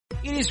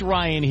is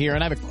Ryan here,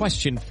 and I have a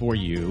question for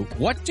you.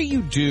 What do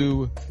you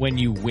do when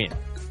you win?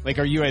 Like,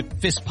 are you a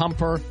fist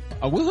pumper,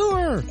 a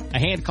woo-hooer, a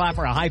hand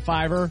clapper, a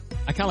high-fiver?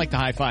 I kind of like the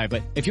high-five,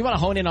 but if you want to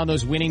hone in on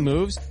those winning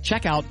moves,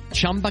 check out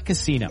Chumba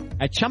Casino.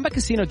 At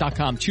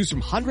ChumbaCasino.com, choose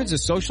from hundreds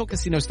of social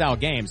casino-style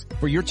games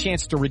for your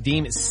chance to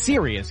redeem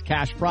serious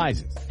cash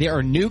prizes. There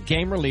are new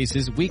game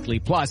releases weekly,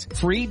 plus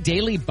free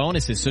daily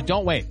bonuses, so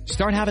don't wait.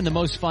 Start having the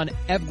most fun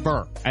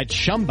ever at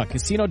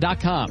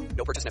ChumbaCasino.com.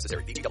 No purchase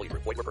necessary. VGW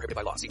Group. Void where prohibited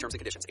by law. See terms and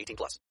conditions.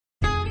 18+.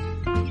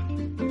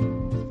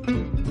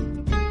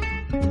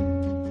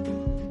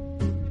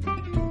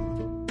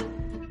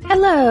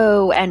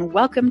 Hello, and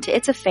welcome to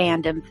It's a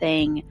Fandom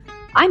Thing.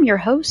 I'm your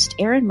host,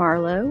 Erin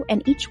Marlowe,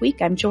 and each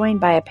week I'm joined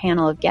by a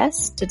panel of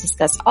guests to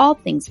discuss all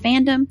things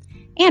fandom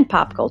and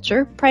pop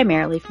culture,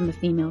 primarily from the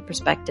female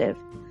perspective.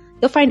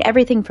 You'll find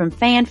everything from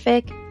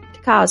fanfic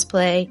to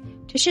cosplay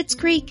to Schitt's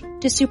Creek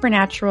to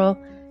Supernatural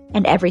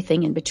and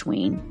everything in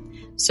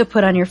between. So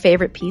put on your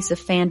favorite piece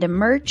of fandom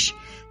merch,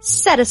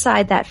 set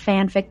aside that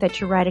fanfic that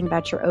you're writing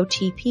about your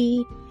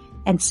OTP,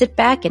 and sit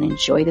back and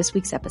enjoy this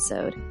week's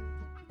episode.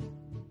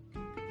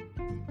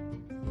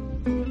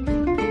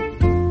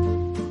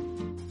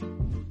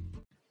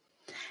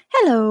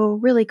 Hello,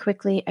 really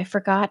quickly, I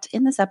forgot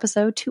in this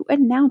episode to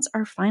announce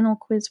our final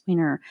quiz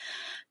winner.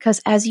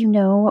 Because as you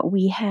know,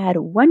 we had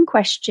one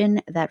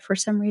question that for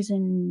some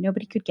reason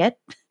nobody could get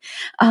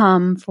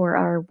for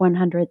our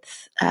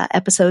 100th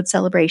episode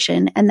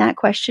celebration. And that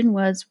question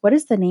was, what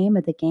is the name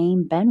of the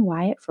game Ben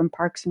Wyatt from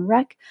Parks and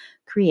Rec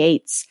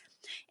creates?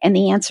 And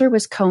the answer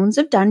was Cones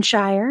of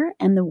Dunshire,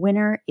 and the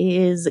winner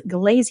is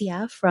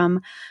Glazia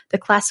from the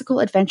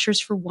Classical Adventures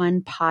for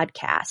One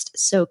podcast.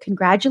 So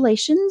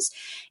congratulations.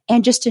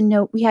 And just to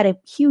note, we had a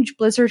huge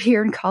blizzard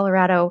here in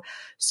Colorado,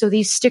 so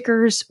these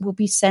stickers will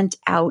be sent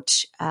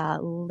out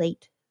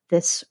late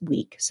this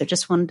week. So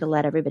just wanted to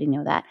let everybody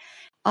know that.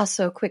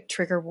 Also, quick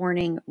trigger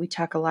warning, we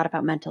talk a lot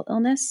about mental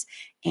illness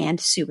and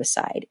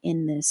suicide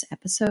in this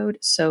episode.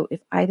 So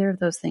if either of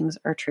those things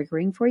are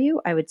triggering for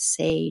you, I would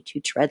say to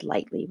tread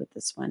lightly with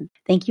this one.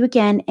 Thank you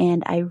again,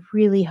 and I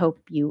really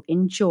hope you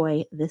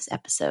enjoy this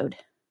episode.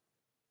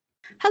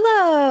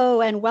 Hello,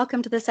 and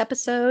welcome to this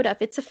episode of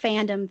It's a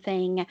Fandom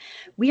Thing.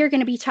 We are going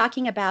to be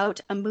talking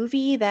about a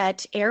movie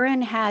that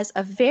Erin has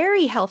a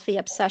very healthy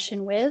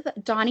obsession with,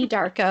 Donnie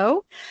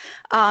Darko.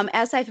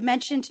 As I've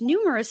mentioned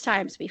numerous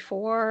times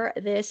before,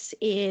 this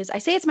is, I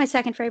say it's my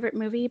second favorite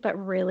movie, but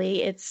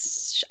really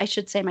it's, I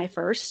should say my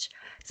first,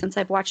 since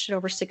I've watched it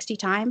over 60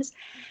 times.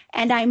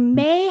 And I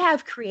may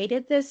have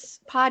created this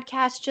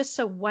podcast just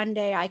so one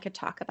day I could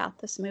talk about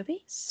this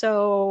movie.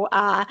 So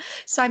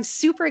I'm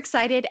super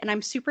excited, and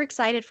I'm super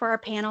excited for our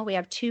panel. We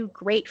have two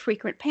great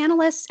frequent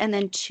panelists and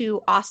then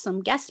two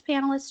awesome guest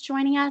panelists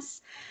joining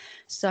us.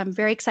 So I'm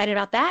very excited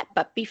about that.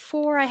 But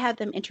before I have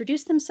them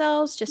introduce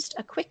themselves, just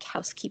a quick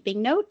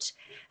housekeeping note.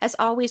 As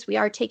always, we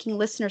are taking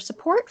listener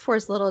support for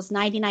as little as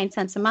 99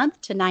 cents a month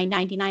to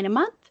 $9.99 a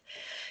month.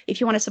 If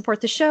you want to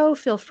support the show,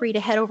 feel free to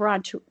head over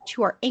on to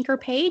our Anchor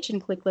page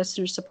and click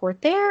listener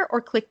support there,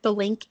 or click the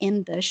link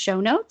in the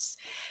show notes.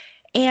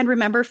 And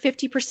remember,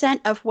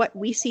 50% of what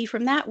we see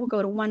from that will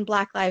go to one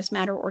Black Lives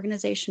Matter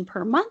organization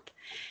per month.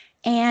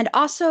 And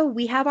also,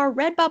 we have our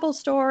Redbubble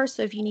store,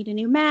 so if you need a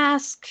new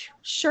mask,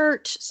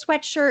 shirt,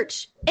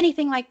 sweatshirt,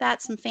 anything like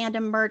that, some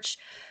fandom merch,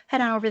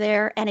 head on over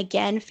there. And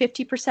again,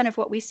 50% of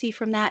what we see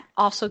from that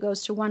also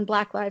goes to one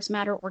Black Lives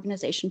Matter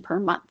organization per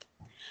month.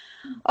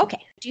 Okay,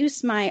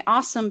 introduce my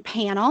awesome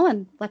panel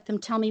and let them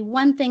tell me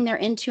one thing they're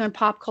into in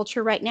pop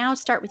culture right now.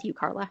 Start with you,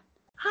 Carla.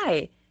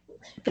 Hi.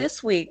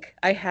 This week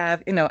I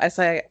have, as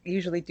I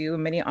usually do,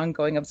 many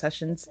ongoing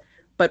obsessions,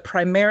 but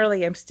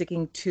primarily I'm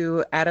sticking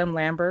to Adam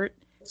Lambert,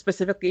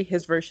 specifically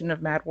his version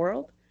of Mad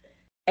World.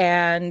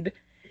 And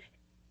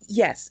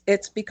yes,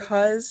 it's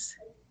because,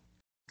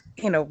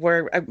 I'm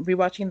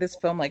rewatching this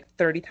film like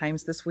 30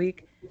 times this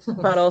week,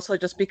 but also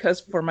just because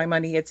for my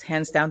money, it's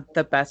hands down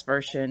the best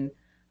version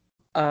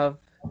of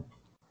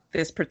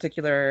this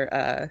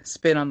particular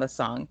spin on the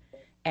song.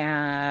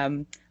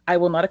 I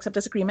will not accept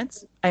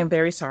disagreements. I am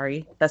very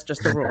sorry. That's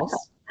just the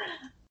rules.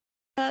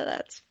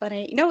 That's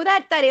funny.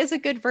 That is a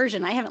good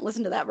version. I haven't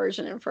listened to that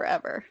version in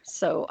forever,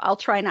 so I'll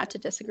try not to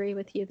disagree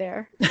with you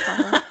there.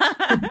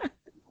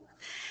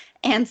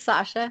 And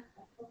Sasha?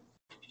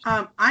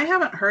 I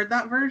haven't heard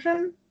that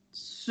version,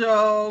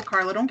 so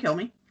Carla, don't kill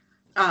me.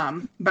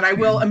 But I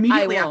will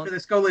immediately after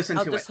this go listen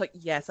to it.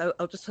 Yes,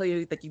 I'll just tell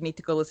you that you need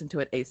to go listen to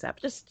it ASAP.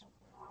 Just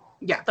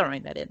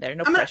throwing that in there.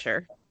 No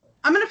pressure.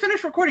 I'm going to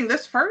finish recording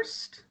this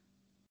first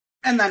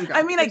and then go.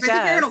 I mean, I guess.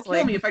 think Erin will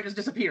kill me if I just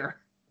disappear.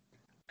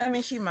 I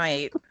mean, she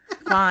might.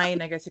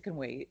 Fine, I guess you can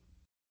wait.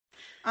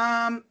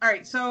 All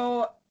right,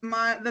 so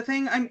the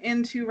thing I'm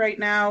into right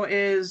now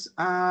is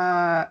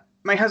my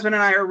husband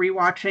and I are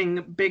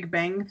rewatching Big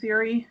Bang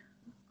Theory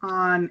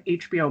on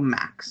HBO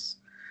Max.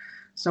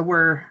 So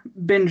we're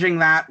binging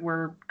that.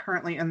 We're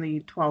currently in the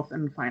 12th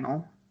and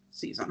final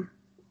season.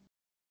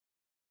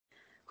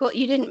 Cool.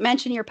 You didn't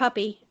mention your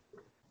puppy.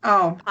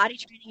 Oh. Potty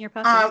training your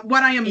puppy.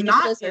 What I am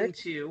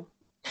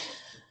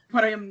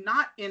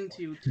not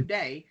into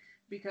today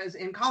because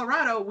in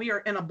Colorado, we are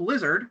in a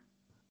blizzard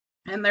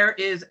and there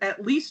is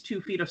at least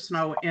 2 feet of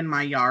snow in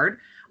my yard.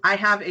 I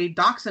have a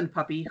dachshund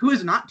puppy who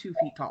is not 2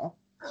 feet tall.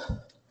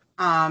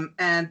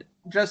 And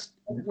just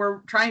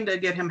we're trying to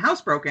get him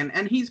housebroken,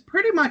 and he's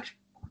pretty much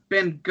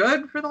been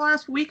good for the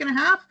last week and a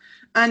half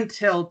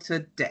until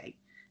today.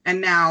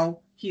 And now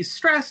he's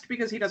stressed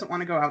because he doesn't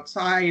want to go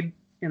outside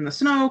in the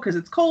snow because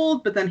it's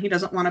cold, but then he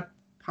doesn't want to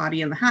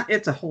potty in the hat.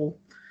 It's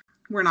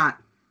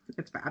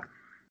bad.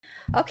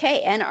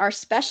 Okay, and our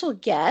special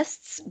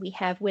guests, we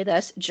have with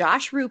us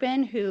Josh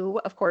Rubin, who,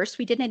 of course,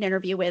 we did an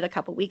interview with a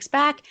couple weeks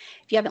back.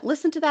 If you haven't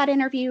listened to that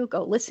interview,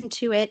 go listen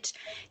to it.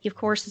 He, of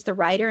course, is the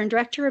writer and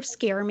director of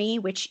Scare Me,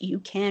 which you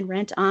can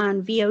rent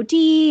on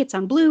VOD. It's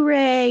on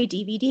Blu-ray,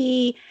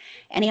 DVD,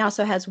 and he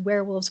also has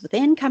Werewolves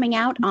Within coming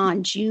out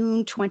on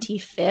June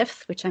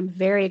 25th, which I'm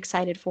very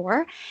excited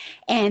for.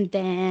 And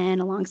then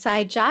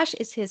alongside Josh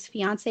is his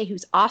fiance,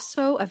 who's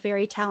also a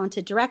very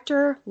talented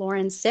director,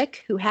 Lauren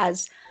Sick, who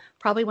has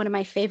probably one of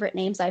my favorite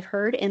names I've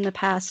heard in the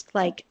past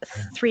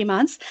 3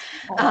 months.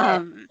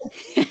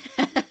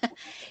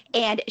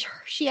 And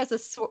she has a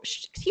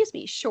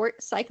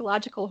short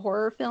psychological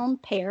horror film,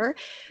 Pear,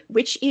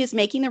 which is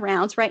making the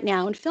rounds right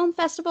now in film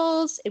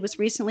festivals. It was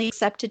recently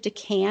accepted to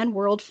Cannes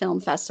World Film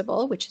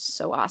Festival, which is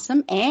so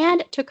awesome,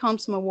 and took home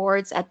some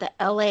awards at the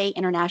LA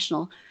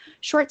International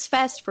Shorts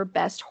Fest for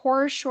Best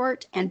Horror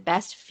Short and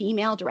Best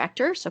Female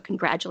Director. So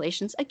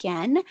congratulations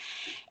again.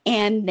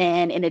 And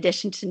then in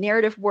addition to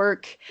narrative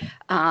work,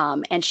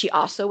 and she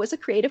also was a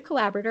creative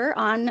collaborator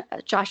on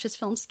Josh's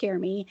film Scare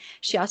Me.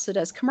 She also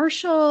does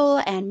commercial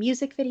and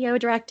music video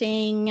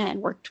directing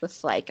and worked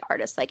with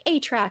artists like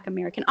A-Track,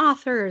 American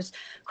Authors,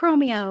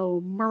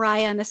 Chromeo,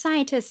 Mariah and the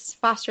Scientists,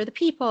 Foster the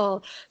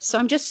People. So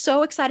I'm just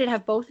so excited to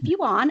have both of you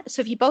on.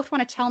 So if you both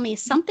want to tell me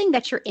something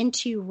that you're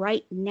into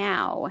right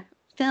now,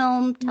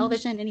 film,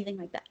 television, anything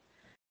like that.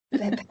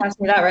 Pass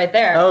me that right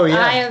there. Oh,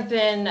 yeah. I have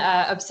been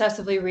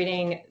obsessively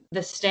reading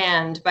The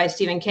Stand by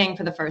Stephen King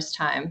for the first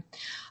time.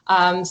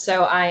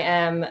 So I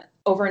am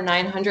over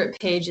 900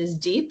 pages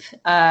deep,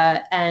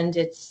 and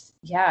it's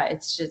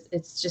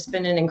just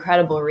been an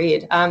incredible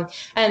read.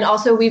 And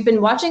also we've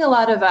been watching a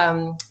lot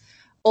of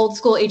old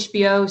school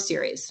HBO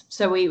series.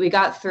 So we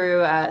got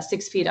through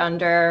 6 Feet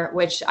Under,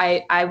 which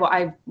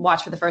I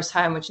watched for the first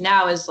time, which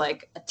now is a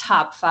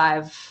top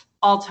 5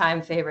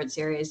 all-time favorite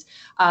series.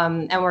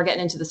 And we're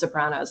getting into The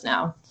Sopranos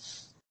now.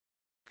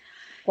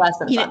 That's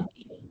been fun.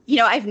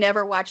 I've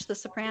never watched The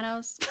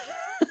Sopranos.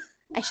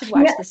 I should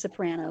watch The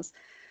Sopranos.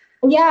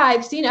 Yeah,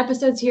 I've seen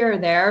episodes here or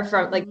there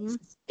from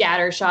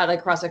scattershot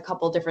across a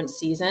couple different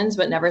seasons,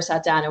 but never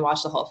sat down and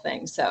watched the whole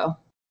thing. So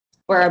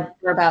we're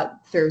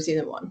about through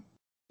season 1.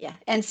 Yeah,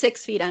 and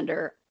 6 Feet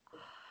Under.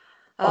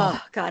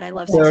 Oh God, I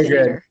love 6 Feet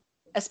Under.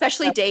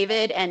 Especially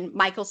David and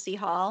Michael C.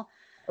 Hall.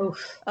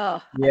 Oof.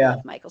 Oh, yeah. I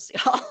love Michael C.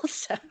 Hall.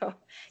 So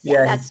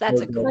that's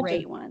a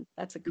great one.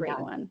 That's a great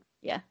one.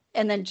 Yeah.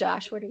 And then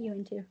Josh, what are you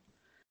into?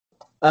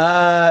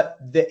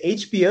 The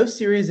HBO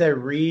series I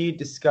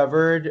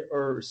rediscovered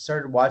or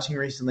started watching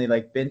recently,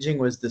 binging,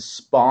 was the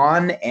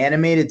Spawn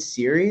animated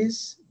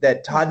series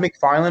that Todd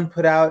McFarlane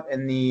put out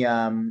in the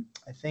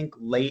I think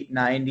late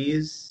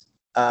 90s.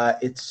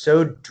 It's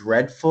so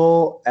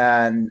dreadful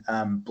and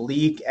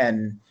bleak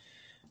and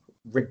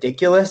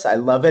ridiculous. I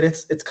love it.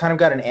 It's kind of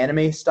got an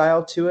anime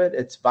style to it.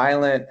 It's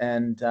violent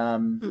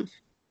and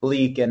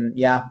bleak,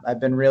 and I've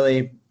been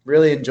really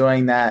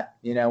enjoying that.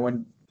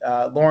 When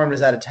Lauren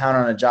was out of town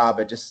on a job,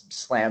 I just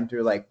slammed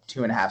through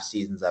 2.5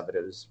 seasons of it.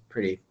 It was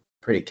pretty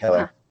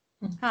killer.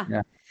 Huh.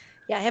 Yeah,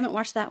 I haven't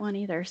watched that one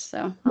either,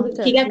 so I'll have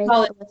to He gets make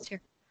all a list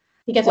here.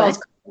 He gets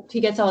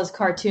all his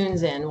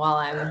cartoons in while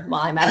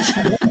I'm at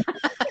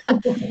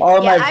it. all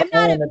of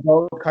my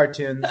adult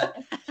cartoons.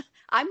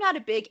 I'm not a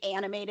big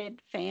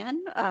animated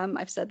fan.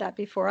 I've said that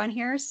before on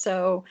here.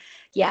 So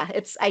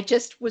I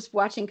just was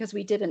watching because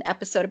we did an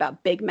episode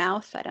about Big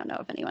Mouth. I don't know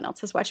if anyone else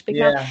has watched Big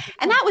Mouth.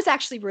 And that was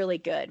actually really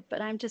good, but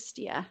I'm just,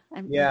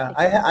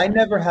 I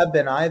never have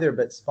been either,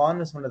 but Spawn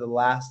was one of the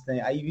last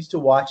things. I used to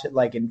watch it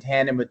in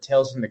tandem with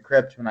Tales from the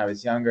Crypt when I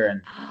was younger.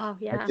 And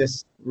I've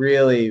just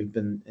really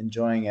been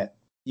enjoying it.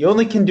 You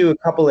only can do a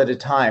couple at a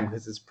time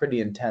because it's pretty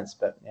intense,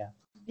 but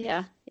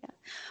Yeah.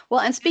 Well,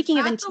 and speaking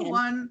of intent, intent, the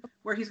one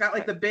where he's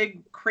got the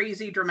big,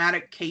 crazy,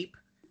 dramatic cape,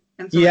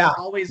 and so he's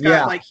always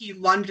got he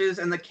lunges,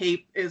 and the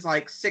cape is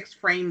 6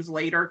 frames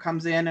later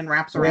comes in and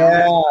wraps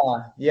around.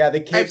 Yeah,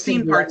 the cape. I've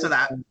seen parts of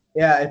that.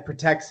 Yeah, it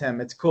protects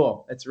him. It's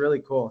cool. It's really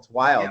cool. It's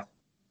wild.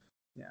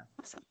 Yeah.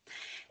 Awesome.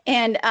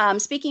 And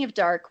speaking of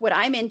dark, what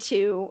I'm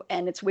into,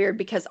 and it's weird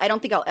because I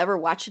don't think I'll ever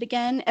watch it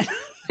again.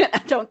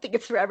 I don't think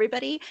it's for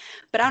everybody,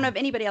 but I don't know if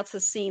anybody else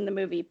has seen the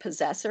movie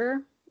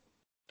Possessor.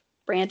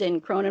 Brandon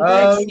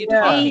Cronenberg. You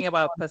talking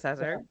about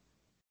Possessor?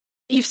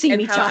 You've seen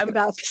me talk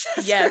about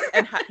Possessor. Yes,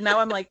 and now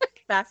I'm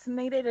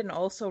fascinated and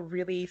also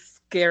really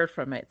scared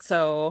from it.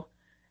 So,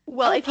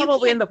 I'll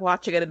probably end up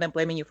watching it and then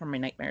blaming you for my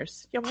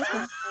nightmares. You're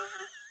welcome.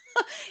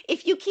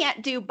 If you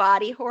can't do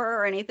body horror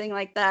or anything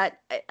like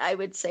that, I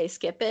would say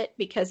skip it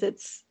because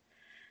it's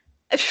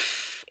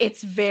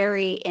it's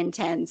very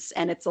intense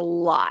and it's a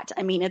lot.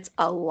 I mean, it's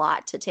a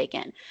lot to take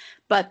in,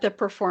 but the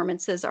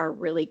performances are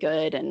really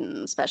good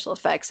and special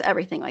effects,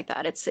 everything like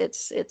that.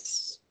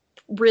 It's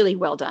really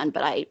well done,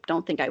 but I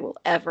don't think I will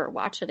ever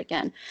watch it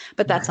again.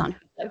 But that's on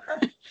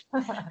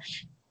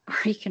Hulu. Or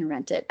you can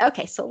rent it.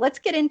 Okay, so let's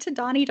get into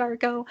Donnie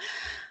Darko.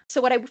 So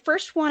what I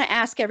first want to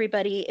ask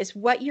everybody is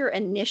what your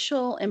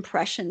initial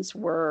impressions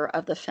were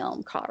of the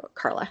film,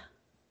 Carla.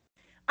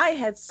 I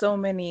had so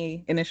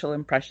many initial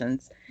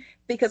impressions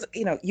because,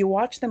 you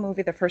watch the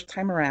movie the first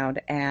time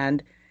around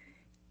and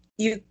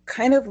you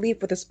kind of leave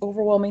with this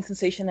overwhelming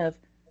sensation of,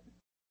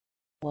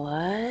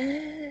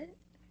 what?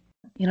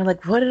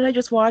 Like, what did I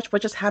just watch?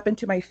 What just happened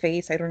to my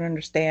face? I don't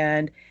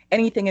understand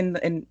anything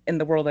in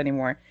the world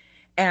anymore.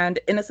 And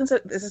in a sense,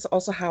 this is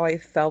also how I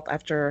felt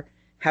after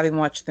having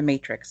watched The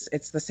Matrix.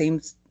 It's the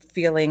same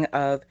feeling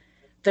of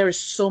there is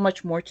so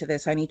much more to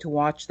this. I need to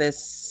watch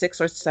this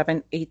 6 or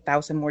 7,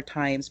 8,000 more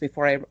times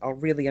before I'll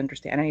really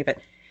understand any of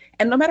it.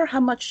 And no matter how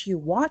much you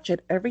watch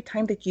it, every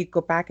time that you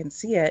go back and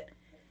see it,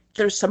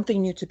 there's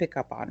something new to pick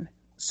up on.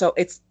 So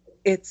it's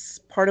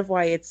part of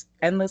why it's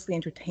endlessly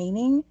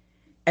entertaining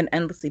and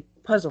endlessly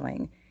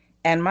puzzling.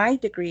 And my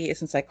degree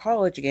is in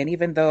psychology, and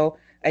even though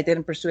I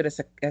didn't pursue it as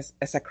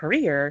a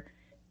career,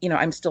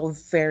 I'm still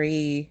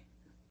very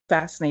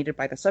fascinated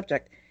by the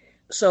subject.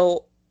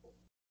 So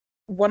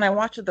when I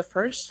watched it the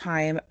first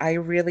time, I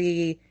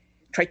really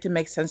tried to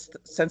make sense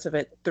of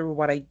it through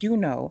what I do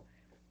know,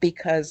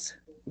 because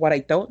what I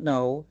don't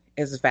know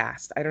is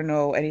vast. I don't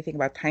know anything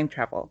about time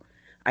travel.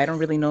 I don't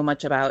really know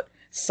much about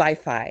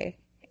sci-fi.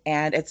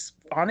 And it's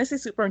honestly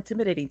super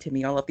intimidating to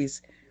me, all of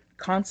these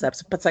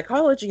concepts. But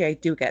psychology I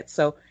do get.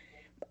 So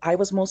I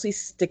was mostly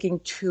sticking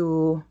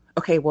to,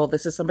 okay, well,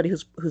 this is somebody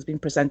who's been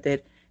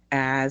presented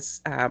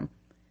as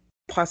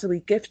possibly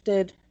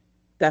gifted,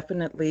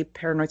 definitely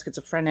paranoid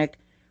schizophrenic,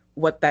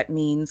 what that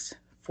means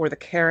for the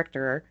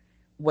character,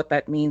 what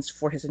that means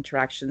for his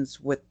interactions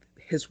with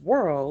his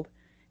world,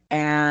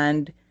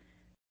 and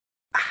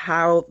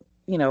how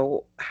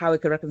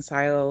it could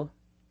reconcile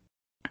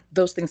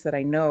those things that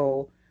I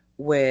know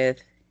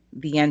with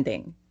the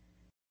ending.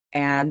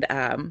 And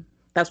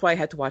that's why I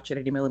had to watch it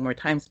 80 million more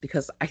times,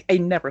 because I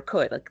never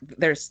could. Like,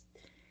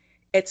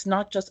 it's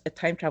not just a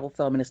time travel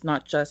film, and it's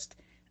not just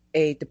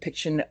a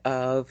depiction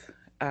of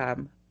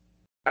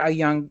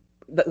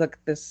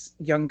this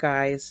young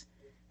guy's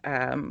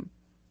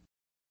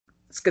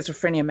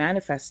schizophrenia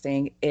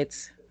manifesting.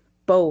 It's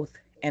both,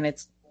 and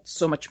it's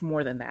so much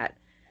more than that.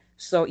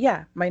 So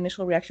yeah, my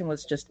initial reaction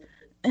was just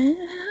And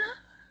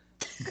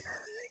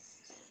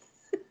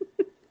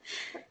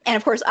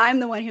of course, I'm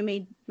the one who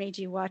made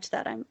you watch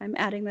that. I'm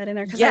adding that in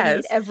there because Yes. I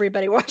made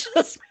everybody watch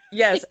this.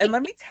 Yes, and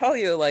let me tell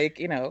you,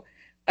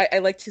 I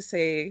like to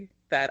say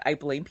that I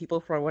blame people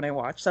for when I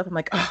watch stuff. I'm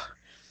like, oh,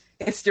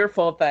 it's your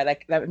fault that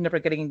I'm never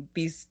getting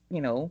these,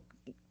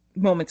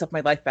 moments of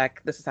my life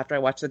back. This is after I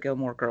watched the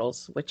Gilmore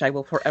Girls, which I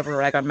will forever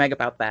rag on Meg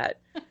about that.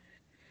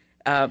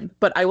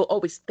 But I will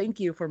always thank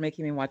you for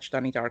making me watch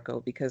Donnie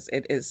Darko, because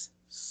it is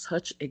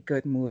such a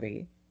good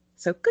movie.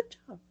 So good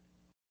job.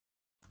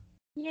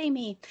 Yay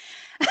me.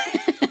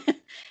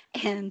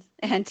 and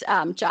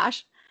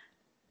Josh.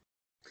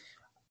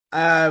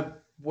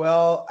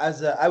 Well, I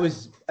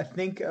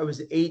think I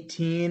was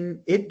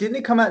 18.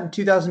 Didn't come out in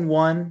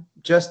 2001,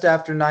 just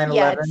after 9/11?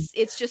 Yeah,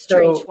 it's just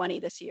turned 20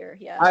 this year.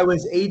 Yeah. I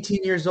was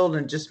 18 years old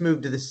and just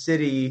moved to the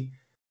city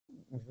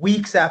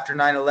weeks after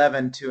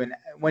 9/11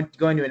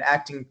 going to an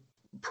acting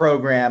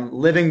program,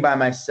 living by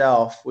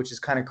myself, which is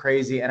kind of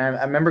crazy. And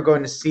I remember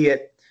going to see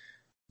it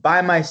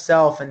by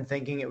myself and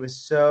thinking it was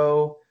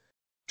so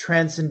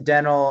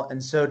transcendental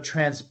and so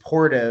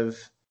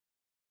transportive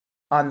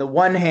on the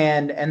one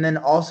hand, and then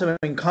also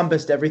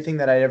encompassed everything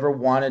that I'd ever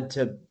wanted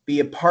to be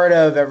a part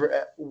of,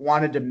 ever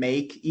wanted to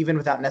make, even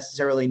without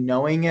necessarily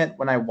knowing it.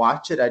 When I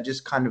watched it, I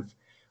just kind of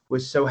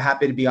was so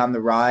happy to be on the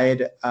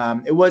ride.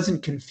 It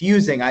wasn't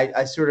confusing.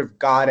 I sort of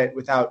got it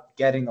without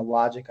getting the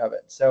logic of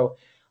it. So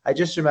I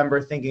just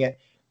remember thinking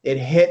it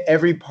hit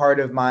every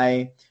part of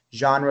my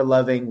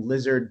genre-loving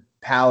lizard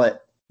palate,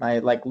 my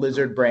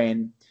lizard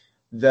brain,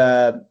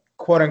 the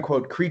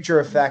quote-unquote creature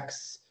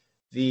effects,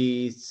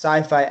 the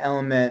sci-fi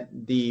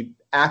element, the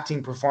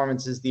acting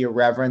performances, the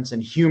irreverence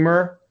and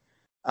humor,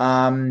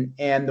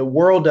 and the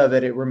world of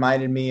it. It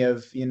reminded me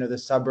of, the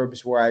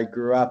suburbs where I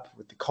grew up,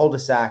 with the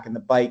cul-de-sac and the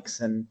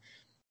bikes and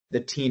the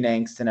teen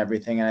angst and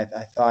everything. And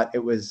I thought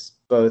it was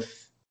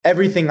both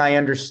everything I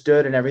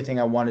understood and everything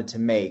I wanted to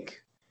make,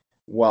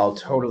 while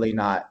totally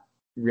not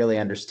really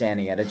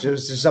understanding it. It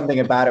was just something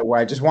about it where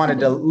I just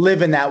wanted to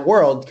live in that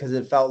world, because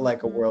it felt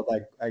like a world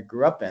I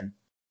grew up in.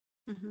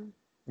 Mm-hmm.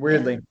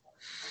 Weirdly.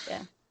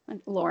 Yeah.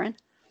 Lauren?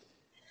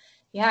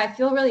 Yeah, I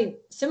feel really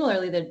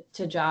similarly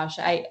to Josh.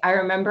 I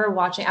remember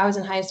watching, I was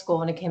in high school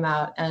when it came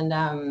out, and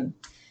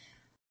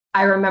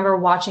I remember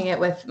watching it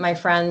with my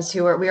friends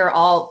we were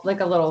all like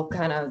a little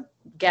kind of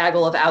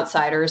gaggle of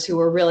outsiders who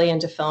were really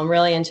into film,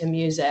 really into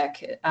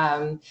music.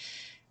 And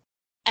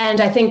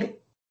I think,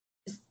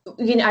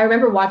 I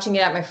remember watching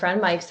it at my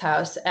friend Mike's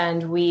house,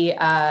 and we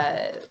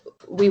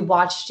we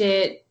watched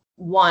it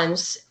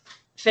once,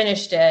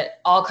 finished it,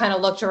 all kind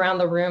of looked around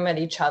the room at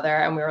each other,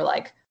 and we were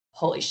like,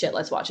 holy shit,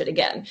 let's watch it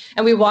again.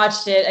 And we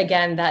watched it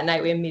again that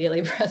night. We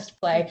immediately pressed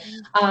play.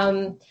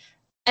 And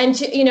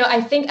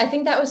I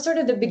think that was sort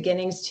of the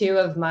beginnings too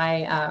of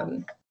my,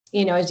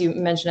 as you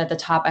mentioned at the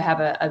top, I have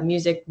a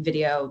music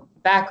video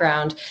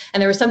background,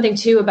 and there was something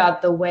too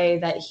about the way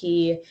that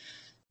he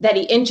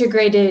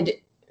integrated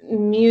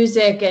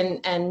music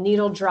and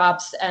needle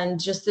drops and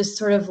just this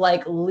sort of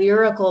like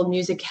lyrical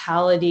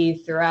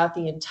musicality throughout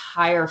the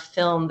entire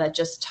film that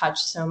just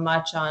touched so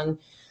much on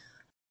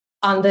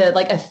the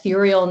like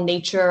ethereal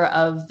nature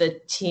of the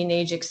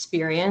teenage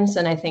experience.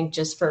 And I think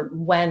just for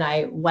when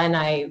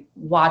I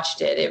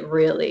watched it, it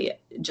really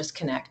just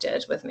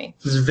connected with me.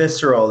 It was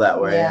visceral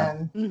that way. Yeah.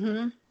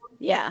 Mm-hmm.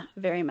 Yeah,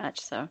 very much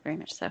so. Very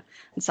much so.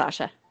 And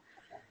Sasha?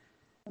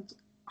 It's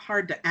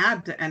hard to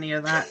add to any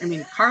of that. I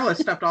mean, Carla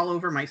stepped all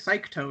over my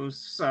psych toes,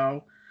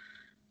 so,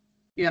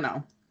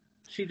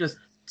 she just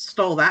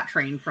stole that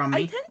train from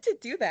me. I tend to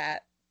do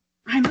that.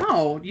 I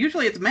know.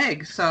 Usually it's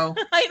Meg, so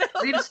I know.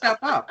 I need to step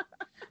up.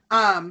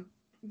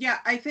 Yeah,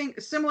 I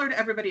think similar to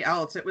everybody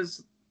else, it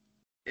was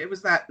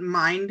that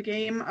mind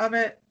game of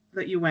it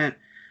that you went,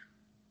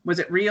 was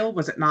it real?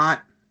 Was it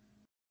not?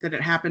 Did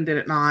it happen? Did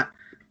it not?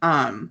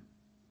 And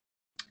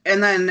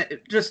then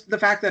just the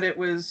fact that it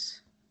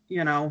was,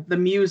 the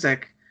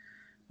music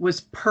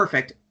was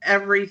perfect.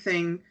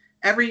 Everything,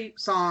 every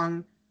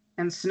song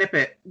and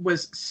snippet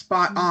was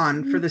spot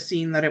on for the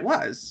scene that it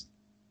was.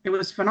 It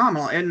was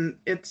phenomenal. And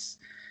it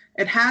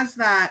has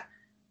that,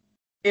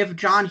 if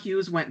John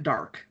Hughes went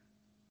dark.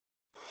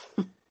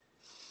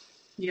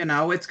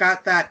 It's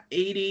got that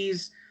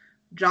 80s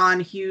John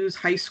Hughes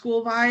high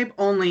school vibe,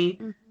 only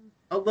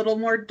a little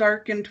more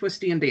dark and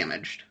twisty and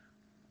damaged.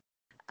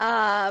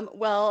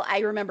 Well, I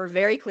remember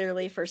very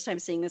clearly first time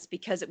seeing this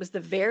because it was the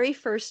very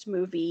first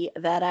movie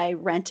that I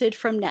rented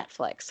from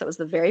Netflix. So it was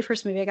the very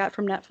first movie I got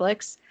from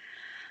Netflix.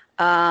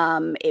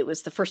 It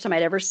was the first time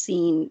I'd ever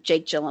seen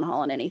Jake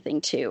Gyllenhaal in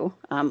anything too.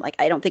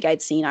 I don't think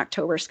I'd seen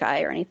October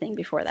Sky or anything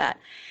before that.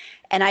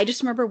 And I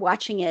just remember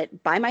watching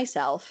it by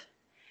myself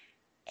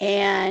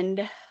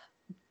and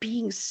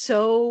being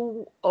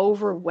so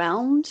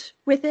overwhelmed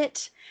with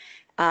it,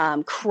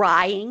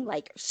 crying,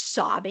 like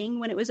sobbing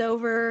when it was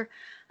over,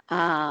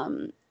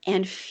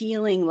 and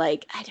feeling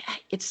like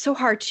it's so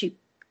hard to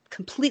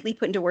completely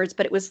put into words,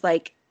 but it was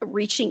like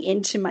reaching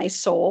into my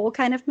soul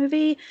kind of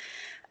movie,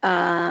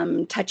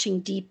 touching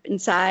deep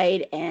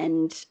inside.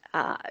 And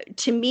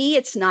to me,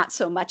 it's not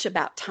so much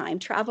about time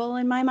travel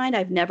in my mind.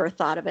 I've never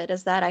thought of it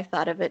as that. I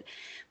thought of it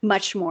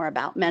much more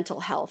about mental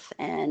health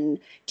and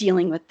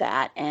dealing with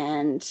that.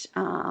 And,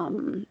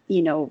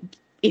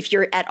 if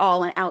you're at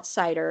all an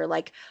outsider,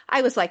 like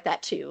I was like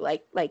that too,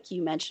 like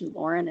you mentioned,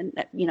 Lauren,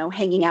 and,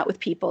 hanging out with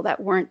people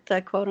that weren't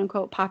the quote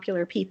unquote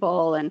popular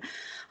people and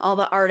all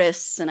the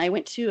artists. And I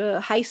went to a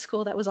high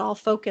school that was all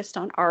focused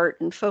on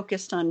art and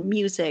focused on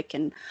music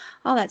and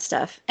all that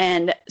stuff.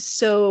 And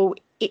so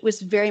it was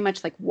very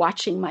much like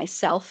watching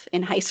myself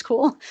in high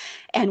school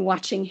and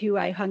watching who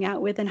I hung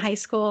out with in high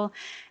school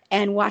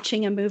and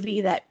watching a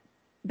movie that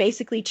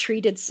basically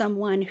treated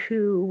someone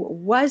who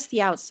was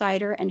the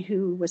outsider and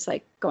who was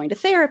like going to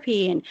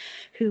therapy and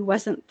who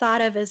wasn't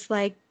thought of as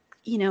like,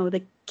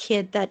 the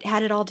kid that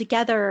had it all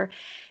together,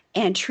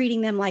 and treating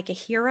them like a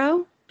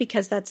hero,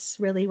 because that's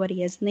really what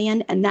he is in the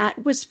end. And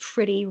that was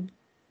pretty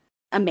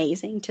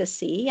amazing to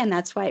see. And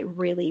that's why it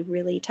really,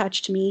 really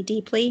touched me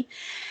deeply.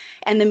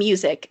 And the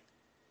music,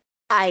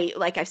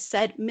 like I've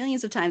said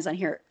millions of times on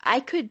here, I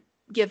could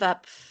give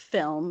up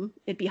film.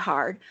 It'd be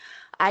hard.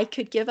 I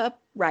could give up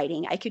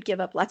writing. I could give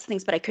up lots of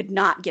things, but I could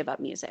not give up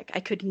music. I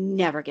could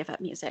never give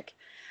up music.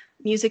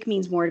 Music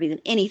means more to me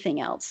than anything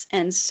else.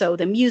 And so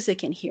the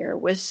music in here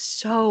was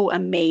so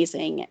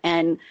amazing.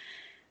 And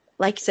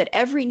like I said,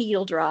 every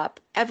needle drop,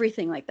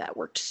 everything like that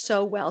worked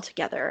so well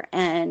together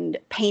and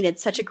painted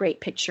such a great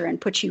picture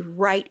and put you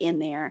right in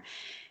there.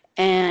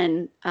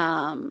 And,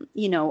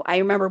 I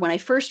remember when I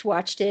first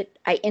watched it,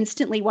 I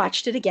instantly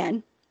watched it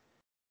again.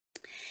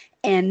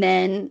 And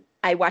then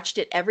I watched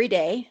it every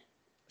day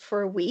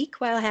for a week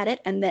while I had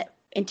it, and that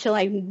until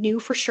I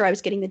knew for sure I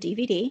was getting the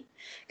DVD,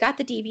 got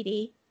the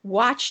DVD,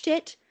 watched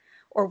it,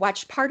 or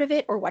watched part of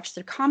it, or watched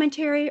the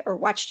commentary, or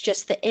watched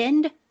just the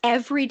end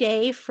every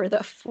day for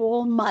the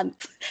full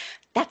month.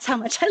 That's how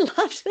much I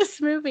loved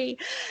this movie.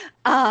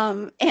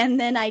 And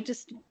then I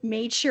just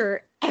made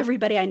sure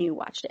everybody I knew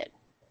watched it.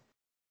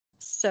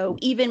 So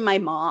even my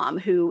mom,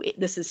 who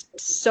this is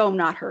so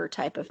not her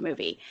type of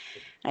movie,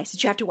 and I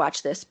said, you have to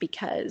watch this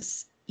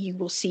because you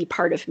will see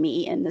part of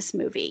me in this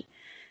movie.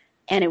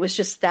 And it was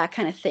just that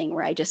kind of thing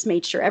where I just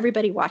made sure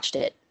everybody watched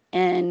it.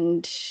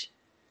 And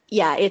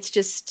yeah, it's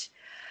just,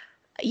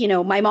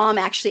 my mom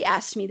actually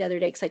asked me the other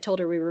day, because I told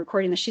her we were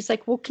recording this. She's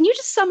like, well, can you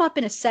just sum up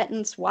in a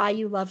sentence why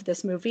you love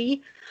this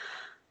movie?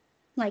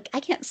 Like, I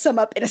can't sum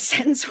up in a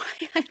sentence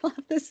why I love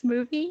this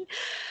movie.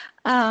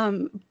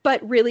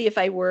 But really, if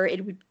I were,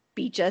 it would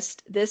be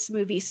just, this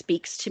movie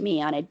speaks to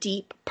me on a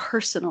deep,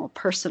 personal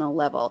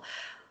level,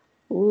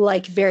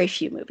 like very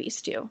few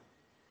movies do.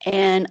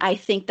 And I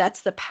think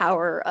that's the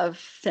power of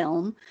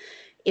film,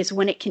 is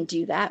when it can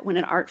do that, when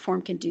an art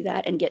form can do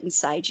that and get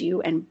inside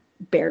you and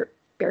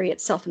bury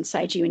itself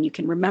inside you, and you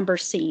can remember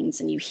scenes,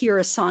 and you hear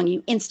a song,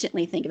 you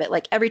instantly think of it.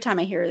 Like every time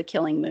I hear The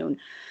Killing Moon,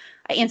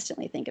 I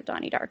instantly think of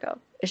Donnie Darko.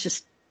 It's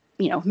just,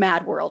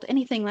 Mad World,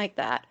 anything like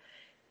that.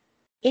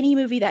 Any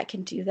movie that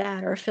can do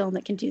that, or a film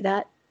that can do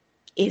that,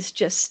 is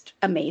just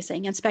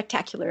amazing and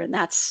spectacular. And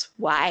that's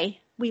why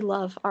we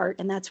love art,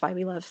 and that's why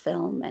we love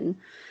film. And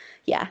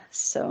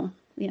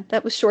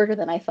that was shorter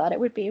than I thought it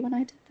would be when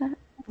I did that.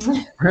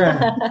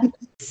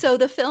 So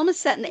the film is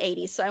set in the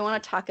 80s, so I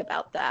want to talk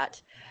about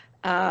that.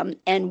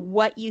 And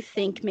what you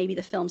think maybe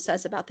the film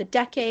says about the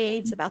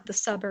decades, about the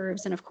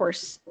suburbs, and of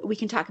course, we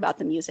can talk about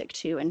the music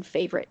too, and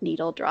favorite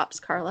needle drops,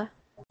 Carla.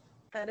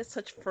 That is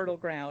such fertile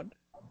ground,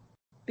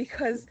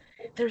 because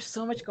there's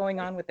so much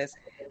going on with this.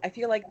 I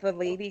feel like the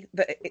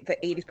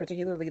 80s,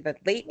 particularly the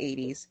late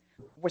 80s,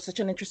 were such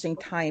an interesting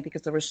time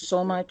because there was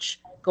so much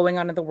going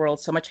on in the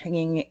world, so much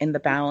hanging in the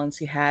balance.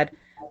 You had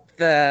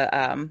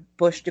the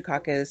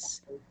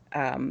Bush-Dukakis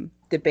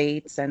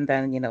debates, and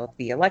then,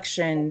 the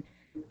election.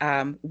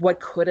 What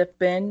could have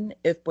been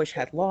if Bush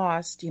had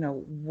lost,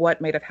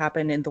 what might have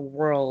happened in the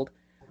world.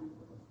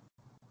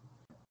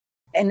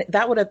 And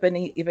that would have been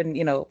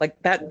even,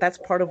 that's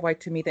part of why,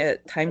 to me, the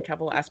time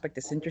travel aspect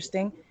is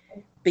interesting,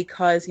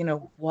 because,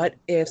 what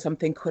if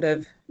something could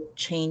have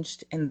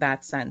changed in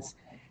that sense?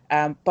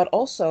 But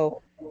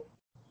also,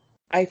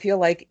 I feel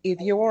like if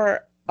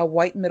you're a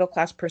white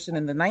middle-class person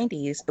in the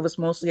 90s, it was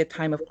mostly a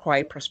time of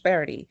quiet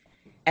prosperity.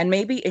 And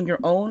maybe in your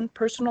own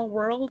personal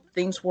world,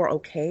 things were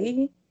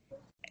okay,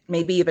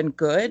 maybe even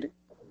good,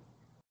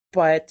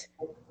 but,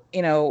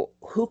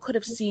 who could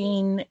have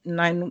seen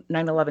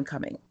 9/11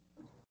 coming?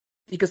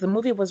 Because the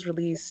movie was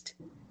released,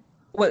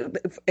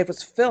 it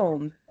was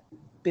filmed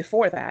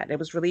before that. It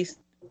was released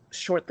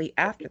shortly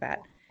after that.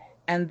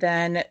 And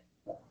then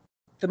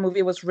the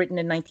movie was written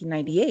in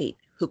 1998.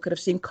 Who could have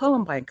seen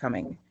Columbine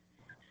coming?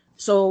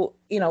 So,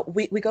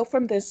 we go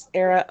from this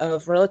era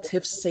of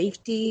relative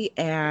safety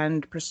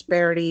and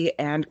prosperity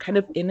and kind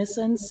of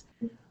innocence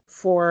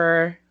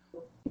for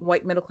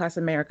white middle-class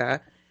America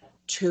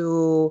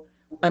to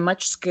a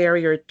much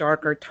scarier,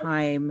 darker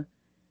time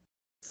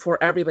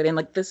for everybody.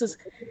 And this is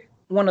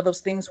one of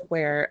those things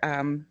where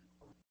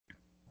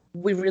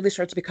we really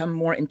start to become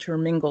more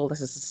intermingled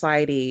as a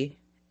society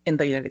in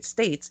the United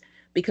States,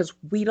 because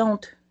we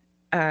don't,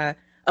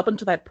 up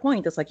until that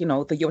point, it's like,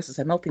 the U.S. is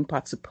a melting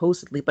pot,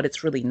 supposedly, but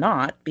it's really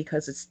not,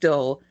 because it's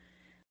still,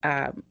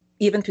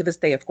 even to this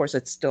day, of course,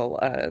 it's still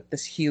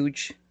this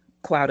huge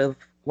cloud of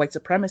white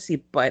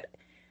supremacy. But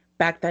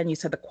back then, you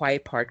said the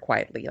quiet part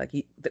quietly.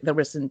 There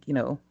wasn't, we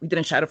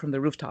didn't shout it from the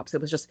rooftops.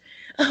 It was just,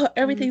 oh,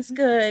 everything's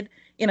good,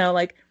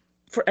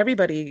 for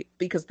everybody,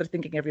 because they're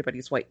thinking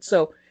everybody's white.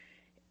 So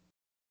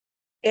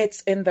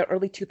it's in the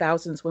early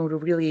 2000s when we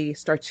really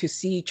start to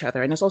see each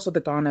other. And it's also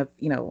the dawn of,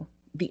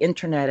 the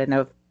internet, and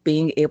of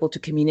being able to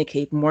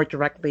communicate more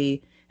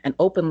directly and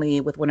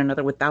openly with one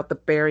another without the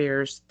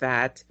barriers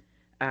that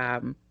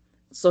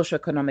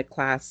socioeconomic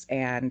class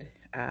and,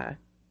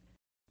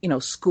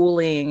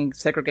 schooling,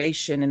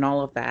 segregation, and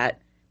all of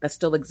that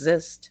still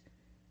exist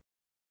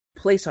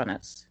place on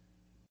us.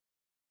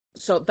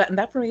 So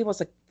that for me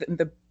was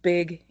the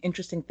big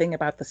interesting thing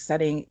about the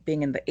setting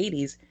being in the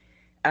 80s,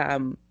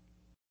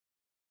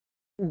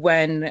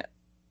 when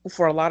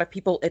for a lot of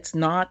people it's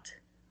not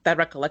that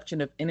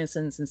recollection of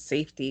innocence and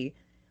safety,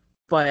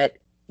 but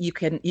you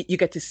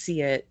get to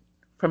see it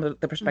from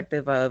the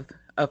perspective of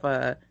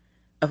a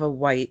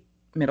white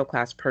middle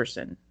class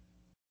person.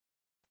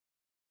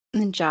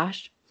 And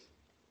Josh?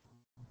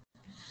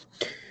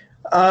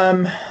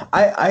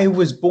 I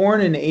was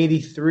born in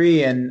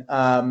 83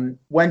 and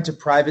went to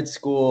private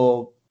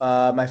school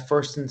my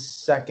first and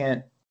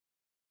second,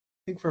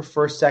 I think for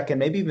first, second,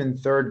 maybe even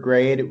third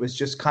grade. It was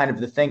just kind of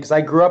the thing, because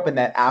I grew up in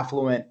that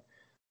affluent,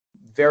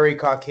 very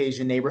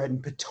Caucasian neighborhood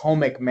in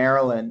Potomac,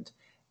 Maryland,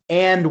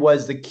 and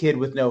was the kid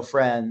with no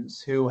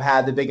friends who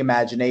had the big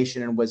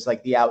imagination and was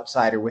like the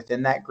outsider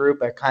within that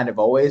group. I kind of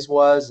always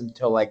was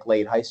until like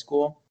late high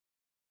school.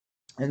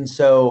 And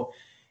so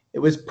it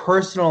was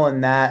personal in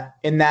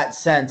that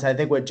sense. I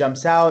think what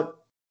jumps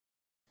out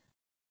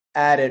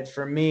at it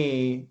for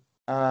me,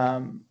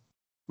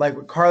 like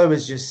what Carla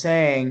was just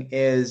saying,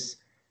 is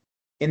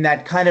in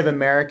that kind of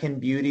American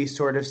Beauty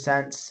sort of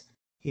sense,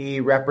 he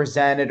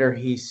represented, or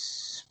he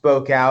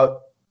spoke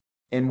out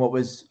in what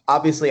was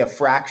obviously a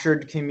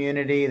fractured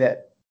community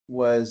that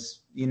was,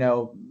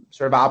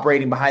 sort of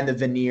operating behind the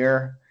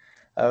veneer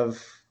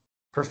of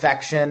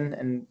perfection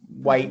and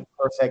white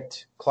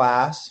perfect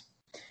class,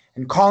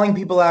 and calling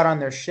people out on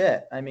their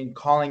shit. I mean,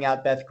 calling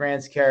out Beth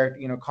Grant's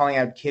character, calling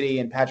out Kitty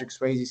and Patrick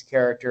Swayze's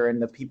character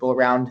and the people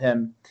around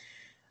him.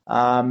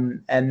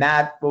 And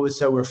that what was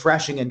so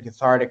refreshing and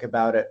cathartic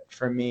about it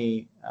for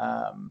me.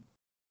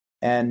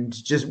 And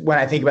just when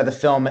I think about the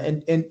film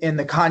in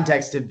the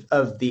context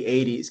of the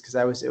 80s,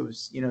 because it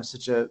was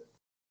such a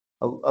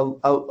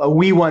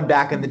wee one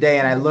back in the day,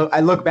 and I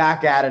look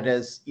back at it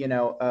as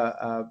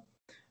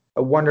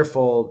a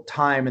wonderful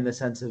time in the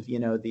sense of,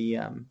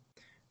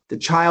 the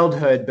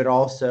childhood, but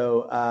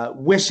also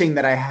wishing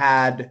that I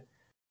had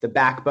the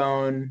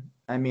backbone.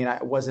 I mean,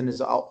 I wasn't as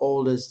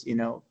old as,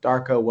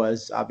 Darko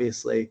was,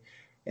 obviously,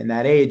 in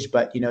that age,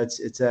 but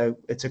it's a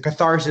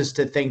catharsis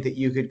to think that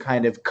you could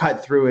kind of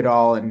cut through it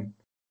all and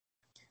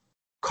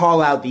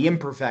call out the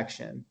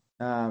imperfection.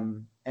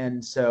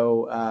 And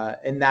so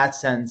in that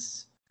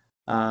sense,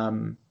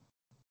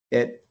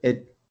 it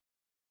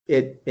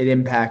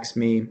impacts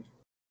me.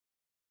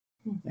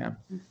 Yeah.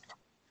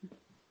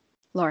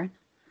 Lauren.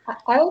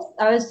 I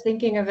was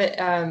thinking of it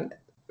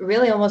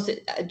really almost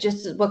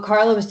just what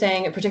Carla was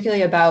saying,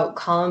 particularly about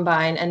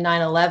Columbine and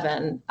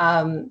 9/11.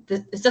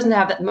 This doesn't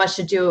have that much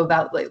to do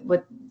about like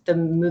what the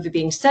movie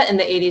being set in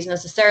the 80s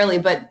necessarily,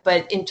 but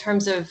in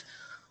terms of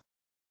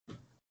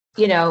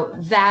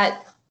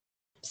that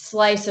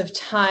slice of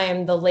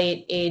time, the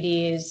late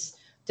 80s,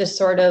 the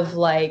sort of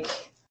like,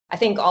 I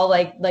think all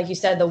like you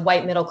said, the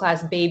white middle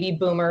class baby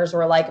boomers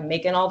were like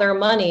making all their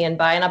money and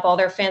buying up all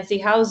their fancy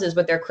houses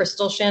with their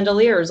crystal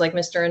chandeliers, like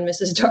Mr. and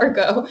Mrs.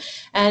 Darko,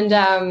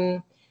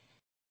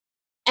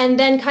 and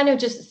then kind of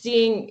just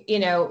seeing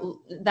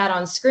that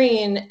on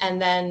screen,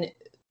 and then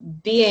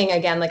being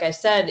again, like I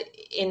said,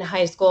 in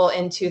high school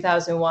in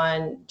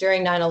 2001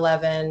 during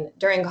 9/11,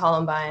 during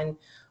Columbine,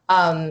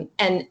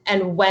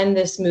 and when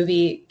this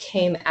movie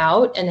came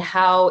out, and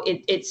how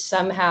it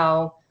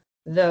somehow,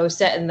 though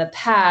set in the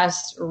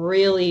past,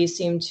 really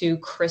seemed to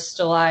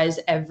crystallize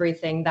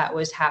everything that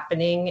was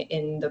happening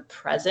in the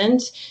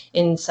present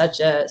in such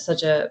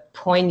a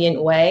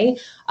poignant way.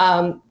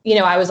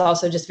 I was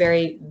also just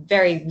very,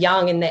 very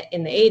young in the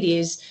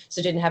 80s,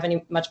 so didn't have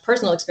any much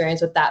personal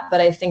experience with that. But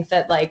I think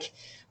that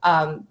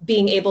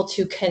being able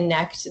to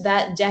connect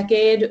that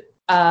decade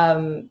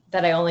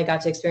that I only got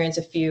to experience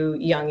a few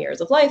young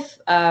years of life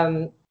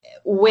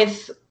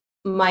with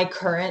my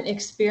current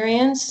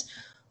experience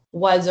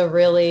was a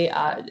really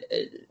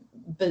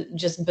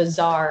just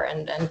bizarre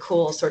and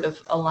cool sort of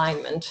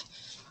alignment.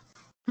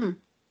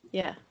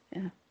 Yeah,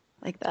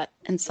 like that.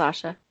 And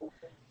Sasha?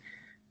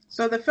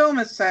 So the film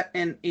is set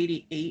in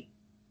 88,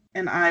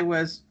 and I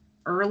was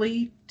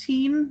early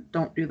teen.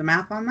 Don't do the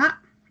math on that.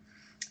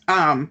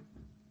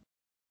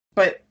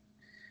 But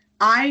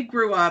I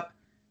grew up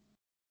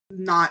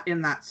not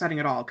in that setting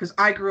at all, because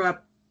I grew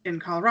up in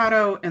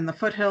Colorado, in the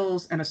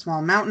foothills, in a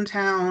small mountain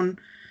town.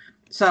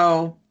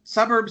 So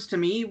suburbs to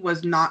me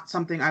was not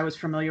something I was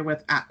familiar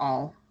with at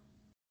all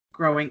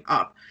growing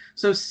up.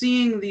 So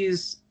seeing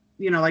these,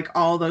 like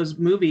all those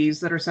movies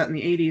that are set in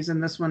the 80s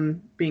and this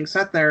one being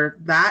set there,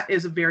 that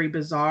is a very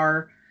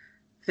bizarre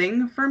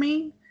thing for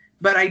me.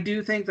 But I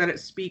do think that it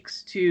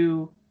speaks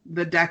to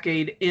the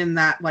decade in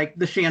that, like,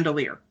 the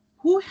chandelier.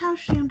 Who has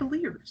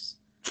chandeliers?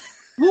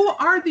 Who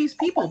are these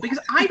people? Because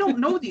I don't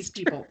know these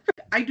people.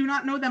 I do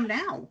not know them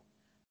now.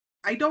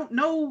 I don't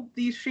know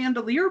these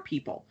chandelier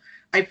people.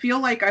 I feel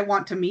like I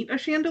want to meet a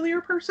chandelier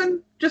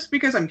person just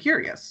because I'm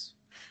curious.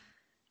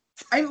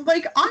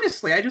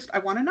 Honestly, I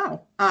want to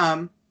know.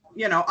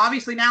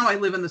 Obviously now I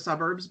live in the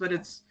suburbs, but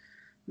it's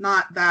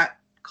not that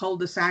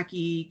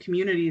cul-de-sac-y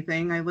community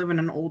thing. I live in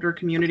an older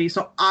community.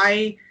 So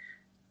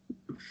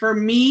for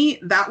me,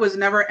 that was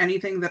never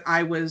anything that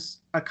I was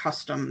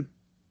accustomed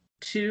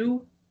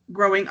to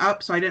growing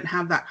up. So I didn't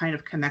have that kind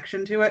of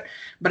connection to it.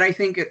 But I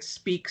think it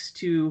speaks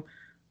to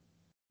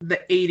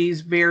the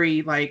 80s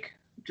very,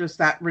 just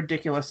that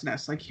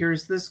ridiculousness. Like,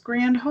 here's this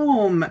grand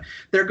home.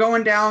 They're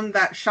going down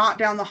that shot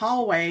down the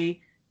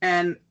hallway,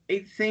 and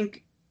I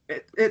think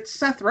it's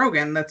Seth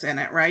Rogen that's in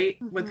it, right?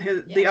 Mm-hmm.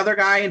 With the other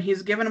guy, and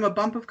he's giving him a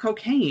bump of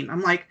cocaine.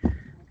 I'm like,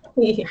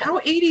 how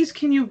 80s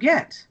can you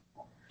get?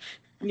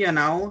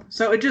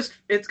 So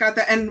it's got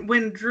that. And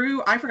when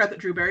I forgot that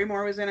Drew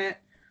Barrymore was in it.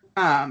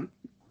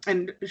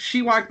 And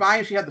she walked by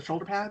and she had the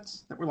shoulder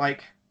pads that were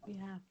like,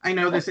 yeah. I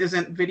know this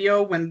isn't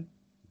video. When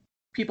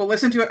people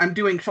listen to it, I'm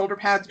doing shoulder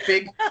pads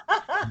big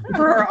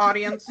for our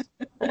audience,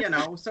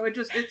 so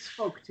it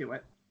spoke to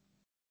it.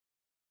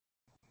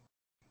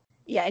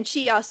 Yeah, and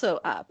she also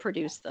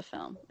produced the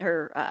film,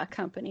 her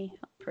company,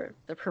 her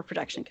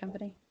production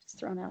company, just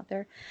thrown out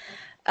there.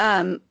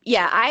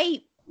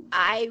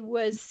 I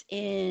was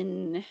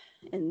in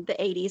the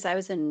 80s. I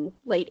was in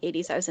late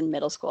 80s. I was in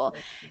middle school,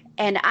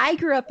 and I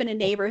grew up in a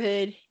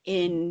neighborhood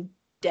in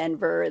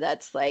Denver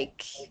that's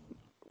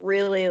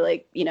really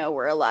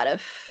where a lot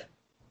of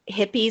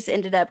hippies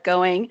ended up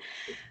going.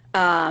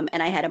 And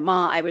I had a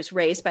mom. I was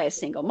raised by a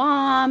single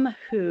mom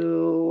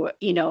who,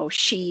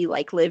 she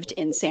lived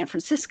in San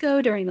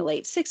Francisco during the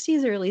late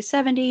 60s, early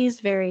 70s,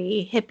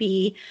 very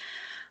hippie.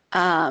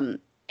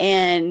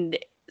 And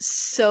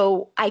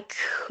so I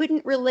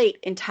couldn't relate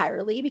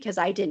entirely because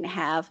I didn't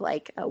have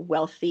a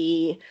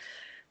wealthy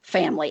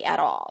family at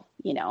all,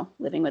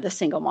 living with a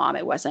single mom.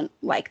 It wasn't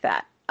like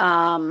that.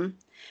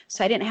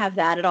 So I didn't have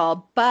that at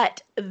all.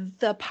 But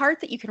the part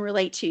that you can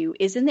relate to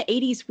is in the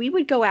 80s, we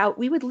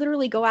would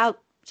literally go out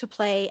to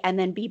play and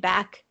then be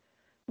back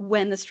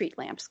when the street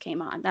lamps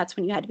came on. That's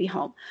when you had to be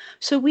home.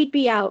 So we'd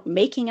be out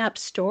making up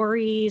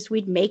stories.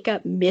 We'd make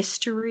up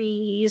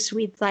mysteries.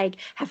 We'd like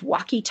have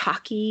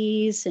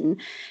walkie-talkies,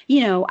 and,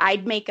 you know,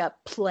 I'd make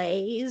up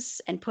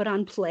plays and put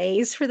on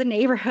plays for the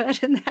neighborhood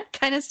and that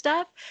kind of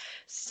stuff.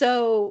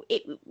 So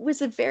it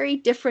was a very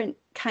different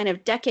kind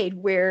of decade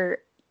where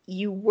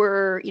you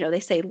were, you know, they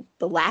say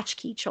the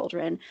latchkey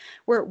children,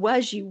 where it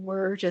was you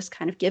were just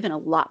kind of given a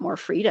lot more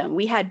freedom.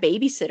 We had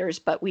babysitters,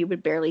 but we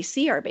would barely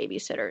see our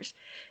babysitters.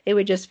 It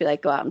would just be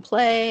like, go out and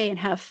play and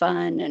have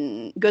fun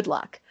and good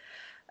luck.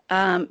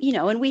 You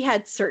know, and we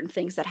had certain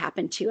things that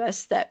happened to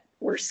us that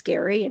were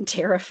scary and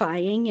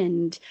terrifying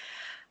and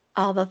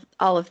all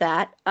of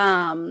that.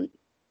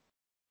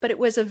 But it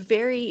was a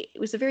very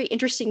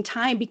interesting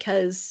time,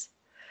 because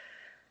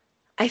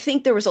I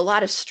think there was a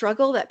lot of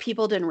struggle that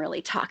people didn't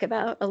really talk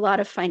about, a lot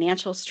of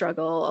financial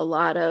struggle, a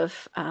lot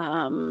of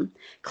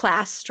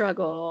class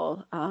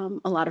struggle,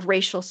 a lot of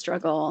racial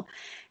struggle,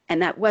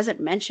 and that wasn't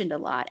mentioned a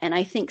lot. And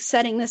I think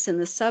setting this in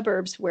the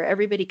suburbs where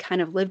everybody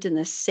kind of lived in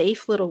this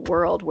safe little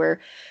world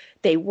where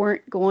they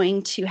weren't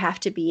going to have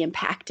to be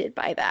impacted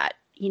by that,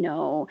 you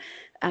know,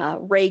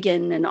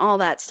 Reagan and all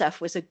that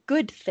stuff was a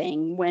good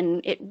thing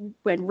when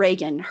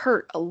Reagan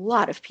hurt a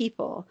lot of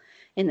people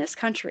in this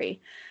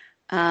country.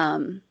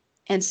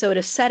 And so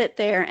to set it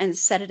there and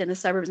set it in the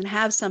suburbs and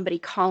have somebody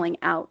calling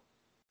out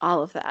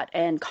all of that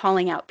and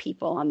calling out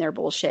people on their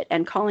bullshit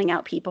and calling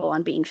out people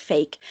on being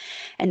fake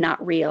and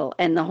not real,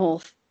 and the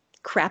whole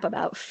crap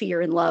about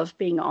fear and love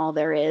being all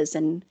there is,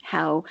 and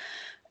how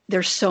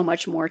there's so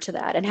much more to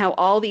that, and how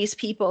all these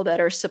people that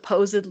are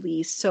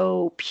supposedly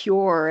so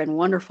pure and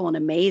wonderful and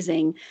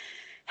amazing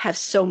have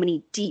so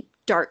many deep,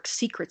 dark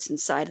secrets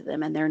inside of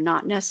them, and they're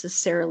not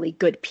necessarily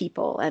good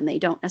people, and they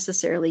don't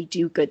necessarily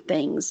do good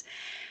things.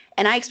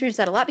 And I experienced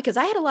that a lot because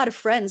I had a lot of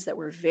friends that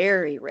were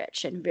very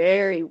rich and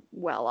very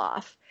well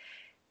off.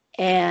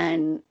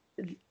 And,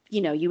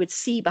 you know, you would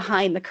see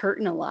behind the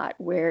curtain a lot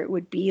where it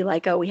would be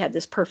like, oh, we had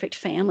this perfect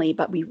family,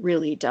 but we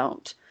really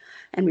don't.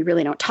 And we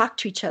really don't talk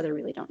to each other,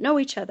 really don't know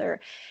each other.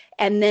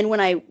 And then when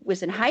I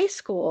was in high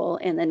school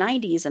in the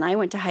 90s, and I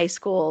went to high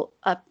school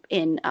up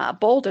in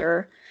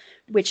Boulder,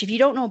 which if you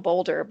don't know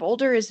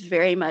Boulder is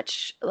very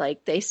much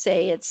like they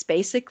say it's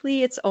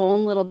basically its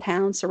own little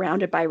town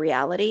surrounded by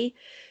reality.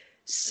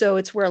 So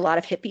it's where a lot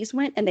of hippies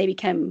went, and they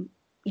became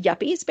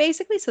yuppies,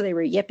 basically. So they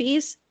were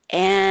yippies,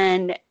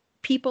 and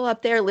people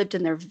up there lived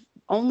in their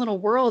own little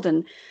world,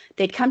 and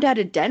they'd come down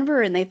to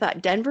Denver, and they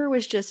thought Denver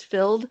was just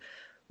filled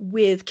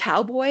with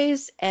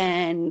cowboys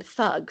and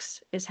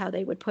thugs, is how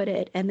they would put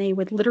it. And they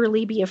would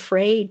literally be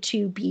afraid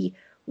to be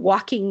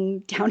walking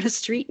down a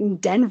street in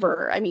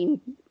Denver. I mean,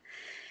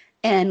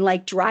 and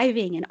like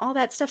driving and all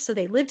that stuff. So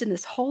they lived in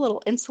this whole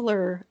little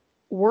insular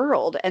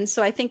world. And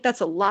so I think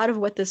that's a lot of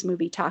what this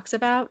movie talks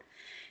about,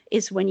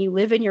 is when you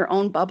live in your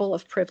own bubble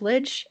of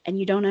privilege and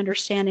you don't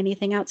understand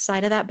anything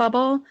outside of that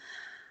bubble,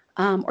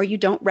 or you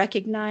don't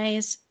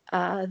recognize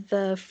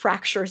the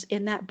fractures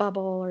in that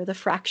bubble or the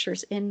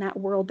fractures in that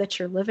world that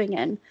you're living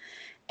in.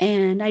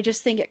 And I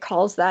just think it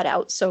calls that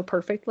out so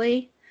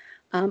perfectly,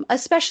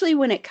 especially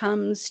when it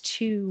comes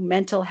to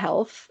mental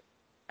health.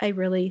 I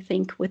really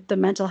think with the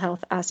mental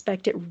health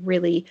aspect, it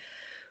really,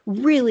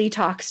 really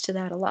talks to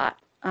that a lot.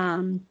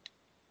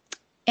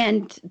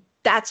 And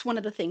that's one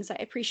of the things I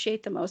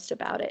appreciate the most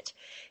about it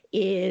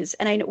is,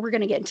 and I know we're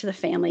going to get into the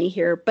family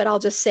here, but I'll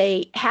just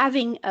say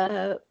having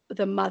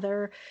the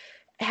mother,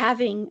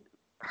 having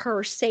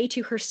her say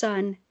to her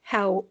son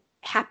how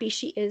happy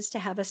she is to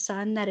have a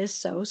son that is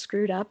so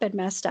screwed up and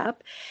messed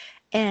up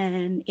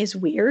and is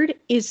weird,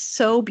 is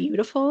so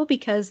beautiful,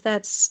 because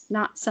that's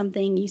not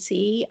something you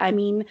see. I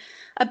mean,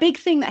 a big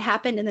thing that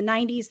happened in the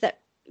 90s that,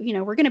 you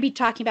know, we're going to be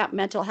talking about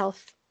mental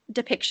health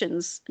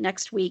depictions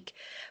next week,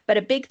 but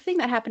a big thing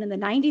that happened in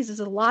the 90s is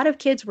a lot of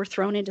kids were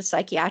thrown into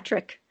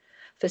psychiatric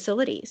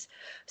facilities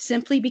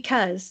simply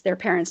because their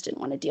parents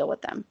didn't want to deal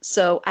with them.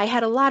 So I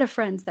had a lot of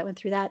friends that went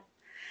through that.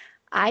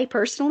 I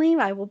personally,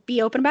 I will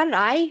be open about it,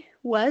 I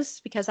was,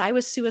 because I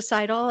was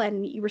suicidal,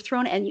 and you were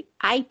thrown, and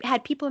I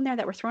had people in there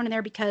that were thrown in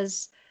there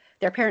because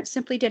their parents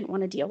simply didn't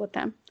want to deal with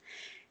them.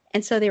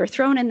 And so they were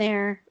thrown in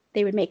there.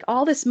 They would make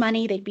all this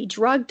money. They'd be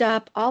drugged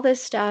up, all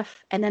this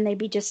stuff. And then they'd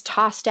be just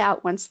tossed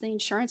out once the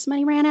insurance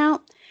money ran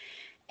out.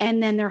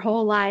 And then their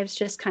whole lives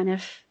just kind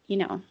of, you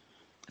know,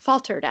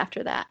 faltered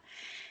after that.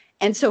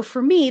 And so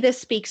for me, this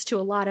speaks to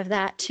a lot of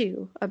that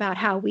too, about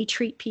how we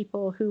treat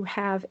people who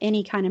have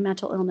any kind of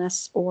mental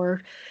illness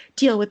or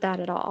deal with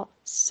that at all.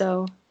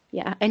 So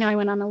yeah, I know I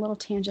went on a little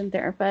tangent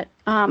there, but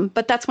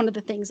that's one of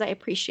the things I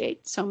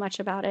appreciate so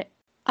much about it.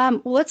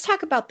 Well, let's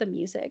talk about the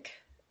music.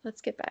 Let's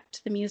get back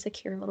to the music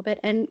here a little bit.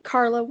 And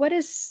Carla, what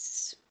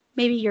is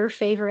maybe your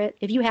favorite,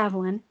 if you have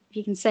one, if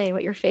you can say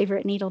what your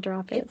favorite needle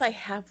drop is? If I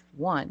have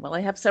one, well,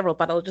 I have several,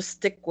 but I'll just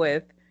stick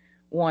with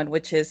one,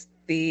 which is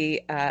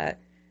the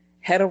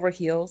Head Over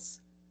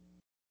Heels,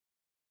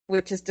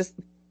 which is just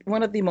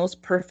one of the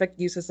most perfect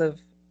uses of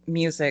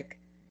music,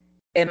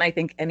 and I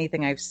think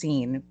anything I've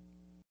seen,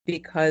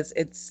 because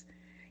it's,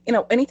 you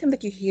know, anytime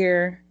that you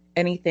hear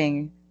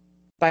anything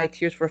by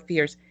Tears for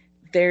Fears,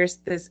 there's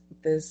this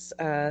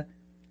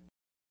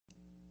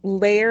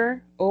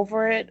layer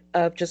over it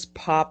of just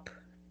pop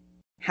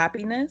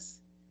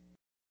happiness.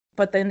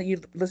 But then you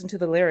listen to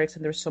the lyrics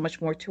and there's so much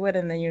more to it,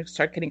 and then you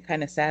start getting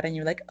kind of sad and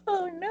you're like,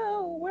 oh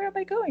no, where am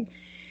I going?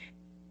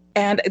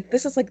 And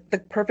this is like the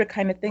perfect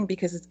kind of thing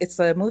because it's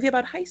a movie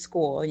about high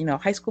school. You know,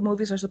 high school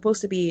movies are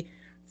supposed to be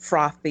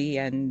frothy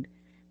and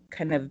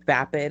kind of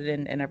vapid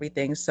and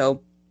everything.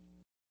 So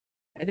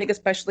I think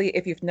especially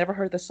if you've never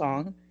heard the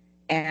song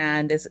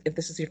and if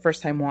this is your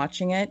first time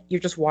watching it, you're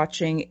just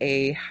watching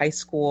a high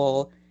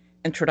school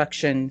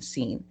introduction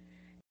scene.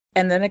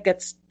 And then it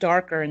gets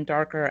darker and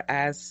darker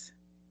as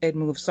it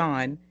moves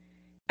on.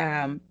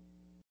 Not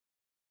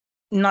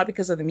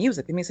because of the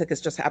music. The music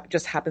is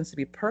just happens to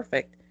be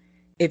perfect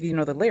if you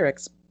know the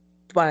lyrics,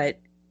 but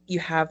you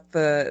have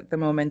the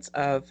moments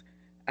of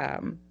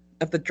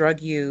the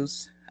drug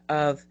use,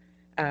 of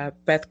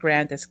Beth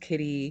Grant as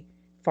Kitty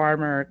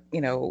Farmer,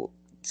 you know,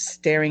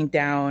 staring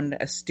down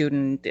a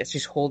student as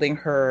she's holding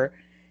her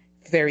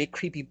very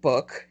creepy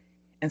book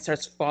and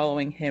starts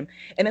following him.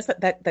 And it's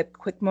that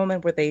quick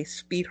moment where they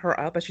speed her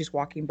up as she's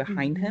walking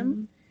behind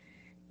him,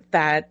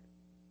 that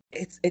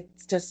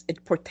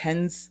it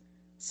portends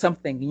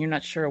something and you're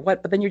not sure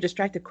what, but then you're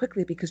distracted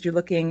quickly because you're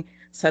looking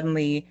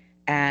suddenly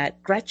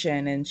at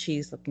Gretchen and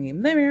she's looking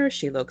in the mirror,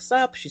 she looks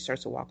up, she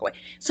starts to walk away.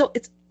 So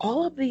it's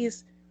all of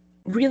these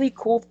really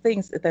cool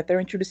things that they're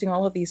introducing,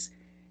 all of these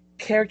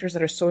characters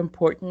that are so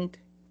important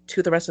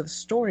to the rest of the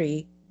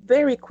story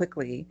very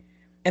quickly,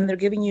 and they're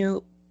giving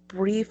you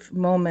brief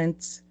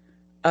moments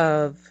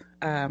of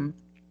a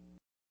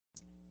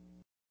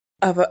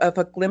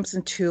glimpse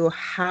into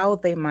how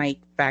they might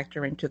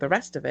factor into the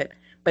rest of it,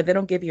 but they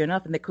don't give you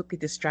enough and they quickly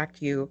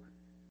distract you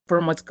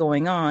from what's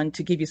going on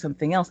to give you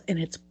something else. And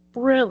it's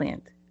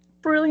brilliant,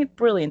 brilliant,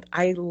 brilliant.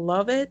 I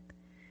love it.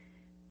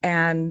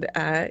 And,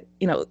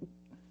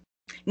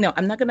 no,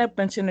 I'm not going to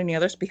mention any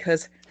others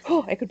because,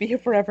 I could be here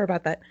forever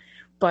about that.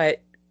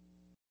 But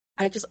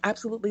I just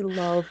absolutely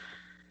love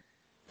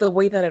the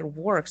way that it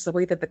works, the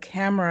way that the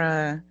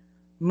camera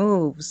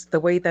moves, the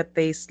way that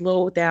they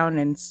slow down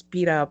and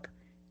speed up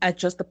at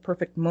just the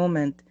perfect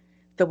moment,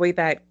 the way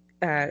that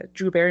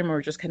Drew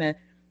Barrymore just kind of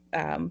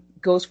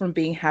goes from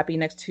being happy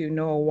next to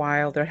Noah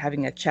Weil, they're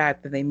having a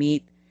chat, then they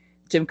meet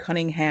Jim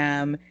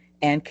Cunningham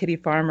and Kitty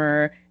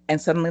Farmer, and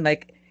suddenly,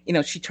 like, you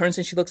know, she turns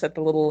and she looks at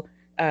the little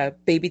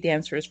baby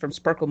dancers from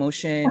Sparkle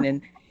Motion,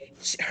 and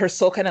her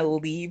soul kind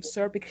of leaves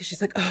her because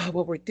she's like, oh,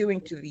 what we're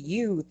doing to the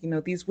youth, you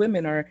know, these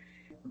women are,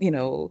 you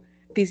know,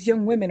 these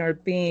young women are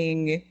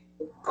being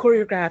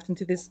choreographed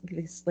into these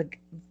like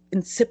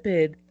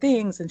insipid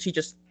things, and she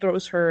just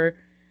throws her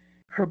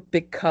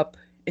big cup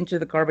into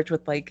the garbage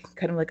with like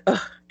kind of like,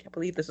 oh, I can't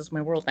believe this is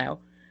my world now.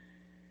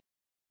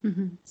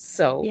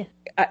 So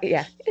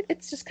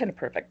it's just kind of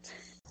perfect.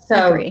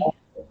 So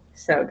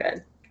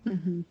good.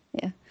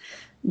 Yeah.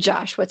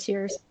 Josh, what's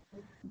yours?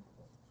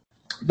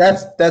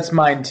 That's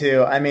mine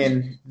too. I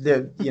mean,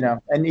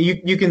 and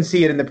you can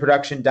see it in the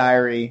production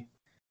diary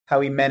how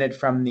he meant it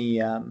from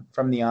the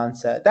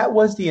onset. That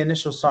was the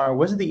initial song, or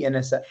was it the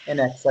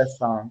NXS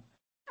song?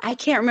 I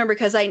can't remember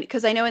because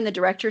I know in the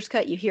director's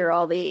cut you hear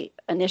all the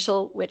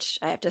initial, which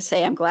I have to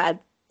say I'm glad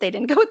they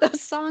didn't go with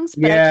those songs,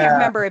 but I can't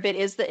remember if it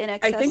is the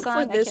NXS song.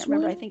 I can't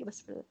remember. I think it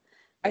was for.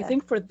 I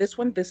think for this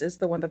one, this is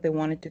the one that they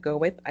wanted to go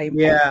with.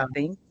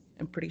 I'm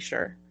pretty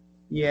sure.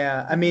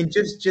 Yeah, I mean,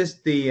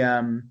 just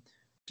the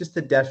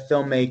deft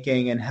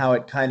filmmaking and how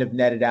it kind of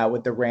netted out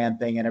with the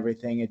ramping and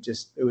everything.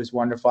 It was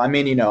wonderful. I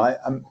mean, you know,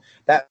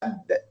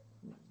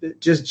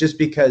 just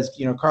because,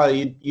 you know,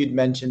 Carly, you'd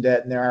mentioned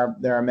it, and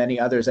there are many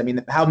others. I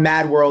mean, how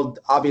Mad World,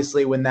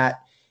 obviously, when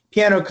that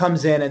piano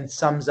comes in and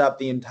sums up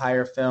the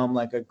entire film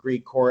like a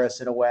Greek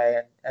chorus in a way,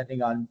 and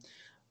ending on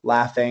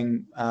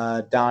laughing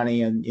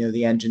Donnie, and, you know,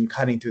 the engine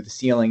cutting through the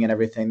ceiling and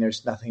everything.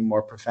 There's nothing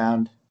more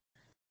profound.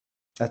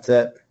 That's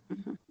it.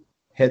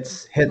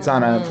 Hits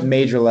on a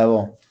major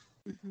level.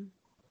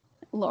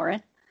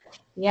 Lauren?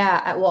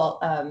 Yeah, well,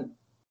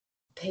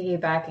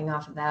 piggybacking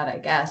off of that, I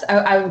guess,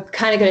 I'm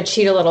kind of going to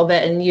cheat a little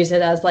bit and use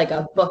it as like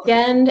a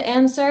bookend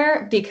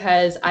answer,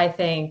 because I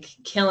think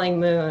Killing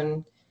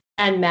Moon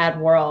and Mad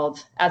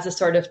World as a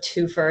sort of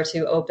twofer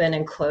to open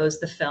and close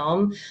the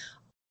film,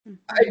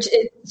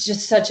 it's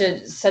just such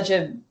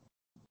a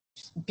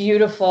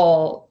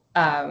beautiful,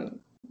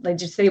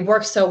 they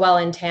work so well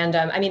in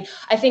tandem. I mean,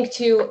 I think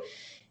too,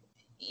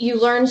 you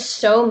learn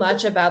so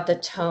much about the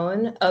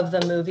tone of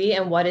the movie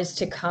and what is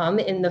to come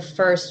in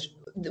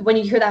when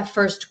you hear that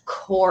first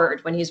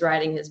chord when he's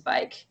riding his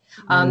bike.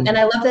 And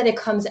I love that it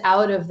comes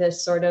out of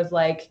this sort of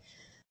like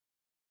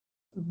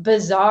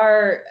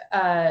bizarre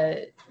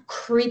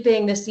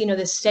creeping, this, you know,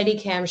 this steady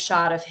cam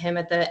shot of him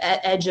at the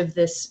edge of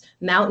this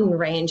mountain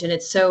range, and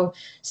it's so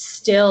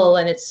still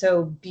and it's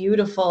so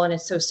beautiful and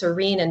it's so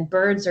serene, and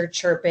birds are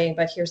chirping,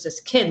 but here's this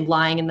kid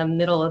lying in the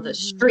middle of the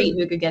street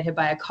who could get hit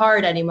by a car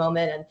at any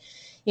moment. And,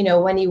 you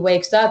know, when he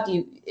wakes up,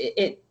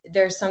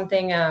 there's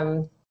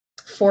something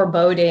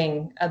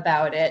foreboding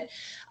about it,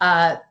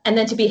 and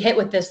then to be hit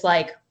with this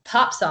like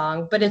pop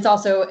song, but it's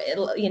also,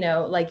 you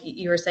know, like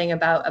you were saying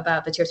about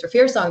the Tears for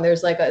Fears song,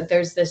 there's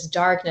this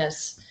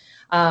darkness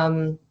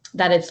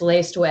that it's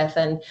laced with.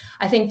 And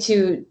I think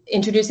too,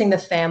 introducing the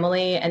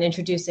family and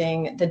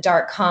introducing the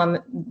dark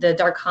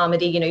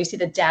comedy, you know, you see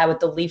the dad with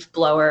the leaf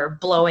blower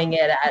blowing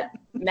it at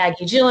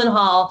Maggie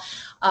Gyllenhaal.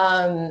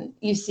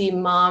 You see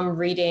mom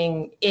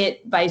reading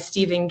It by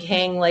Stephen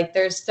King. Like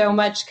there's so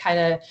much kind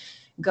of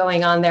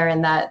going on there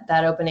in that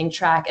opening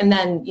track. And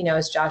then, you know,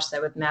 as Josh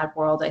said with Mad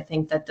World, I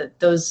think that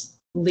those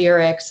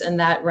lyrics and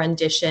that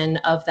rendition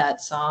of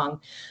that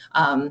song,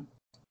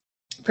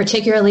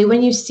 particularly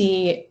when you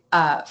see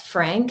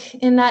Frank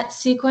in that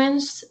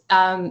sequence,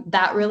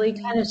 that really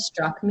kind of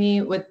struck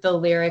me with the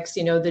lyrics,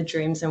 you know, the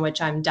dreams in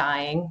which I'm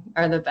dying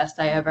are the best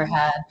I ever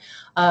had.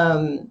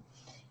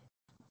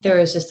 There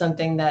was just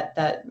something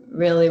that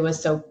really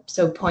was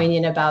so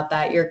poignant about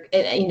that.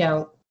 You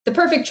know, the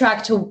perfect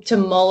track to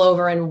mull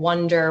over and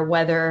wonder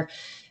whether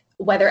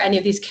any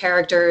of these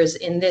characters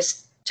in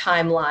this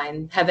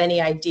timeline have any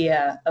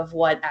idea of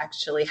what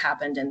actually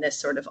happened in this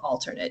sort of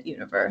alternate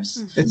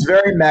universe. It's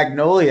very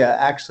Magnolia,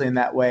 actually, in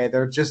that way.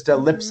 They're just a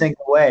lip sync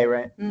away,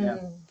 right?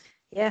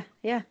 Yeah.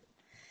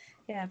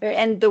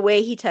 And the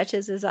way he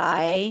touches his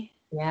eye,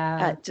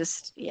 yeah.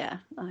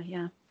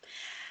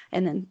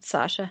 And then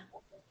Sasha,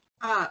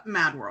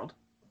 Mad World,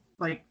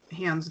 like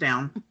hands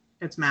down.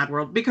 It's Mad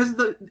World because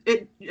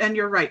and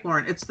you're right,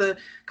 Lauren. It's the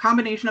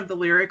combination of the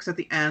lyrics at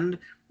the end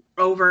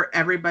over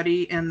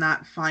everybody in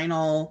that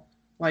final,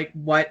 like,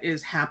 what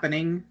is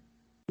happening,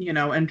 you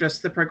know, and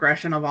just the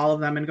progression of all of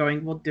them and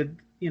going, well,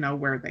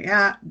 where are they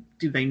at?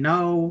 Do they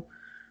know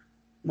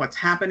what's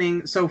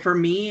happening? So for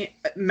me,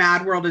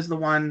 Mad World is the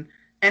one.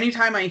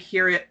 Anytime I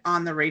hear it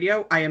on the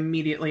radio, I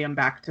immediately am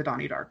back to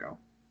Donnie Darko.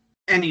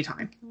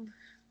 Anytime.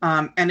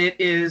 And it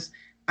is.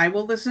 I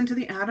will listen to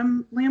the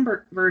Adam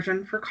Lambert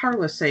version for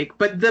Carla's sake,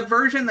 but the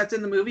version that's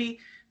in the movie,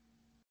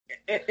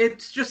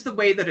 it's just the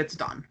way that it's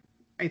done.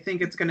 I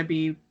think it's going to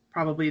be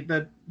probably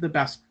the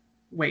best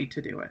way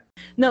to do it.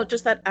 No,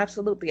 just that,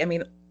 absolutely. I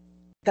mean,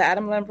 the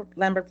Adam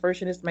Lambert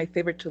version is my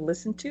favorite to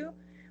listen to,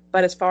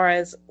 but as far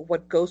as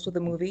what goes with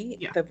the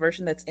movie, the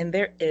version that's in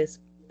there is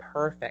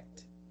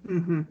perfect.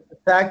 Mm-hmm. The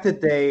fact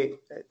that they,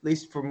 at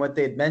least from what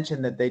they had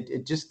mentioned, that they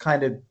just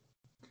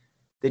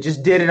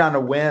did it on a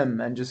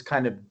whim and just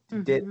kind of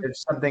did.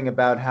 There's something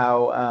about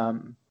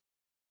how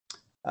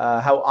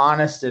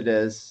honest it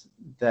is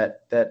that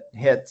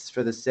hits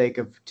for the sake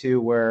of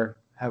where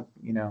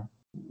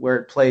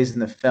it plays in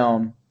the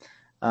film.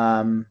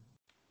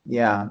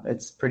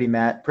 It's pretty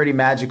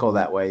magical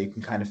that way. You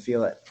can kind of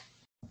feel it.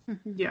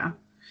 Yeah,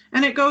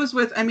 and it goes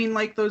with, I mean,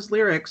 like those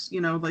lyrics,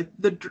 you know, like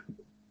the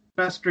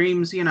best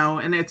dreams, you know,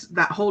 and it's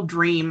that whole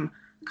dream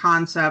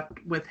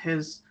concept with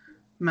his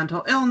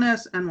mental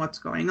illness and what's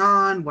going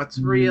on, what's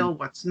real,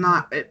 what's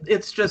not.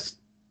 It's just,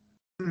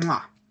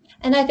 mwah.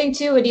 And I think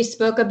too, what he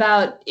spoke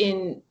about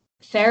in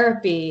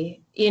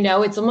therapy, you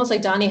know, it's almost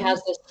like Donnie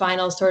has this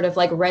final sort of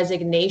like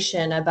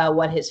resignation about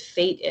what his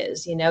fate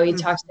is. You know, he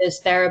talks to his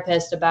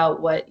therapist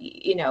about what,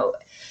 you know,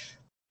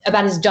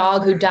 about his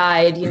dog who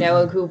died, you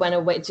know, who went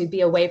away to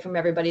be away from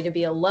everybody, to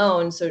be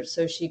alone so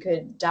she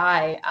could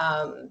die.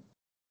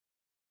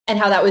 And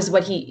how that was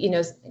what he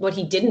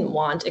didn't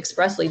want,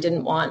 expressly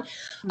didn't want.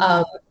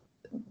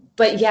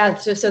 But yeah,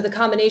 so the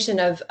combination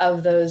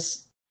of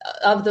those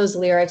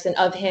lyrics and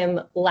of him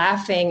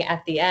laughing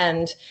at the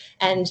end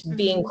and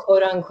being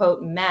quote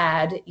unquote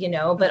mad, you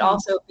know, but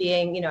also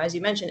being, you know, as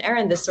you mentioned,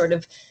 Erin, this sort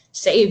of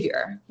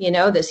savior, you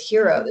know, this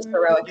hero, this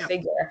heroic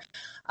figure.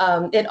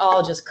 It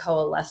all just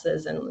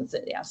coalesces in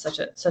such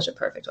a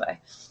perfect way.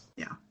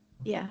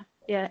 Yeah.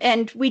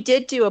 And we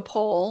did do a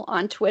poll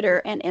on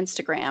Twitter and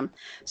Instagram.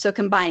 So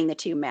combining the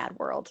two, Mad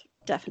World,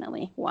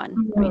 definitely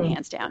won. I mean,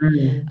 hands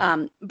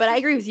down. But I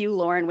agree with you,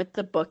 Lauren, with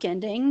the book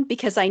ending,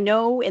 because I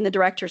know in the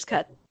director's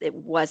cut, it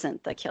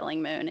wasn't the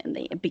Killing Moon in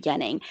the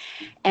beginning.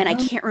 And I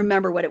can't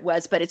remember what it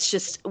was, but it's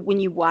just, when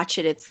you watch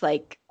it, it's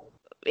like,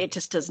 it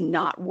just does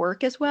not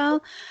work as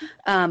well.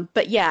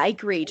 But yeah, I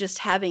agree. Just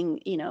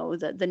having, you know,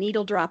 the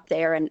needle drop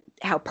there and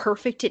how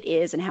perfect it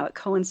is and how it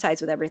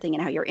coincides with everything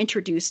and how you're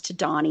introduced to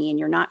Donnie and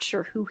you're not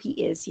sure who he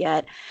is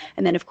yet.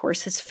 And then of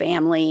course his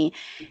family.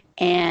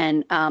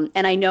 And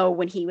I know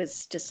when he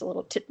was just a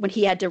little, when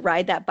he had to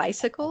ride that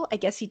bicycle, I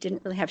guess he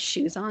didn't really have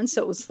shoes on.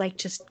 So it was like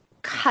just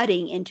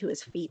cutting into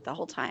his feet the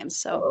whole time.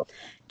 So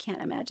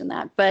can't imagine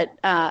that. But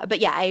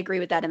yeah, I agree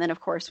with that. And then of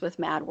course with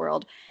Mad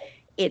World,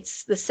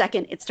 it's the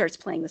second it starts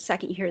playing, the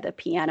second you hear the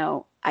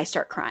piano, I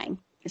start crying.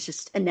 It's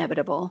just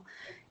inevitable.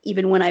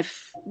 Even when I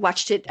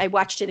watched it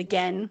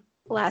again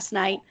last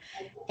night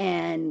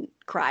and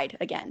cried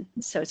again.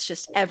 So it's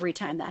just every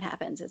time that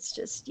happens, it's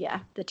just,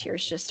 the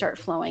tears just start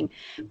flowing.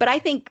 But I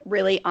think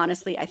really,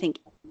 honestly, I think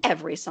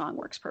every song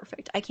works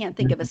perfect. I can't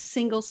think of a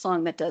single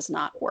song that does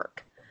not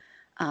work.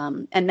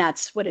 And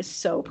that's what is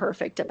so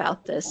perfect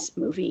about this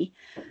movie.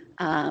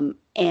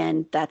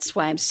 And that's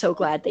why I'm so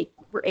glad they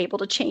were able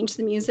to change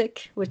the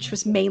music, which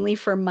was mainly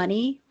for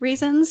money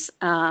reasons.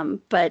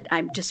 But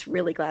I'm just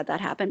really glad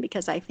that happened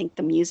because I think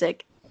the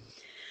music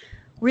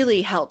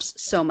really helps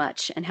so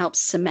much and helps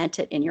cement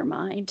it in your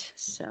mind.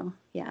 So,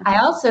 yeah. I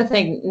also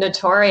think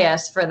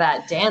Notorious for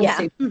that dance Yeah.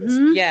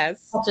 sequence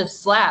Yes.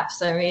 just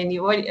slaps. I mean,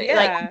 like,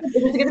 Yeah. is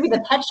it going to be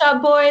the Pet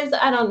Shop Boys?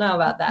 I don't know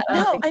about that.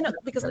 No, I know,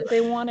 because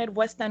they wanted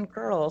West End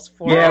girls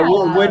for Yeah, it,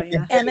 well, it wouldn't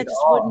yeah. fit and it at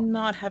just all. would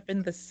not have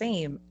been the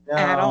same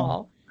at No.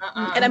 all.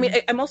 Uh-uh. And I mean,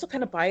 I'm also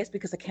kind of biased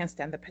because I can't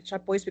stand the Pet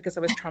Shop Boys because I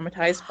was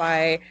traumatized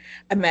by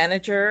a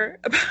manager.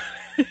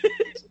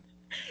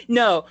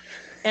 No,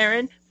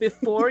 Erin,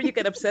 before you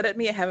get upset at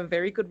me, I have a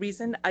very good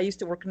reason. I used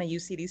to work in a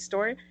UCD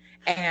store,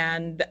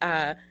 and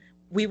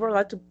we were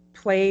allowed to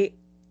play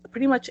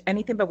pretty much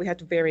anything, but we had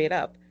to vary it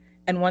up.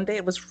 And one day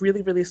it was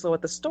really, really slow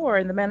at the store,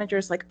 and the manager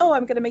is like, "Oh,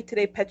 I'm going to make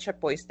today Pet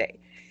Shop Boys Day."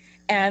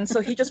 And so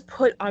he just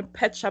put on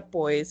Pet Shop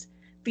Boys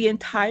the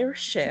entire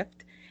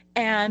shift.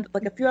 And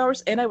like a few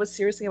hours in, I was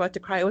seriously about to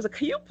cry. I was like,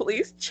 "Can you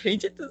please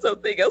change it to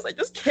something else? I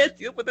just can't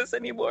deal with this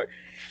anymore."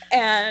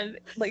 And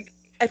like,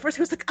 at first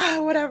he was like,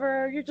 "Oh,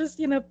 whatever. You're just,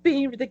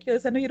 being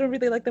ridiculous. I know you don't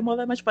really like them all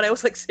that much." But I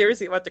was like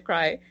seriously about to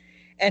cry.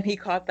 And he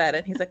caught that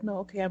and he's like, "No,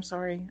 okay, I'm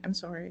sorry. I'm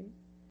sorry."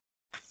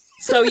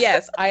 So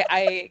yes,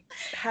 I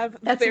have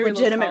That's a very low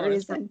legitimate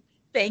tolerance for- reason.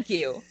 Thank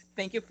you.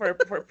 Thank you for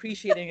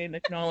appreciating and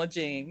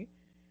acknowledging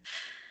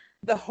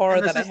the horror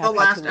And this that I is have the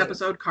had last to live.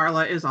 episode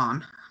Carla is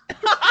on.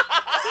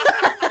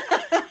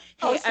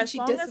 Oh, Hey, so as she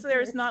long as there's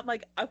disappeared. not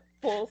like a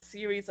full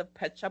series of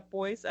Pet Shop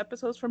Boys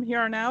episodes from here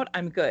on out,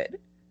 I'm good.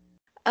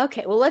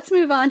 Okay, well, let's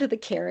move on to the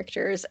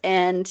characters.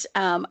 And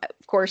of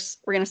course,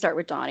 we're going to start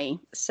with Donnie.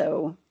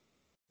 So,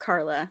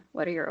 Carla,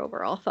 what are your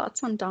overall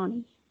thoughts on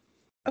Donnie?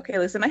 Okay,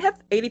 listen, I have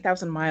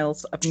 80,000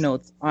 miles of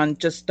notes on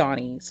just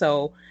Donnie,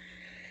 so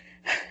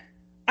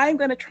I'm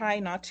going to try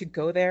not to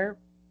go there.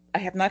 I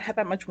have not had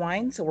that much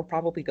wine, so we're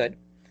probably good.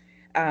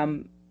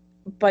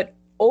 But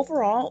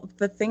overall,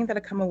 the thing that I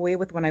come away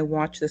with when I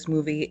watch this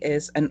movie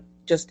is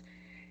just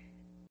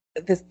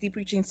this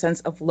deep-reaching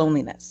sense of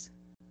loneliness.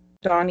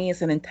 Donnie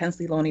is an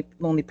intensely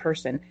lonely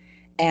person,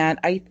 and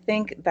I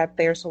think that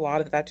there's a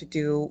lot of that to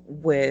do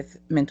with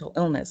mental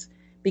illness,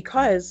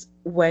 because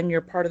when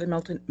you're part of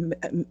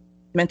the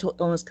mental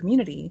illness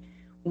community,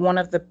 one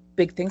of the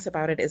big things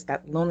about it is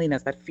that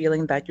loneliness, that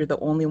feeling that you're the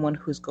only one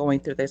who's going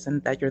through this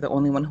and that you're the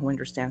only one who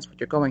understands what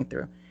you're going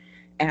through.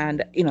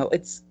 And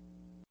it's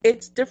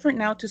different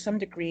now to some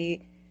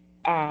degree.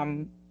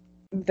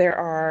 There's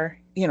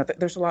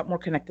a lot more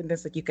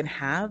connectedness that you can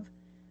have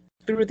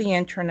through the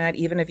internet,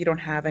 even if you don't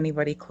have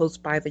anybody close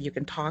by that you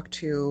can talk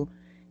to,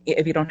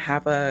 if you don't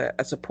have a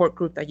support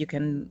group that you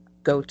can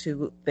go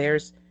to.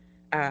 There's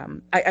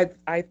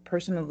I've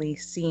personally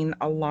seen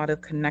a lot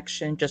of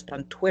connection just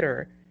on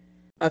Twitter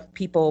of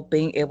people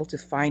being able to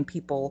find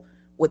people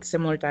with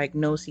similar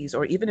diagnoses,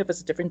 or even if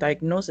it's a different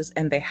diagnosis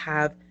and they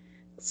have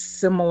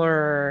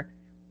similar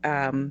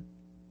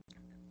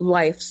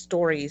life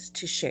stories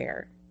to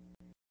share.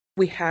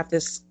 We have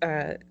this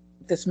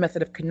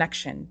method of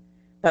connection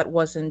that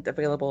wasn't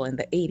available in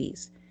the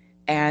 80s.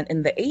 And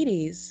in the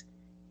 80s,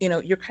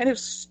 you're kind of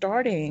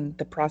starting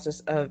the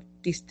process of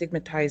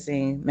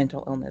destigmatizing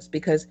mental illness,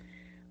 because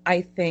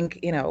I think,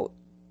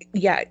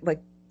 like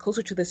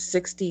closer to the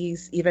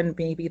 60s, even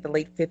maybe the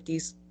late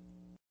 50s,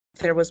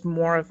 there was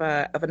more of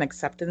an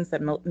acceptance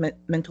that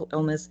mental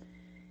illness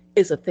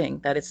is a thing,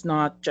 that it's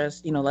not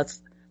just,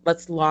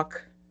 let's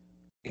lock,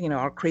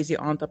 our crazy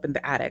aunt up in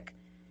the attic.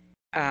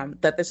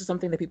 That this is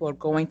something that people are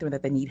going through,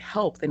 that they need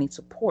help, they need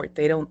support.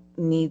 They don't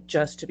need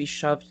just to be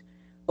shoved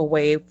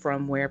away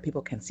from where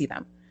people can see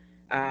them.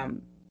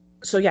 But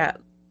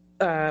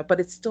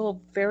it's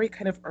still very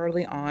kind of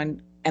early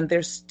on, and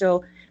there's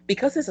still,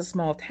 because it's a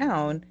small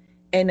town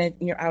and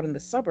you're out in the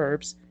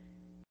suburbs,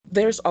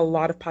 there's a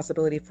lot of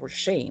possibility for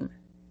shame.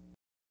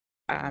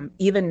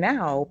 Even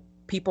now,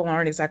 people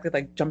aren't exactly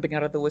like jumping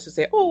out of the woods to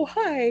say, "Oh,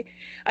 hi,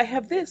 I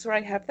have this or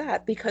I have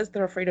that," because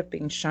they're afraid of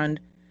being shunned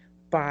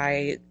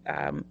by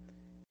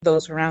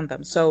those around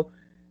them. So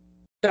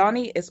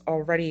Donnie is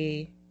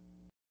already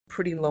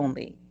pretty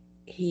lonely.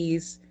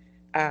 He's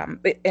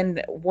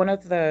and one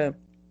of the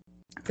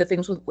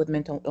things with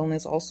mental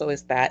illness also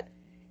is that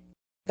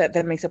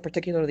makes it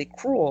particularly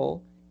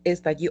cruel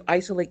is that you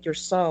isolate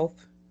yourself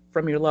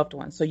from your loved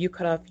ones. So you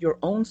cut off your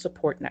own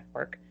support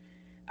network,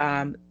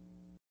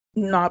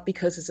 not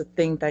because it's a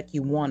thing that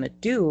you want to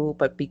do,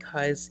 but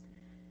because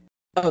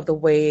of the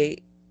way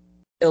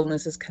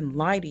illnesses can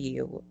lie to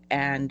you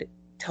and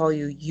tell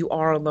you you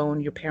are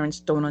alone, your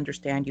parents don't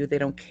understand you, they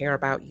don't care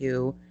about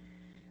you,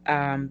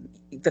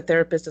 the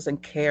therapist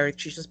doesn't care,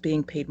 she's just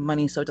being paid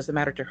money, so it doesn't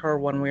matter to her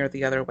one way or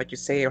the other what you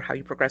say or how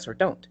you progress or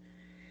don't.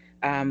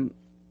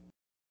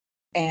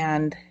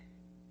 And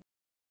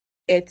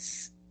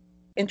it's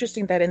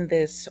interesting that in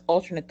this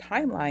alternate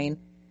timeline,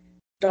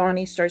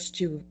 Donnie starts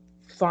to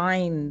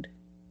find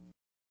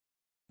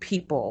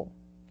people.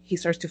 He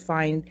starts to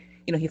find,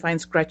 he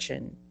finds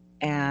Gretchen,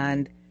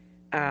 and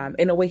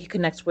in a way he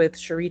connects with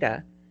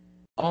Sharita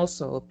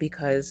also,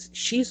 because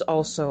she's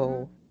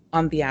also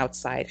on the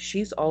outside.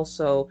 She's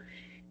also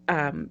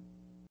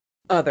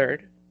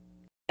othered.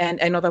 And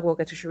I know that we'll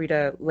get to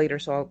Sharita later,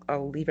 so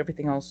I'll leave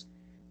everything else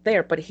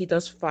there, but he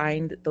does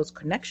find those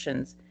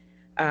connections.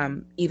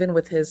 Even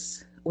with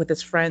his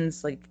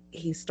friends, like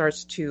he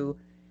starts to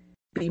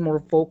be more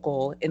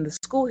vocal in the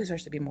school. He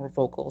starts to be more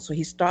vocal. So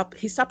he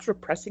stops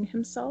repressing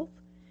himself,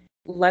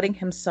 letting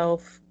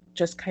himself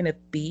just kind of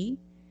be.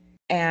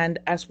 And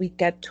as we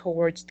get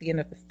towards the end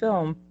of the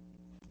film,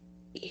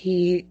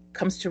 he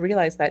comes to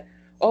realize that,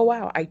 oh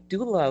wow, I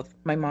do love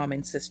my mom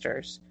and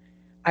sisters.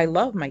 I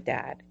love my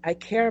dad. I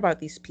care about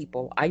these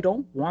people. I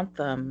don't want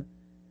them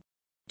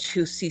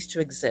to cease to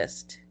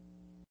exist.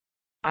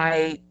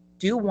 I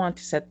do want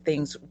to set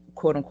things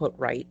quote unquote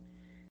right.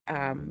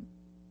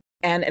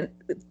 And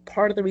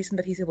part of the reason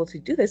that he's able to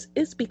do this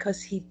is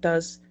because he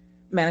does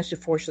manage to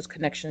forge those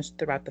connections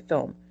throughout the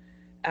film.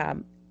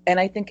 And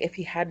I think if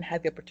he hadn't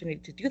had the opportunity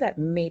to do that,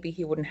 maybe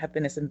he wouldn't have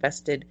been as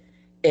invested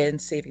in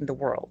saving the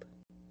world.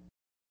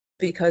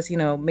 Because,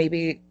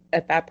 maybe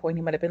at that point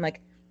he might have been like,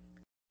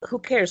 who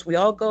cares? We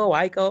all go,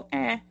 I go,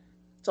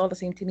 it's all the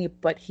same to me.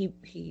 But he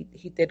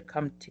did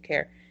come to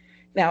care.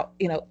 Now,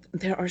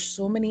 there are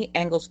so many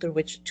angles through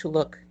which to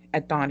look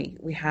at Donnie.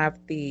 We have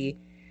the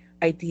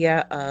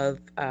idea of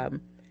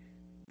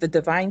the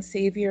divine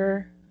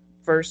savior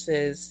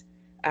versus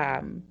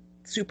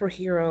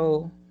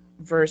superhero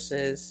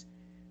versus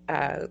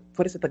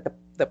what is it, like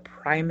the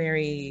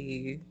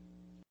primary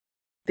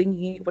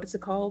thingy? What is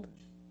it called?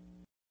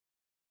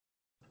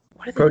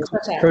 What is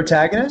it?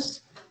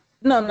 Protagonist?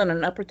 No,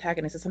 not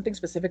protagonist. It's something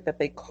specific that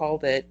they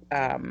called it.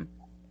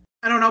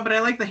 I don't know, but I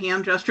like the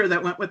hand gesture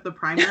that went with the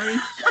primary.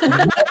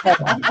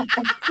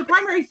 The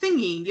primary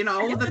thingy,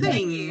 the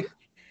thing.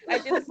 I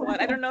do this a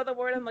lot. I don't know the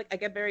word. I'm like, I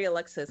get very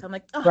Alexis. I'm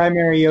like,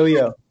 primary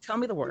yo-yo. Tell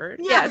me the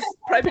word. Yes,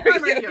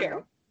 primary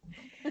yo-yo.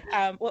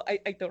 Well,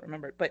 I don't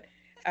remember it, but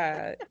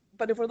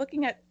if we're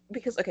looking at,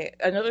 because, okay,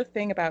 another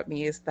thing about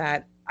me is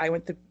that I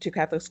went to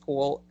Catholic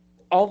school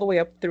all the way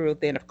up through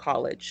the end of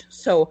college.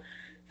 So,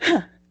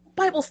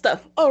 Bible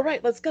stuff. All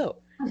right, let's go.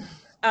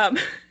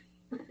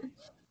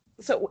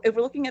 So if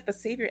we're looking at the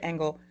savior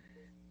angle,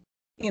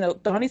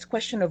 Donnie's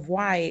question of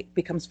why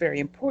becomes very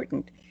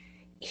important.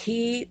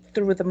 He,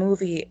 through the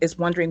movie, is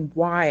wondering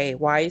why.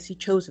 Why is he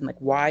chosen? Like,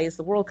 why is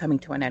the world coming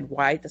to an end?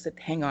 Why does it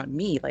hang on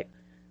me? Like,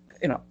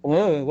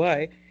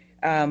 why?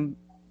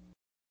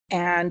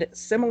 And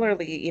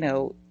similarly,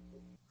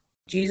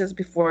 Jesus,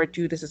 before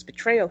Judas's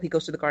betrayal, he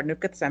goes to the Garden of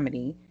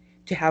Gethsemane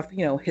to have,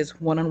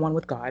 his one-on-one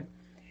with God.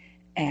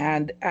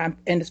 And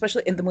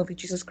especially in the movie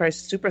Jesus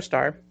Christ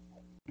Superstar,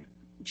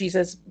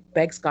 Jesus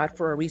begs God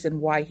for a reason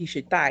why he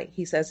should die.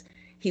 He says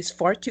he's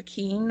far too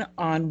keen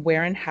on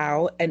where and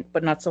how,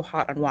 but not so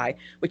hot on why,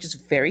 which is a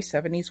very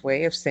 70s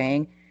way of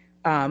saying,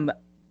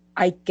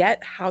 I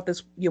get how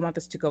you want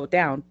this to go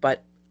down,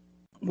 but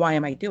why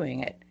am I doing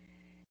it?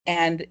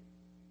 And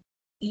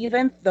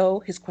even though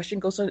his question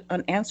goes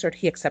unanswered,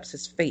 he accepts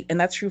his fate. And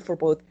that's true for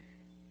both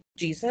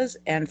Jesus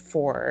and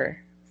for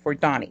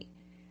Donnie.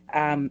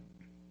 And,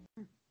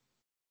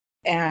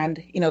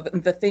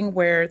 the thing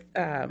where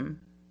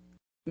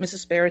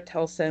Mrs. Barrett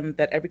tells him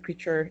that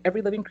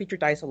every living creature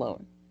dies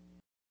alone.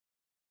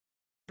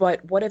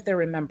 But what if they're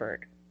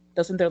remembered?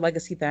 Doesn't their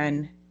legacy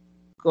then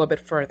go a bit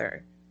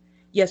further?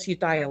 Yes, you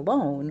die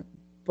alone,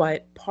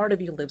 but part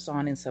of you lives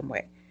on in some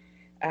way.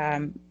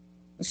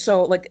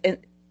 So,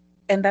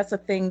 and that's the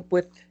thing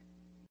with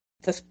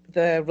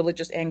the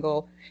religious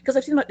angle,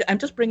 because I'm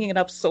just bringing it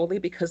up solely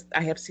because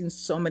I have seen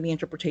so many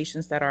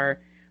interpretations that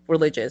are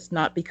religious,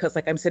 not because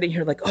I'm sitting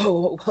here like,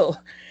 oh,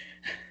 well,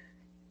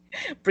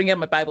 bring out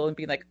my Bible and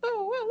be like,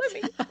 oh, well, let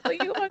me tell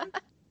you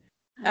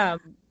one.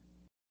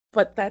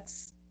 But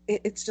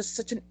it's just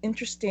such an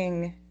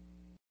interesting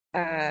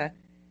way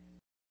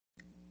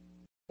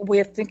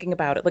of thinking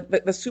about it. Like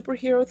the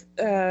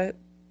superhero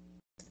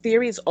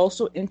theory is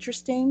also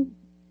interesting,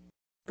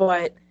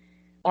 but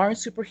aren't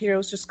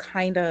superheroes just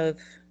kind of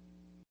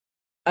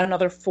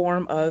another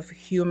form of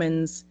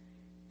humans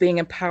being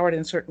empowered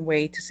in a certain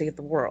way to save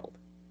the world?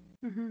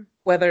 Mm-hmm.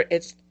 Whether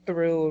it's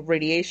through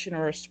radiation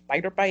or a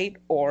spider bite,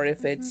 or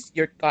if it's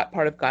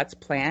part of God's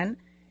plan,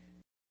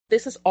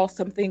 this is all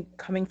something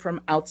coming from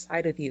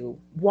outside of you.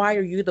 Why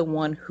are you the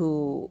one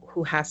who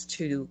has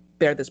to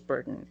bear this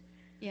burden?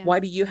 Yeah. Why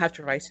do you have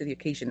to rise to the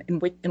occasion?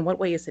 In what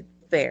way is it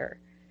fair?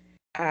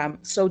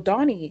 So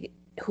Donnie,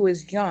 who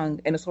is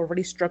young and is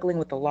already struggling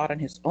with a lot on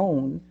his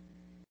own,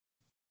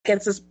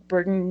 gets this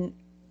burden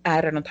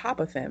added on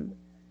top of him.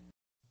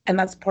 And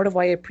that's part of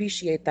why I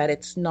appreciate that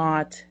it's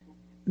not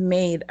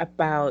made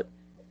about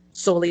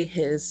solely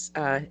his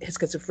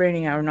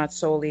schizophrenia, or not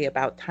solely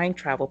about time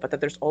travel, but that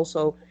there's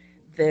also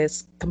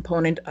this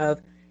component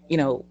of,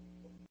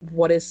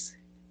 what is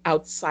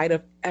outside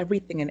of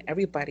everything and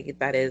everybody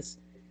that is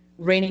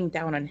raining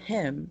down on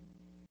him.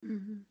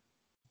 Mm-hmm.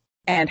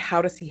 And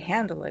how does he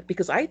handle it?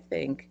 Because I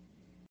think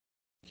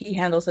he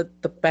handles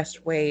it the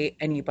best way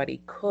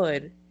anybody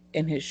could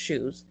in his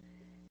shoes.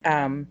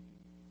 And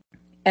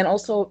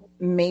also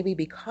maybe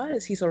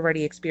because he's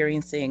already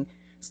experiencing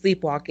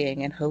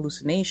sleepwalking and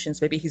hallucinations,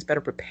 maybe he's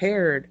better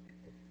prepared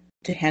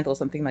to handle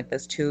something like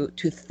this, to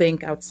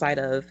think outside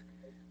of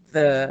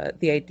the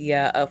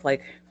idea of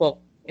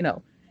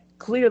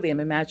clearly am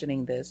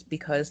imagining this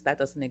because that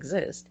doesn't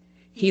exist.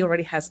 He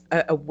already has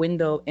a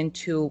window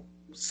into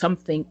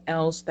something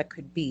else that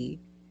could be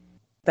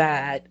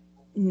that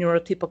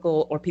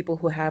neurotypical or people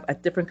who have a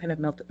different kind of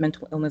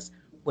mental illness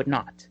would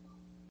not.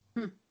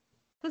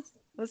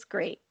 That's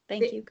great.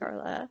 Thank you,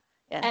 Carla.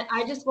 Yeah. And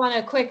I just want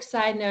a quick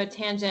side note,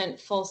 tangent,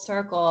 full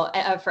circle,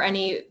 for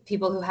any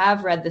people who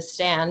have read The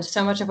Stand.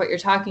 So much of what you're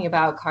talking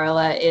about,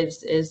 Carla,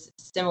 is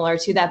similar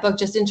to that book,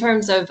 just in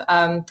terms of,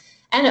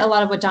 and a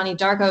lot of what Donnie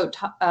Darko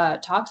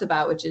talks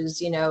about, which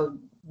is,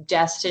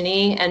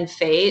 destiny and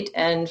fate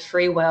and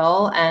free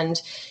will,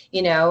 and,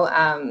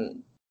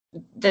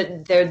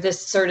 that they're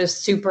this sort of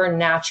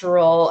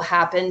supernatural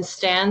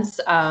happenstance,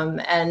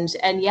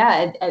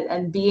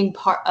 and being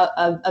part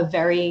of a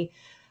very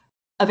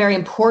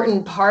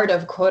important part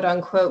of quote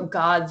unquote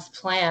God's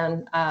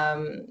plan,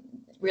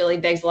 really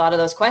begs a lot of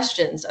those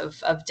questions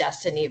of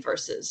destiny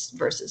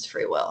versus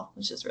free will,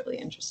 which is really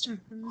interesting.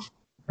 Mm-hmm.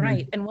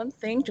 Right. And one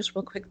thing just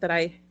real quick that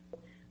I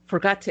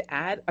forgot to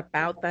add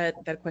about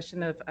that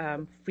question of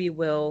free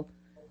will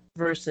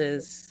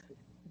versus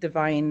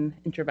divine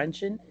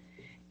intervention.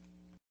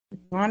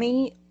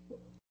 Donnie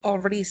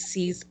already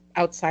sees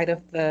outside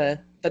of the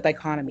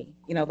dichotomy,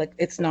 like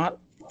it's not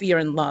fear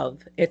and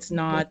love. It's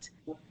not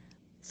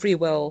free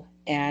will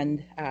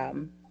and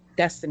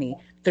destiny.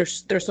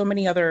 There's so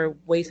many other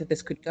ways that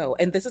this could go.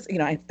 And this is,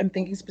 I'm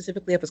thinking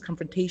specifically of his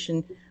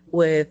confrontation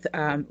with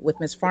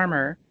Miss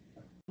Farmer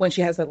when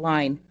she has that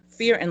line,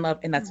 fear and love,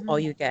 and that's all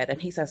you get.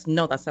 And he says,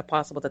 no, that's not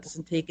possible. That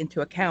doesn't take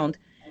into account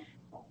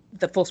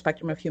the full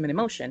spectrum of human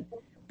emotion,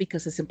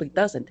 because it simply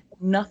doesn't.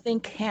 Nothing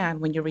can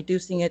when you're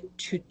reducing it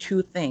to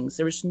two things.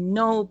 There is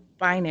no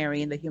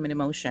binary in the human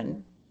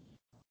emotion.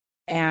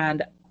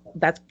 And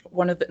that's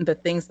one of the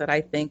things that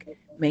I think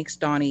makes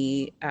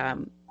Donnie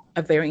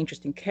a very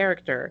interesting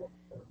character,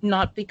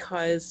 not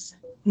because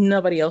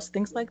nobody else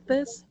thinks like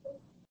this,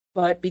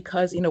 but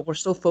because, we're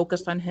so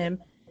focused on him,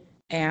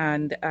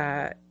 and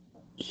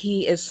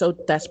he is so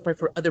desperate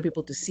for other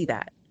people to see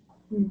that.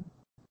 Mm.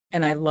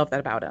 And I love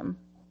that about him.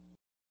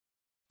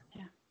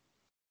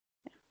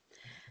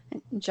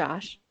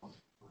 Josh?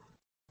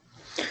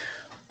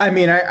 I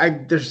mean,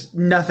 I there's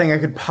nothing I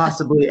could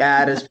possibly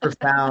add as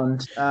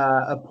profound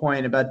a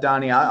point about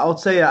Donnie. I'll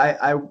say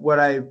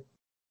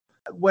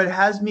what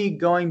has me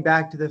going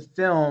back to the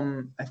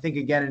film, I think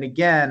again and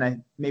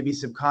again, maybe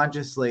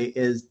subconsciously,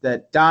 is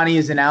that Donnie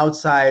is an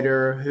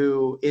outsider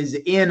who is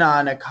in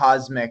on a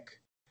cosmic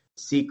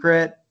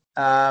secret,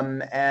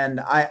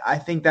 and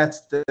I think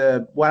that's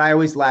what I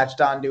always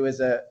latched onto as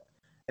an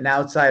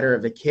outsider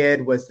of a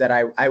kid, was that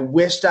I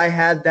wished I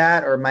had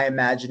that, or my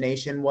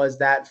imagination was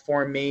that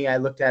for me. I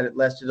looked at it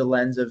less through the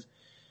lens of,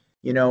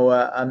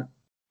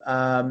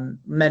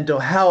 mental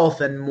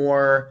health, and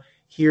more,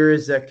 here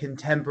is a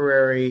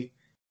contemporary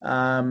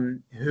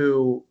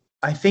who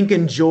I think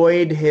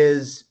enjoyed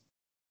his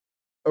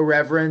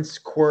irreverence,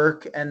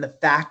 quirk, and the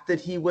fact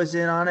that he was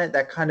in on it,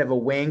 that kind of a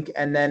wink,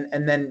 and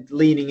then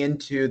leaning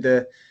into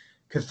the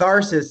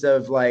catharsis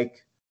of the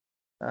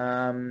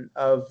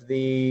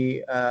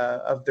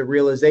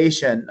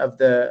realization of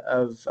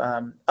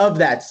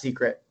that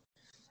secret,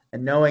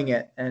 and knowing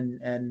it,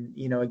 and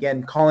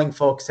again, calling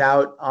folks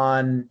out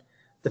on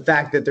the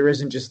fact that there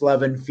isn't just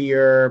love and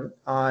fear,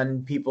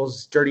 on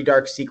people's dirty,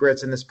 dark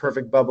secrets in this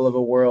perfect bubble of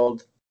a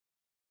world,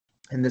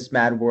 in this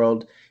mad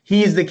world.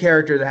 He's the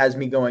character that has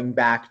me going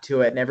back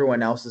to it, and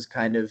everyone else is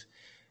kind of,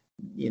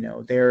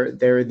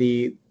 they're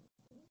the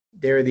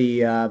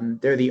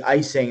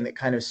icing that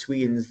kind of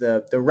sweetens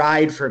the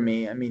ride for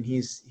me. I mean,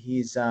 he's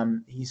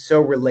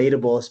so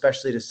relatable,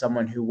 especially to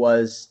someone who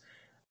was,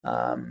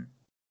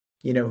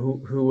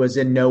 who was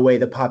in no way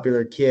the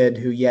popular kid,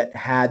 who yet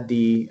had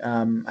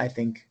I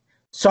think,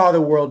 saw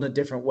the world in a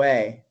different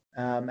way.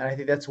 And I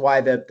think that's why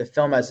the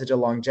film has such a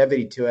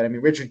longevity to it. I mean,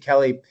 Richard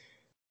Kelly,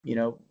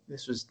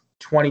 this was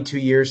 22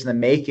 years in the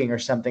making or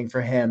something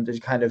for him to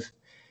kind of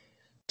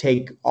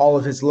take all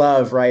of his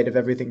love, right, of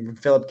everything from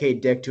Philip K.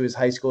 Dick to his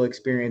high school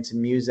experience in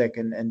music,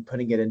 and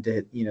putting it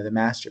into, the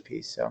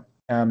masterpiece. So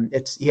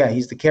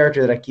he's the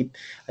character that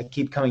I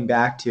keep coming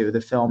back to.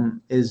 The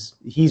film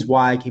he's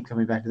why I keep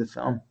coming back to the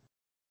film.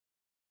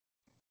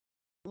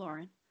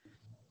 Lauren?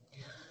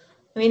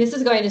 I mean, this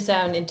is going to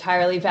sound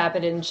entirely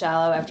vapid and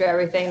shallow after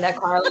everything that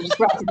Carla just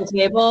brought to the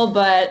table,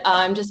 but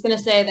I'm just going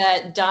to say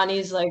that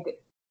Donnie's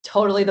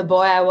totally the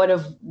boy I would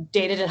have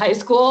dated in high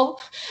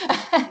school.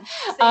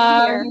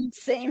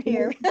 Same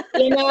here.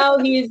 He's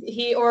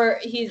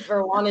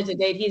wanted to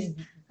date. He's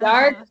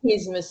dark.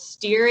 He's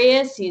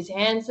mysterious. He's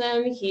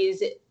handsome.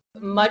 He's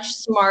much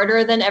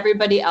smarter than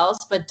everybody else,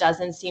 but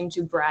doesn't seem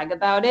to brag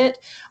about it.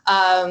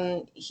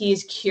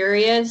 He's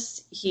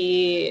curious.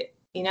 He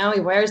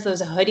wears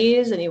those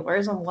hoodies, and he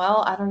wears them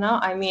well. I don't know.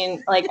 I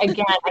mean,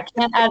 again, I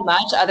can't add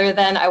much other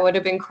than I would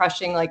have been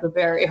crushing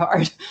very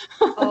hard.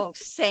 Oh,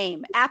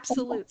 same.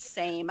 Absolute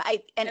same.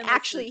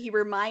 Actually, he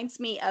reminds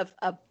me of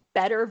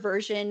better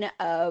version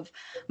of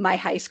my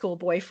high school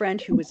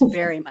boyfriend who was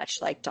very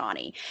much like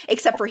Donnie,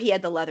 except for he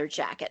had the leather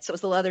jacket. So it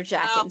was the leather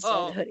jacket instead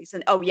of the hoodies.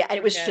 And and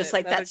it was just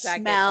like that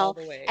smell.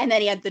 And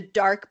then he had the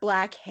dark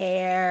black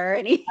hair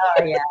and he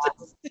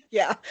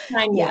yeah.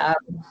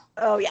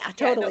 Oh yeah,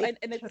 totally. Yeah, no,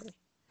 and it's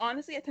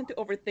honestly, I tend to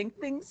overthink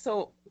things.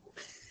 So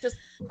just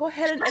go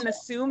ahead and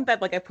assume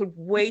that like I put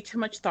way too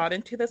much thought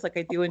into this, like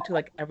I do into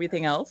like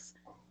everything else.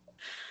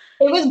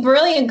 It was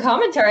brilliant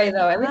commentary,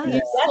 though. Everything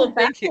you said was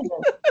Thank you.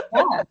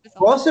 Yeah.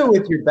 Also,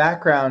 with your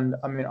background,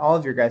 I mean, all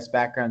of your guys'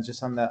 backgrounds,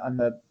 just on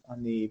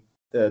the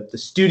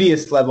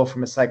studious level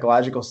from a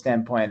psychological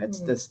standpoint,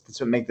 that's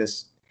what makes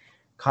this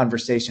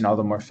conversation all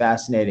the more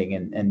fascinating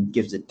and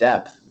gives it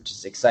depth, which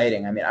is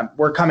exciting. I mean,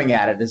 we're coming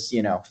at it as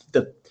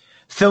the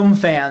film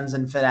fans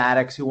and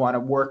fanatics who want to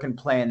work and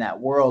play in that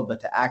world,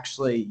 but to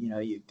actually,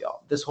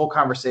 this whole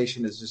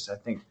conversation is just, I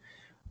think,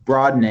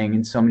 broadening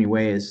in so many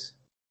ways.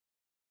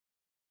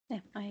 Yeah,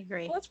 I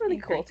agree. Well, that's really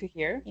cool to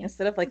hear. Yeah.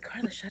 Instead of like,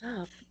 Carla, shut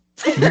up.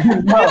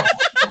 No,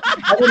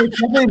 I mean,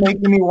 it's definitely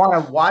making me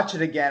want to watch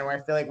it again. Where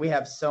I feel like we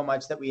have so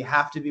much that we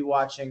have to be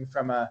watching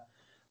from a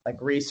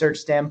research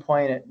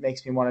standpoint. It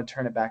makes me want to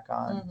turn it back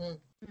on.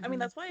 I mean,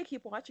 that's why I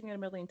keep watching it a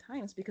million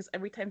times, because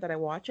every time that I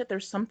watch it,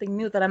 there's something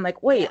new that I'm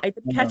like, wait, I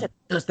didn't catch it.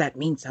 Does that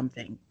mean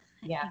something?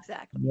 Yeah,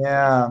 exactly.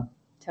 Yeah,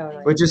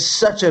 totally. Which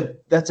is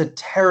that's a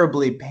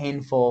terribly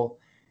painful.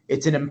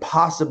 It's an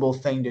impossible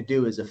thing to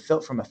do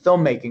from a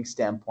filmmaking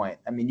standpoint.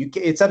 I mean,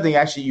 it's something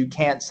actually you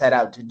can't set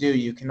out to do.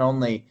 You can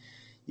only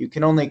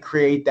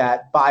create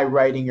that by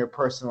writing your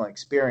personal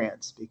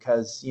experience,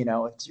 because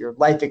it's your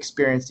life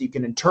experience that you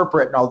can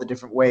interpret in all the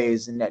different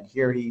ways. And that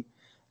here he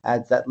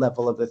adds that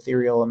level of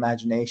ethereal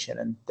imagination,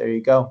 and there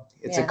you go.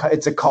 It's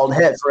a cult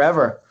hit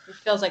forever. It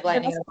feels like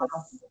lightning in a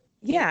bottle.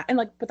 Yeah, and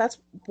but that's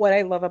what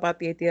I love about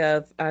the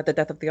idea of the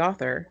death of the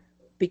author,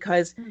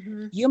 because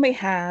you may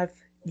have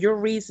your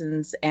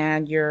reasons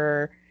and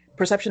your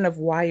perception of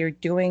why you're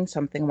doing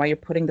something, why you're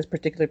putting this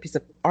particular piece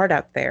of art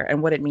out there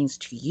and what it means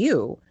to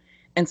you.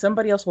 And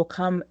somebody else will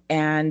come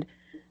and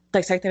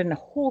dissect it in a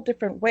whole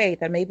different way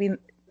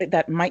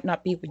that might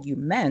not be what you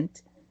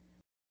meant.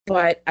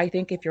 But I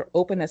think if you're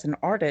open as an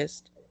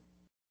artist,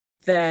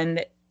 then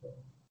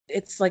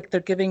it's like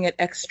they're giving it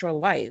extra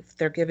life.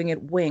 They're giving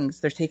it wings.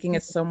 They're taking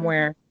it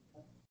somewhere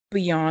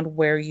beyond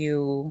where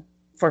you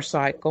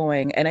foresaw it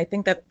going. And I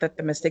think that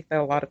the mistake that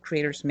a lot of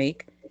creators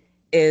make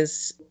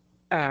is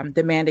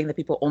demanding that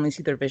people only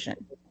see their vision.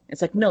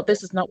 It's like, no,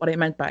 this is not what I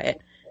meant by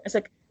it. It's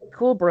like,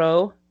 cool,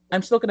 bro.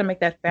 I'm still going to make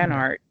that fan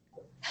art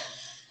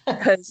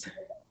because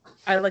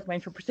I like my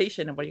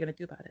interpretation, and what are you going to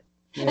do about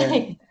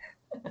it?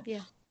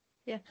 Yeah.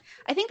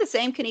 I think the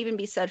same can even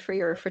be said for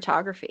your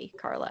photography,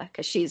 Carla,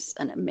 because she's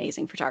an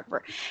amazing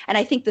photographer. And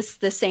I think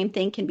the same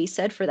thing can be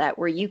said for that,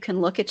 where you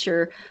can look at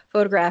your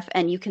photograph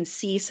and you can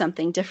see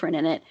something different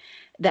in it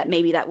that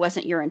maybe that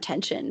wasn't your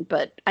intention.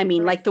 But I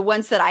mean, like the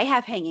ones that I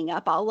have hanging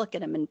up, I'll look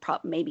at them and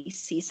maybe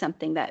see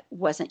something that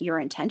wasn't your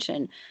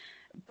intention.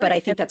 But I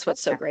think that's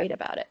what's so great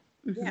about it.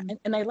 Yeah,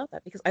 and I love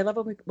that, because I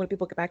love when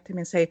people get back to me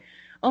and say,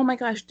 oh my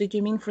gosh, did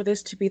you mean for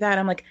this to be that?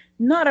 I'm like,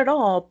 not at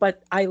all,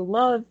 but I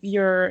love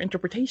your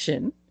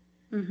interpretation.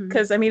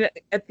 Because I mean,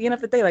 at the end of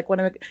the day, like when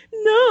I'm like,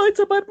 no, it's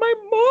about my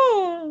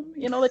mom.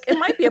 Like it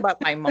might be about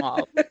my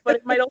mom, but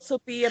it might also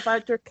be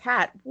about your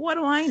cat. What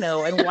do I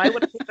know? And why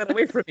would I take that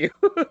away from you?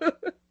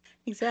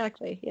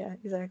 Exactly. Yeah,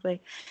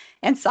 exactly.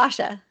 And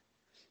Sasha.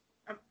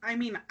 I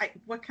mean,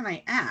 what can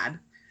I add?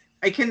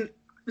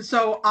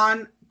 So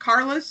on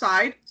Carla's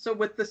side, so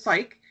with the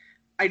psych,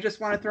 I just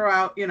want to throw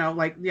out,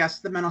 yes,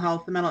 the mental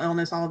health, the mental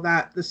illness, all of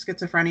that, the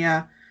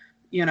schizophrenia,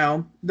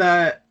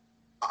 the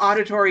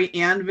auditory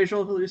and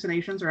visual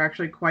hallucinations are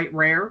actually quite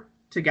rare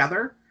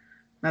together.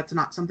 That's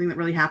not something that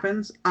really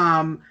happens.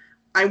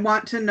 I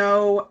want to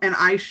know, and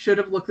I should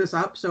have looked this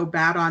up, so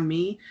bad on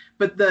me,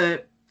 but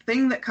the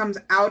thing that comes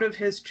out of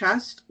his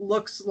chest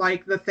looks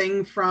like the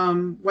thing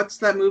from, what's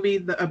that movie,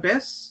 The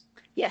Abyss?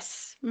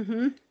 Yes.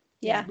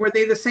 Yeah. Were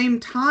they the same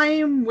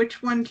time?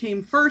 Which one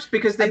came first?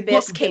 Because they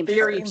Abyss came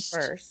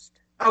first.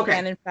 Okay.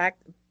 And in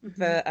fact,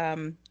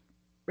 the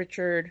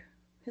Richard,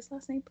 his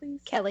last name,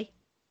 please? Kelly,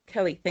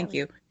 thank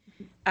you.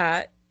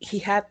 He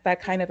had that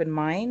kind of in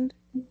mind,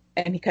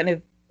 and he kind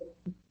of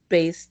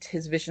based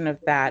his vision of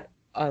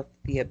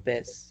the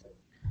Abyss.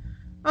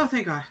 Oh,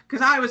 thank God.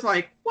 Because I was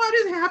like, what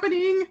is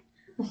happening?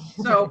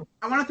 So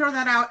I want to throw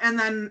that out. And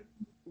then,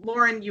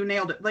 Lauren, you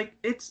nailed it. Like,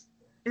 it's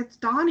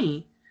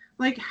Donnie.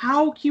 Like,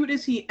 how cute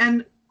is he?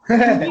 And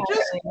he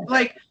just,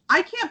 like,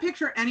 I can't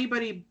picture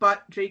anybody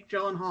but Jake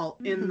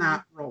Gyllenhaal in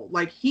that role.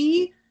 Like,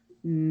 he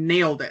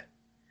nailed it.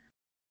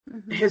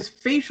 His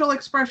facial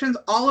expressions,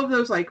 all of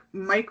those, like,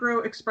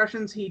 micro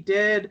expressions he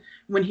did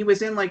when he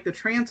was in, like, the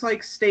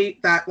trance-like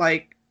state, that,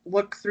 like,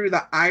 look through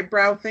the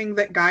eyebrow thing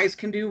that guys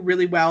can do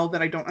really well,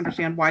 that I don't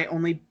understand why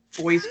only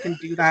boys can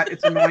do that.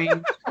 It's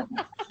annoying.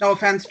 No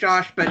offense,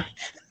 Josh, but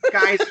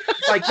guys,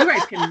 like, you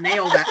guys can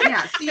nail that.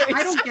 Yeah, see,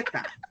 I don't get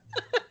that.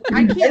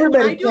 I can't. When I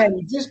Everybody do can.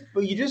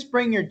 You just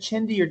bring your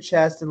chin to your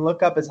chest and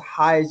look up as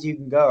high as you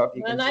can go. If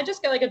you can. And I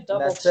just get like a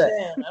double That's it.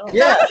 chin. I don't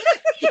Yeah.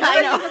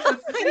 I know.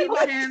 With three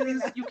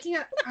chins, you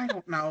can't. I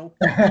don't know.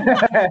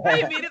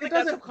 I immediately It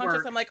got doesn't subconscious.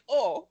 work. I'm like,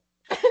 oh.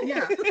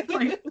 Yeah.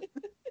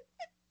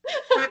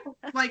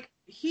 But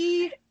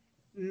he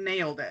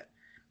nailed it.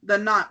 The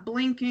not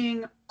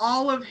blinking,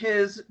 all of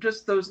his,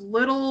 just those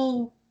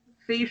little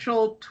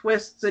facial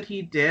twists that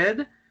he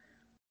did,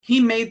 he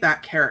made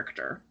that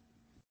character.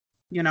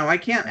 I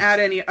can't add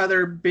any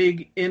other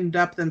big,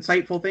 in-depth,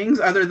 insightful things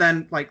other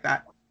than like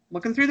that,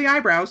 looking through the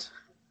eyebrows.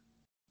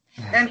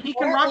 And he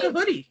can rock a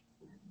hoodie.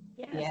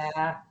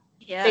 Yeah.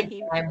 Yeah, Big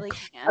he time. really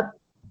can.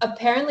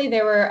 Apparently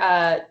they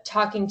were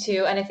talking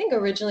to, and I think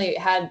originally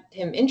had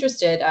him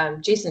interested,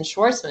 Jason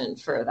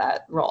Schwartzman for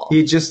that role.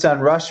 He just done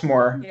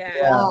Rushmore. Yeah.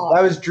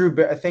 That was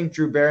I think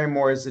Drew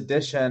Barrymore's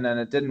edition, and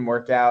it didn't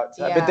work out.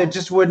 Yeah. But that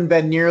just wouldn't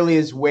been nearly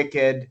as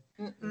wicked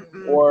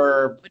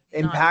or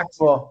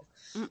impactful.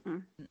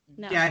 Mm-mm.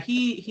 No. Yeah,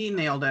 he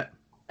nailed it.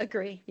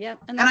 Agree. Yep.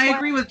 And I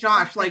agree with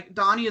Josh. Like,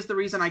 Donnie is the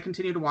reason I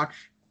continue to watch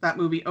that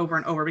movie over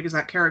and over, because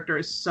that character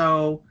is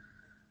so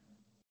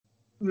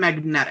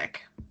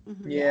magnetic.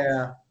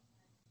 Yeah.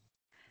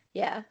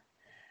 Yeah.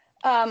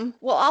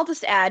 Well, I'll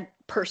just add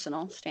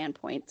personal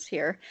standpoints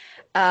here.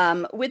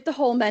 With the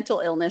whole mental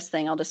illness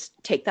thing, I'll just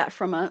take that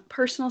from a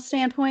personal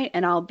standpoint,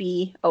 and I'll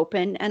be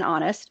open and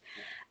honest.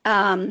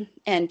 And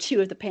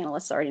two of the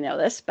panelists already know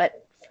this,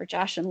 but for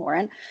Josh and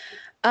Lauren.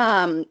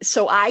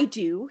 So I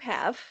do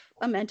have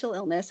a mental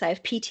illness. I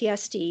have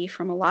PTSD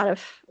from a lot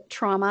of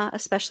trauma,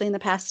 especially in the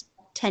past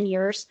 10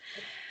 years.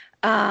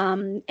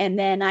 And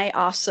then I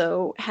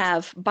also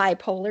have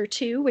bipolar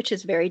 2, which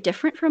is very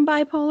different from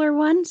bipolar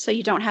 1. So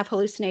you don't have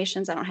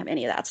hallucinations. I don't have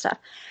any of that stuff.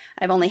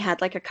 I've only had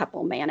like a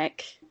couple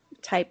manic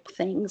type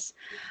things.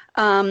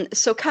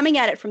 So coming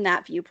at it from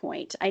that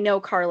viewpoint, I know,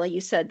 Carla, you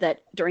said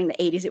that during the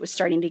 80s it was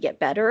starting to get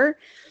better.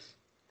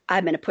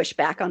 I'm going to push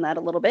back on that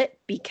a little bit,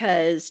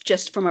 because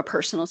just from a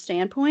personal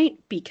standpoint,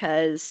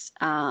 because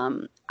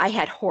I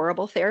had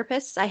horrible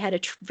therapists. I had a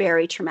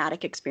very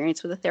traumatic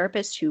experience with a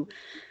therapist who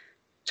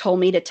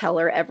told me to tell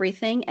her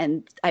everything,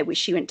 and I wish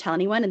she wouldn't tell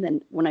anyone. And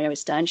then when I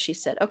was done, she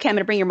said, okay, I'm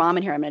going to bring your mom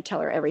in here. I'm going to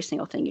tell her every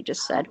single thing you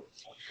just said,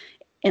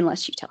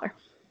 unless you tell her.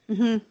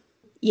 Mm-hmm.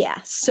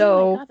 Yeah. So,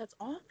 oh my God, that's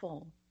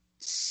awful.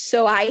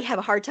 So I have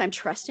a hard time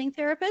trusting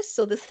therapists.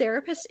 So the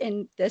therapist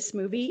in this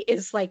movie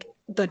is like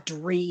the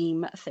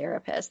dream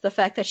therapist. The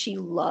fact that she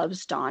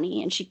loves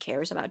Donnie and she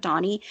cares about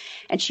Donnie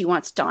and she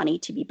wants Donnie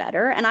to be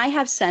better. And I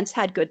have since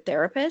had good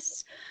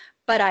therapists,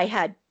 but I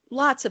had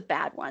lots of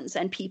bad ones,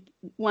 and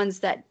ones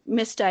that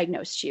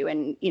misdiagnosed you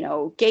and,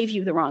 gave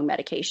you the wrong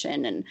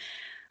medication and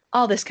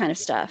all this kind of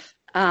stuff.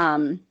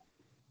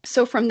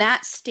 So from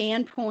that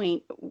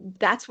standpoint,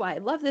 that's why I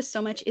love this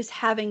so much, is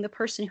having the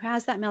person who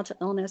has that mental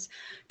illness,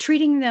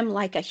 treating them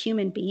like a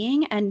human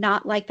being and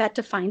not like that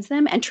defines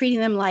them, and treating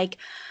them like,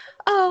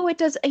 oh, it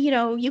does,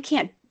 you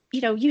can't,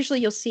 usually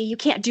you'll see you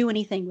can't do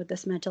anything with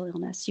this mental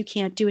illness. You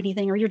can't do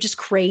anything, or you're just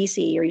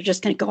crazy, or you're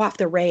just going to go off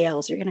the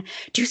rails. You're going to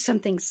do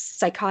something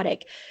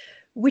psychotic,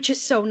 which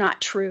is so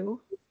not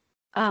true.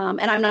 And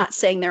I'm not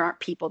saying there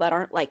aren't people that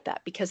aren't like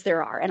that, because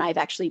there are. And I've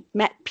actually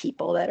met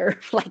people that are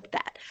like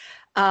that.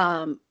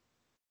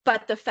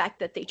 But the fact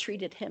that they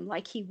treated him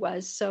like he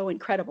was so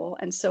incredible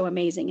and so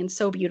amazing and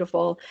so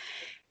beautiful,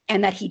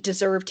 and that he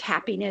deserved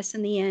happiness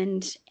in the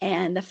end,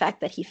 and the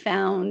fact that he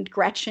found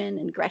Gretchen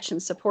and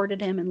Gretchen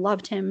supported him and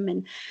loved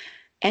him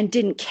and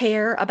didn't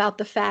care about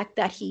the fact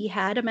that he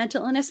had a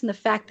mental illness, and the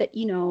fact that,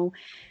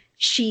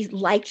 she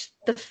liked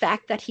the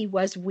fact that he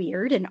was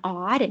weird and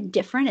odd and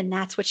different, and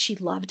that's what she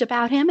loved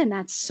about him. And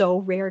that's so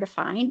rare to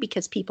find,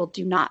 because people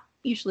do not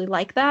usually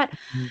like that.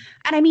 Mm-hmm.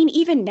 And I mean,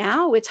 even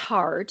now it's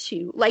hard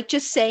to, like,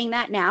 just saying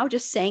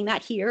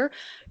that here,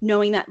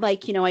 knowing that,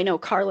 like, I know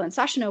Carla and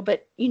Sasha know,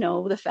 but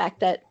the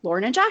fact that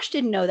Lauren and Josh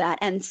didn't know that,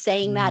 and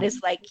saying that is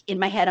like, in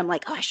my head, I'm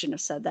like, oh, I shouldn't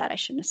have said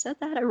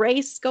that.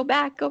 Erase, go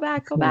back.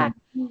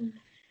 Mm-hmm.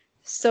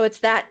 So it's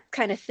that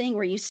kind of thing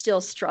where you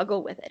still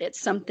struggle with it. It's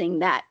something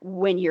that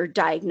when you're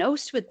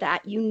diagnosed with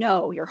that,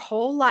 your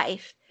whole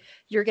life,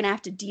 you're going to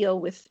have to deal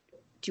with,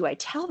 do I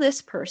tell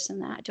this person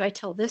that? Do I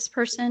tell this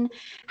person?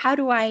 How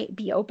do I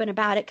be open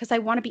about it? Because I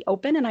want to be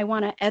open, and I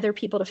want other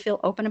people to feel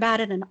open about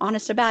it and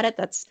honest about it.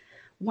 That's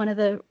one of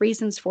the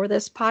reasons for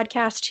this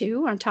podcast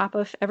too, on top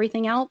of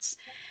everything else.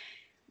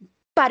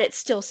 But it's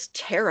still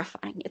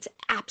terrifying. It's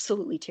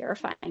absolutely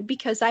terrifying,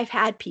 because I've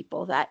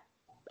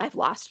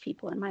lost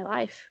people in my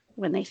life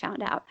when they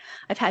found out.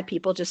 I've had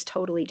people just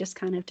totally just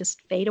kind of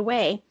just fade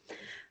away.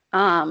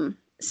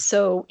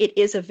 So it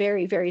is a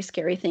very, very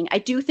scary thing. I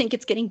do think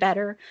it's getting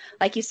better,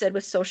 like you said,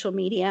 with social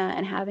media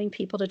and having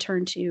people to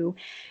turn to,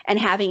 and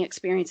having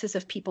experiences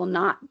of people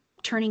not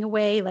turning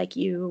away, like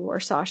you or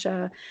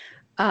Sasha,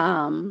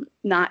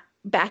 not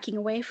backing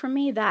away from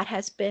me. That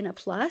has been a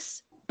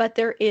plus. But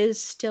there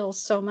is still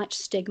so much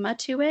stigma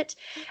to it,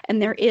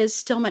 and there is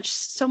still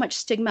so much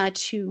stigma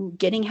to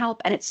getting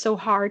help, and it's so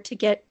hard to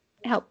get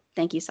help.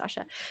 Thank you,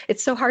 Sasha.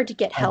 It's so hard to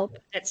get help.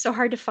 It's so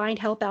hard to find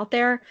help out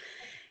there.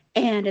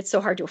 and it's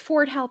so hard to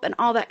afford help and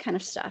all that kind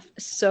of stuff.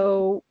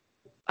 So,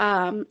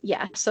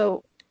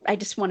 so I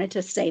just wanted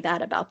to say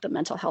that about the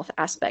mental health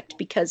aspect,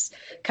 because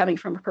coming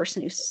from a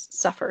person who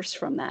suffers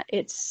from that,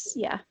 it's,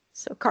 yeah.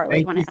 So Carla,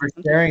 Thank you for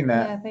sharing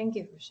that. Yeah, thank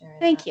you for sharing.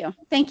 Thank you.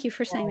 Thank you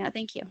for saying that.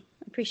 Thank you.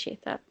 I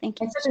appreciate that.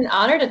 Thank you. It's such an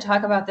honor to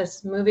talk about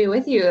this movie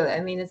with you. I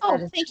mean, it's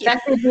thank you.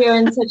 affected you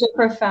in such a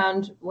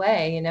profound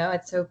way. You know,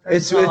 it's so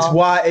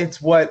personal.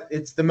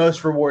 It's the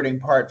most rewarding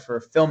part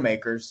for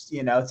filmmakers.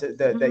 You know,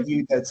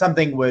 that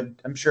something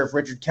would. I'm sure if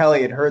Richard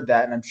Kelly had heard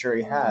that, and I'm sure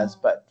he has,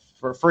 but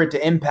for it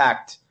to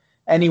impact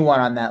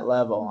anyone on that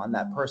level, on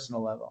that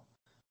personal level.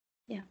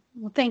 Yeah.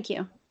 Well, thank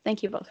you.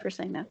 Thank you both for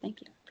saying that.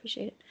 Thank you.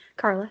 Appreciate it.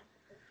 Carla.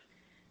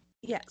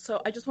 Yeah,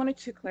 so I just wanted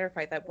to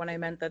clarify that when I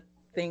meant that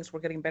things were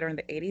getting better in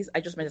the 80s,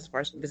 I just meant as far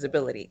as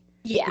visibility.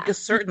 Yeah. Because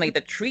certainly the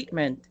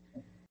treatment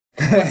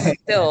was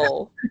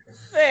still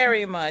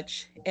very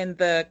much in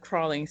the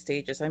crawling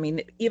stages. I mean,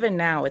 even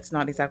now, it's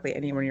not exactly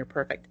anywhere near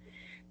perfect.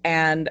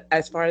 And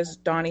as far as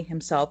Donnie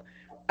himself,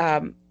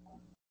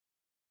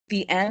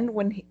 the end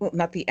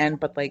not the end,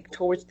 but like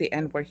towards the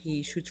end where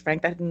he shoots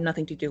Frank, that had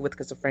nothing to do with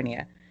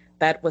schizophrenia.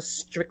 That was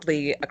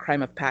strictly a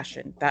crime of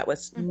passion. That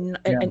was,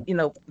 and you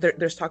know,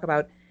 there's talk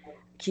about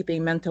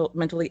keeping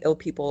mentally ill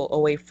people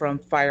away from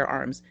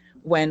firearms,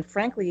 when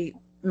frankly,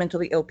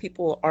 mentally ill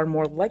people are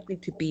more likely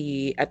to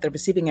be at the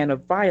receiving end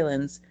of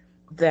violence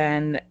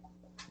than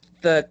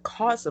the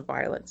cause of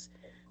violence.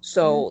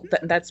 So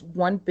that's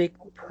one big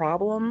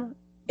problem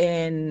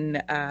in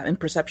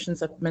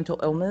perceptions of mental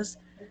illness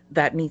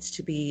that needs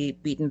to be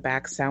beaten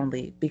back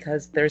soundly,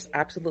 because there's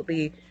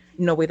absolutely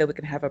no way that we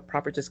can have a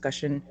proper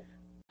discussion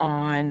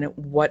on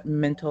what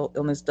mental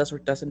illness does or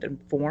doesn't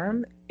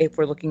inform if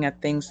we're looking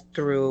at things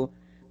through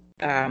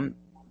an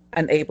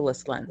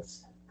ableist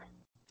lens.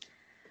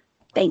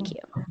 Thank you.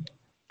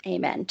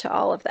 Amen to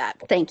all of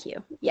that. Thank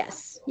you.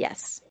 Yes.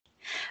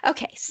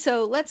 Okay,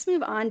 so let's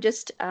move on.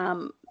 Just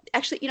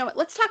actually, you know what?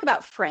 Let's talk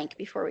about Frank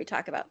before we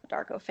talk about the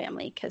Darko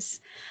family, because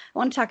I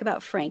want to talk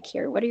about Frank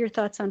here. What are your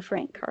thoughts on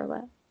Frank,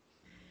 Carla?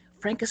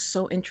 Frank is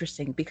so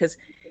interesting because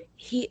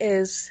he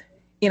is,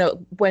 you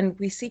know, when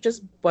we see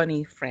just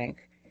Bunny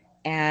Frank,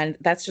 and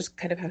that's just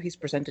kind of how he's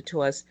presented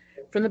to us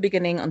from the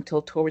beginning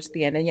until towards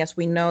the end. And yes,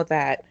 we know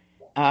that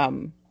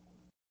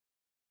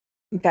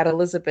that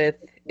Elizabeth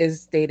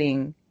is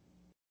dating.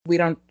 We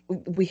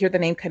hear the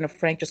name kind of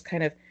Frank, just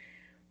kind of,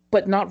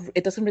 but not.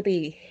 It doesn't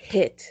really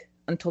hit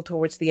until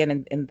towards the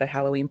end in the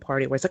Halloween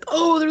party, where it's like,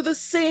 oh, they're the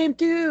same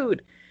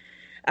dude.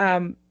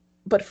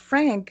 But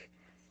Frank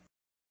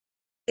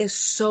is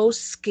so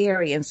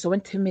scary and so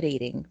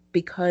intimidating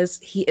because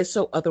he is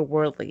so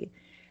otherworldly.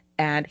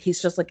 And he's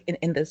just like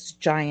in this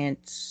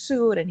giant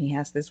suit, and he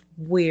has this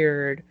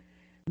weird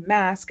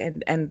mask.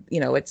 And you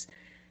know,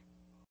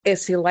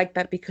 is he like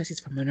that because he's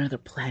from another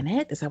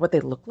planet? Is that what they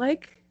look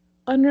like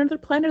on another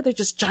planet? They're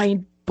just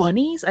giant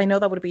bunnies? I know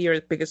that would be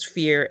your biggest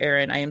fear,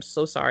 Erin. I am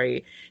so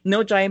sorry.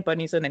 No giant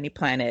bunnies on any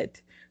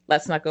planet.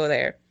 Let's not go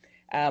there.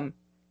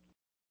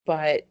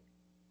 But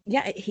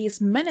yeah, he's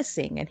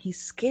menacing and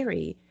he's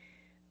scary.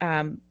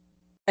 And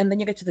then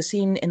you get to the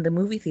scene in the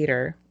movie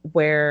theater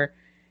where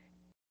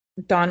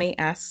Donnie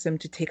asks him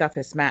to take off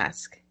his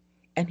mask,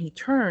 and he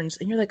turns,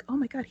 and you're like, oh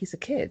my God, he's a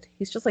kid.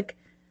 He's just like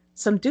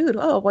some dude.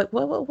 Oh,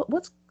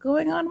 what's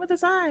going on with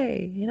his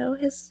eye? You know,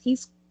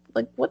 he's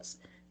like,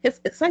 his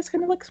eye's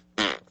kind of like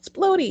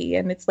explodey,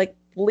 and it's like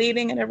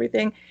bleeding and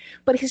everything,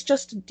 but he's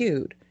just a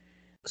dude.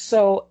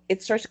 So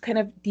it starts to kind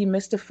of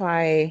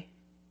demystify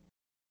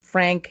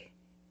Frank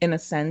in a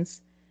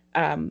sense,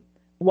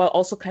 while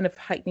also kind of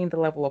heightening the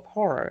level of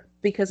horror,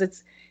 because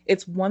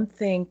it's one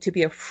thing to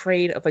be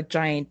afraid of a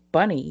giant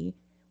bunny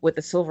with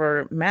a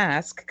silver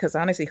mask, because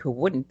honestly, who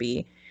wouldn't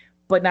be?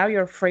 But now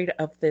you're afraid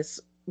of this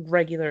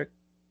regular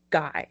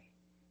guy.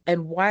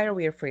 And why are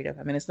we afraid of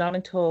him? And it's not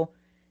until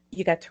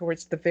you get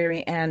towards the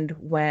very end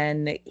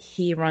when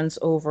he runs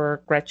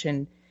over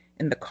Gretchen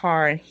in the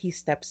car and he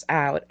steps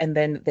out, and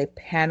then they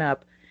pan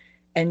up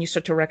and you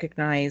start to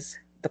recognize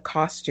the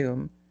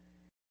costume,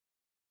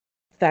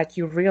 that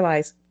you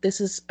realize this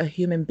is a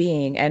human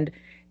being. And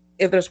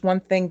if there's one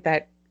thing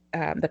that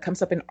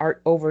comes up in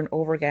art over and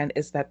over again,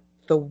 is that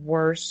the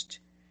worst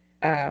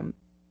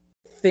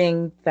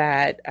thing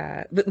that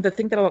the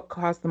thing that will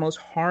cause the most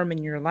harm in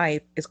your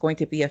life is going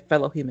to be a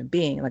fellow human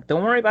being. Like,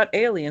 don't worry about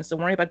aliens.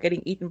 Don't worry about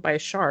getting eaten by a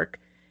shark.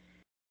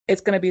 It's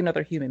going to be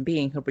another human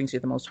being who brings you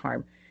the most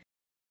harm.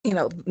 You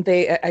know,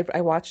 I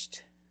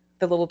watched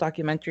the little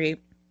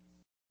documentary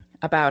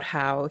about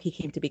how he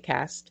came to be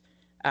cast.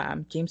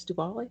 James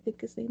Duval, I think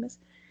his name is.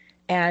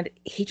 And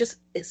he just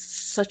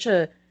is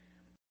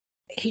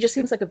he just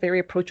seems like a very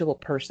approachable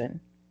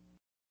person,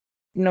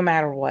 no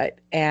matter what.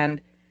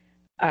 And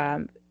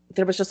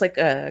there was just like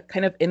a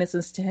kind of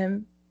innocence to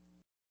him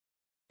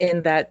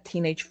in that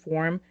teenage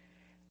form,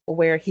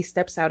 where he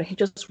steps out and he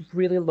just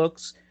really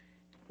looks,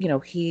 you know,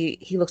 he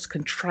looks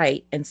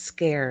contrite and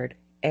scared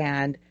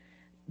and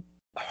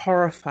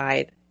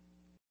horrified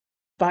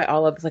by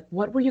all of this. Like,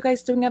 what were you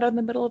guys doing out in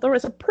the middle of the road?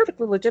 It's a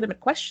perfectly legitimate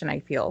question, I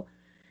feel.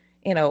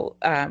 You know,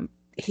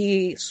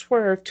 he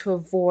swerved to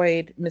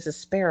avoid Mrs.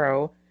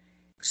 Sparrow.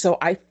 So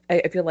I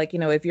feel like,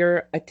 if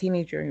you're a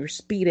teenager and you're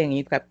speeding,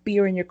 you've got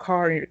beer in your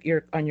car, and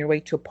you're on your way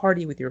to a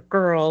party with your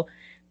girl,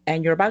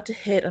 and you're about to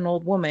hit an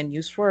old woman,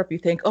 you swerve, you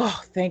think,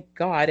 oh, thank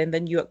God, and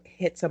then you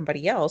hit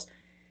somebody else.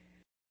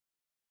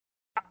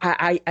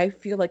 I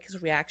feel like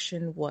his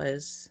reaction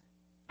was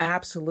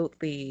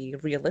absolutely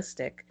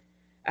realistic.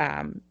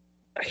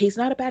 He's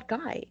not a bad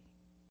guy.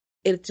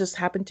 It just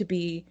happened to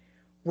be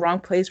wrong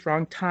place,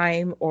 wrong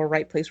time, or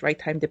right place, right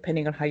time,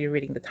 depending on how you're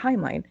reading the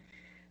timeline.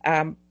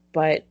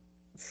 But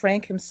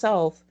Frank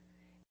himself,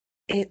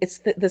 it's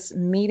this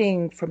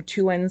meeting from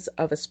two ends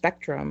of a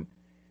spectrum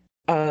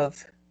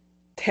of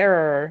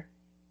terror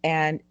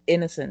and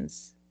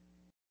innocence.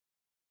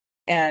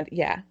 And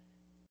yeah.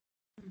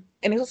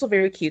 And he's also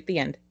very cute at the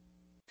end.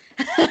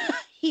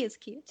 He is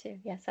cute too.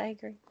 Yes, I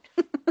agree.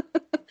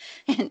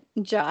 And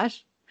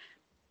Josh?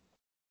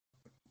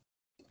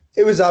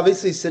 It was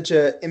obviously such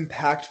a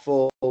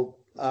impactful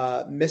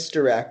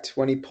misdirect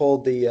when he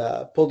pulled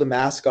the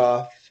mask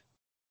off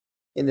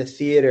in the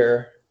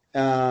theater,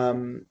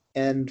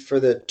 and for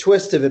the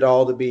twist of it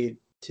all to be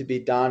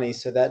Donnie.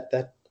 So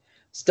that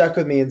stuck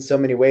with me in so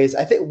many ways.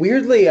 I think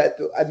weirdly,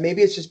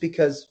 maybe it's just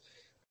because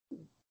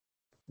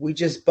we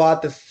just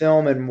bought the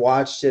film and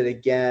watched it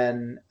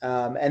again,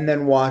 and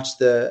then watched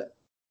the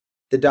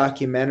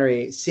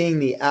documentary. Seeing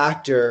the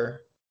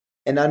actor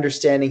and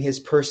understanding his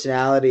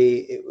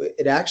personality,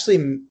 it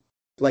actually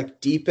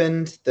like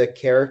deepened the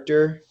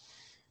character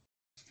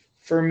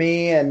for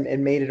me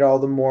and made it all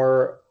the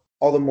more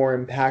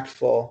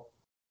impactful,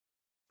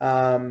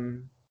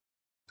 and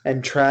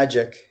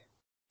tragic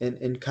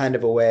in kind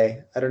of a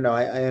way. I don't know.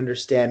 I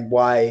understand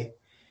why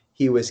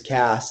he was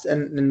cast,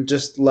 and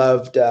just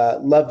loved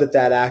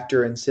that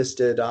actor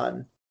insisted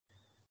on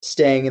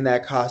staying in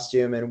that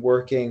costume and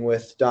working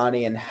with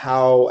Donnie, and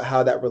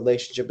how that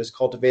relationship was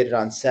cultivated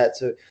on set.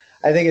 So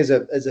I think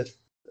I've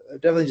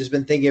definitely just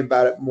been thinking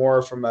about it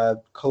more from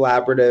a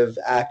collaborative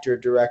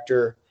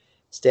actor-director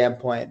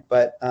standpoint.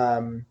 But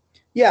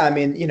yeah, I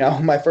mean,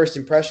 my first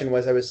impression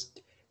was I was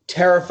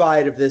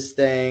terrified of this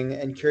thing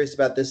and curious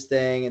about this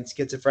thing and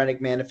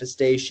schizophrenic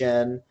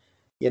manifestation,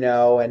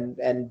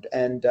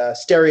 and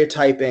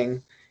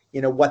stereotyping,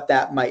 what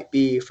that might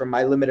be from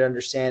my limited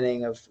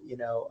understanding of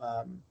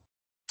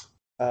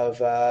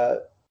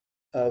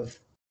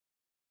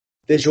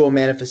visual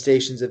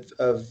manifestations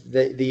of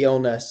the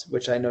illness,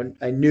 which I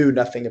knew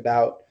nothing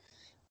about,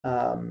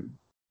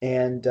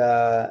 and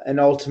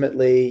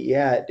ultimately,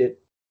 yeah,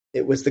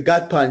 it was the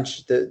gut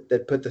punch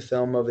that put the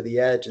film over the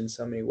edge in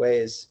so many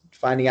ways.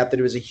 Finding out that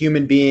he was a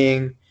human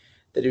being,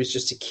 that he was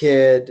just a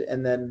kid,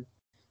 and then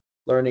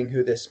learning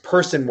who this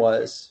person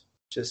was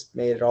just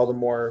made it all the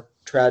more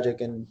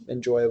tragic and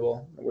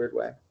enjoyable in a weird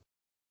way.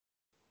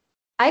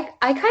 I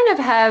kind of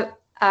have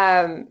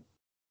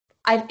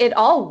it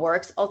all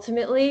works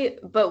ultimately,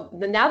 but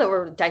now that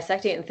we're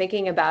dissecting it and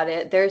thinking about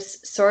it,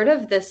 there's sort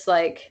of this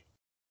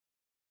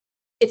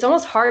it's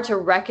almost hard to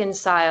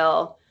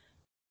reconcile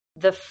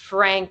the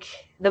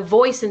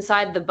voice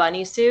inside the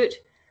bunny suit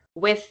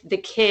with the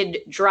kid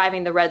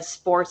driving the red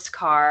sports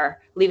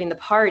car leaving the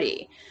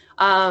party.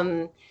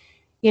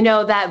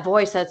 That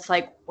voice that's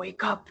like,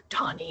 wake up,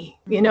 Donnie,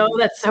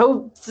 that's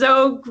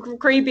so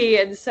creepy.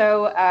 And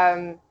so,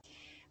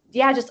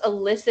 just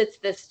elicits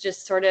this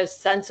just sort of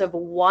sense of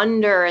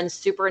wonder and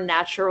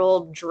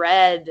supernatural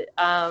dread.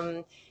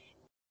 And,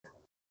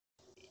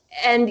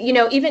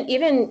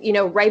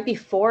 even right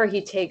before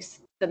he takes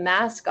the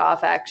mask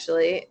off,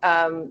 actually,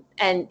 and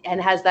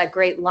has that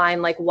great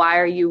line, like, why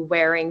are you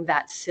wearing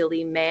that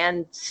silly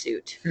man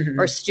suit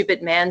or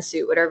stupid man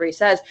suit, whatever he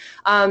says.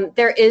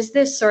 There is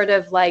this sort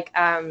of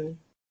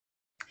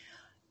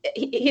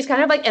he's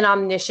kind of like an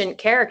omniscient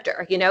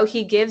character.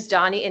 He gives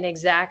Donnie an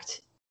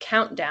exact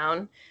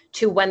countdown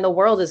to when the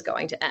world is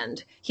going to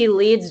end. He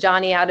leads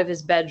Donnie out of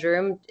his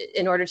bedroom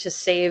in order to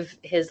save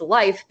his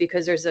life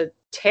because there's a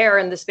tear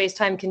in the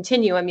space-time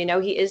continuum.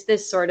 He is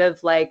this sort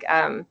of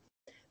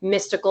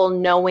mystical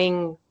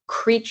knowing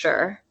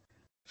creature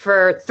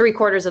for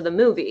 3/4 of the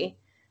movie.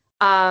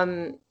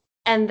 And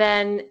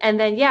then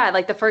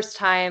the first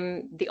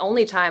time, the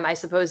only time I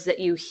suppose that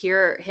you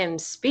hear him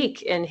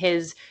speak in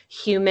his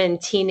human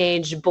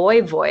teenage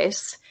boy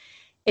voice,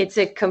 it's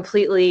a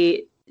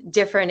completely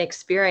different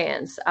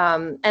experience.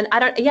 And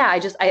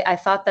I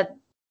thought that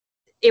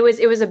it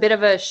was a bit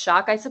of a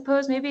shock, I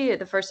suppose, maybe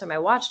the first time I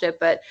watched it,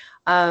 but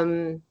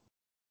I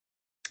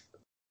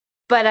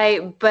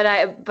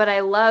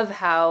love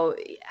how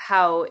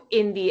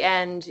in the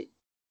end,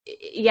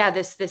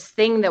 this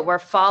thing that we're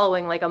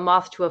following like a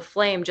moth to a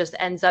flame just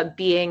ends up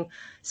being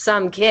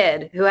some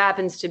kid who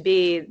happens to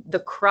be the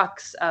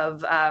crux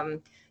of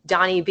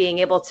Donnie being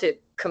able to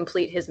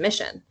complete his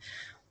mission.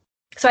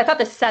 So I thought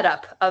the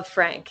setup of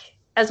Frank,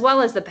 as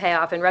well as the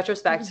payoff in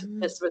retrospect,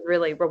 this was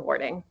really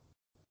rewarding.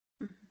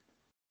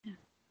 Yeah.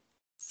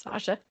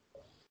 Sasha?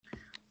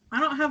 I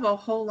don't have a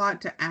whole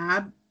lot to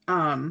add.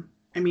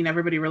 I mean,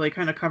 everybody really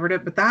kind of covered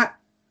it, but that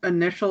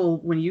initial,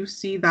 when you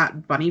see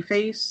that bunny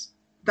face,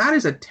 that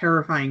is a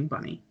terrifying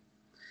bunny.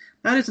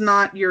 That is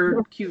not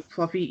your cute,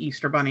 fluffy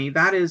Easter bunny.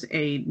 That is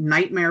a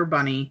nightmare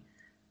bunny.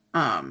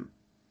 And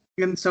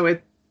so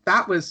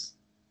that was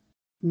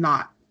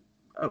not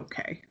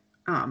okay.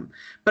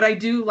 But I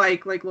do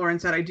like Lauren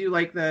said, I do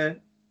like the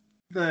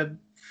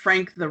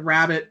Frank the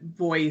Rabbit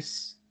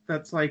voice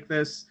that's like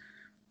this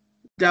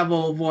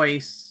devil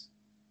voice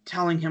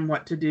telling him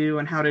what to do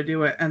and how to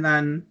do it. And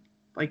then,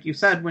 like you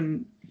said,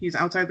 when he's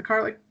outside the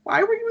car, like,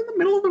 why were you in the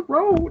middle of the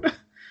road?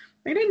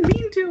 They didn't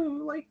mean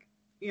to. Like,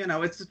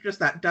 it's just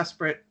that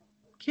desperate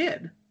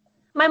kid.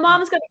 My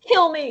mom's going to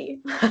kill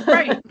me.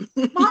 Right.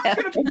 Mom's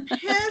going to be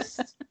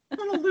pissed. I'm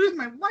going to lose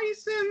my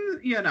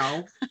license.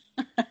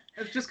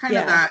 It's just kind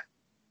of that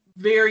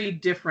very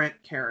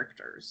different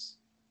characters.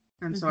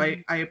 And so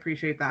I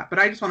appreciate that. But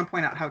I just want to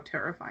point out how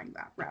terrifying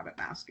that rabbit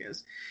mask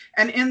is.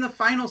 And in the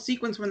final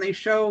sequence, when they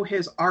show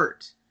his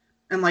art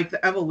and like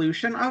the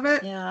evolution of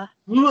it. Yeah.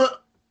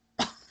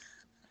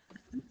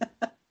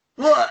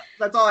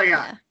 That's all I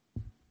got. Yeah.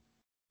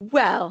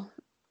 Well,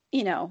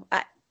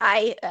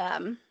 I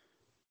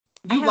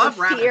love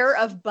a fear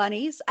rabbits. of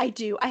bunnies. I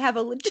do. I have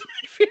a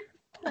legitimate fear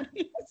of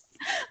bunnies.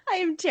 I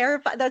am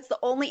terrified. That's the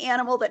only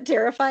animal that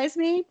terrifies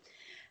me.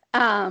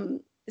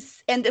 And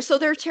so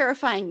they're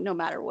terrifying no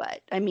matter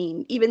what. I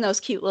mean, even those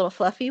cute little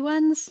fluffy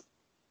ones,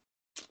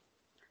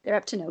 they're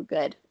up to no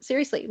good.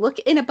 Seriously, look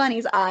in a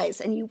bunny's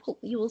eyes and you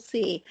will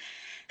see.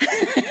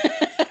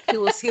 You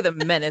will see the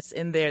menace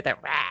in there.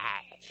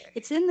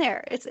 It's in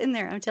there. It's in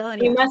there. I'm telling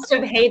you. You must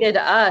have hated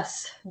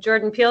Us,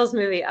 Jordan Peele's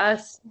movie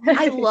Us.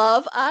 I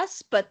love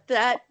Us, but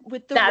that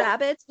with the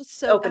rabbits was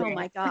so. Opening. Oh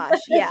my gosh!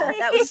 Yeah,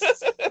 that was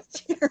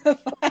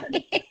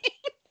terrifying.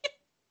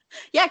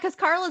 Yeah, because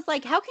Carla's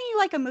like, how can you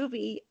like a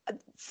movie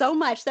so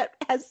much that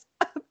has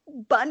a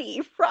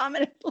bunny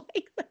prominent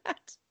like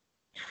that?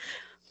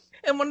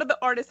 And one of the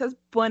artists has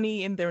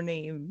bunny in their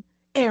name.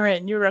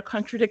 Aaron, you're a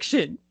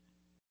contradiction.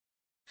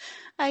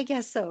 I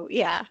guess so.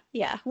 Yeah.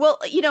 Well,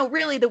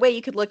 really the way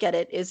you could look at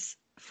it is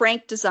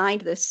Frank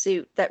designed this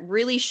suit that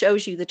really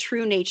shows you the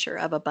true nature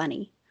of a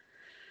bunny.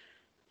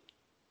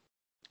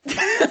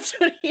 That's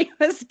what he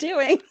was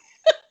doing.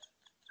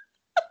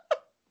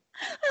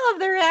 I love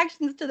the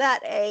reactions to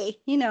that.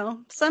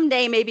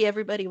 Someday maybe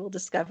everybody will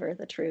discover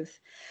the truth.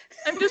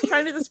 I'm just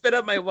trying to spit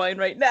up my wine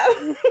right now.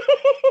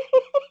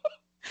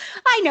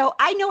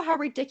 I know how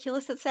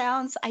ridiculous it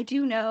sounds. I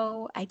do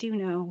know,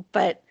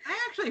 but I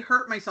actually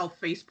hurt myself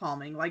face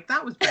palming. Like,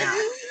 that was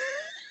bad.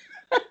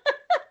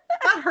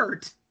 That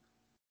hurt.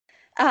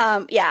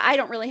 I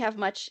don't really have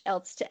much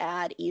else to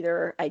add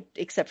either.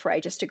 Except for I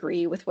just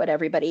agree with what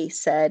everybody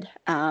said.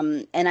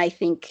 And I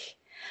think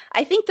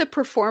the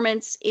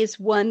performance is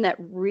one that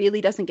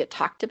really doesn't get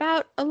talked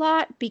about a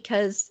lot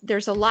because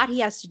there's a lot he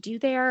has to do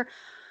there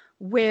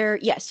where,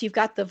 yes, you've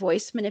got the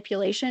voice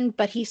manipulation,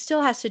 but he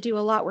still has to do a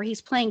lot where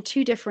he's playing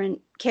two different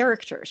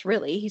characters,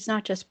 really. He's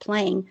not just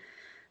playing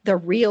the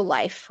real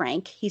life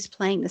Frank. He's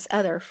playing this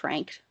other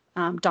Frank,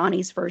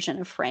 Donnie's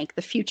version of Frank,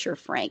 the future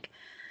Frank.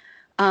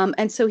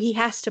 And so he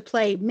has to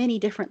play many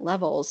different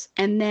levels.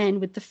 And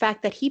then with the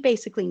fact that he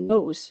basically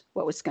knows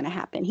what was going to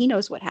happen, he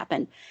knows what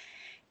happened,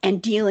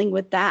 and dealing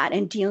with that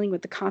and dealing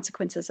with the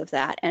consequences of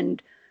that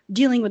and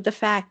dealing with the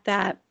fact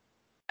that,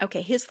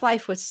 okay, his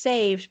life was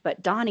saved,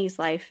 but Donnie's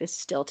life is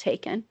still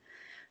taken.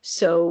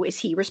 So is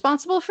he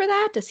responsible for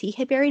that? Does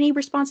he bear any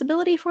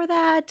responsibility for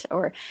that?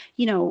 Or,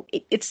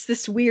 it's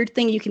this weird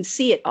thing. You can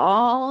see it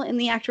all in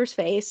the actor's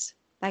face.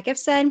 Like I've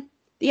said,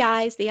 the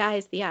eyes.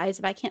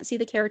 If I can't see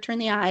the character in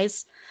the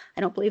eyes,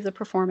 I don't believe the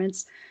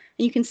performance.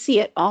 And you can see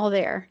it all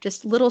there.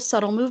 Just little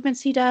subtle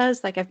movements he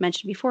does, like I've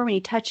mentioned before, when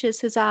he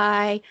touches his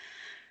eye.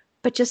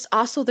 But just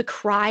also the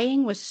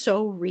crying was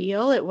so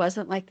real. It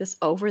wasn't like this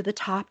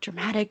over-the-top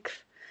dramatic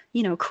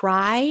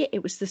cry.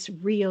 It was this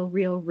real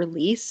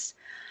release.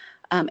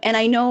 And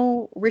I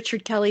know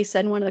Richard Kelly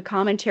said in one of the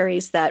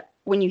commentaries that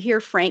when you hear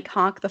Frank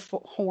honk the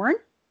horn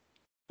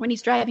when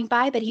he's driving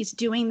by, that he's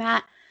doing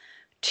that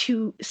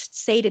to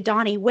say to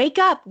Donnie, wake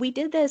up, we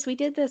did this,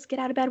 get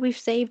out of bed, we've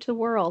saved the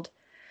world.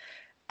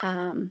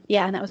 And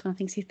that was one of the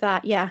things he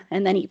thought. Yeah.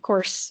 And then, of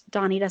course,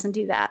 Donnie doesn't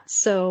do that.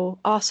 So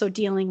also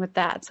dealing with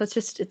that. So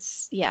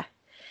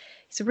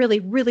he's a really,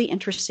 really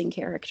interesting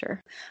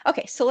character.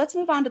 Okay, so let's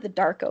move on to the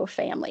Darko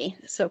family.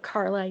 So,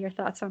 Carla, your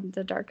thoughts on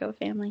the Darko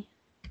family?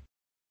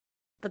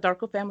 The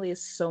Darko family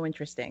is so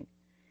interesting.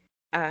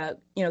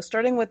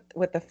 Starting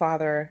with the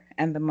father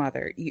and the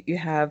mother, you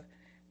have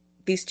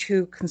these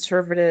two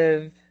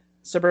conservative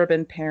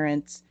suburban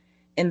parents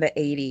in the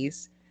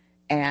 80s.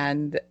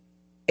 And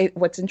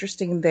what's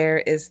interesting there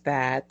is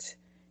that,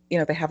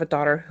 they have a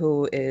daughter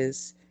who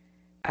is,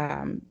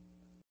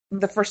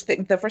 the first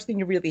thing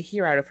you really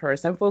hear out of her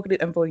is, I'm voting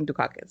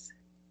Dukakis.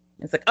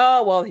 It's like,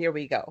 oh, well, here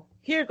we go.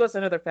 Here goes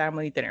another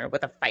family dinner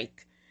with a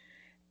fight.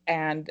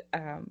 And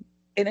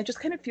it just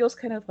kind of feels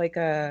kind of like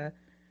a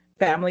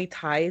Family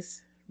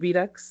Ties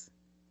redux,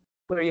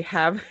 where you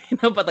have,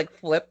 but like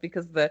flip,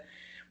 because the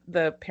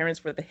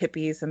parents were the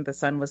hippies and the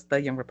son was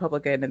the young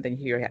Republican, and then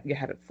here you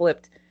had it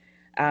flipped.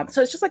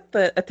 So it's just like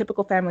a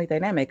typical family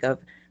dynamic of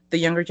the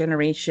younger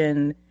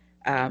generation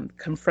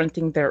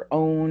confronting their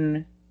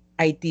own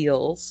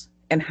ideals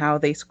and how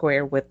they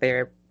square with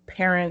their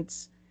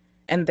parents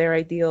and their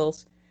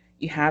ideals.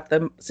 You have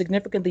the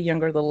significantly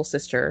younger little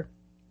sister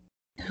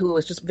who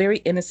is just very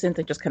innocent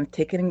and just kind of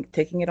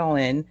taking it all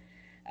in.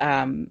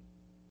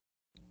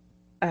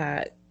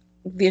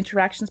 The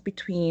interactions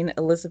between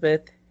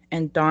Elizabeth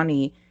and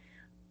Donnie,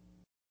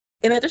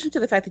 in addition to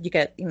the fact that you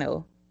get,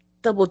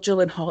 double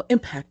Gyllenhaal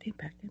impact,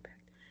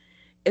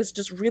 is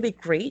just really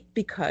great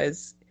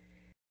because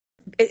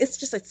it's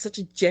just like such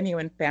a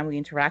genuine family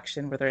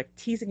interaction where they're like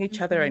teasing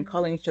each other and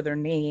calling each other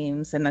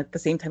names and at the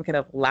same time kind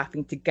of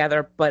laughing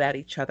together but at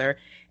each other.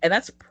 And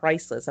that's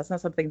priceless. That's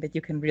not something that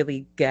you can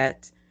really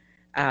get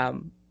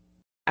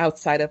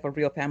outside of a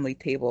real family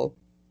table.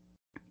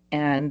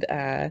 And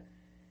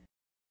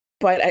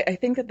but I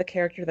think that the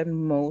character that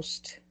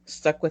most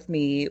stuck with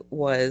me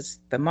was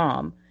the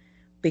mom,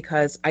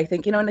 because I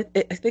think, and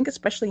I think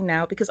especially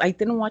now, because I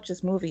didn't watch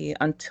this movie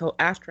until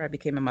after I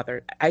became a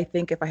mother. I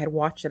think if I had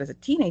watched it as a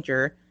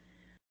teenager,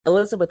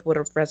 Elizabeth would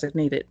have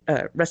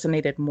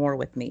resonated more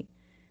with me,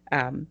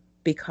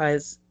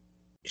 because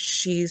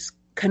she's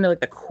kind of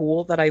like the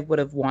cool that I would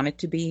have wanted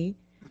to be.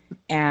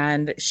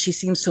 And she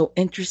seems so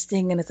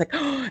interesting, and it's like,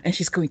 oh, and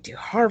she's going to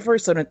Harvard,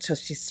 so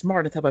she's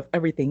smart on top of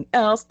everything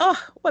else. Oh,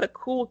 what a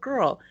cool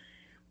girl.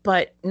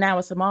 But now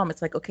as a mom,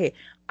 it's like, okay,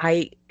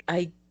 I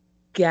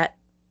get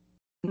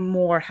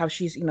more how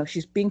she's,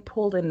 she's being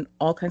pulled in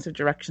all kinds of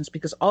directions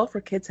because all of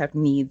her kids have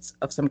needs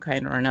of some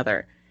kind or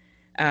another.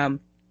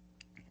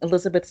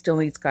 Elizabeth still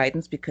needs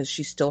guidance because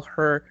she's still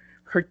her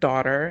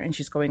daughter, and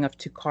she's going off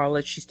to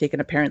college. She's taken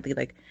apparently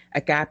like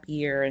a gap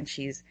year, and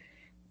she's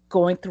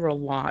going through a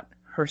lot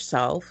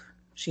herself.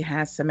 She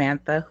has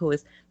Samantha, who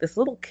is this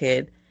little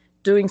kid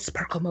doing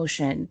sparkle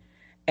motion,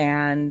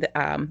 and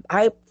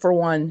I, for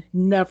one,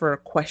 never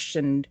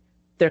questioned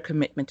their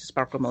commitment to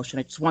sparkle motion.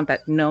 I just want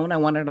that known. I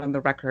want it on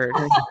the record.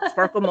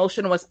 Sparkle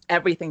motion was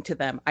everything to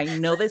them. I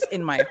know this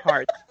in my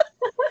heart.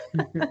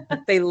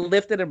 They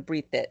lived it and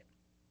breathed it.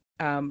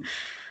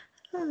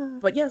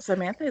 But yeah,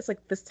 Samantha is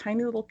like this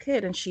tiny little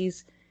kid, and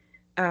she's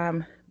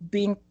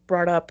being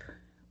brought up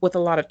with a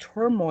lot of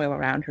turmoil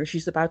around her.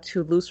 She's about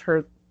to lose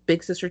her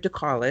big sister to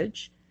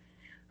college.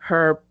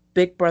 Her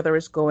big brother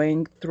is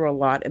going through a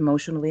lot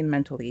emotionally and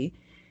mentally,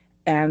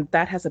 and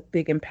that has a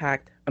big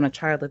impact on a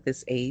child at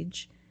this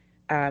age.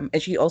 And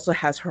she also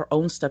has her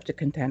own stuff to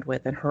contend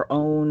with and her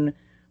own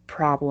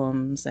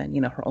problems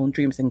and, her own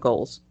dreams and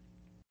goals.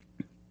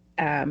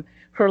 Her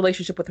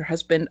relationship with her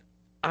husband,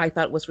 I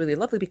thought, was really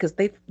lovely because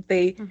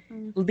they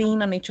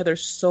lean on each other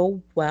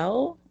so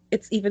well.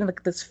 It's even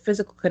like this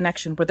physical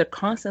connection where they're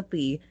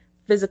constantly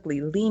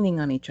physically leaning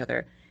on each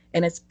other.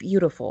 And it's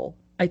beautiful.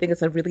 I think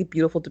it's a really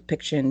beautiful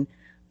depiction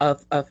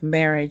of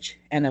marriage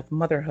and of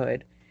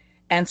motherhood.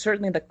 And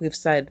certainly, like we've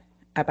said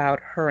about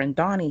her and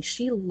Donnie,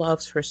 she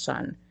loves her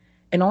son.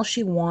 And all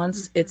she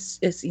wants is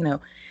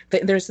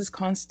there's this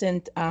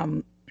constant,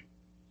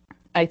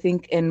 I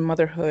think, in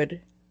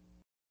motherhood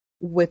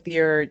with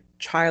your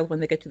child when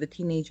they get to the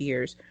teenage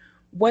years,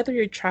 whether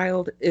your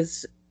child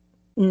is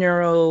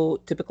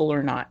neurotypical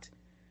or not,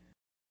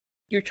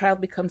 your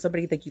child becomes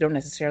somebody that you don't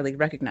necessarily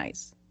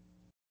recognize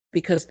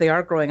because they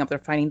are growing up, they're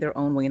finding their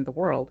own way in the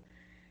world.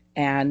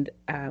 And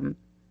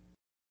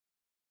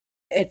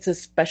it's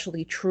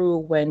especially true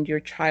when your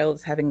child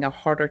is having a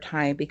harder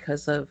time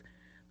because of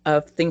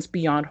things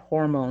beyond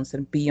hormones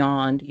and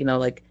beyond,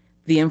 like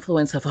the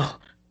influence of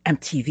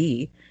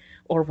MTV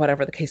or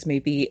whatever the case may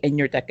be in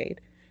your decade.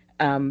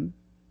 And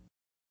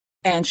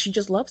she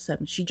just loves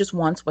him. She just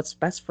wants what's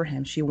best for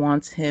him. She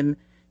wants him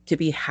to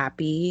be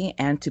happy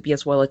and to be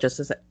as well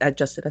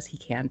adjusted as he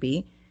can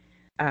be.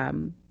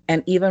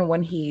 And even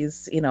when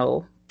he's,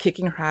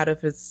 kicking her out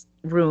of his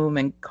room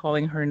and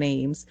calling her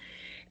names,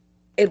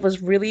 it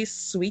was really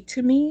sweet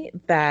to me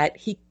that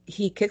he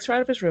kicks her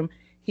out of his room.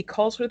 He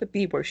calls her the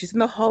B word. She's in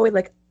the hallway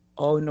like,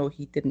 oh, no,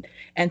 he didn't.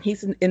 And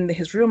he's in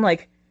his room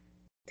like,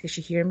 did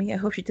she hear me? I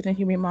hope she didn't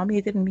hear me, Mommy. I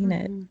didn't mean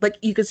it. Like,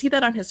 you can see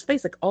that on his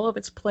face. Like, all of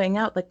it's playing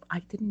out. Like, I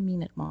didn't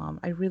mean it, Mom.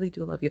 I really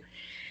do love you.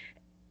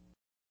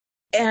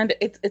 And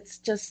it's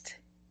just,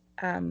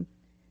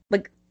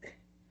 like,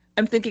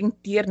 I'm thinking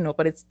tierno,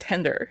 but it's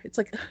tender. It's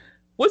like,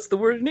 what's the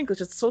word in English?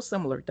 It's so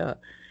similar, duh.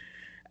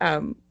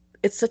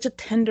 It's such a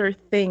tender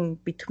thing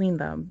between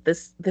them.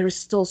 There's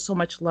still so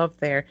much love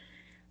there.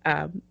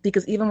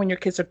 Because even when your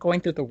kids are going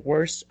through the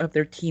worst of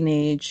their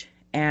teenage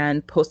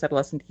and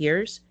post-adolescent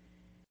years,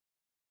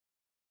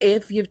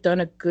 if you've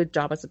done a good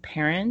job as a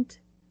parent,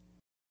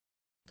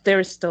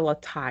 there's still a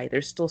tie.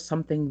 There's still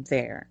something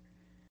there.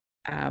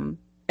 And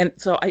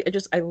so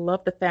I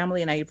love the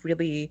family, and I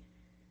really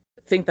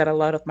think that a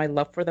lot of my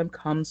love for them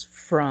comes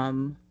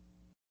from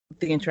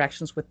the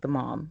interactions with the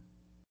mom.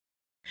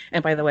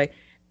 And by the way,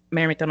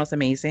 Mary McDonnell's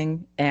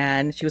amazing,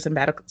 and she was in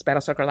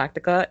Battlestar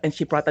Galactica, and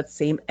she brought that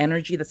same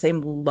energy, the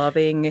same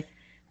loving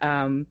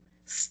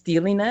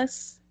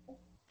steeliness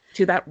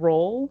to that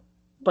role,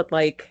 but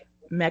like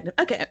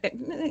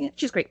okay,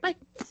 she's great. Bye.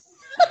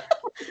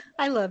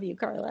 I love you,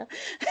 Carla.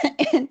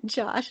 And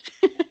Josh.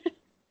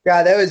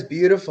 Yeah, that was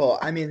beautiful.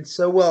 I mean,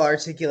 so well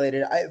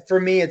articulated. For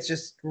me, it's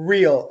just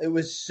real. It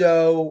was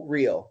so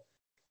real.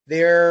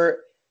 There,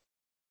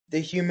 the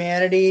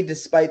humanity,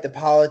 despite the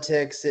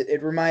politics,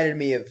 it reminded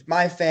me of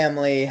my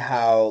family,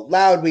 how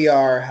loud we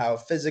are, how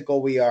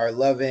physical we are,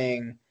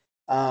 loving,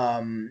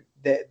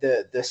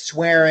 the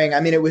swearing.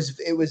 I mean, it was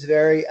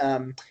very.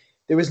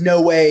 There was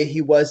no way he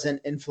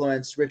wasn't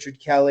influenced, Richard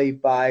Kelly,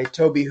 by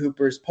Toby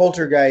Hooper's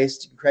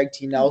Poltergeist, and Craig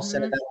T.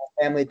 Nelson, and that whole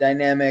family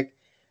dynamic,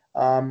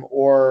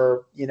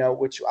 or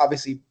which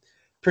obviously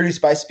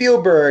produced by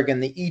Spielberg,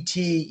 and the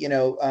E.T.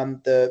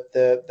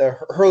 The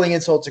hurling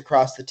insults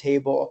across the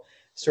table,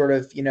 sort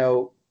of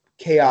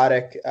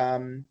chaotic,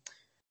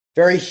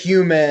 very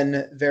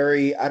human,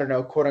 very, I don't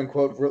know, quote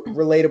unquote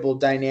relatable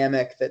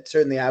dynamic that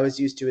certainly I was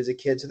used to as a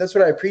kid. So that's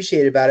what I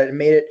appreciated about it, and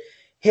made it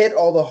hit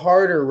all the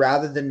harder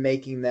rather than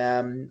making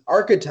them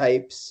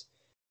archetypes.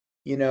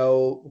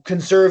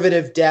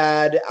 Conservative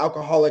dad,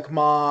 alcoholic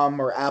mom,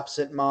 or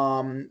absent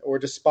mom, or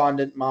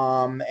despondent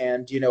mom,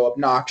 and,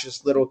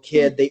 obnoxious little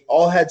kid. They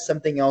all had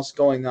something else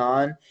going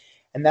on.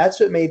 And that's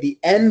what made the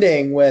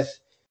ending with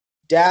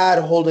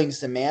dad holding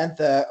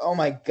Samantha, oh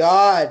my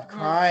God,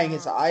 crying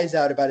his eyes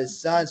out about his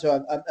son.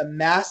 So a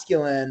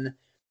masculine,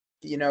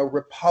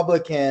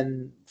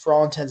 Republican, for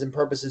all intents and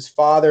purposes,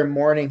 father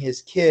mourning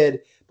his kid,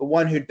 but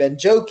one who'd been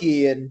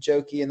jokey in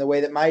the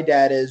way that my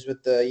dad is,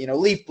 with the,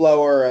 leaf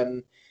blower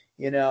and,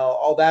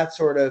 all that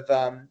sort of,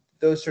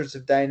 those sorts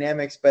of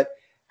dynamics. But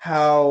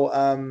how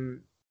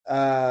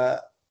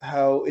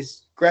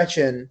is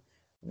Gretchen's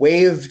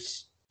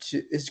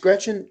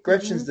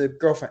the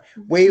girlfriend,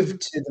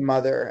 waved to the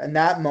mother, and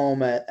that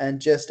moment,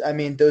 and just, I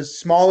mean, those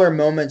smaller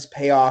moments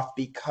pay off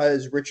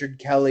because Richard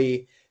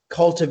Kelly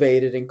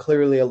cultivated and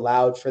clearly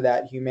allowed for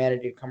that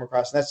humanity to come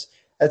across. And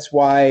that's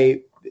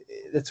why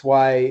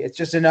it's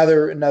just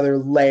another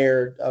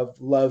layer of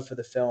love for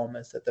the film,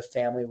 is that the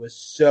family was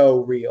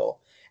so real.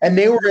 And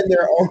they were in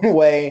their own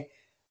way,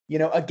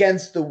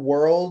 against the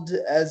world,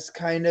 as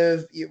kind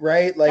of,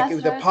 right?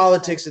 Like the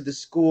politics of the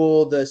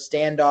school, the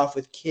standoff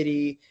with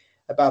Kitty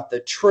about the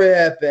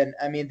trip. And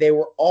I mean, they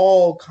were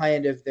all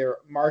kind of, they're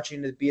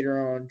marching to the beat of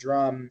their own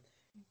drum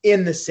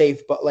in the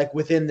safe, but like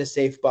within the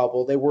safe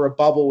bubble. They were a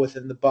bubble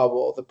within the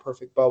bubble, the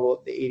perfect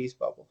bubble, the 80s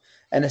bubble,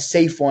 and a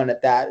safe one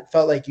at that. It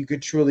felt like you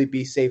could truly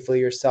be safely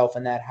yourself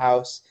in that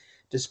house,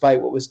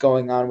 despite what was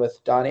going on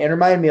with Donnie. It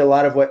reminded me a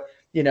lot of what,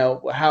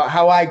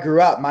 how I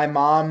grew up. My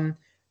mom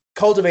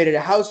cultivated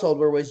a household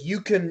where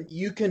you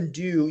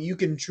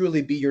can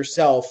truly be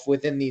yourself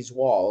within these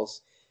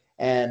walls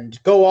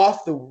and go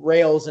off the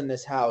rails in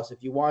this house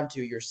if you want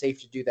to. You're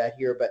safe to do that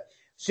here, but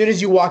as soon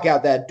as you walk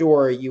out that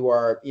door, you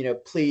are,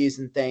 please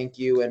and thank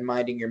you and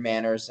minding your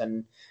manners,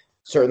 and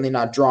certainly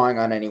not drawing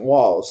on any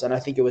walls. And I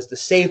think it was the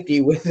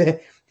safety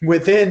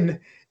within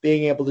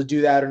being able to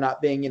do that, or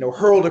not being,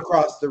 hurled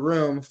across the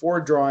room for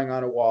drawing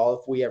on a wall,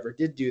 if we ever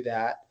did do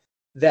that,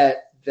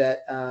 that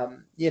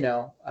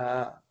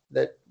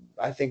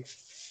I think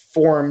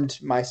formed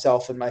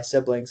myself and my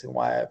siblings, and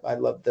why I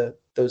love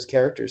those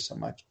characters so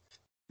much.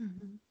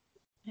 Mm-hmm.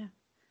 Yeah.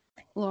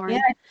 Lauren?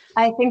 Yeah,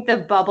 I think the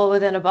bubble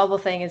within a bubble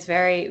thing is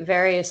very,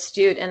 very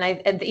astute. And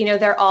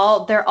they're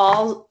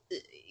all,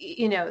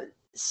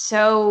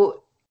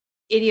 so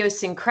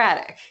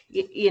idiosyncratic,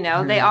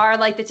 they are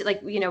like this,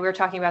 like, we were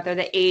talking about, they're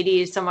the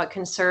 80s, somewhat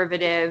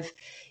conservative,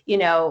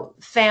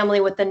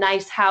 family with the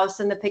nice house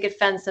and the picket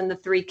fence and the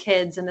 3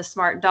 kids and the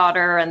smart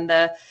daughter and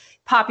the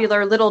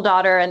popular little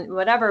daughter and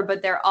whatever,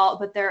 but they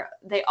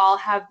all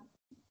have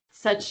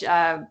such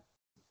a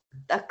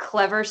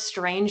clever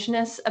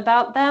strangeness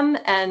about them.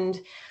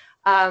 And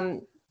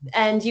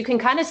you can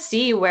kind of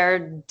see where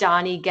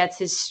Donnie gets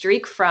his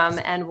streak from.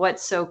 And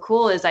what's so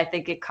cool is, I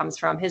think it comes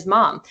from his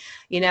mom.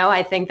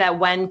 I think that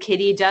when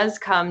Kitty does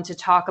come to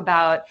talk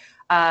about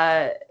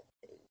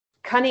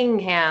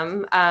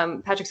Cunningham,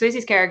 Patrick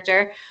Swayze's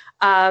character,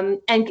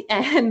 and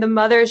the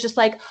mother is just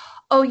like,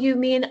 oh, you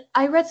mean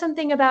I read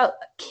something about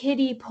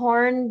kiddie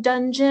porn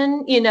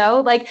dungeon?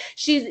 Like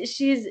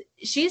she's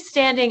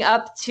standing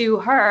up to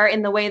her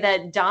in the way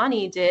that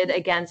Donnie did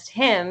against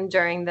him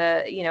during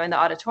the, in the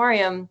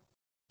auditorium,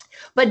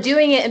 but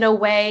doing it in a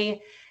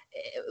way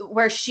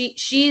where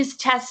she's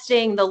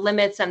testing the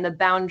limits and the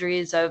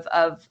boundaries of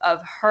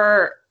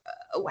her,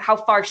 how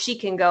far she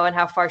can go and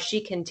how far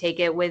she can take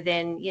it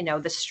within,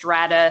 the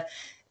strata,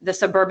 the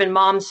suburban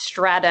mom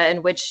strata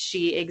in which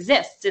she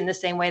exists, in the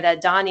same way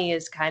that Donnie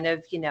is kind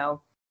of,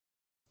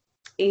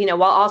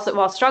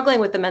 while struggling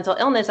with the mental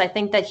illness. I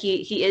think that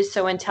he is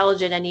so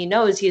intelligent, and he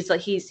knows he's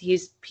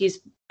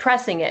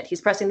pressing it.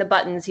 He's pressing the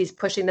buttons. He's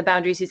pushing the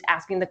boundaries. He's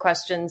asking the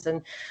questions.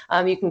 And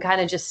you can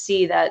kind of just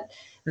see that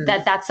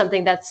that's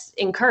something that's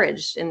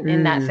encouraged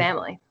in that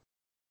family.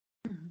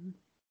 Mm-hmm.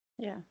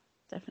 Yeah,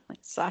 definitely.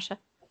 Sasha?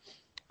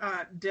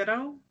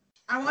 Ditto.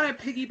 I want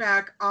to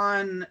piggyback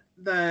on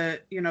the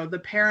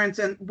parents,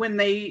 and when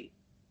they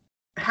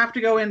have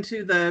to go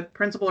into the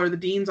principal or the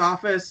dean's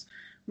office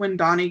when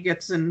Donnie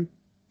gets in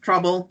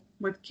trouble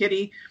with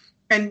Kitty,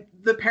 and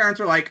the parents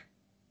are like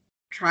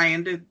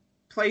trying to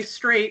play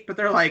straight, but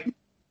they're like,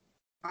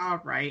 all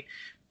right.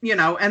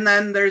 And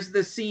then there's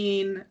the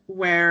scene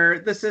where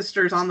the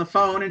sister's on the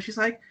phone and she's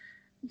like,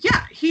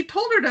 yeah, he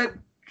told her to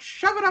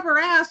shove it up her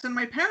ass and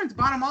my parents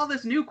bought him all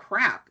this new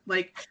crap.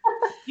 Like,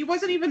 he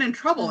wasn't even in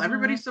trouble.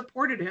 Everybody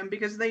supported him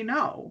because they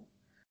know.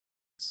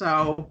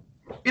 So,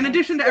 in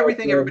addition to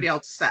everything everybody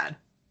else said.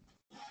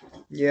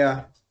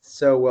 Yeah,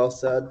 so well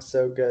said.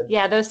 So good.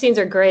 Yeah, those scenes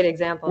are great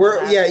examples.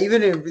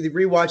 Even in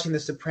rewatching The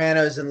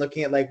Sopranos and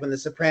looking at like when The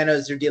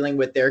Sopranos are dealing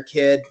with their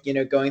kid,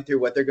 going through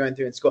what they're going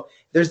through in school.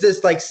 There's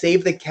this like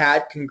save the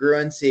cat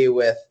congruency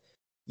with,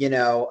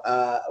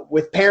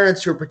 with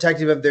parents who are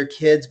protective of their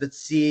kids, but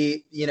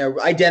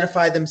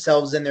identify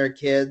themselves in their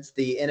kids,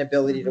 the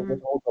inability to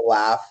withhold a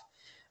laugh.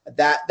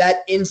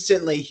 That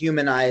instantly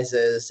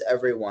humanizes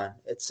everyone.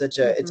 It's such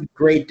it's a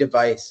great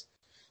device.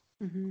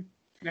 Mm-hmm.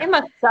 It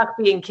must suck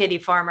being Kitty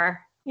Farmer,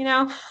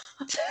 Yeah.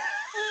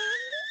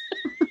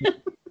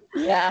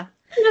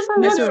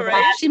 Miserable.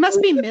 Right? She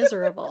must be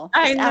miserable.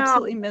 I know.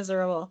 Absolutely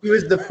miserable. She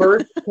was the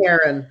first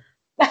Karen.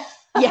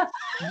 Yeah.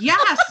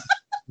 Yes.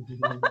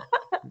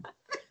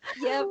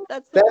 Yep.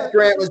 That's Beth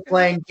Grant was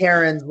playing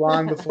Karens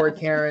long before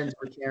Karens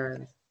were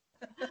Karens.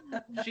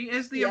 She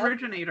is the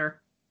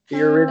originator.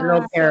 The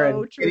original Karen.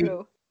 So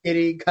true.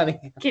 Kitty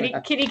Cunningham.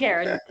 Kitty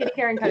Karen. Kitty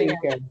Karen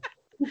Cunningham.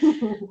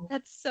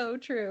 That's so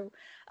true.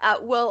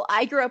 Well,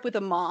 I grew up with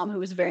a mom who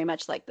was very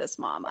much like this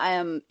mom. I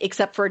am,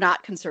 except for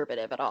not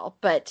conservative at all,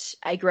 but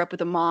I grew up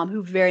with a mom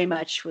who very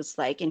much was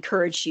like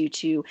encouraged you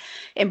to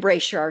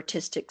embrace your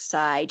artistic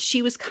side.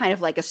 She was kind of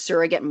like a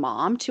surrogate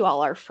mom to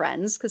all our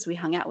friends because we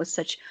hung out with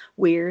such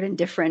weird and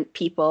different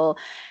people.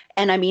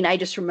 And I mean, I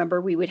just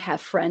remember we would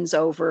have friends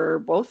over,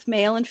 both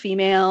male and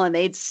female, and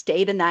they'd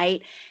stay the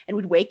night and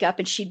we'd wake up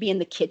and she'd be in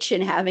the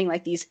kitchen having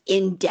like these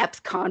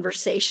in-depth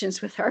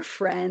conversations with our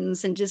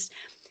friends and just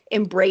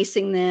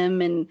embracing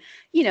them. And,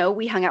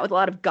 we hung out with a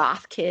lot of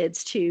goth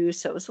kids too.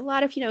 So it was a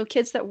lot of,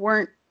 kids that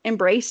weren't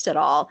embraced at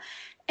all.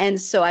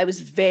 And so I was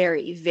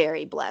very,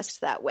 very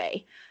blessed that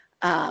way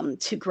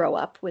to grow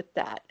up with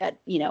that.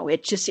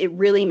 It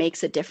really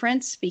makes a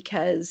difference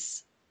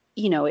because,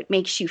 it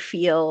makes you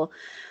feel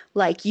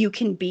like you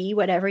can be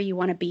whatever you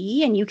want to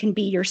be and you can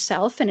be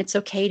yourself and it's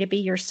okay to be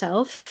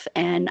yourself.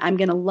 And I'm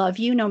going to love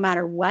you no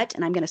matter what.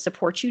 And I'm going to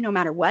support you no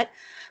matter what.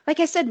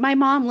 Like I said, my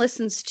mom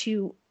listens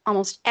to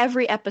almost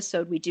every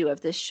episode we do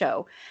of this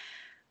show.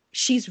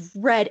 She's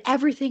read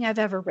everything I've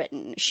ever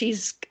written.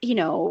 She's,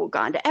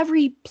 gone to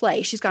every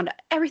play. She's gone to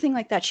everything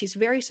like that. She's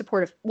very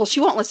supportive. Well,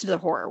 she won't listen to the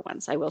horror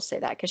ones. I will say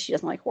that because she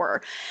doesn't like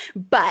horror.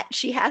 But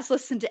she has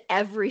listened to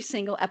every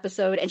single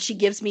episode and she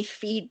gives me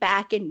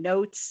feedback and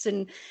notes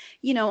and,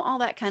 all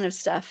that kind of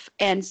stuff.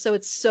 And so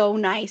it's so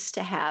nice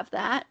to have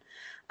that.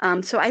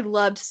 So I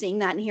loved seeing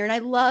that in here. And I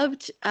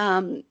loved,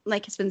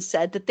 like it's been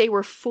said, that they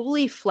were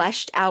fully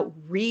fleshed out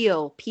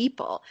real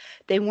people.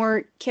 They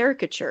weren't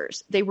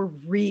caricatures. They were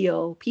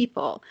real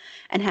people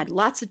and had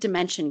lots of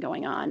dimension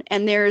going on.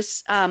 And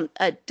there's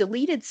a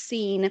deleted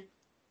scene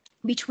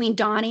between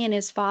Donnie and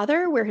his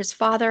father where his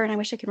father, and I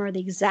wish I could remember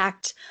the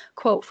exact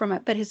quote from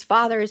it, but his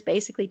father is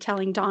basically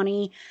telling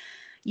Donnie,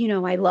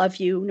 I love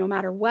you no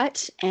matter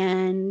what,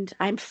 and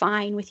I'm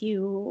fine with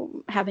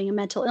you having a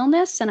mental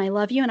illness, and I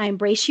love you, and I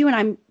embrace you, and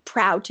I'm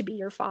proud to be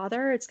your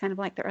father. It's kind of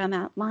like they're on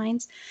that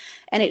lines,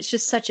 and it's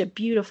just such a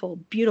beautiful,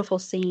 beautiful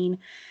scene.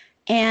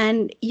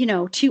 And,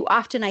 too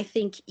often I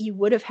think you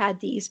would have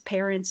had these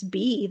parents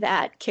be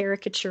that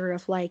caricature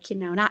of like,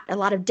 not a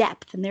lot of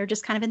depth, and they're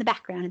just kind of in the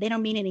background, and they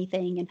don't mean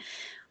anything, and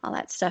all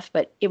that stuff.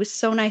 But it was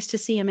so nice to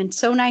see him, and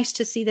so nice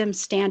to see them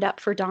stand up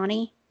for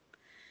Donnie.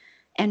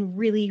 And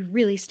really,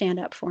 really stand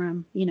up for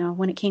him,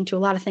 when it came to a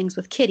lot of things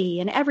with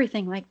Kitty and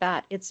everything like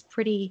that. It's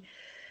pretty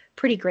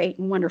great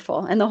and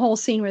wonderful. And the whole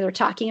scene where they're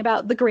talking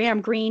about the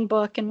Graham Greene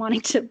book and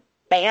wanting to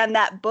ban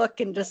that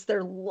book and just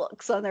their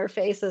looks on their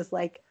faces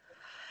like,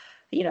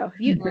 do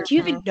you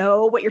even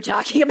know what you're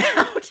talking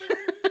about?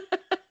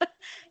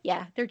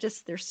 Yeah,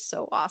 they're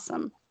so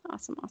awesome.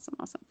 Awesome.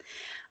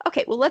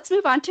 Okay, well, let's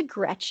move on to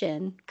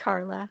Gretchen.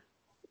 Carla,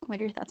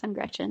 what are your thoughts on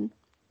Gretchen?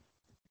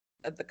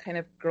 The kind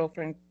of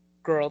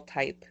girl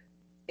type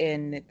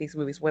in these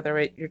movies,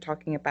 whether you're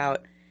talking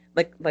about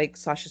like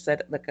Sasha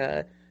said, like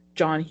a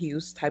John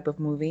Hughes type of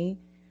movie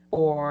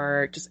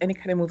or just any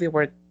kind of movie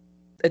where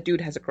a dude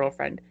has a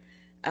girlfriend.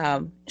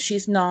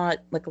 She's not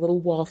like a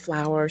little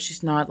wallflower.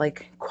 She's not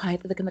like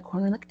quietly like in the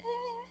corner like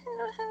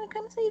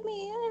come save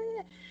me.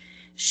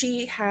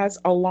 She has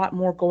a lot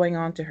more going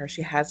on to her.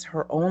 She has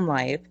her own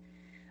life.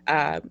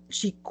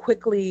 She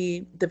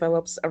quickly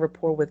develops a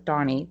rapport with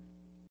Donnie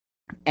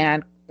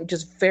and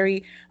just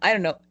very,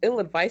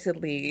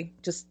 ill-advisedly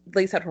just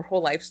lays out her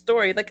whole life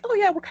story. Like, oh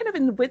yeah, we're kind of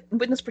in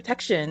witness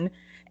protection.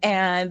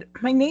 And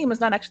my name is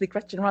not actually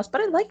Gretchen Ross,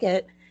 but I like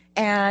it.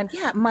 And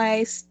yeah, my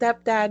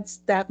stepdad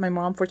stabbed my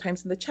mom 4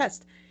 times in the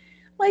chest.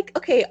 Like,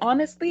 okay,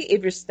 honestly,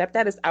 if your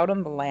stepdad is out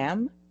on the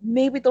lam,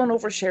 maybe don't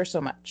overshare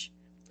so much.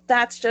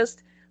 That's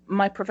just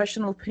my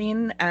professional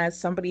opinion as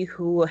somebody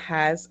who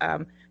has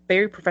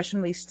very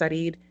professionally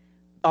studied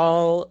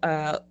all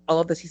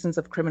of the seasons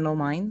of Criminal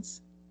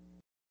Minds.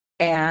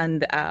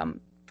 And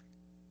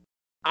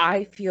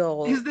I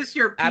feel. Is this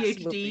your PhD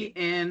absolutely.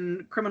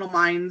 in Criminal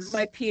Minds?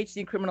 My PhD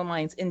in Criminal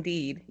Minds,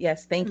 indeed.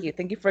 Yes, thank you.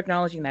 Thank you for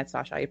acknowledging that,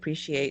 Sasha. I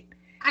appreciate.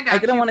 I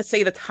didn't you. want to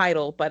say the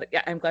title, but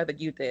yeah, I'm glad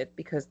that you did,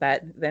 because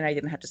then I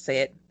didn't have to say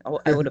it.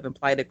 I would have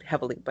implied it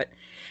heavily. But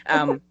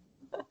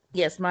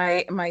yes,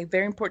 my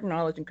very important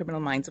knowledge in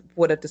Criminal Minds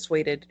would have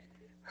dissuaded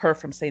her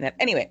from saying that.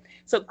 Anyway,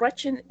 so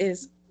Gretchen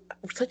is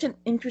such an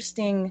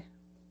interesting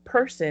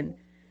person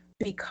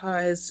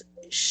because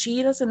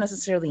she doesn't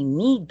necessarily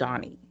need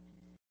Donnie.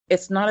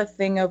 It's not a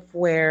thing of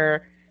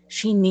where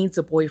she needs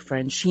a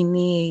boyfriend. She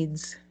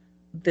needs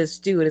this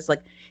dude. It's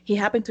like he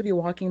happened to be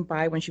walking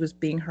by when she was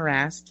being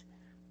harassed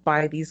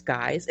by these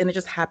guys, and it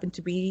just happened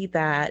to be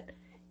that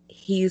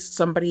he's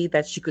somebody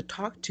that she could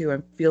talk to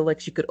and feel like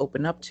she could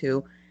open up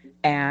to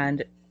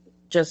and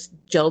just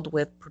gelled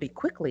with pretty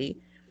quickly.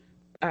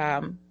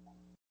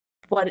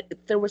 But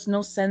there was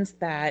no sense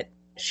that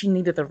she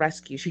needed the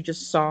rescue. She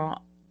just saw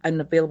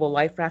an available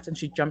life raft and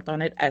she jumped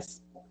on it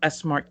as a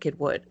smart kid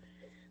would.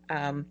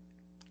 And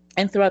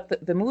throughout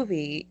the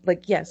movie,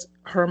 like, yes,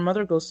 her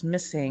mother goes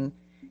missing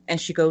and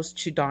she goes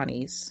to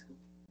Donnie's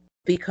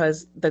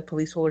because the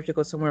police told her to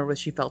go somewhere where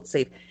she felt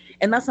safe.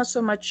 And that's not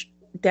so much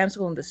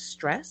damsel in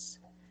distress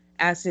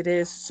as it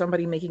is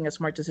somebody making a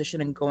smart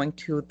decision and going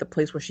to the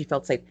place where she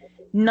felt safe.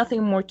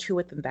 Nothing more to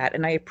it than that.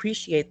 And I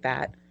appreciate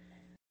that,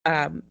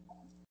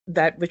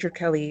 that Richard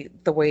Kelly,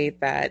 the way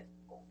that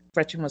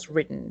Gretchen was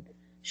written,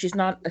 she's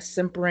not a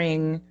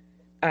simpering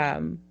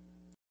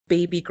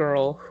baby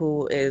girl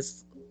who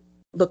is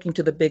looking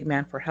to the big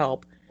man for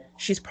help.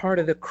 She's part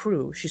of the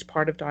crew. She's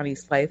part of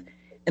Donnie's life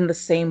in the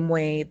same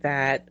way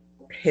that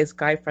his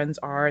guy friends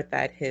are,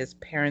 that his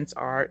parents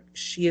are.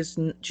 She's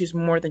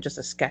more than just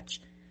a sketch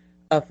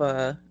of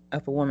a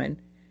woman.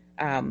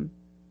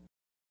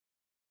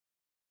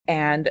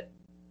 And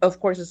of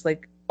course it's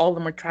like all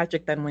the more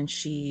tragic than when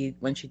she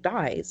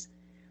dies,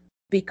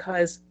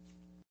 because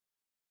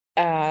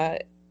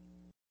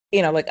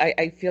like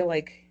I feel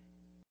like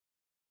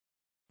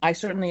I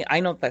certainly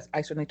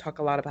talk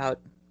a lot about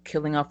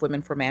killing off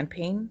women for man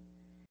pain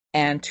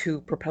and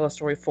to propel a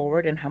story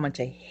forward and how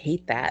much I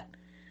hate that.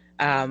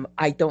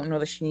 I don't know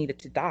that she needed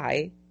to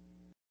die,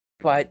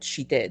 but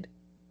she did.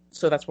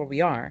 So that's where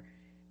we are.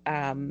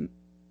 And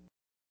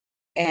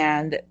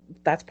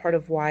that's part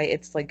of why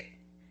it's like,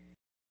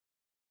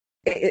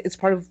 it's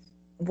part of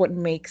what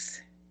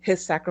makes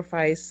his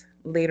sacrifice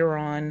later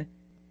on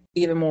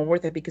even more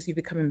worth it, because you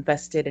become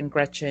invested in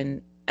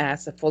Gretchen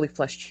as a fully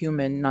fleshed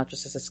human, not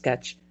just as a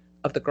sketch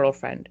of the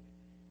girlfriend.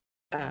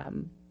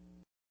 And,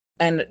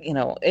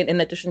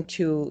 in addition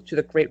to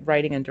the great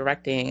writing and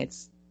directing,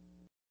 it's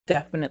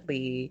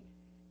definitely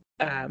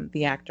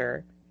the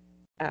actor,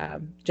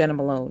 Jenna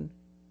Malone.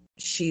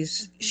 She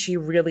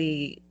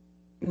really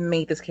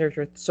made this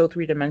character so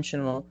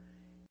three-dimensional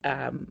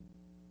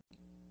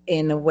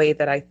in a way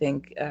that I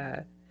think,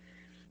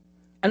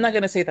 I'm not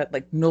going to say that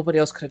like nobody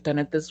else could have done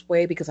it this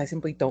way, because I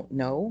simply don't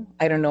know.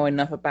 I don't know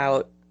enough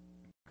about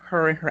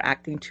her and her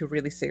acting to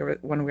really say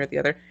one way or the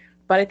other.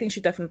 But I think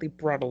she definitely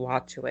brought a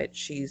lot to it.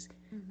 She's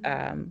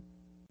an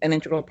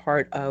integral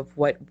part of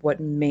what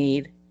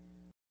made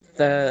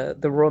the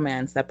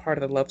romance, that part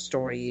of the love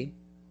story,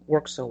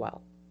 work so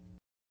well.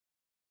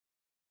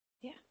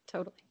 Yeah,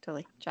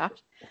 totally.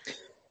 Josh?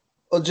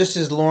 Well, just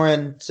as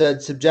Lauren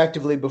said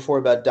subjectively before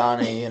about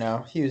Donnie,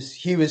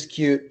 he was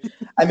cute.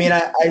 I mean,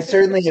 I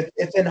certainly,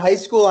 if in high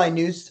school I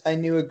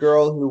knew a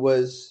girl who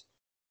was,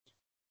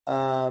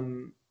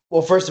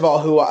 well, first of all,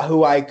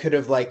 who I could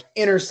have like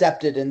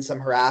intercepted in some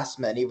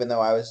harassment, even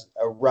though I was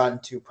a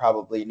runt who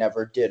probably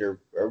never did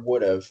or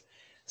would have,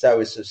 because I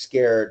was so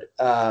scared.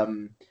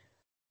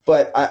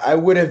 But I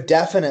would have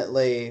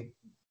definitely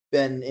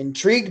been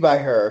intrigued by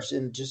her,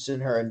 in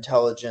her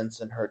intelligence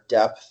and her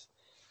depth.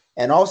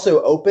 And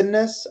also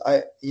openness.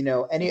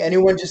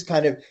 Anyone just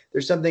kind of,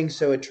 there's something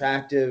so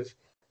attractive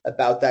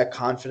about that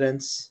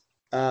confidence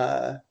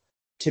to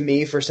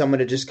me, for someone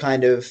to just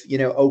kind of,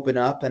 open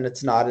up, and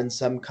it's not in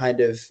some kind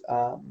of,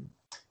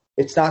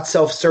 it's not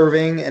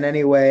self-serving in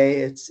any way.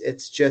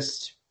 It's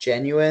just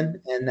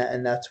genuine.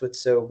 And that's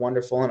what's so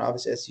wonderful. And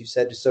obviously, as you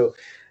said, just so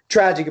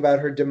tragic about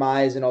her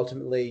demise, and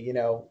ultimately,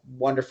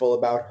 wonderful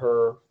about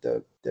her,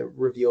 the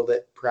reveal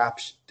that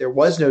perhaps there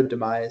was no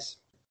demise.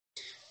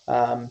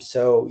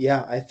 So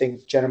yeah, I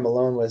think Jenna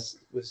Malone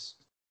was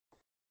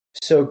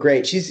so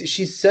great.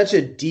 She's such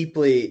a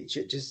deeply,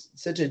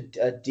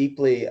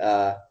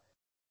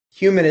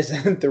 human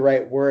isn't the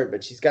right word,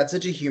 but she's got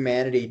such a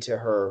humanity to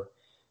her,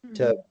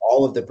 to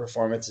all of the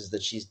performances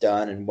that she's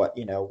done, and what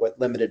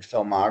limited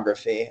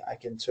filmography I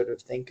can sort of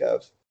think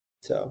of.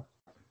 So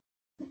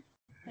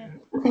yeah,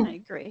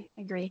 I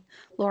agree.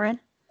 Lauren?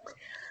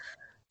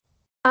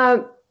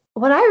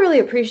 What I really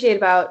appreciate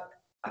about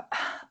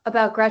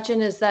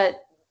Gretchen is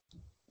that,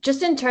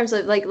 just in terms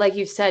of like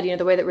you said,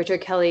 the way that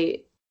Richard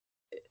Kelly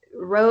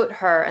wrote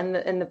her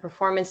and the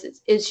performance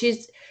is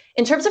she's,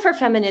 in terms of her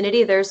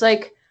femininity, there's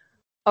like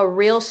a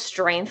real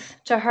strength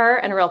to her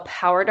and a real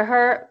power to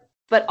her,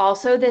 but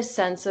also this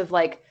sense of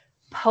like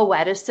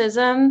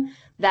poeticism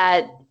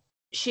that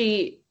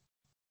she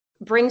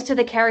brings to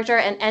the character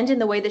and in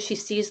the way that she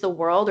sees the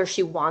world, or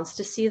she wants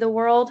to see the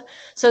world.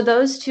 So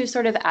those two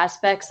sort of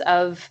aspects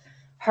of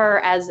her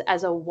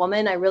as a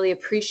woman, I really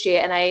appreciate.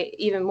 And I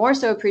even more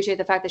so appreciate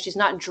the fact that she's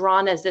not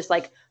drawn as this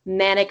like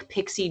manic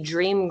pixie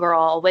dream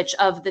girl, which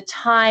of the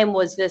time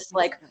was this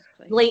like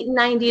late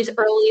 90s,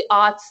 early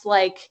aughts,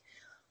 like,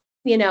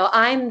 you know,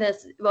 I'm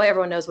this, well,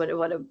 everyone knows what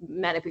a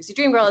manic pixie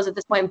dream girl is at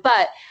this point,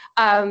 but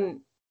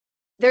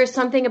there's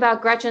something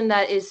about Gretchen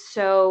that is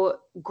so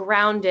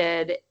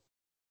grounded.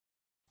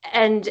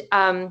 And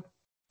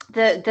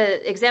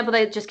the example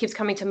that just keeps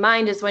coming to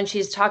mind is when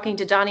she's talking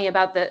to Donnie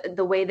about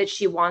the way that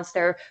she wants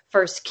their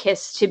first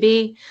kiss to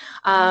be,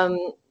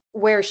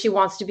 where she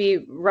wants to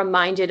be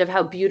reminded of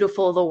how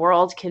beautiful the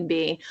world can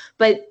be.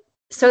 But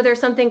so there's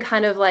something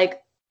kind of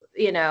like,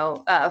 you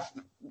know,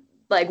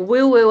 like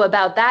woo-woo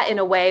about that in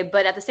a way.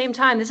 But at the same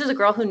time, this is a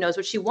girl who knows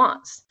what she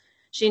wants.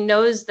 She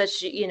knows that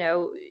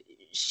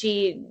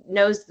she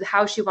knows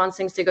how she wants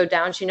things to go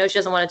down. She knows she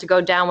doesn't want it to go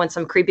down when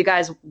some creepy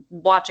guy's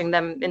watching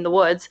them in the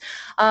woods.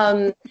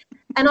 And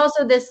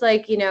also this,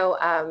 like, you know,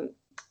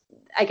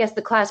 I guess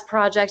the class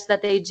projects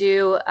that they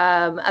do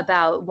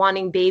about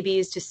wanting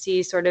babies to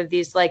see sort of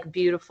these like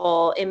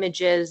beautiful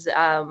images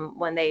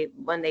when they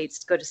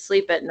go to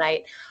sleep at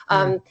night.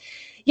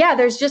 Yeah,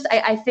 there's just,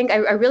 I think I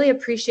really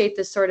appreciate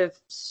this sort of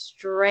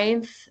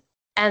strength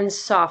and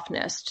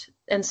softness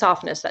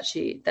that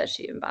she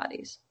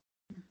embodies.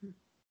 Mm-hmm.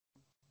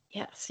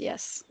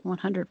 Yes,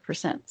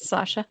 100%.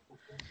 Sasha?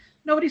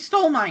 Nobody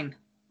stole mine.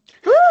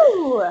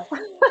 Woo!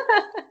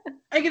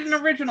 I get an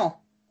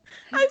original.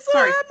 I'm so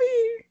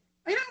happy.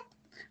 I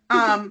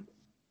know.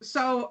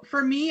 So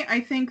for me,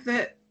 I think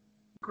that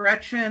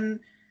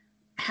Gretchen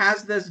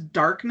has this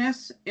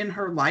darkness in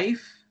her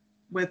life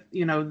with,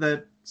 you know,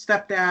 the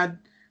stepdad,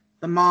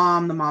 the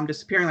mom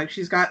disappearing. Like,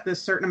 she's got this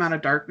certain amount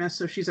of darkness,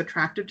 so she's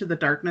attracted to the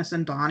darkness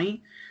in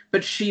Donnie,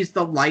 but she's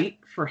the light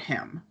for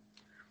him.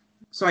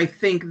 So I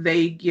think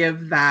they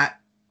give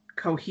that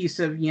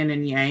cohesive yin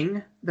and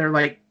yang. They're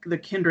like the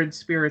kindred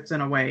spirits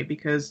in a way,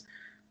 because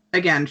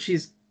again,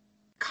 she's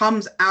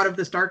comes out of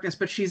this darkness,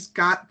 but she's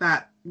got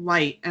that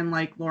light. And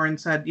like Lauren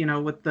said, you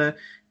know, with the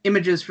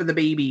images for the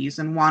babies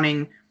and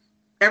wanting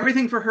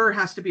everything for her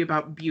has to be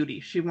about beauty.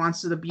 She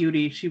wants the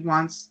beauty. She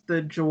wants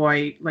the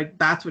joy. Like,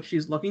 that's what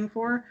she's looking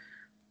for.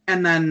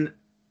 And then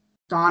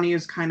Donnie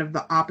is kind of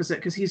the opposite,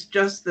 because he's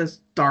just this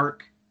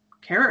dark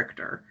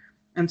character.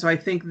 And so I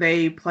think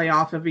they play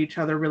off of each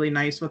other really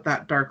nice with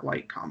that dark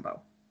light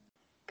combo.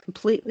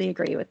 Completely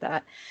agree with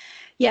that.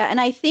 Yeah, and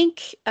I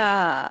think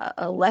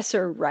a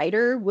lesser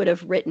writer would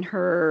have written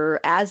her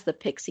as the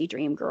pixie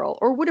dream girl,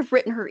 or would have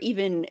written her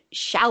even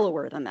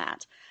shallower than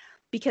that,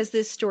 because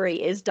this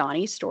story is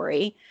Donnie's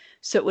story.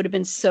 So it would have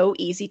been so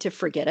easy to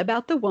forget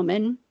about the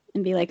woman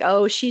and be like,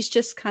 oh, she's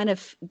just kind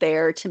of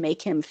there to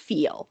make him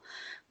feel.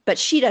 But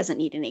she doesn't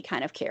need any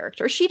kind of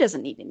character. She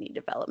doesn't need any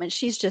development.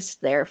 She's just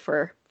there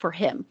for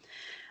him,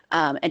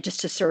 and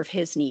just to serve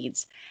his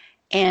needs.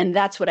 And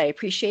that's what I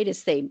appreciate,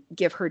 is they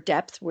give her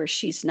depth where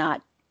she's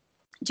not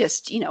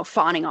just, you know,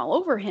 fawning all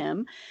over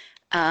him.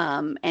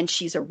 And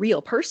she's a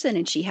real person,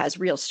 and she has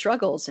real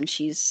struggles, and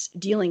she's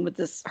dealing with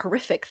this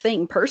horrific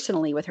thing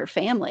personally with her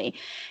family.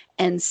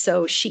 And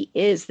so she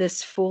is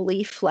this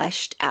fully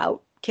fleshed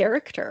out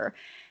character.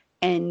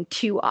 And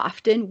too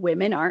often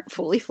women aren't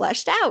fully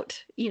fleshed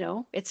out. You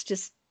know, it's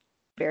just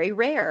very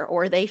rare,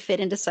 or they fit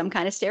into some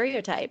kind of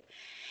stereotype.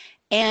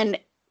 And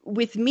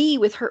with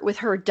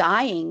her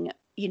dying,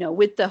 you know,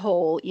 with the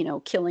whole, you know,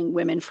 killing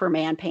women for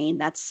man pain,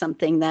 that's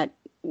something that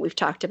we've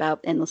talked about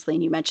endlessly.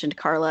 And you mentioned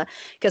Carla,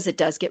 because it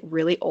does get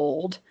really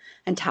old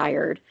and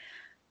tired.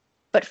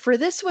 But for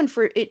this one,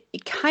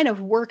 it kind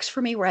of works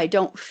for me, where I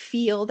don't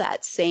feel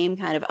that same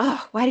kind of,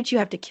 oh, why did you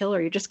have to kill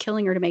her? You're just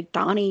killing her to make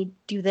Donnie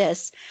do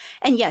this.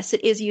 And yes,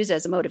 it is used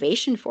as a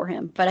motivation for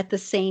him. But at the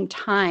same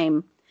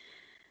time,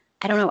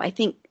 I don't know. I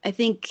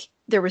think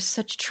there was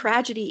such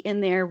tragedy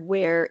in there,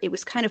 where it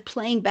was kind of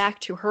playing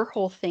back to her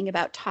whole thing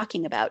about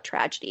talking about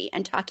tragedy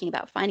and talking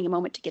about finding a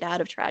moment to get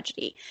out of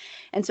tragedy.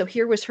 And so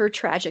here was her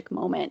tragic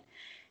moment.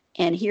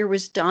 And here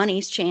was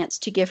Donnie's chance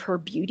to give her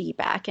beauty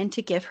back and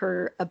to give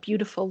her a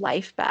beautiful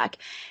life back,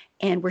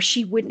 and where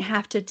she wouldn't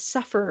have to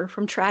suffer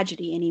from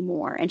tragedy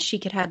anymore. And she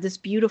could have this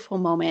beautiful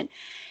moment.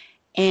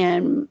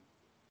 And,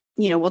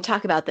 you know, we'll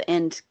talk about the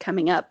end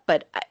coming up,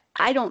 but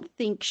I don't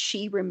think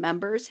she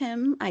remembers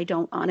him. I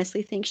don't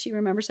honestly think she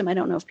remembers him. I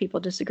don't know if people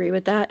disagree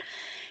with that.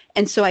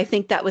 And so I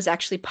think that was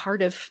actually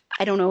part of,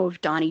 I don't know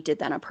if Donnie did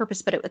that on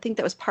purpose, but I think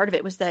that was part of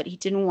it, was that he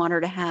didn't want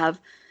her to have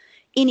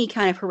any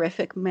kind of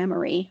horrific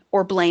memory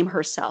or blame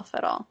herself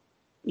at all,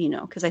 you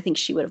know, because I think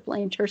she would have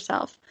blamed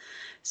herself.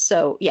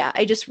 So yeah,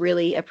 I just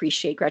really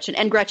appreciate Gretchen,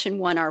 and Gretchen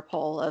won our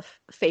poll of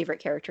favorite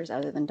characters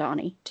other than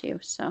Donnie too.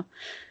 So,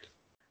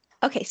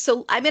 okay.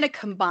 So I'm going to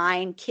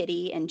combine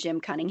Kitty and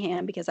Jim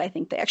Cunningham, because I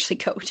think they actually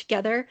go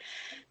together.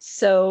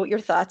 So your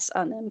thoughts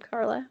on them,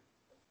 Carla?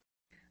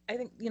 I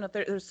think, you know,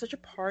 there's such a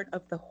part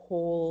of the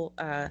whole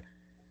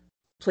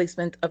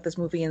placement of this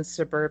movie in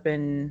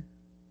suburban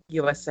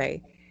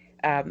USA,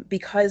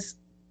 because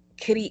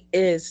Kitty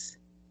is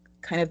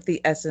kind of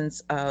the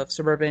essence of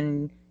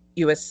suburban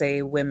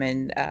USA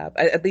women,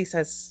 at least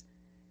as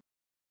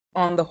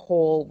on the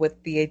whole,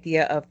 with the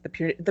idea of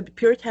the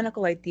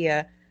puritanical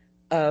idea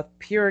of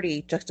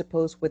purity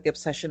juxtaposed with the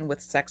obsession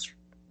with sex,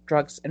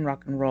 drugs, and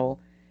rock and roll.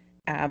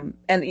 And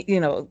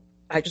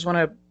I just want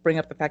to bring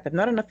up the fact that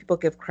not enough people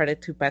give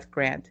credit to Beth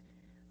Grant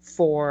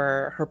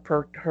for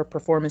her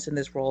performance in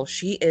this role.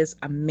 She is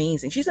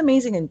amazing. She's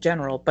amazing in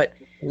general, but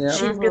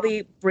she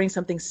really brings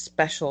something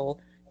special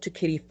to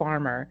Kitty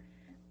Farmer,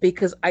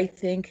 because I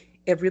think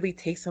it really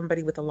takes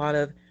somebody with a lot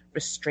of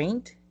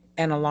restraint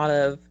and a lot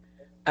of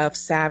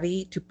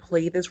savvy to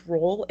play this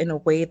role in a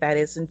way that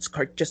isn't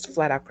just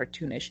flat out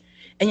cartoonish.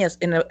 And yes,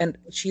 and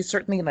she's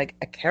certainly like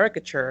a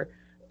caricature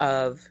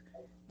of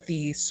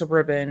the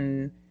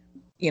suburban,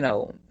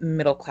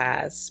 middle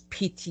class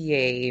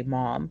PTA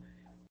mom,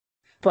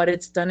 but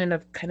it's done in a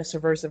kind of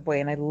subversive way,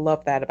 and I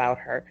love that about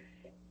her.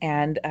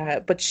 And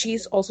but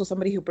she's also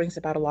somebody who brings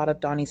about a lot of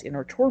Donnie's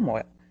inner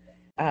turmoil.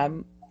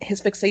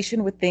 His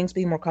fixation with things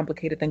being more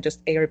complicated than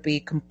just A or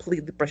B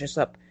completely brushes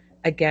up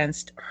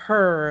against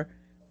her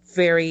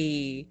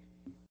very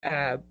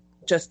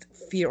just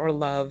fear or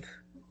love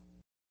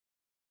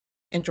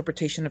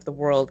interpretation of the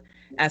world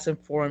as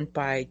informed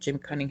by Jim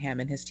Cunningham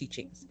and his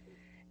teachings.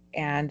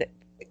 And,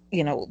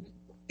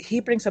 he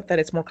brings up that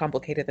it's more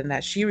complicated than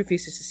that. She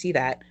refuses to see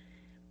that.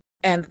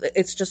 And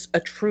it's just a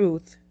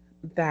truth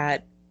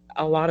that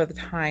a lot of the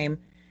time,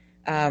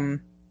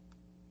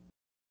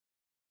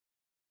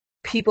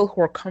 people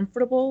who are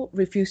comfortable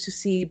refuse to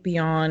see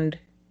beyond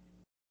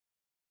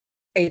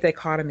a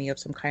dichotomy of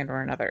some kind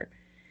or another.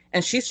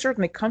 And she's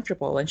certainly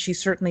comfortable, and she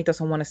certainly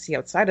doesn't want to see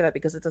outside of that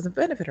because it doesn't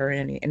benefit her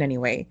in any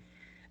way.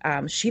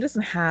 She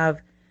doesn't have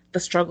the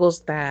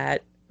struggles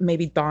that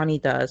maybe Donnie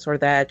does, or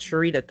that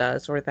Sharita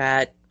does, or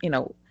that,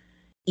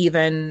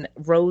 even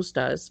Rose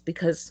does,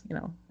 because,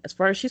 as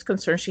far as she's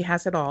concerned, she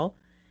has it all.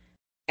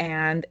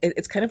 And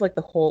it's kind of like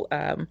the whole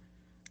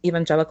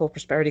evangelical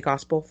prosperity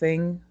gospel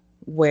thing,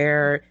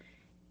 where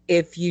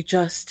if you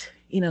just,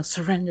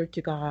 surrender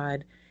to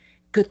God,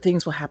 good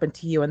things will happen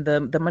to you and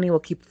the money will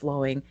keep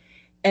flowing.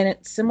 And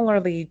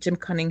similarly, Jim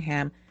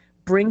Cunningham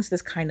brings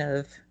this kind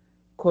of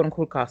quote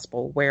unquote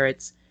gospel where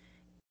it's,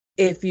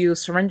 if you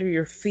surrender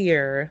your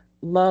fear,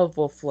 love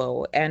will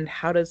flow. And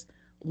how does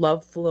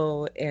love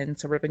flow in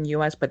suburban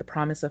US? By the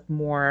promise of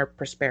more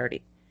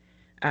prosperity.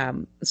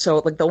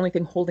 So like the only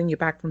thing holding you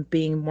back from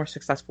being more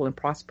successful and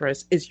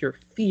prosperous is your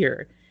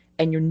fear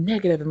and your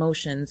negative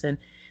emotions. And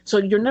so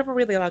you're never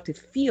really allowed to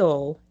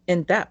feel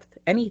in depth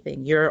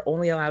anything. You're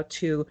only allowed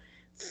to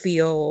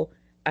feel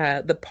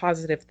the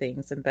positive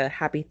things and the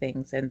happy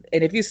things. And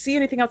if you see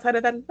anything outside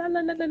of that,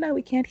 no,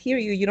 we can't hear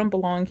you. You don't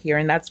belong here.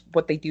 And that's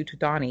what they do to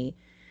Donnie.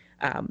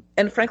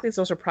 And frankly, it's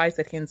no surprise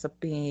that he ends up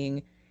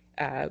being,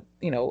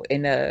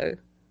 in a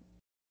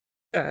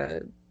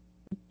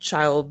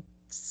child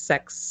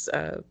sex,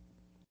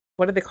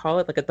 what do they call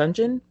it? Like a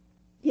dungeon?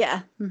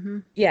 Yeah. Mm-hmm.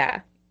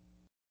 Yeah.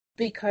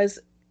 Because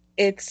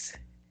it's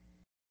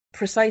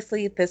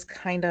precisely this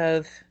kind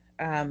of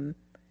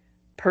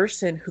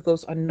person who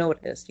goes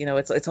unnoticed.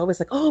 It's always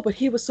like, oh, but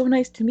he was so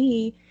nice to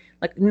me.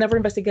 Like, never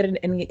investigated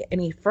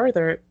any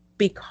further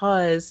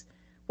because,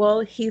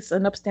 well, he's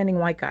an upstanding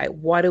white guy.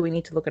 Why do we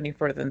need to look any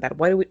further than that?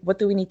 What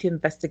do we need to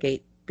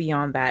investigate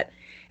beyond that?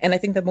 And I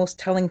think the most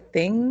telling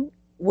thing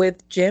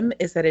with Jim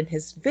is that in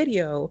his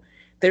video,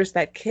 there's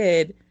that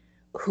kid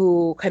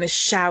who kind of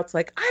shouts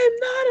like, I'm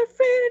not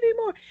afraid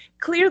anymore,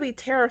 clearly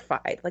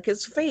terrified. Like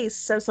his face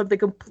says something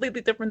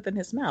completely different than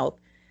his mouth.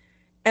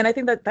 And I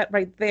think that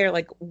right there,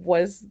 like,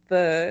 was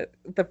the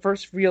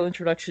first real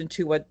introduction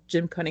to what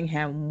Jim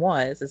Cunningham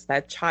was, is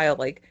that child,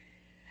 like,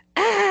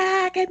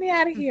 get me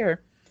out of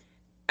here.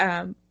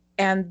 And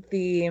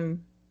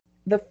in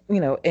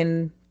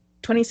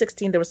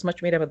 2016, there was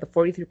much made up of the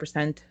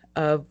 43%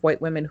 of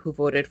white women who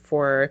voted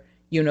for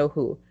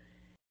you-know-who.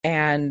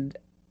 And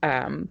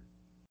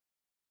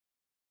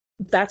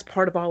that's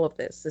part of all of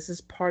this. This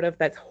is part of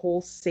that whole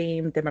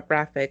same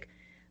demographic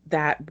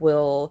that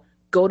will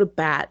go to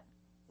bat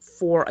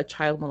for a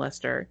child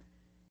molester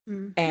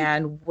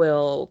and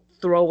will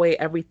throw away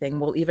everything.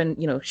 Will even,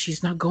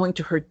 she's not going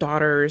to her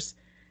daughter's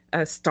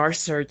Star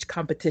Search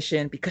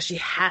competition because she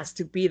has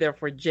to be there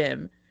for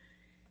Jim.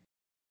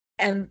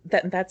 And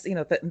that's,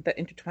 the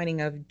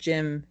intertwining of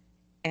Jim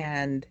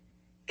and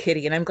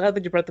Kitty. And I'm glad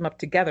that you brought them up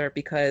together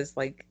because,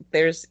 like,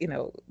 there's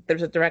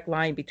a direct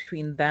line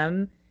between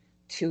them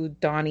to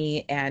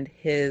Donnie and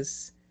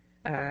his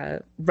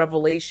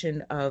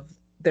revelation of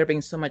there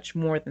being so much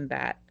more than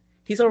that.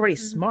 He's already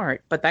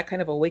smart, but that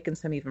kind of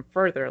awakens him even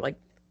further. Like,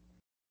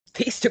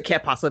 these two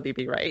can't possibly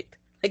be right.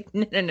 Like,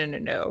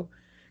 no.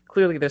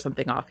 Clearly there's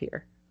something off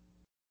here.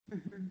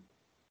 Mm-hmm.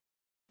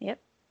 Yep.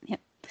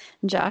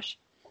 Josh?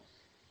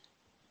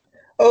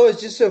 Oh,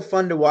 it's just so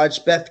fun to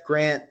watch Beth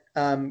Grant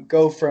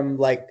go from,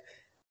 like,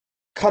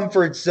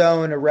 comfort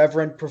zone,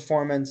 irreverent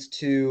performance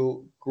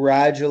to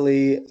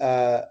gradually,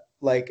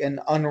 like, an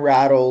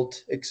unrattled,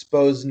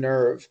 exposed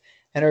nerve,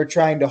 and her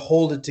trying to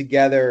hold it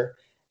together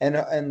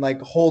and like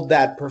hold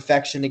that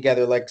perfection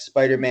together, like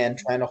Spider-Man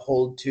trying to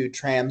hold two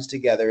trams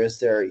together as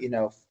they're,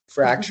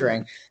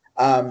 fracturing.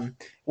 So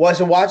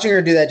watching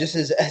her do that just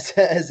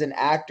as an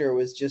actor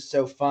was just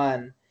so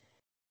fun.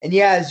 And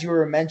yeah, as you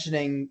were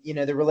mentioning,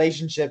 the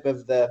relationship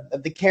of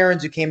the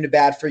Karens who came to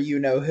bat for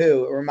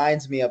who, it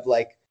reminds me of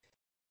like,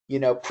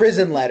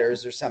 Prison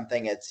Letters or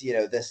something. It's,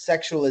 this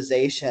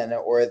sexualization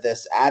or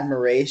this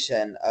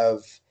admiration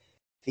of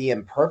the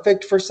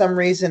imperfect for some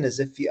reason, as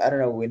if I don't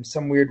know, in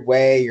some weird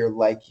way, you're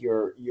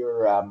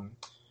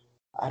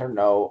I don't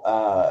know,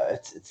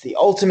 it's the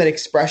ultimate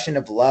expression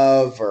of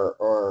love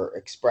or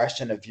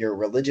expression of your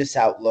religious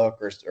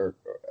outlook or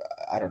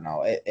I don't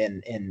know,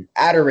 in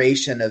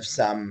adoration of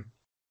some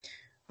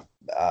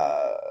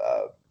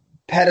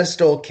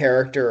pedestal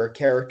character or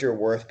character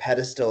worth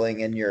pedestaling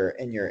in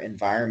your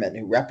environment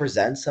who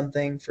represents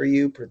something for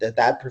you,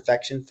 that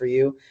perfection for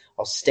you.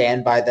 I'll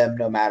stand by them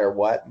no matter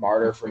what,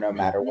 martyr for no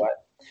matter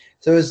what.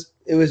 So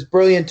it was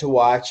brilliant to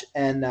watch.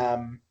 And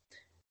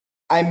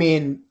I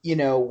mean,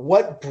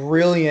 what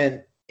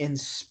brilliant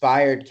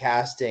inspired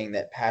casting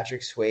that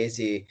Patrick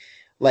Swayze,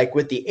 like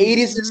with the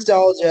 80s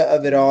nostalgia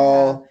of it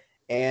all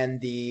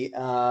and the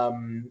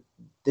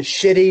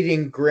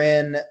shit-eating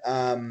grin,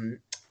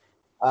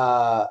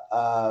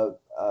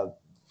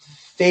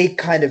 fake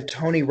kind of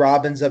Tony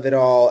Robbins of it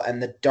all,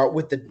 and the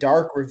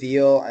dark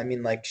reveal. I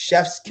mean, like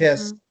chef's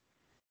kiss,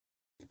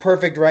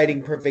 perfect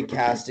writing, perfect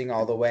casting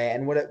all the way,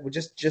 and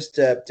just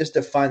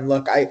a fun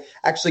look. I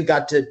actually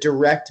got to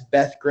direct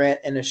Beth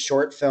Grant in a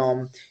short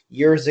film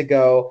years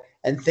ago,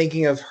 and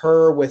thinking of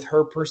her with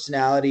her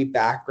personality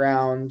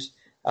background.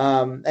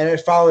 And I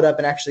followed up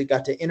and actually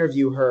got to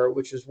interview her,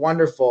 which was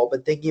wonderful.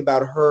 But thinking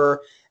about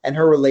her and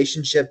her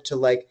relationship to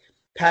like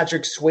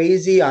Patrick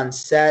Swayze on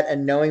set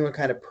and knowing what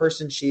kind of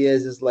person she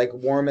is like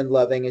warm and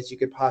loving as you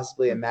could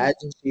possibly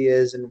imagine she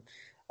is. And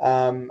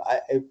I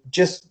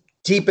just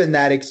deepened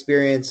that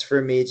experience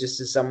for me, just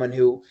as someone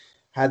who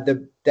had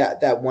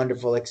that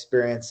wonderful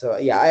experience. So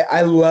yeah,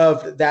 I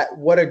loved that.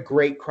 What a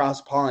great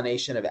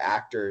cross-pollination of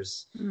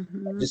actors. I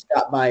just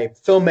got my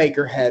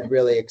filmmaker head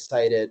really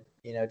excited,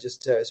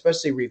 just to,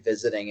 especially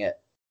revisiting it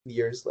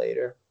years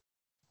later.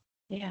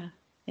 Yeah.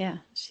 Yeah.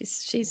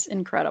 She's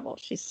incredible.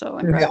 She's so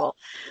incredible.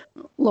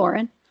 Yeah.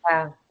 Lauren.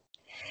 Wow.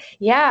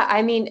 Yeah.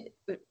 I mean,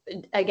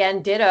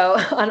 again, ditto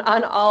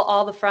on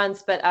all the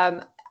fronts, but,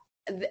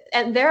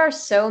 and there are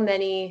so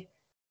many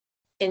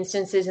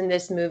instances in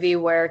this movie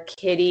where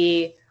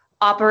Kitty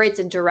operates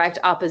in direct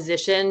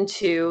opposition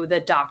to the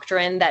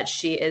doctrine that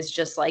she is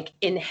just like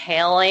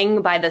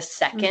inhaling by the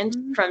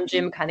second from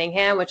Jim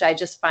Cunningham, which I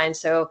just find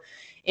so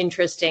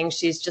interesting.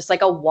 She's just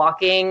like a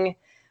walking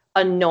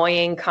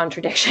annoying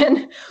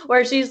contradiction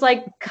where she's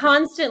like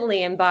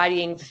constantly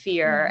embodying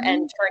fear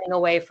and turning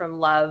away from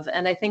love.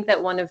 And I think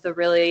that one of the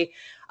really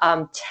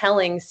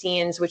telling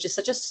scenes, which is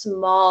such a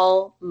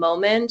small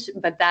moment,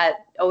 but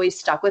that always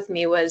stuck with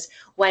me, was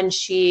when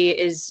she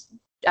is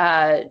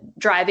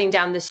driving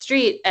down the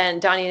street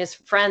and Donnie and his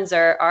friends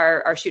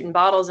are shooting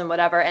bottles and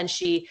whatever, and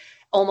she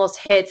almost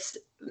hits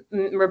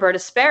Roberta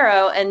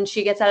Sparrow, and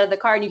she gets out of the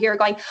car and you hear her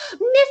going,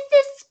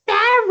 "Mrs.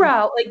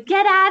 Sparrow, like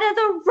get out of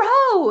the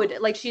road."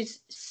 Like she's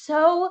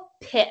so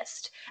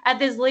pissed at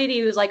this lady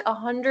who's like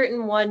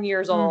 101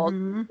 years old.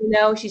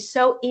 She's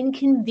so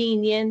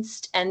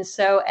inconvenienced. And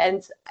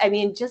I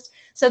mean, just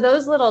so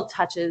those little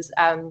touches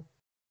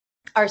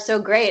are so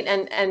great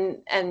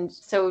and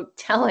so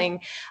telling.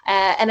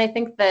 And I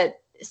think that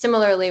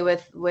similarly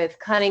with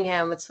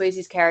Cunningham, with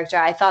Swayze's character,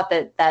 I thought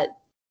that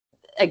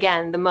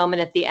again, the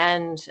moment at the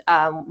end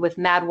with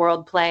Mad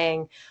World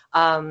playing,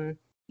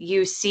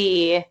 you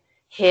see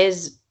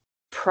his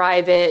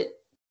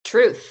private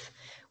truth,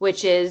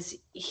 which is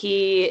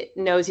he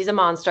knows he's a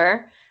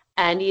monster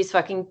and he's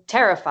fucking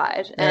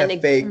terrified and a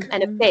fake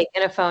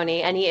and a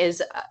phony. And he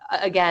is,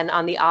 again,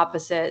 on the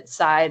opposite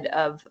side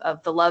of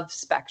the love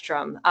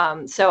spectrum.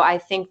 So I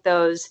think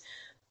those,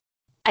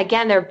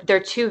 again,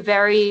 they're two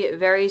very,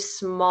 very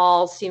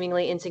small,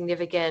 seemingly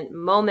insignificant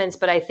moments.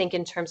 But I think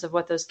in terms of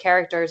what those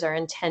characters are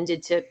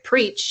intended to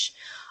preach,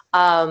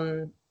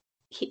 Kelly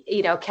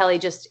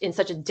just in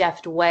such a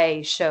deft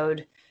way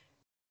showed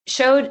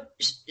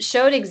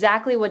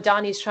exactly what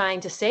Donnie's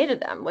trying to say to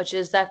them, which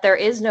is that there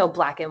is no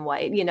black and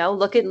white.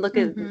 Look at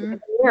the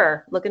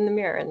mirror, look in the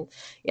mirror, and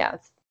yeah,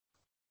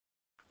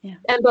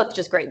 and both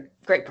just great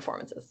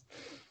performances.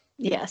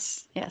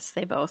 Yes,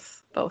 they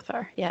both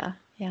are. Yeah.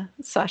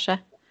 Sasha.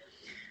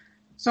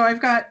 So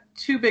I've got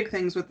two big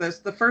things with this.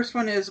 The first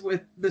one is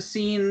with the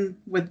scene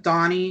with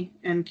Donnie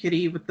and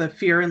Kitty with the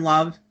fear and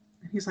love.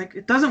 He's like,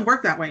 it doesn't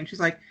work that way. And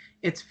she's like,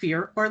 it's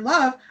fear or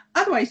love.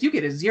 Otherwise, you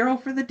get a 0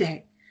 for the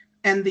day.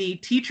 And the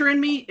teacher in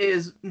me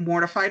is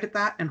mortified at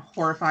that and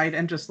horrified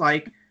and just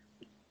like,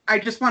 I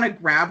just want to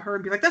grab her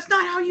and be like, that's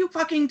not how you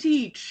fucking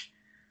teach.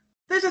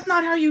 This is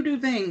not how you do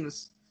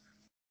things.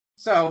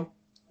 So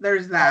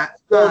there's that.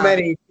 So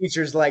many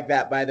teachers like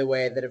that, by the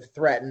way, that have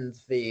threatened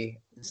the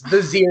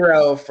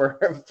 0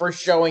 for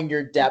showing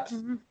your depth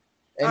and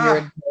your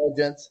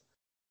intelligence.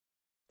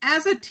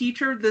 As a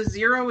teacher, the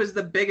 0 is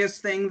the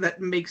biggest thing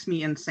that makes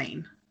me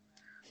insane.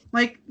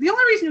 Like, the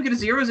only reason you get a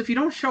 0 is if you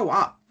don't show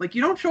up. Like,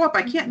 you don't show up,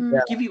 I can't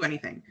Yeah. give you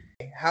anything.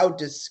 How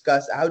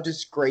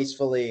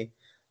disgracefully,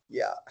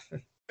 yeah.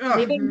 Ugh,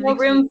 Leaving no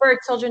makes me- room for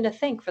children to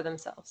think for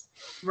themselves.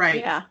 Right.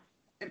 Yeah.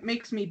 It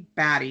makes me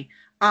batty.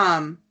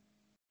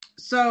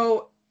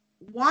 So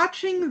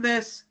watching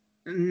this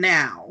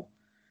now,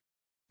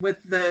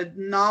 with the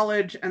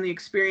knowledge and the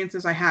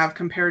experiences I have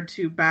compared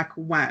to back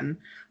when,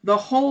 the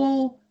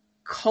whole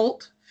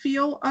cult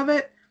feel of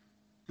it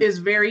is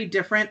very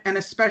different. And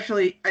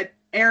especially,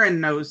 Aaron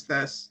knows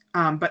this,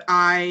 but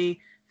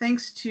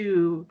thanks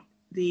to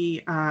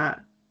the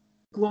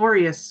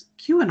glorious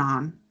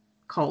QAnon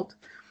cult,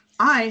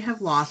 I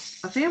have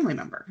lost a family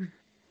member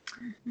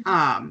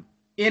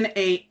in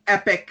a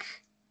epic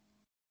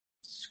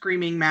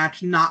screaming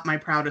match, not my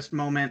proudest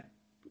moment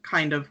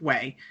kind of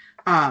way.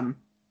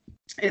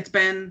 It's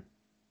been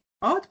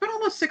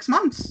almost 6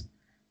 months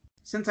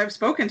since I've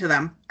spoken to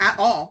them at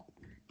all.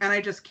 And I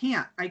just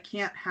can't. I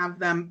can't have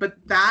them. But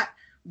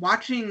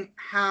watching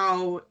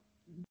how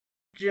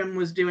Jim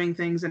was doing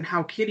things and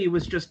how Kitty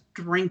was just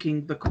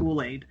drinking the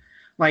Kool-Aid.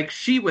 Like,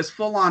 she was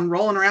full on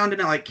rolling around in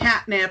it like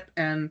catnip,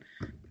 and,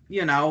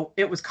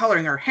 it was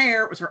coloring her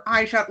hair, it was her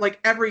eyeshadow, like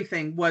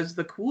everything was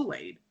the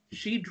Kool-Aid.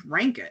 She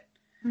drank it.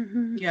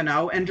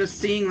 And just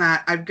seeing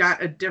that, I've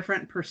got a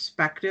different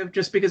perspective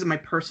just because of my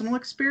personal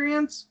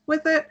experience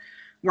with it,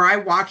 where I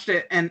watched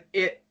it and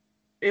it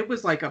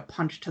was like a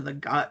punch to the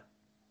gut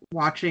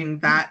watching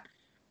that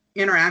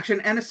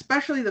interaction. And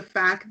especially the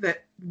fact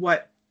that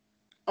what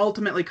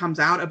ultimately comes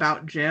out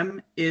about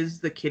Jim is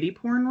the kiddie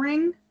porn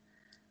ring.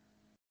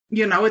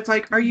 It's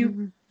like,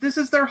 this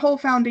is their whole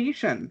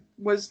foundation,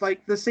 was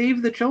like the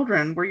save the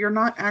children, where you're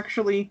not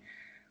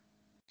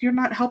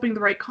helping the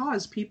right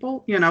cause,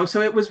 people,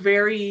 so it was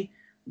very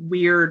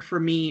weird for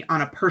me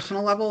on a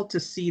personal level to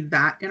see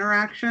that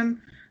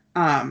interaction.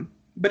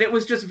 But it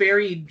was just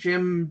very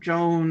Jim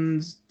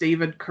Jones,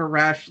 David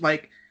Koresh,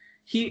 like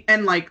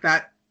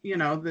that,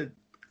 the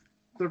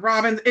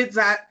Robbins, it's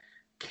that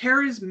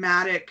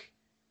charismatic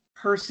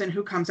person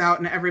who comes out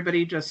and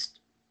everybody just,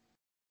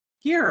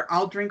 here,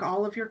 I'll drink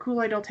all of your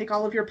Kool-Aid, I'll take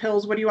all of your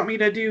pills. What do you want me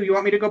to do? You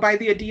want me to go buy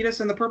the Adidas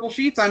and the purple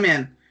sheets? I'm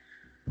in.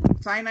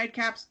 Cyanide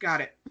caps,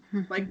 got it.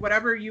 Like,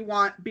 whatever you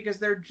want, because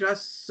they're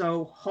just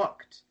so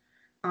hooked.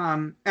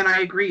 And I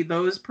agree,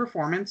 those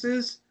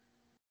performances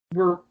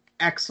were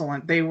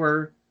excellent. They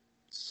were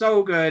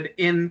so good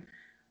in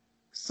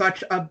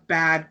such a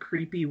bad,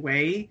 creepy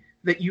way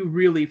that you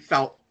really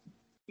felt,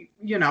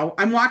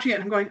 I'm watching it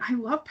and I'm going, I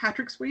love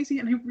Patrick Swayze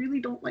and I really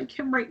don't like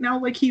him right now.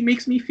 Like, he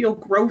makes me feel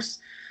gross.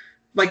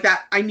 Like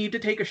that, I need to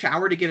take a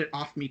shower to get it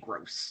off me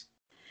gross.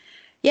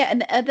 Yeah,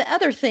 and the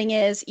other thing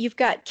is, you've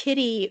got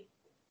Kitty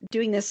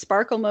doing this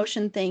sparkle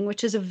motion thing,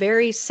 which is a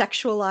very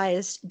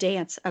sexualized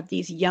dance of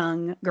these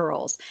young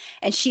girls.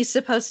 And she's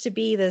supposed to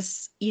be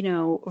this,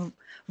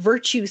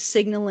 virtue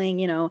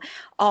signaling,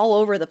 all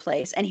over the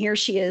place. And here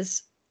she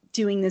is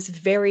doing this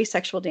very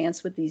sexual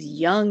dance with these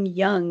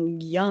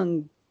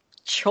young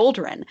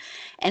children.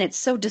 And it's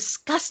so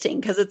disgusting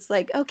because it's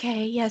like,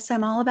 okay, yes,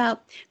 I'm all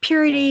about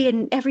purity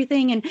and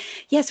everything. And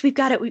yes, we've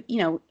got it.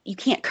 You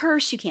can't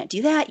curse, you can't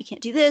do that, you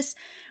can't do this.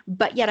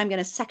 But yet I'm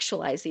going to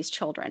sexualize these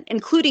children,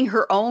 including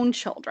her own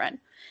children.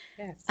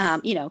 Yes.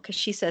 Because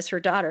she says her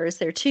daughter is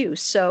there too.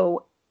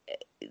 So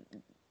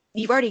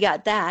you've already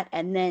got that.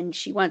 And then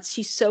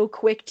she's so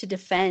quick to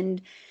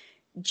defend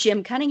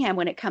Jim Cunningham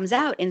when it comes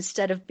out,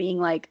 instead of being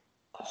like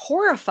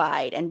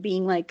horrified and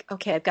being like,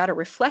 okay, I've got to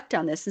reflect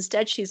on this.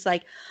 Instead, she's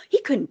like,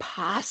 he couldn't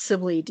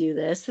possibly do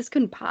this. This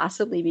couldn't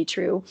possibly be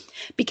true.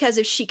 Because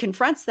if she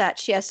confronts that,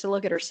 she has to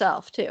look at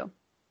herself too.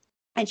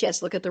 And she has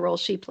to look at the role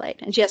she played.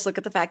 And she has to look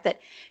at the fact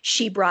that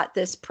she brought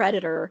this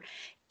predator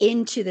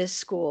into this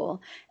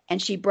school,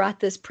 and she brought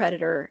this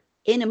predator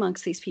in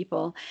amongst these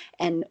people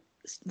and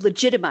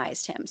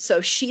legitimized him.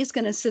 So she's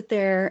going to sit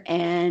there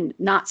and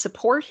not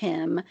support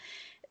him.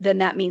 Then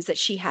that means that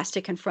she has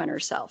to confront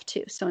herself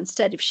too. So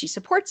instead, if she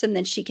supports him,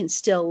 then she can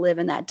still live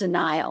in that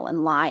denial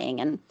and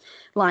lying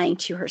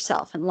to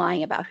herself and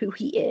lying about who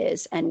he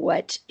is and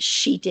what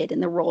she did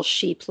and the role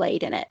she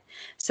played in it.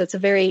 So it's a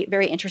very,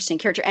 very interesting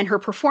character. And her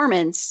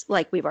performance,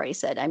 like we've already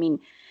said, I mean,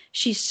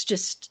 she's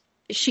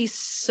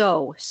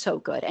so, so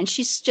good. And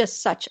she's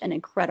just such an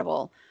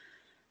incredible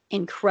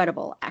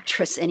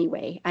actress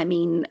anyway. I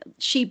mean,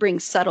 she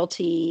brings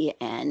subtlety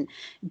and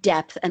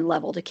depth and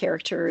level to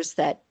characters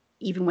that,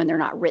 even when they're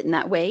not written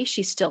that way,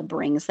 she still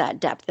brings that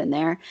depth in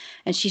there.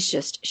 And she's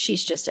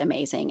just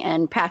amazing.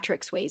 And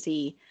Patrick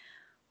Swayze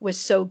was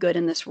so good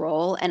in this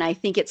role. And I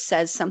think it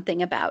says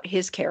something about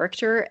his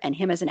character and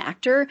him as an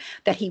actor,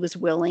 that he was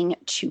willing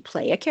to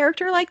play a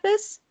character like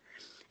this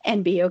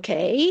and be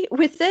okay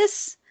with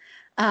this.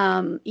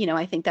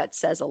 I think that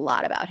says a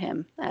lot about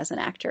him as an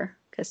actor,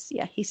 because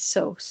yeah, he's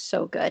so,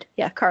 so good.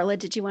 Yeah. Carla,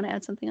 did you want to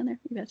add something on there?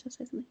 You about to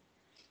say something?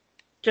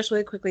 Just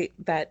really quickly,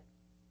 that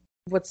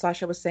what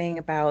Sasha was saying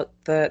about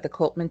the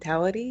cult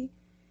mentality,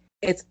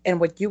 and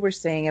what you were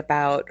saying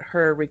about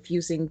her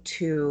refusing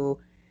to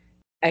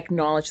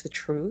acknowledge the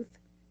truth,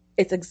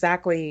 it's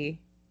exactly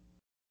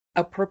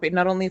appropriate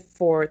not only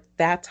for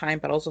that time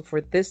but also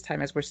for this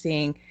time, as we're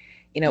seeing,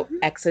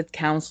 exit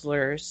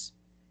counselors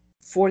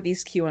for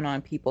these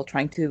QAnon people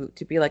trying to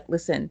be like,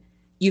 listen,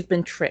 you've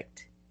been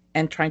tricked,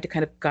 and trying to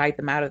kind of guide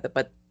them out of it.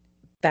 But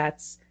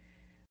that's,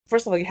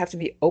 first of all, you have to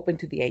be open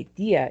to the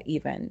idea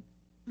even.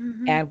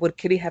 And would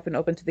Kitty have been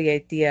open to the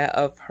idea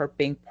of her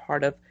being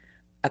part of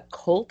a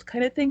cult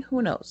kind of thing?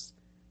 Who knows?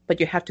 But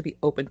you have to be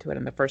open to it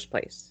in the first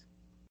place.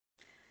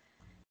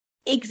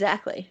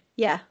 Exactly.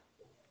 Yeah.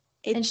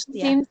 And she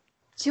seems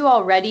to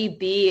already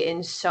be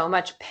in so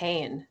much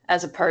pain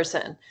as a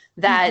person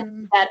that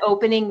that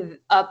opening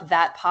up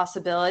that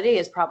possibility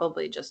is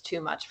probably just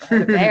too much for her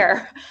to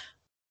bear.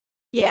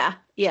 Yeah,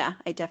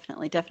 I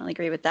definitely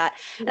agree with that.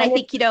 And I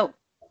think,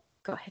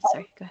 go ahead.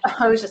 Sorry, go ahead.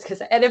 I was just going to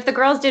say, and if the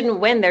girls didn't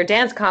win their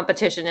dance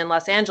competition in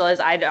Los Angeles,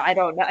 I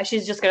don't know.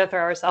 She's just going to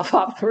throw herself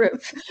off the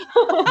roof.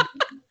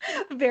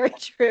 Very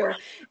true.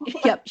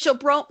 Yep.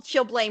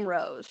 She'll blame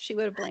Rose. She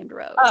would have blamed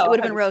Rose. It would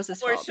have been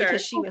Rose's fault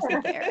because she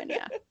wasn't there. And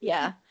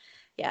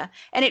yeah.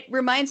 And it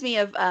reminds me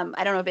of,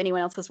 I don't know if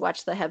anyone else has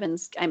watched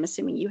I'm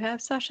assuming you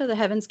have, Sasha, the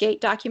Heaven's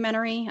Gate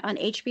documentary on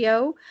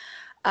HBO.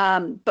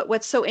 But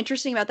what's so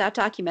interesting about that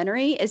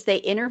documentary is they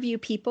interview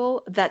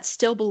people that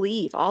still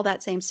believe all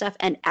that same stuff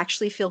and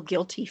actually feel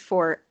guilty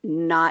for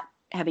not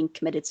having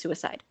committed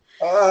suicide.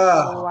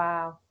 Oh,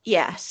 wow.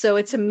 Yeah. So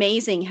it's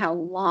amazing how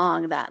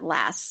long that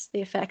lasts,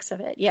 the effects of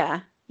it.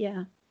 Yeah.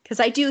 Yeah. Because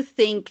I do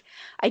think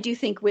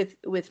with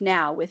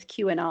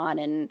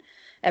QAnon and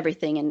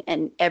everything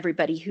and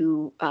everybody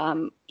who,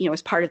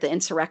 is part of the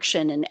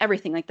insurrection and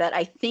everything like that,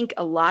 I think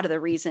a lot of the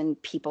reason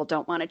people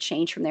don't want to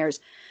change from there is,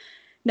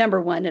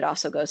 number one, it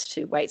also goes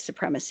to white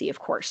supremacy, of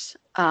course.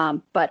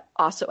 But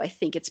also I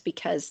think it's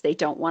because they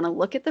don't want to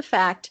look at the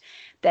fact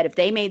that if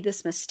they made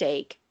this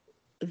mistake,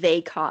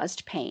 they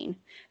caused pain.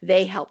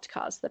 They helped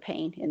cause the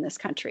pain in this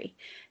country.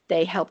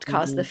 They helped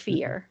cause the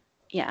fear.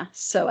 Yeah.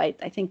 So I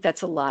think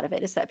that's a lot of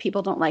it, is that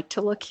people don't like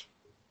to look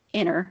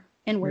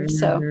inward.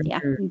 So yeah,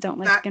 don't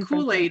like that to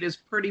confront. Kool-Aid is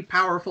pretty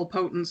powerful,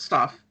 potent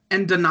stuff.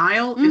 And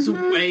denial is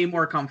way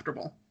more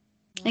comfortable.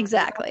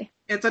 Exactly.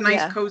 It's a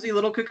nice, cozy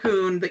little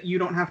cocoon that you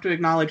don't have to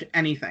acknowledge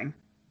anything.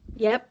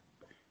 Yep.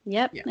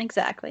 Yeah.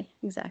 Exactly.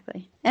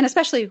 And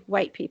especially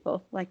white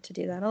people like to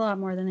do that a lot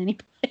more than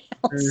anybody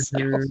else.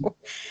 So,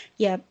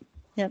 yep,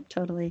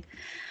 totally.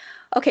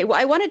 Okay, well,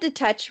 I wanted to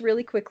touch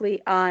really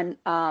quickly on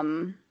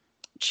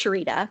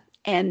Sharita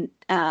and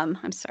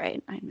I'm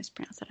sorry, I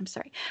mispronounced that. I'm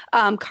sorry.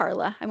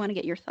 Carla, I want to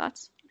get your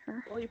thoughts on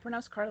her. Well, you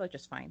pronounce Carla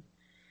just fine.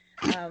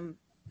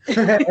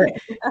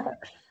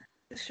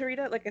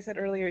 Sharita, like I said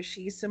earlier,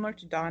 she's similar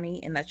to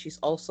Donnie in that she's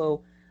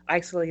also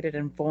isolated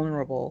and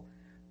vulnerable.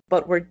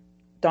 But where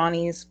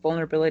Donnie's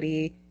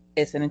vulnerability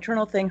is an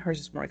internal thing, hers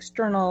is more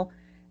external.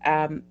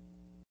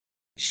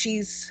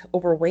 She's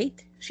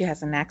overweight, she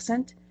has an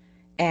accent,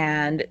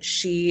 and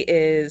she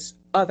is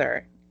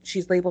other.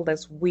 She's labeled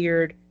as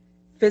weird.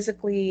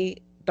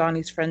 Physically,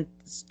 Donnie's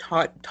friends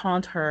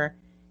taunt her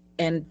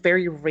in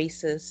very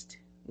racist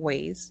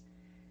ways.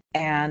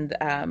 And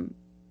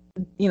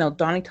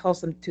Donnie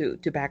tells them to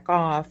back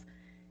off,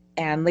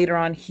 and later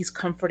on he's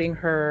comforting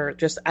her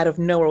just out of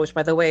nowhere, which,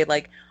 by the way,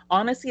 like,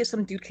 honestly, if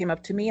some dude came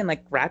up to me and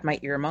like grabbed my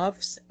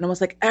earmuffs and I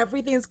was like,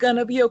 everything's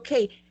gonna be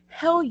okay,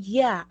 hell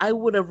yeah, I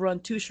would have run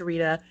too,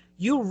 Sharita.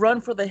 You run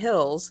for the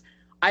hills.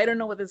 I don't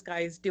know what this guy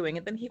is doing.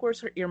 And then he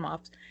wears her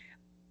earmuffs.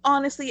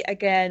 Honestly,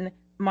 again,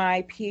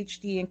 my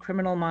PhD in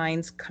criminal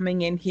minds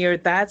coming in here,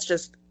 that's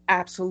just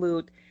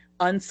absolute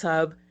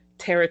unsub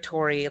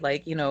territory.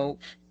 Like,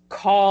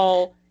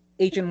 call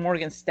Agent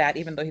Morgenstern,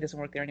 even though he doesn't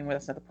work there anymore.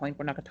 That's not the point.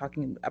 We're not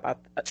talking about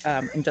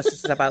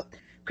injustices about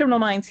criminal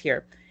minds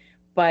here.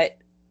 But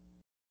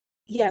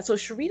yeah, so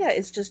Sharita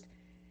is just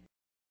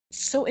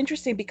so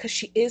interesting because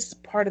she is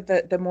part of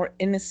the more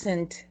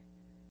innocent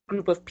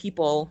group of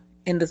people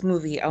in this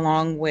movie,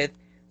 along with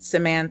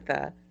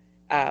Samantha,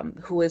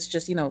 who is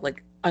just,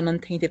 like an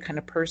untainted kind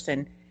of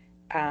person.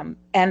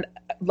 And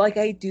like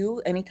I do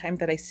anytime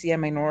that I see a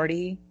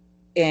minority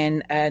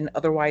in an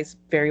otherwise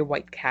very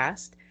white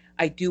cast,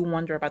 I do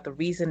wonder about the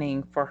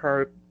reasoning for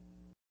her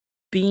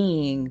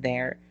being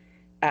there,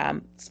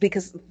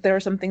 because there are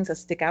some things that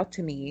stick out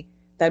to me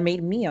that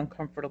made me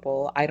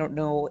uncomfortable. I don't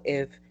know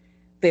if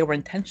they were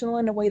intentional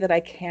in a way that I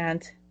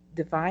can't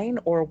divine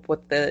or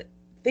what the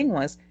thing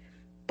was.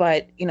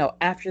 But,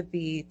 after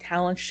the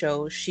talent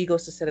show, she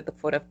goes to sit at the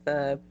foot of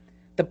the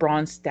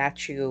bronze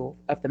statue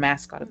of the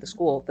mascot of the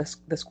school.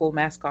 The school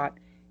mascot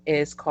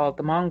is called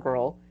the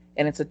Mongrel,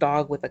 and it's a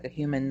dog with like a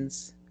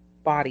human's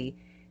body.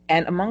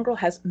 And a mongrel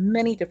has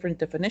many different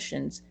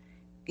definitions,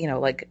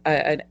 like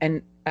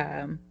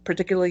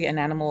particularly an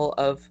animal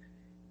of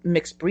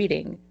mixed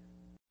breeding.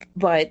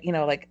 But,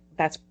 like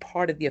that's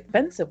part of the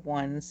offensive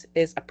ones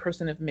is a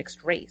person of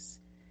mixed race.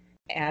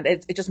 And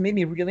it just made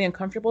me really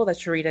uncomfortable that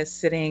Sharita is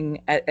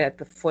sitting at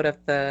the foot of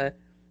the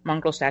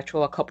mongrel statue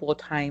a couple of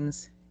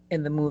times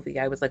in the movie.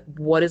 I was like,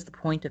 what is the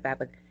point of that?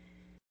 Like,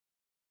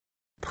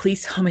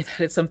 please tell me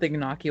that it's something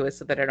innocuous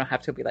so that I don't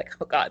have to be like,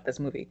 oh God, this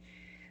movie.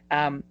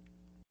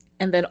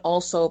 And then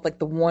also, like,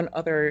 the one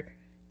other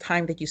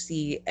time that you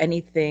see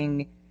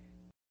anything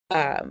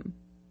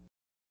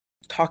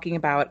talking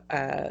about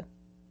an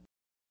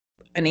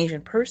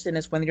Asian person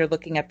is when you're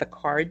looking at the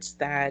cards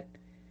that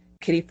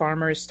Kitty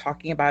Farmer is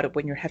talking about it,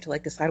 when you have to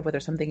like decide whether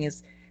something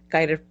is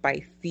guided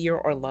by fear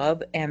or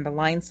love. And the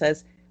line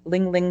says,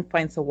 Ling Ling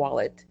finds a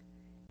wallet.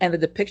 And the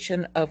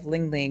depiction of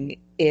Ling Ling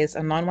is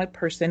a non-white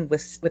person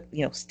with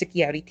sticky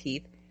outy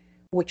teeth,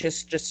 which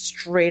is just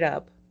straight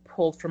up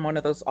pulled from one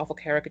of those awful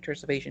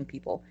caricatures of Asian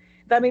people.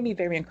 That made me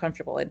very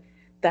uncomfortable. And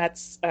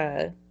that's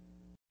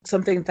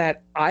something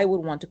that I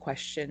would want to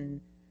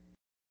question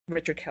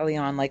Richard Kelly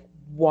on, like,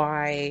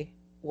 why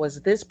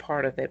was this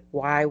part of it?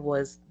 Why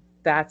was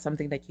that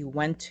something that you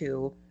went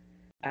to?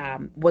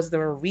 Was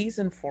there a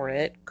reason for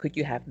it? Could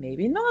you have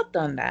maybe not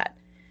done that?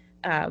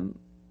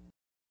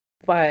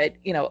 But,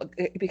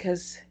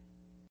 because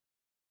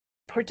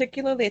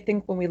particularly I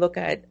think when we look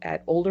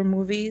at older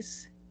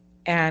movies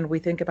and we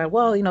think about,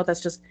 well,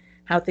 that's just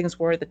how things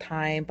were at the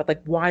time, but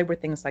like, why were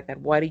things like that?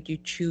 Why did you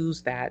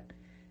choose that?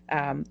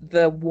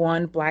 The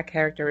one black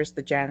character is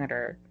the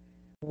janitor.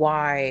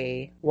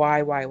 Why?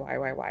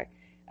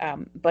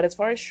 But as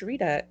far as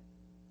Sharita,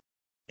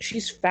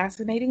 she's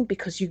fascinating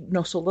because you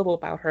know so little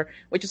about her,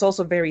 which is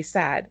also very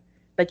sad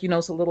that you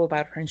know so little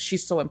about her and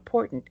she's so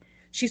important.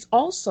 She's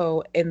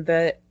also, in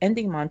the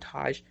ending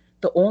montage,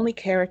 the only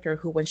character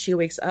who, when she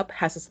wakes up,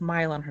 has a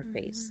smile on her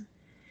face.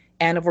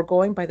 And if we're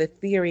going by the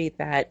theory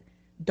that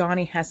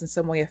Donnie has in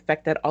some way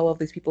affected all of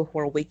these people who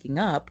are waking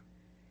up,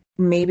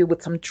 maybe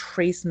with some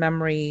trace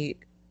memory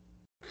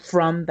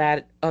from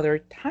that other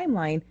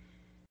timeline,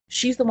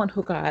 she's the one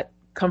who got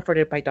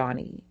comforted by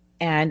Donnie.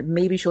 And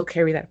maybe she'll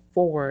carry that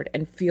forward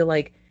and feel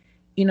like,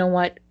 you know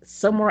what,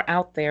 somewhere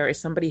out there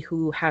is somebody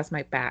who has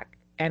my back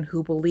and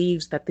who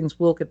believes that things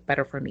will get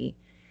better for me.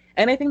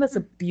 And I think that's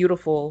a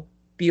beautiful,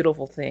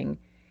 beautiful thing.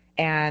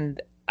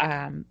 And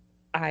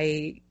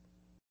I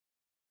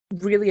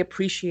really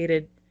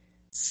appreciated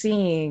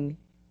seeing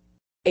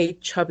a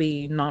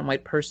chubby,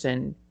 non-white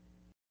person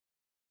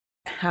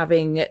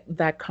having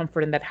that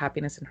comfort and that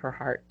happiness in her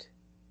heart.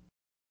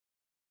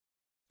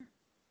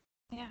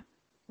 Yeah.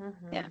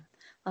 Yeah.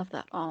 Love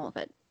that. All of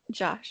it.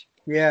 Josh?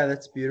 Yeah,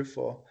 that's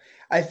beautiful.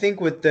 I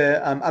think with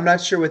the, I'm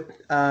not sure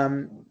with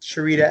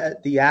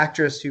Sharita, the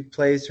actress who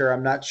plays her,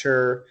 I'm not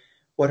sure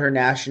what her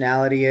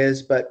nationality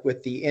is, but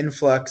with the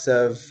influx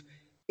of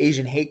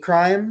Asian hate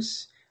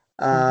crimes,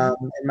 and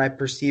my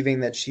perceiving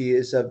that she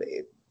is of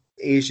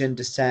Asian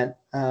descent.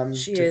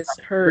 She is.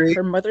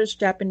 Her mother's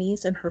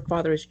Japanese and her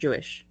father is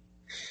Jewish.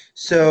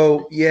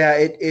 So, yeah,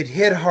 it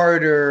hit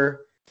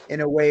harder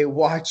in a way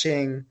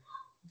watching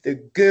the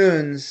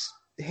goons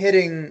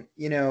hitting,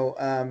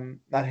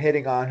 not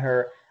hitting on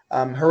her,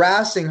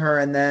 harassing her,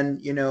 and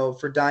then,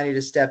 for Donnie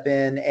to step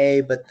in,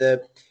 but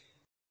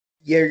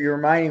you're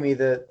reminding me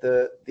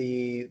the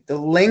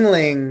Ling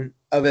Ling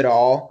of it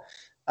all.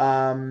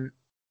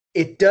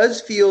 It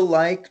does feel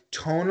like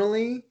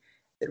tonally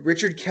that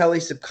Richard Kelly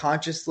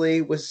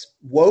subconsciously was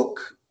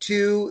woke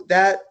to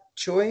that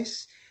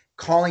choice,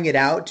 calling it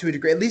out to a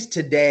degree. At least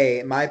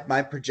today,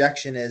 my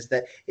projection is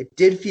that it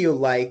did feel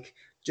like,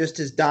 just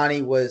as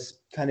Donnie was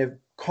kind of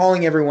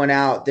calling everyone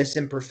out, this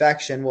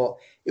imperfection, well,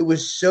 it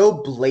was so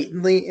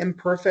blatantly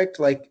imperfect.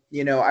 Like,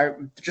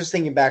 I'm just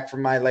thinking back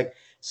from my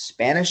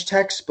Spanish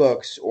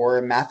textbooks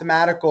or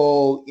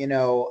mathematical,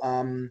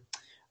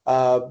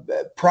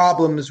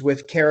 problems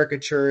with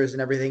caricatures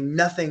and everything.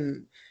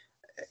 Nothing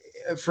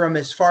from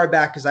as far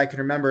back as I can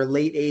remember,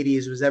 late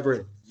 80s, was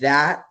ever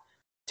that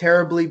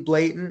terribly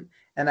blatant.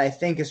 And I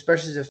think,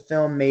 especially as a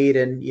film made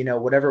in,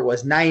 whatever it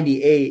was,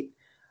 98,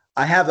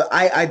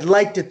 I'd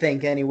like to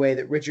think anyway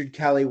that Richard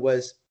Kelly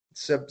was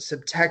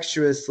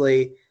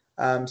subtextually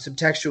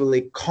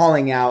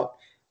calling out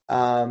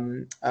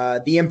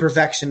the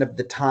imperfection of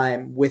the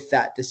time with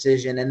that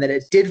decision, and that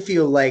it did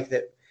feel like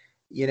that,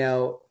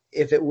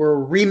 if it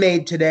were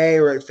remade today,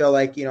 or it felt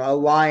like, a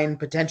line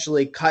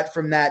potentially cut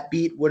from that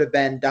beat would have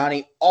been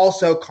Donnie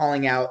also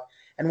calling out,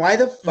 and why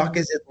the fuck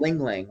is it Ling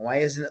Ling? Why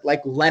isn't it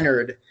like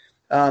Leonard?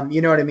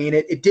 You know what I mean?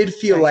 It did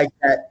feel like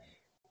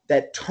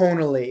that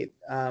tonally,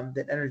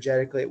 that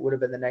energetically, it would have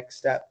been the next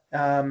step.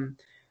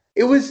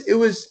 It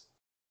was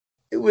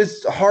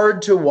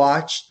hard to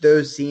watch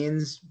those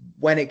scenes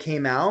when it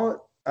came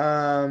out,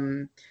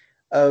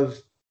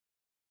 of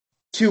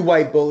two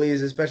white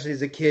bullies, especially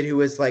as a kid who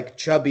was like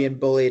chubby and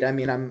bullied. I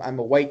mean, I'm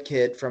a white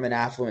kid from an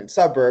affluent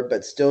suburb,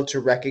 but still to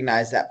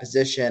recognize that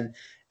position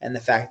and the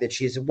fact that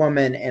she's a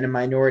woman and a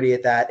minority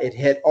at that, it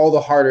hit all the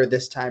harder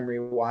this time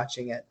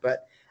rewatching it.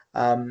 But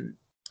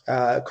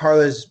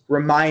Carla's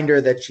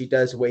reminder that she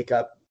does wake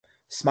up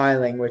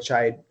smiling, which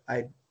I'd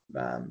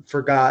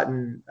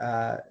forgotten,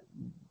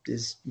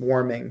 is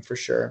warming for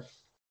sure.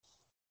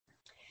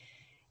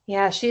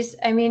 Yeah, she's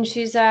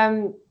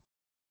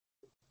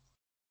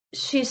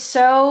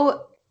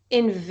so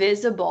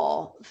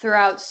invisible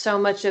throughout so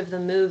much of the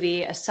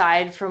movie,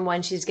 aside from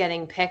when she's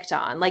getting picked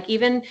on. Like,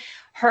 even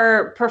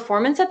her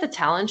performance at the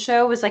talent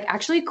show was like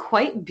actually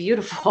quite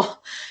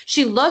beautiful.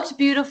 She looked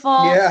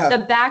beautiful. Yeah.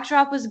 The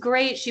backdrop was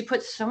great. She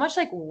put so much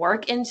like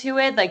work into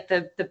it, like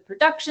the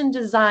production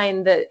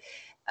design, the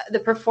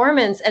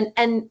performance,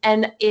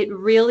 and it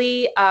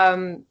really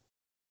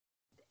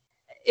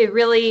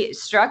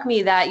struck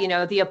me that, you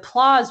know, the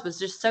applause was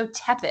just so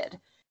tepid.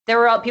 There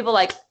were people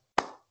like,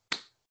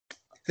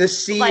 the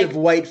sea like, of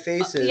white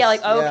faces. Yeah,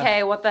 like, okay,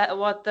 yeah. What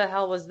the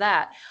hell was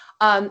that?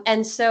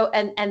 And so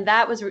and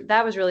that was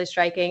really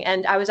striking.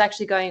 And I was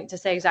actually going to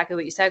say exactly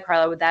what you said,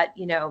 Carla, with that,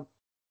 you know,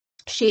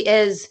 she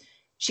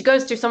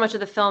goes through so much of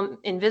the film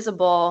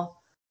invisible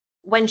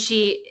when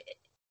she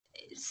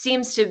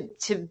seems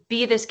to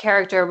be this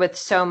character with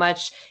so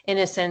much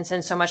innocence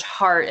and so much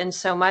heart and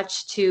so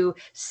much to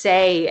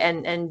say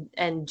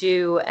and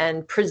do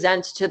and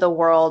present to the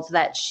world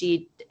that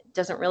she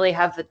doesn't really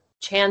have the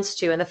chance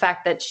to. And the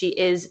fact that she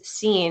is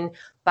seen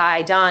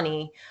by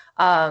Donnie,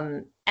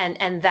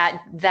 and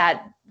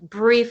that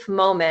brief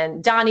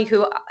moment, Donnie,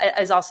 who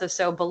is also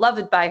so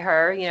beloved by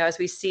her, you know, as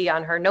we see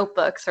on her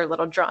notebooks, her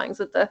little drawings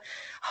with the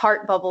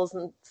heart bubbles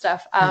and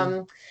stuff,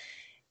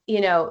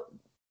 you know,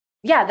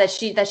 yeah, that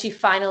she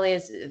finally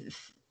is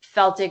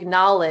felt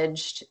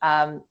acknowledged,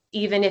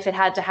 even if it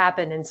had to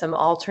happen in some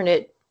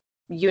alternate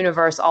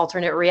universe,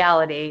 alternate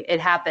reality. It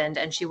happened,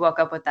 and she woke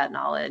up with that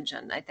knowledge.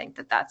 And I think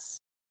that's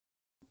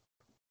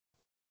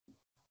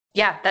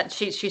that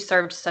she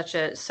served such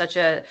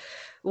a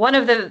one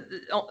of the,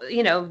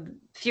 you know,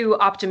 few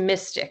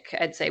optimistic,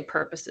 I'd say,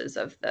 purposes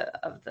of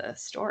the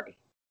story.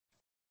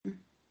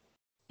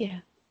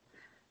 Yeah,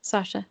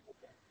 Sasha.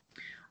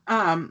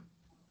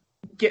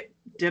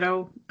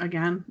 Ditto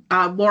again.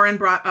 Lauren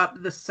brought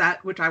up the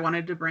set, which I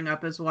wanted to bring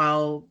up as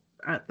well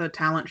at the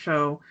talent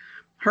show.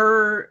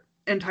 Her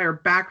entire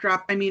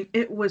backdrop, I mean,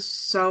 it was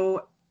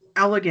so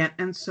elegant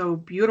and so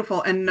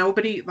beautiful. And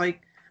nobody,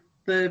 like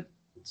the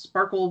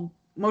Sparkle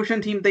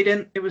motion team,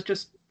 it was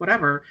just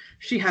whatever.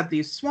 She had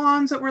these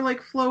swans that were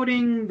like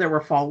floating. There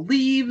were fall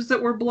leaves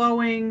that were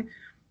blowing.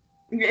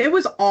 It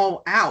was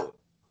all out.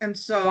 And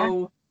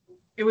so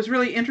it was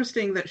really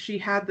interesting that she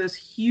had this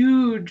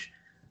huge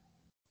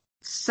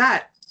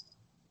set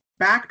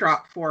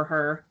backdrop for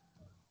her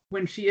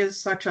when she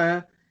is such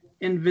a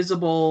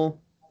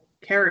invisible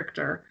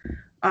character.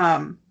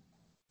 And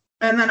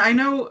then I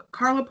know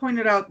Carla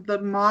pointed out the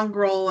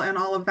mongrel and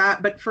all of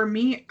that, but for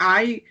me,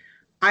 I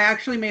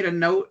actually made a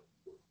note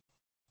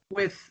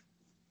with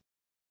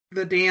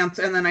the dance,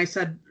 and then I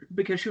said,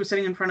 because she was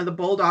sitting in front of the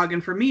bulldog,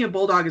 and for me, a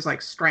bulldog is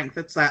like strength.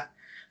 It's that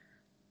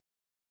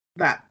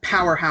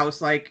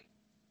powerhouse, like,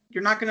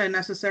 you're not going to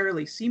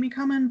necessarily see me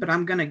coming, but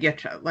I'm going to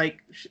get you.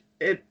 Like,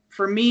 it,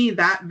 for me,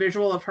 that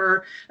visual of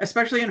her,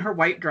 especially in her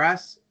white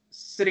dress,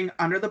 sitting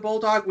under the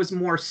bulldog, was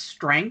more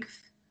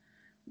strength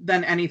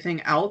than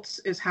anything else,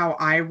 is how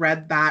I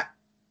read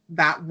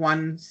that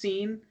one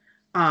scene.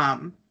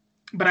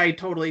 But I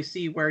totally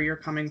see where you're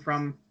coming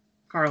from,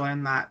 Carla,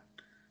 and that,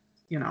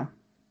 you know,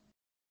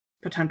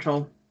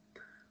 potential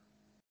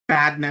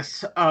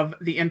badness of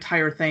the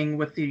entire thing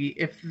with you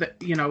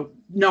know,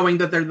 knowing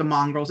that they're the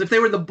mongrels. If they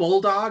were the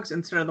bulldogs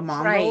instead of the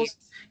mongrels,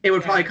 it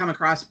would probably come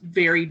across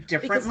very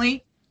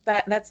differently.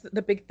 Because that's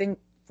the big thing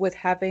with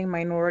having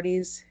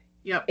minorities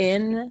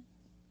in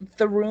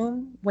the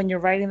room when you're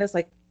writing this,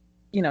 like,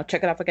 you know,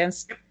 check it off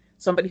against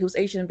somebody who's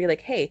Asian and be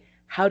like, hey,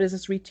 how does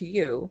this read to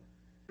you?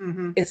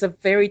 Mm-hmm. It's a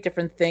very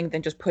different thing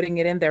than just putting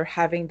it in there,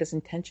 having this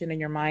intention in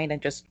your mind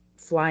and just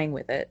flying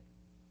with it.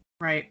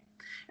 Right.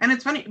 And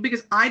it's funny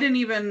because I didn't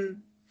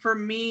even, for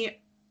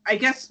me, I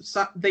guess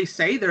they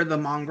say they're the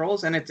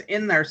mongrels and it's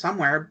in there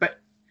somewhere, but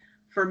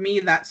for me,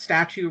 that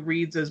statue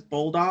reads as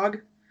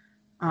bulldog,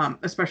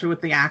 especially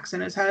with the axe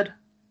in his head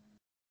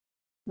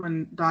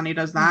when Donnie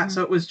does that. Mm-hmm.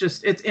 So it was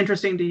just, it's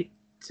interesting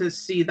to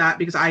see that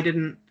because I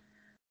didn't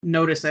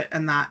notice it,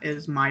 and that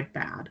is my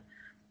bad.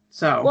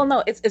 So, well,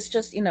 no, it's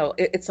just, you know,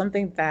 it's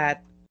something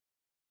that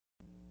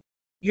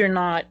you're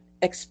not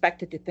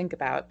expected to think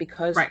about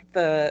because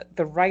the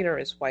writer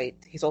is white.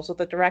 He's also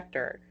the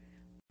director.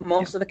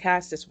 Most of the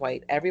cast is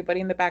white. Everybody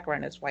in the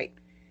background is white.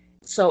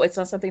 So it's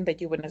not something that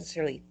you would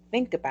necessarily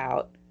think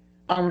about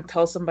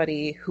until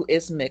somebody who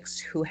is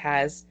mixed, who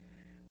has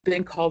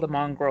been called a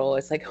mongrel,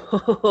 it's like,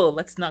 oh,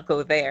 let's not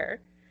go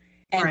there.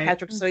 And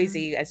Patrick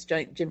Swayze as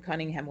Jim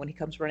Cunningham, when he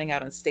comes running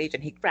out on stage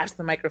and he grabs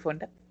the microphone,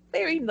 that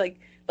very like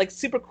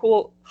super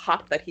cool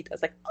hop that he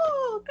does, like,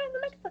 oh, grab the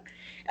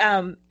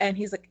microphone. And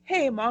he's like,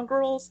 hey,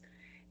 mongrels.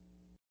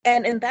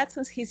 And in that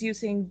sense, he's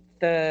using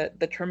the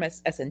term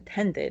as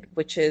intended,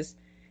 which is,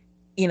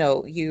 you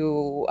know,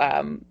 you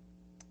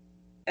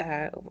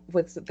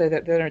what's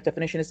the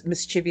definition is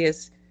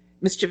mischievous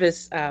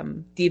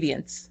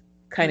deviance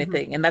kind of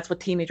thing, and that's what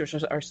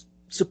teenagers are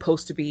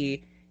supposed to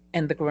be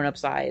in the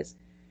grown-up's eyes.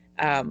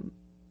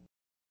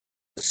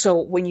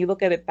 So when you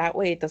look at it that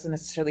way, it doesn't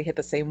necessarily hit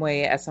the same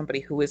way as somebody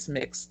who is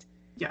mixed,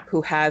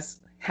 who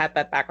has had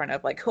that background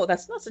of like, oh,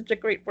 that's not such a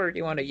great word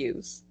you want to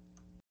use.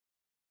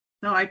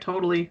 No, I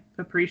totally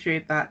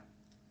appreciate that.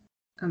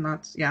 And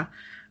that's, yeah.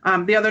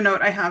 The other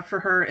note I have for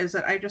her is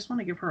that I just want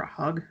to give her a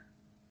hug.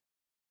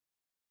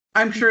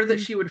 I'm sure that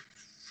she would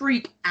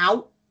freak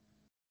out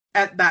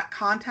at that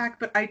contact,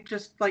 but I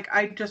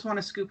just want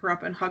to scoop her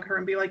up and hug her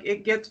and be like,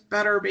 it gets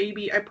better,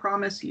 baby. I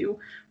promise you.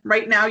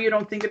 Right now, you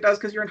don't think it does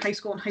because you're in high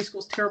school, and high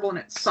school's terrible and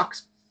it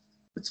sucks,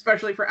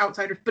 especially for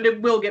outsiders, but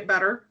it will get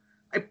better.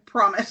 I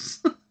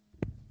promise.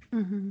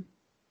 Mm-hmm.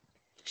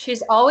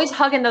 She's always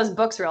hugging those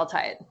books real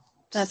tight.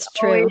 That's She's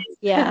true. always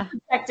Yeah.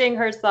 protecting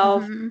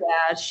herself. Mhm.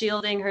 Yeah.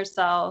 Shielding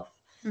herself.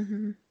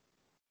 Mm-hmm.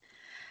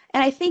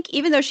 And I think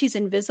even though she's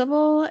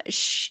invisible,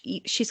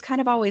 she's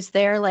kind of always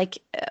there. Like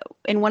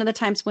in one of the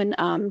times when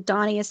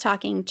Donnie is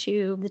talking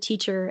to the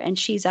teacher and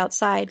she's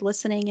outside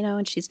listening,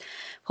 and she's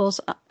pulls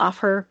off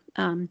her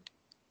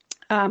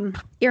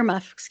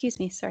earmuff. Excuse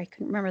me. Sorry, I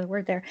couldn't remember the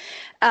word there.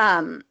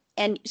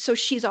 And so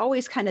she's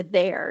always kind of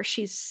there.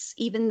 She's,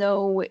 even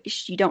though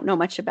you don't know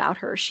much about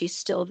her, she's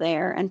still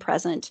there and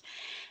present.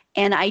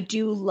 And I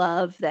do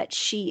love that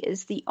she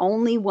is the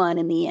only one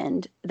in the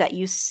end that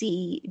you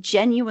see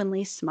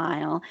genuinely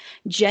smile,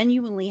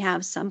 genuinely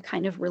have some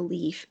kind of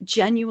relief,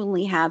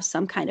 genuinely have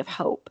some kind of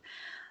hope.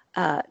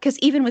 Because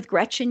even with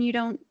Gretchen, you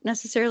don't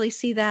necessarily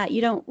see that.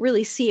 You don't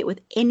really see it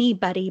with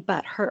anybody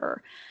but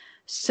her.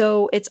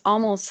 So it's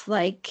almost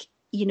like,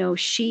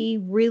 she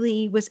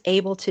really was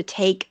able to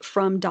take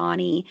from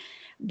Donnie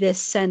this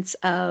sense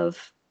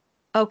of,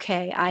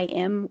 okay, I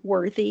am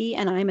worthy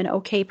and I'm an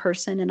okay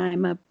person and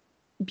I'm a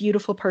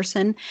beautiful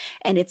person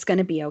and it's going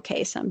to be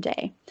okay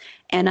someday.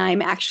 And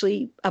I'm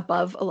actually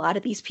above a lot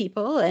of these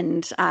people,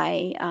 and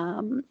I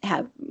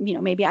have,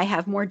 maybe I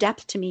have more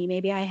depth to me.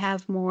 Maybe I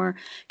have more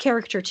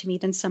character to me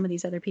than some of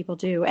these other people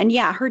do. And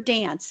yeah, her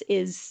dance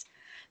is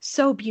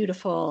so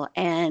beautiful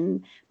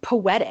and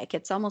poetic.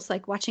 It's almost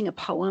like watching a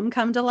poem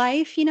come to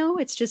life.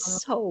 It's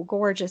just so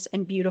gorgeous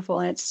and beautiful.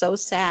 And it's so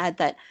sad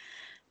that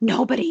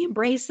nobody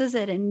embraces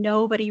it and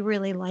nobody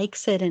really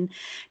likes it. And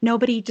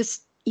nobody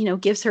just,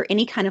 gives her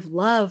any kind of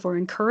love or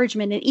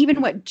encouragement. And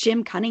even what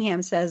Jim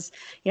Cunningham says,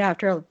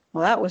 after,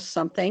 well, that was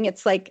something,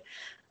 it's like,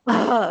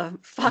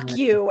 fuck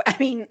you. I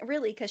mean,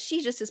 really, because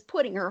she just is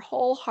putting her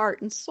whole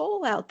heart and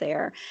soul out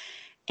there.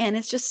 And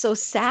it's just so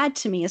sad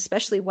to me,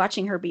 especially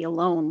watching her be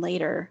alone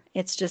later.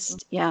 It's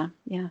just, yeah.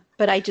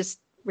 But I just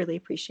really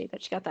appreciate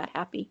that she got that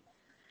happy.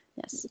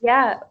 Yes.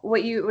 Yeah,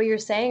 what you're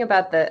saying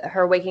about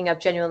her waking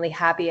up genuinely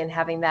happy and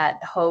having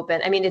that hope,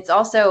 and I mean, it's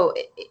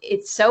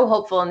so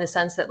hopeful in the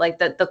sense that like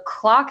the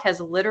clock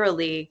has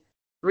literally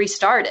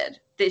restarted.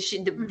 That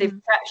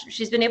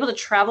she's been able to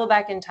travel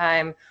back in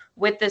time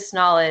with this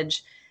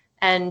knowledge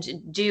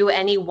and do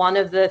any one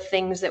of the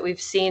things that we've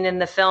seen in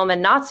the film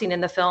and not seen in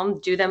the film,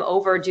 do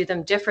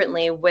them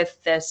differently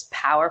with this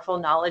powerful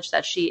knowledge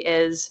that she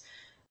is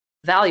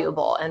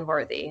valuable and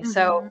worthy. Mm-hmm.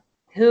 So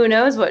who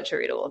knows what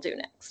Charita will do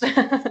next?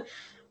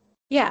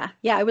 Yeah.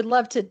 I would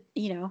love to,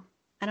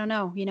 I don't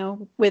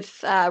know,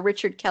 with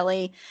Richard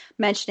Kelly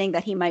mentioning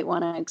that he might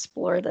want to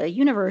explore the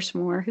universe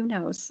more. Who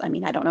knows? I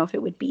mean, I don't know if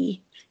it would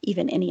be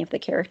even any of the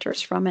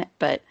characters from it,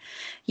 but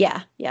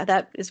yeah,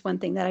 that is one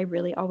thing that I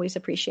really always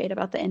appreciate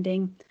about the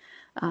ending,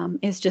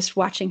 is just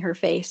watching her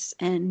face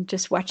and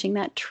just watching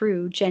that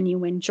true,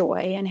 genuine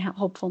joy and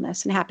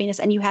hopefulness and happiness.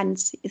 And you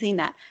hadn't seen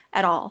that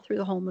at all through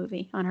the whole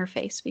movie on her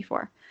face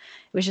before.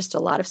 It was just a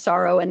lot of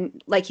sorrow.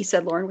 And like you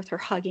said, Lauren, with her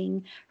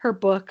hugging her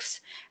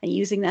books and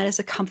using that as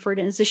a comfort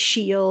and as a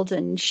shield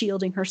and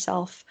shielding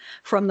herself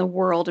from the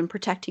world and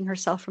protecting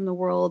herself from the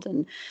world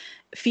and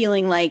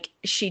feeling like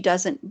she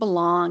doesn't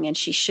belong and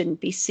she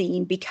shouldn't be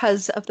seen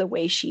because of the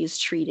way she is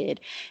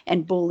treated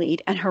and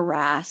bullied and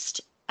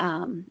harassed.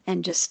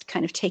 And just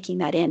kind of taking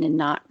that in and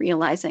not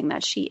realizing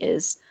that she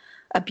is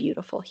a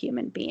beautiful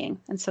human being.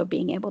 And so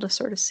being able to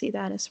sort of see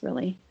that is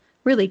really,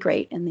 really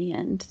great in the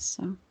end.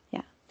 So,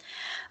 yeah.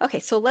 Okay,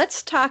 so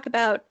let's talk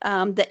about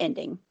the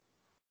ending.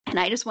 And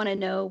I just want to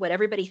know what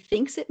everybody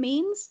thinks it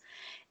means.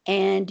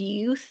 And do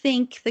you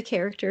think the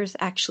characters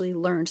actually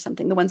learned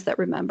something, the ones that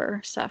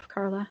remember stuff,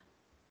 Carla?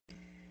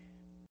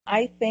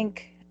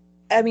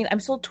 I'm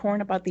still torn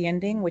about the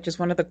ending, which is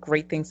one of the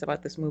great things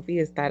about this movie,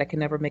 is that I can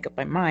never make up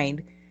my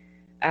mind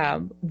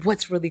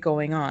what's really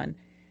going on.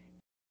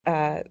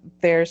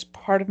 There's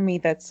part of me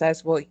that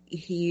says, well,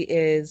 he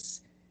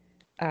is,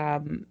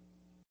 Gretchen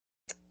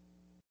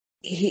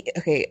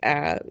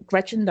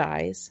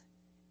dies,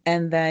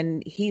 and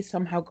then he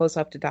somehow goes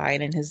up to die,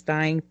 and in his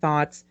dying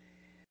thoughts,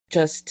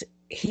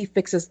 he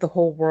fixes the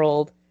whole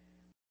world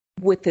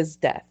with his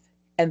death,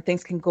 and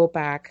things can go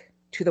back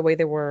to the way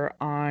they were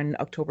on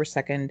October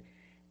 2nd,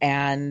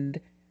 and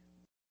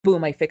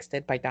boom, I fixed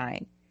it by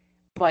dying.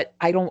 But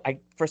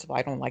first of all,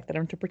 I don't like that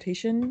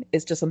interpretation.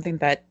 It's just something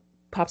that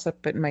pops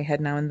up in my head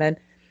now and then.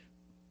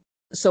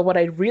 So what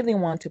I really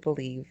want to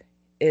believe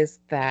is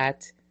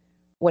that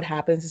what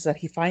happens is that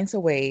he finds a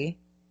way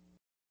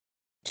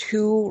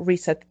to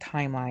reset the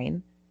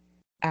timeline,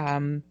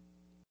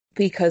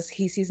 because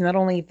he sees not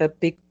only the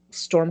big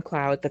storm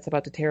cloud that's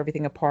about to tear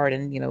everything apart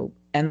and,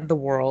 end the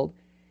world,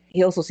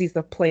 he also sees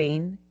the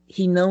plane.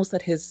 He knows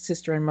that his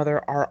sister and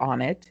mother are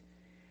on it.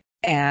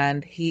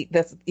 And he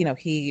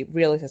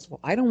realizes, well,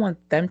 I don't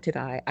want them to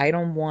die. I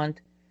don't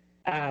want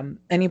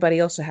anybody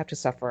else to have to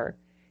suffer.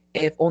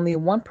 If only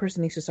one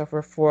person needs to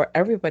suffer for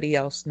everybody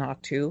else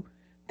not to,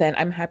 then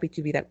I'm happy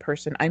to be that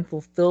person. I'm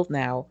fulfilled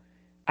now.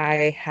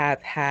 I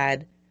have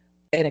had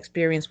an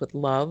experience with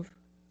love.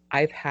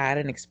 I've had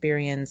an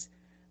experience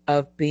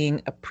of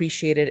being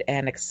appreciated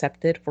and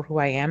accepted for who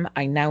I am.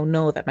 I now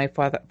know that my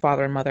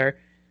father and mother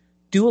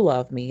do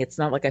love me. It's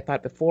not like I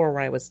thought before,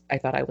 where I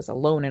thought I was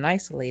alone and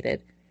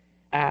isolated.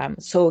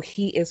 So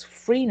he is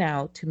free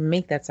now to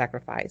make that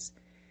sacrifice.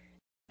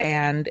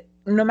 And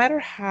no matter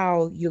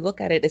how you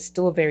look at it, it's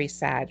still very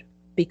sad,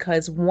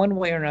 because one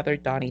way or another,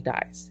 Donnie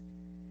dies.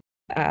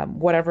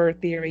 Whatever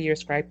theory you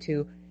ascribe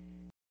to,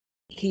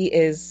 he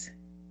is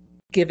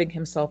giving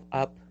himself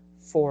up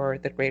for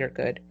the greater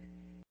good.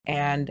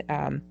 And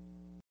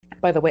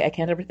by the way, I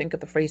can't ever think of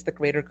the phrase "the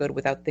greater good"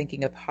 without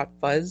thinking of Hot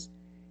Fuzz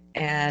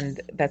and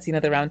that scene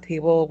of the round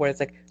table where it's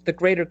like, the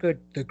greater good,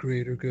 the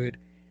greater good.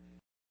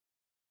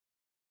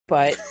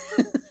 But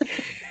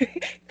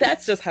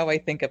that's just how I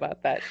think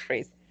about that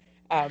phrase.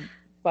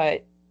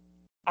 But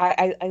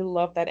I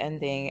love that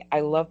ending. I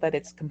love that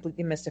it's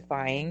completely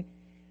mystifying.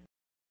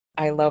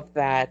 I love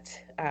that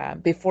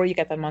before you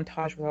get that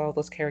montage with all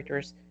those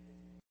characters,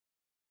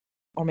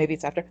 or maybe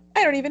it's after,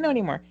 I don't even know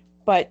anymore.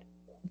 But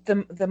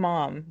the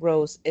mom,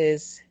 Rose,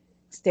 is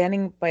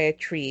standing by a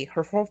tree.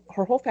 Her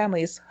whole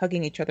family is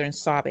hugging each other and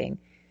sobbing.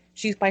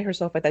 She's by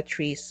herself at that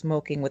tree,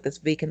 smoking with this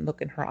vacant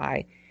look in her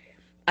eye.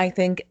 I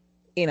think,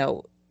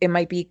 it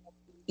might be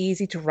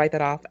easy to write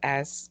that off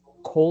as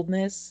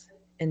coldness,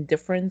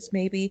 indifference,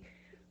 maybe.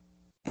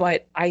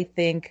 But I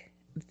think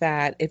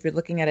that if you're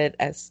looking at it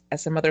as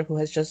a mother who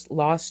has just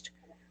lost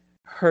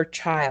her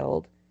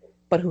child,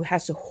 but who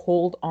has to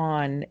hold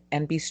on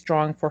and be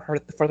strong for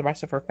the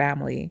rest of her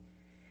family,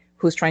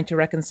 who's trying to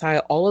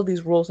reconcile all of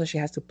these roles that she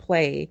has to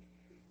play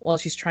while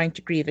she's trying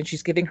to grieve, and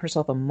she's giving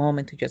herself a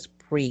moment to just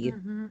breathe,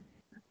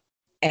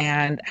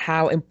 and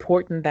how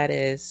important that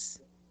is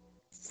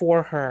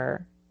for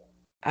her.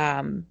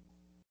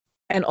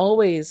 And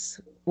always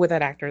with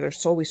that actor,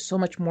 there's always so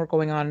much more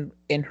going on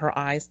in her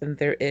eyes than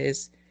there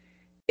is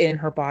in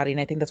her body.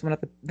 And I think that's one of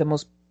the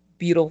most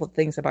beautiful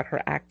things about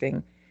her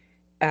acting.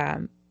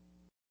 And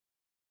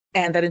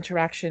that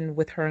interaction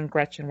with her and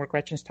Gretchen, where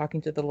Gretchen's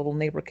talking to the little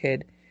neighbor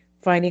kid,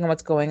 finding out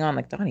what's going on,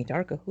 like, Donnie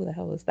Darko, who the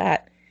hell is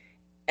that?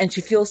 And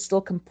she feels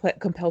still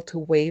compelled to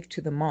wave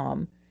to the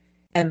mom,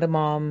 and the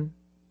mom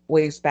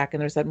waves back,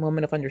 and there's that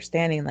moment of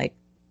understanding, like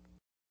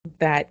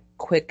that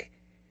quick,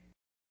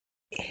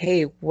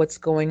 hey, what's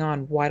going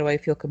on? Why do I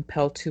feel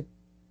compelled to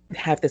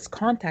have this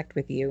contact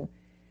with you?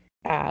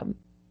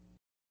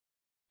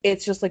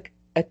 It's just like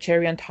a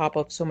cherry on top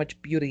of so much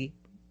beauty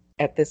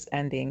at this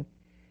ending.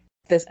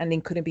 This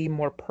ending couldn't be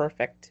more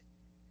perfect.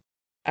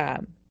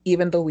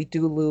 Even though we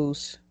do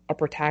lose a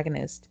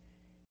protagonist.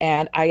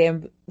 And I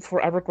am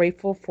forever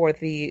grateful for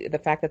the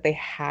fact that they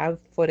have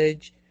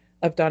footage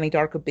of Donnie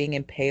Darko being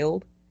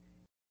impaled,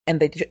 and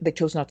they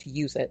chose not to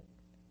use it.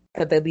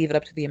 That they leave it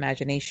up to the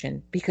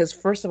imagination. Because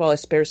first of all, it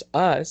spares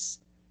us,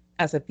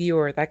 as a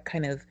viewer, that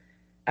kind of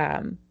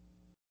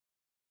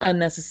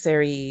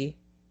unnecessary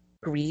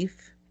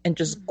grief and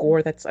just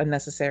gore that's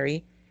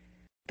unnecessary.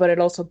 But it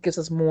also gives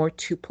us more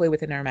to play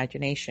with in our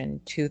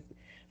imagination. To,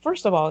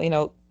 first of all,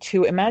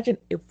 to imagine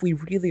if we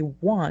really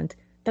want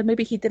that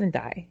maybe he didn't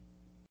die.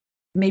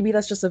 Maybe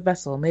that's just a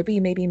vessel.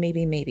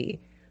 Maybe.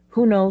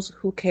 Who knows?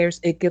 Who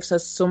cares? It gives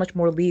us so much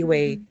more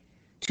leeway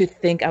to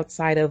think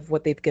outside of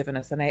what they've given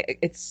us. And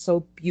it's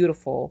so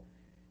beautiful.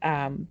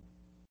 And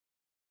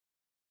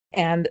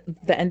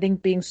the ending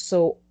being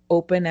so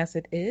open as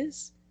it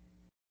is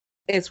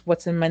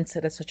what cements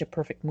it as such a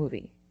perfect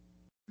movie.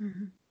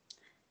 Mm-hmm.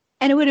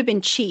 And it would have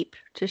been cheap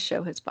to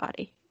show his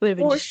body. It would have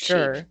been For just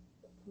sure. cheap.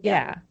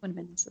 Yeah. Wouldn't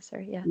have been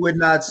necessary. Yeah. Would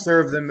not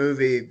serve the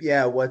movie,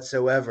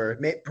 whatsoever.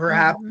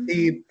 Perhaps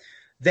he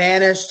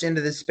vanished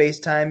into the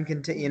space-time.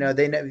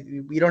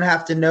 We don't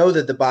have to know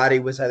that the body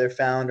was either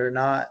found or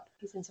not.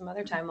 He's in some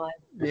other timeline.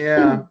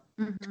 Yeah.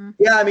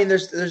 Yeah, I mean,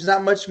 there's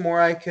not much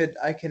more I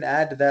can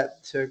add to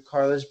that, to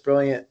Carla's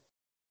brilliant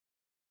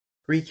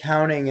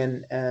recounting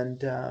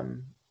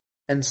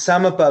and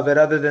sum up of it,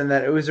 other than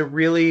that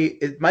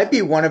it might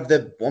be one of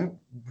the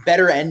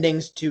better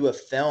endings to a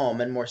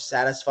film and more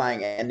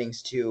satisfying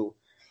endings to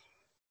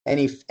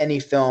any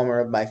film, or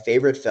of my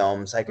favorite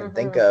films I can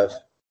think of.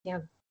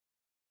 Yeah.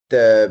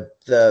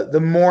 The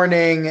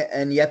mourning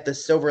and yet the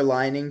silver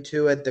lining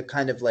to it, the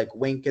kind of like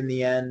wink in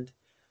the end.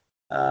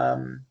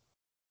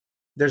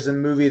 There's a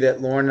movie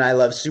that Lauren and I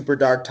love, Super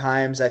Dark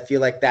Times. I feel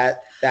like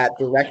that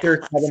director,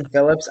 Kevin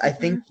Phillips, I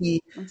think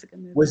he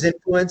was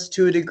influenced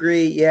to a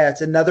degree. Yeah,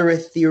 it's another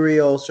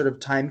ethereal sort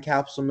of time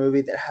capsule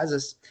movie that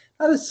has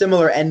not a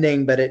similar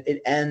ending, but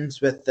it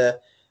ends with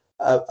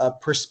a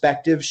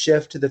perspective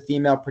shift to the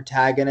female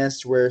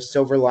protagonist, where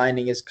silver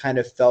lining is kind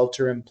of felt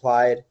or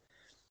implied.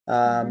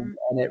 And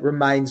it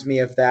reminds me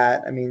of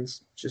that. I mean,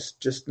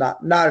 just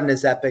not in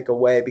as epic a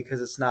way,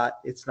 because it's not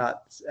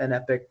an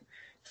epic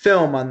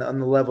film on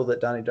the level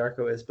that Donnie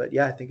Darko is. But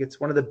yeah, I think it's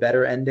one of the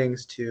better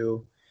endings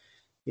to,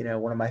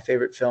 one of my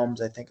favorite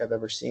films I think I've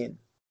ever seen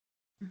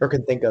or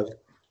can think of.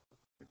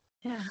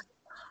 Yeah.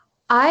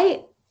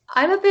 I'm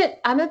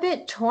a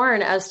bit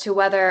torn as to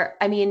whether,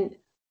 I mean,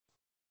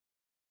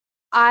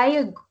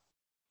 I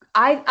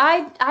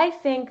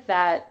think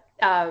that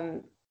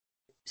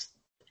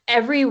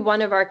every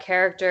one of our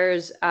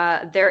characters,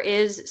 there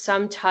is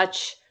some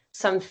touch,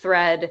 some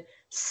thread,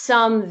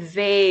 some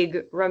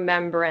vague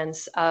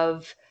remembrance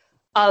of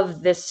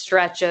this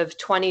stretch of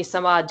 20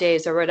 some odd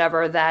days or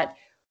whatever that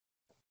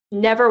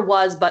never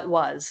was but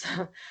was.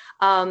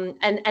 And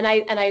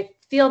I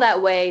feel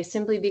that way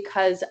simply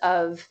because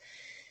of,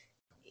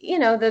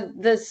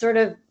 the sort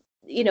of,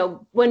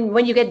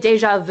 when you get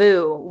deja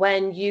vu,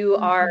 when you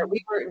are,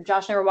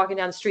 Josh and I were walking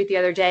down the street the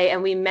other day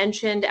and we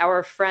mentioned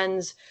our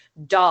friend's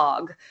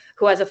dog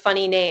who has a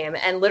funny name,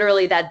 and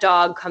literally that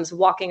dog comes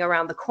walking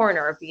around the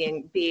corner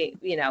being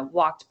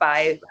walked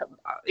by,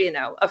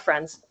 a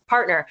friend's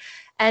partner.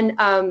 And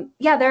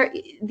there,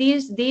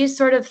 these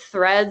sort of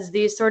threads,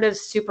 these sort of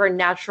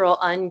supernatural,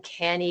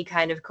 uncanny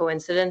kind of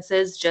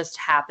coincidences just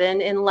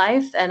happen in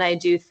life. And I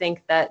do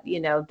think that,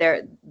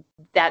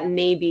 that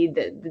may be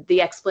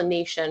the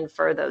explanation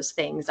for those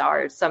things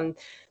are some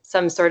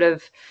sort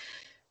of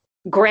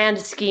grand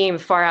scheme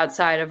far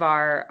outside of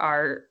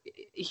our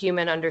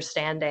human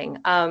understanding.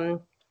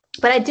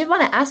 But I did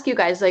want to ask you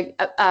guys,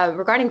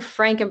 regarding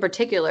Frank in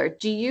particular,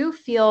 do you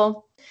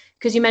feel,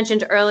 because you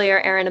mentioned earlier,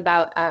 Aaron,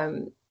 about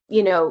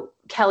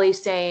Kelly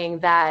saying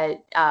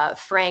that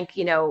Frank,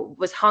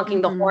 was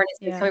honking the horn as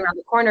he was coming around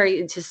the corner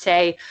to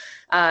say,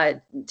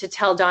 to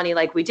tell Donnie,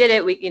 like, we did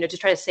it, to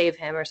try to save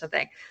him or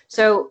something.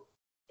 So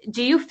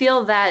do you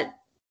feel that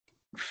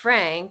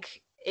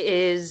Frank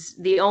is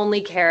the only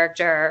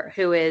character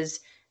who is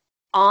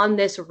on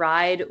this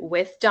ride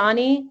with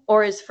Donnie,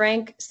 or is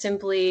Frank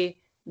simply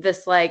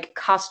this like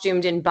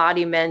costumed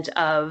embodiment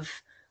of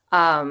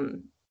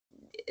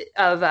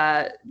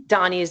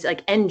Donnie's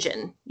like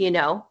engine,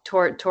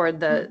 toward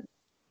the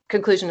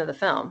conclusion of the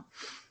film?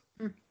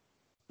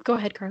 Go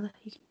ahead, Carla.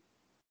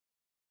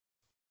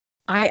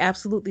 I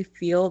absolutely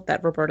feel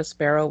that Roberta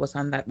Sparrow was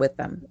on that with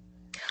them.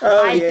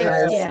 Oh, I think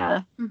so.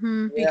 Yeah.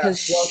 Because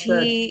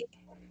she,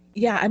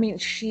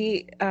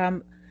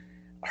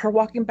 her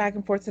walking back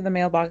and forth to the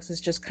mailbox is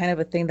just kind of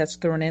a thing that's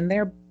thrown in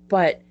there.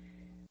 But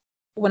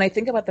when I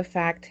think about the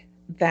fact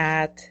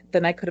that the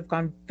night could have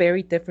gone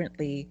very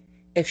differently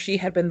if she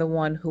had been the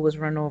one who was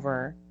run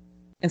over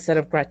instead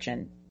of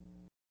Gretchen,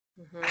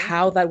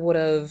 how that would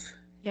have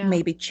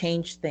maybe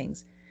changed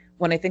things.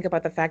 When I think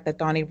about the fact that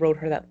Donnie wrote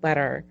her that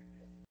letter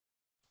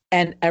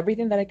and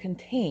everything that it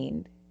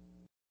contained,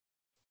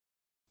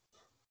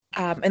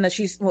 and that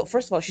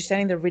first of all, she's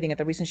standing there reading it.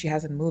 The reason she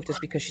hasn't moved is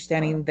because she's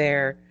standing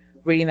there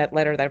reading that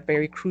letter, that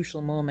very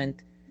crucial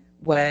moment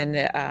when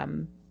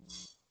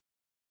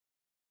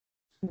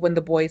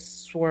the boys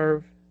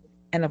swerve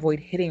and avoid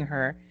hitting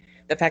her.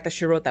 The fact that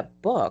she wrote that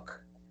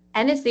book.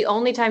 And it's the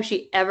only time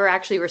she ever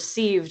actually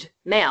received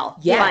mail.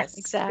 Yes,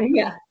 exactly.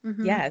 Yeah.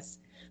 Yes.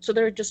 So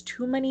there are just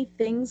too many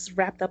things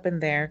wrapped up in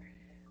there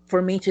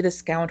for me to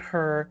discount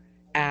her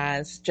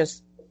as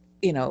just,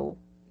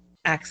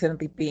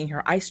 accidentally being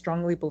here. I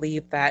strongly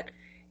believe that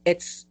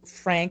it's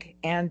Frank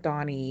and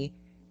Donnie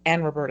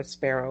and Roberta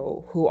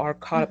Sparrow who are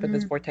caught up in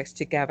this vortex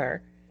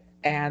together,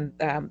 and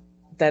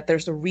that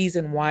there's a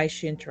reason why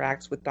she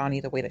interacts with Donnie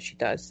the way that she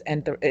does,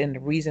 and the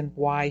reason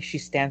why she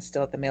stands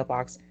still at the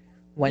mailbox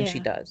when she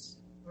does.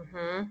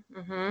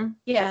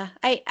 Yeah,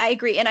 I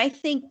agree. And I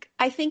think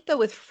though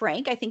with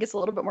Frank, I think it's a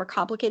little bit more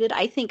complicated.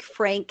 I think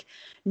Frank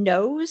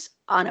knows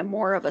on a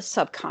more of a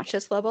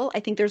subconscious level. I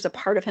think there's a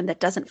part of him that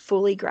doesn't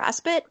fully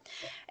grasp it.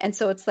 And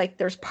so it's like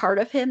there's part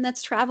of him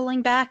that's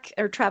traveling back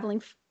or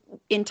traveling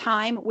in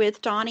time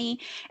with Donnie.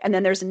 And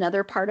then there's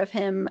another part of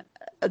him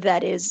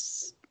that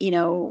is,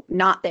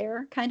 not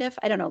there, kind of,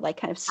 I don't know, like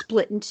kind of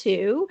split in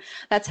two.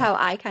 That's how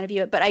I kind of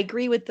view it. But I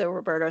agree with the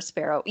Roberta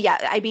Sparrow. Yeah,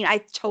 I mean, I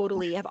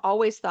totally have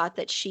always thought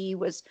that she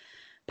was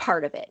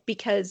part of it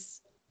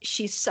because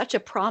she's such a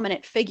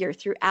prominent figure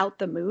throughout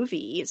the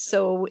movie.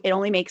 So it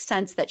only makes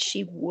sense that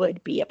she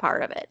would be a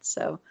part of it.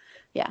 So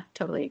yeah,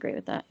 totally agree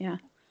with that. Yeah.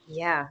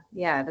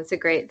 Yeah. That's a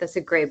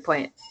great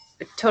point.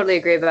 I totally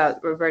agree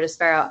about Roberta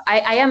Sparrow.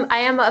 I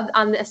am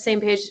on the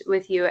same page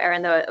with you,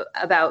 Aaron, though,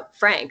 about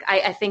Frank.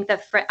 I think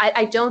that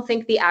I don't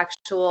think the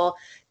actual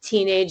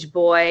teenage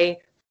boy,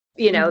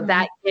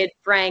 that kid,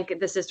 Frank,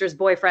 the sister's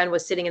boyfriend,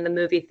 was sitting in the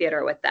movie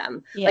theater with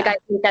them. Yeah. Like, I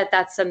think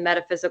that's a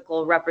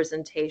metaphysical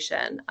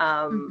representation.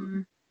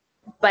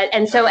 But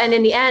and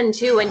in the end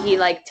too, when he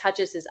like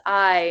touches his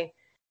eye,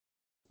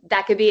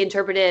 that could be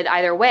interpreted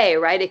either way,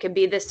 right? It could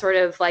be this sort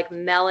of like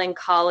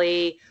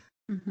melancholy,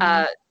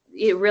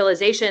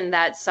 realization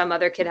that some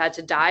other kid had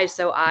to die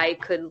so I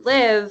could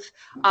live,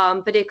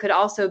 but it could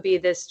also be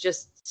this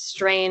just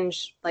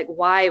strange, like,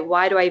 why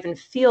do I even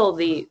feel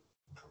the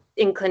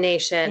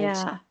inclination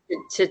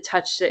to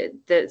touch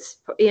this,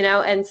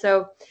 and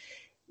so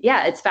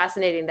it's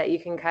fascinating that you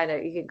can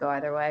go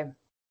either way.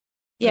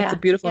 It's a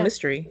beautiful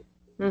mystery.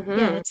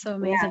 Yeah, it's so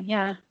amazing.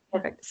 Yeah.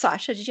 Perfect.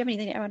 Sasha, did you have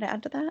anything I want to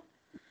add to that?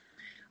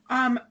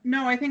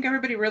 No, I think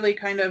everybody really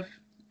kind of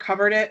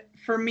covered it.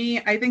 For me,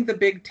 I think the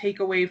big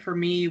takeaway for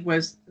me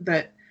was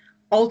that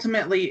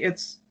ultimately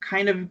it's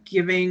kind of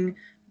giving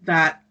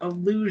that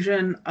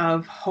illusion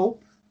of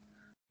hope.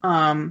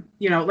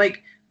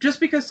 Like just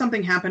because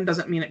something happened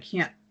doesn't mean it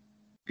can't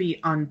be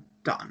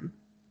undone.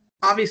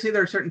 Obviously,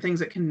 there are certain things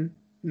that can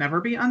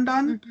never be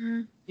undone.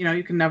 Mm-hmm.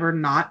 You can never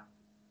not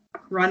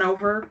run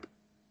over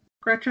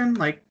Gretchen.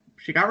 Like,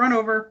 she got run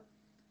over.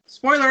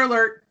 Spoiler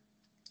alert,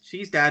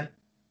 she's dead.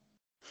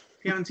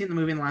 If you haven't seen the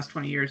movie in the last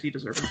 20 years, you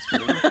deserve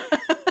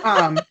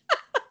it.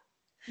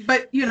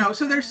 But,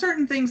 so there's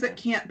certain things that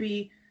can't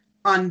be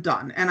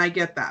undone, and I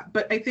get that.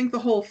 But I think the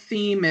whole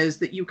theme is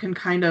that you can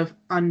kind of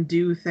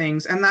undo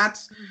things. And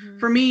that's,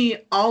 for me,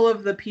 all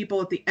of the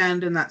people at the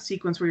end in that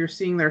sequence where you're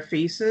seeing their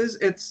faces,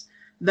 it's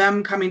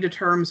them coming to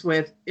terms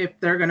with if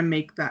they're going to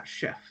make that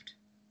shift,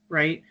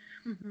 right?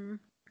 Mm-hmm.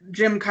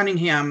 Jim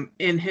Cunningham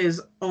in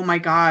his, oh my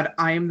God,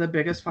 I am the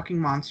biggest fucking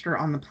monster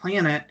on the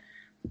planet.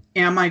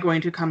 Am I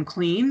going to come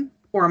clean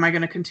or am I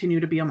going to continue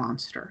to be a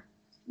monster?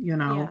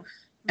 Yeah.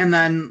 And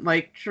then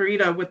like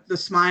Sharita with the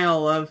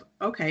smile of,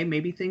 okay,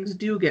 maybe things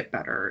do get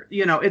better.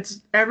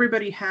 It's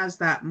everybody has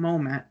that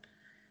moment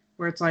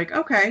where it's like,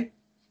 okay,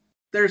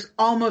 there's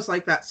almost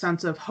like that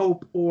sense of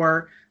hope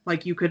or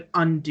like you could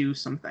undo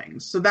some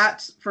things. So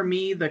that's for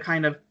me the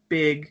kind of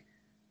big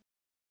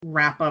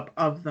wrap up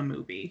of the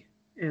movie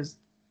is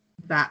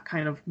that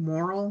kind of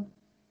moral.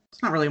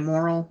 It's not really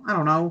moral. I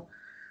don't know.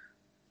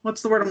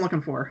 What's the word I'm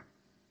looking for?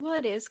 Well,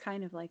 it is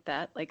kind of like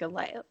that, like a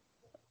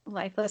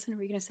life lesson.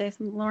 Were you going to say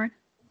something, Lauren?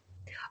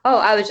 Oh,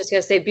 I was just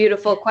going to say,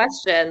 beautiful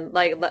question.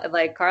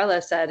 Like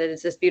Carla said, it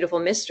is this beautiful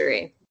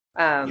mystery.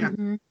 Yeah.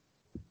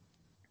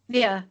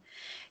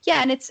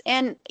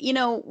 And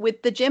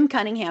with the Jim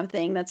Cunningham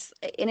thing, that's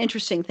an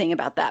interesting thing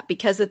about that,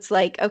 because it's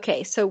like,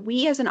 okay, so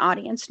we as an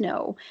audience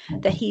know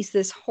that he's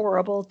this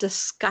horrible,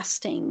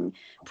 disgusting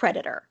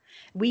predator.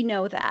 We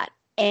know that.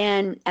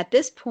 And at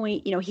this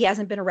point, he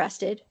hasn't been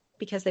arrested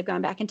because they've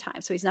gone back in time.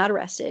 So he's not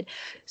arrested.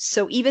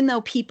 So even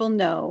though people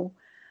know,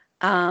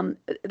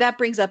 that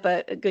brings up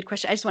a good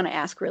question. I just want to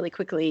ask really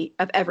quickly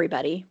of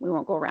everybody. We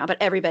won't go around, but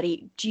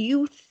everybody, do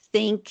you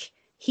think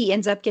he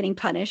ends up getting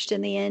punished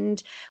in the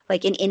end,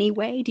 like in any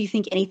way? Do you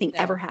think anything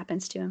ever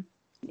happens to him?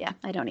 Yeah,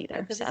 I don't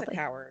either. Because sadly. he's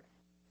a coward.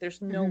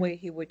 There's no way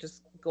he would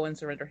just go and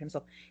surrender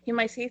himself. He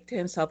might say to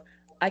himself,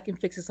 I can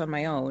fix this on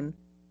my own.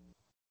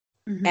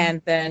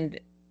 And then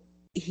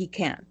he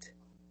can't.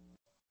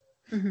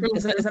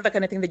 It's not the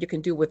kind of thing that you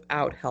can do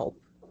without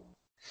help.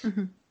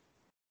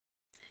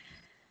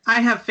 I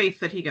have faith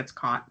that he gets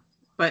caught,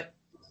 but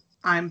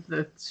I'm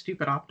the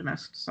stupid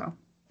optimist, so.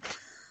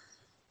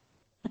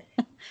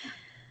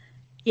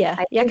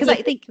 Because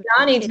I think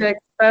Johnny to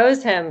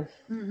expose him.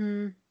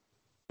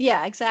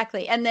 Yeah,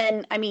 exactly. And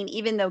then, I mean,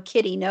 even though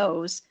Kitty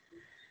knows,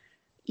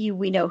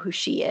 we know who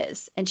she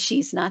is, and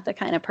she's not the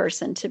kind of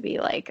person to be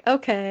like,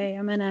 okay,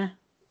 I'm gonna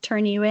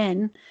turn you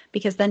in,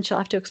 because then she'll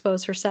have to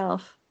expose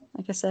herself.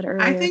 Like I said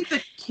earlier, I think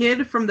the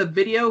kid from the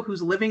video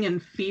who's living in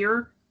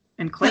fear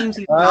and claims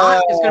he's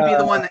not is going to be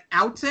the one that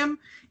outs him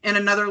in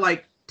another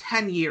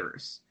 10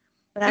 years.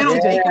 It'll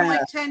take him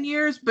 10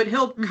 years, but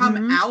he'll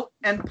come out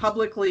and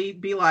publicly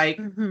be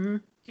like,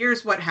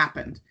 here's what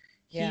happened.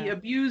 He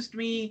abused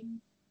me.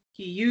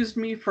 He used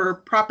me for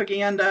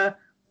propaganda.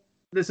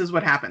 This is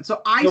what happened.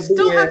 So I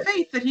still have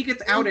faith that he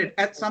gets outed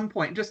at some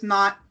point, just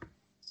not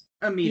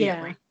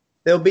immediately. Yeah.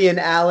 There'll be an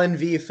Alan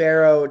V.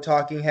 Farrow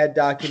talking head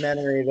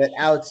documentary that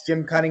outs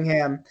Jim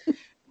Cunningham.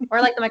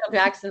 Or like the Michael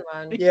Jackson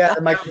one. Yeah,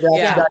 the Michael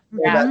Jackson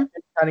documentary about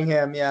Jim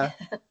Cunningham,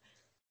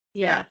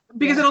 Yeah,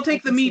 because it'll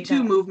take the Me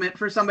Too movement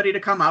for somebody to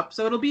come up,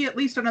 so it'll be at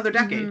least another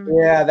decade.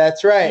 Yeah,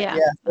 that's right. Yeah,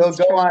 they'll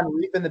go on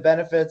reaping the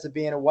benefits of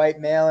being a white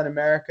male in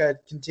America,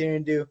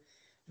 continuing to do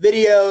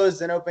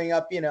videos and opening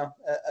up,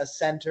 a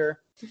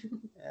center,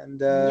 and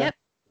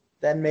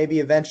then maybe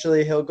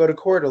eventually he'll go to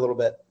court a little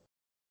bit.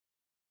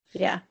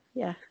 Yeah.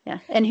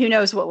 And who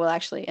knows what will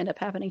actually end up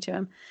happening to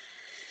him.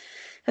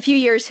 A few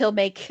years he'll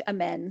make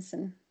amends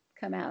and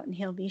come out, and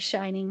he'll be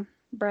shining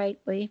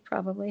brightly,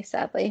 probably,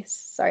 sadly.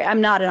 Sorry, I'm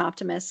not an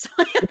optimist.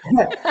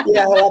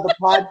 Yeah, he'll have a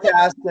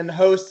podcast and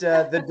host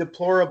the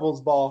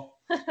Deplorables Ball.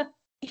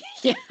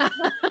 Yeah.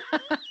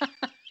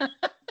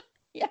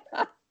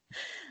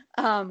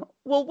 Well,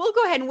 we'll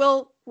go ahead and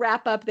we'll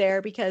wrap up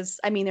there, because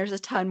there's a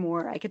ton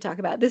more I could talk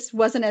about. This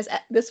was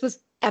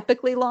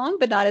epically long,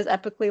 but not as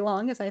epically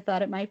long as I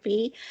thought it might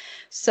be.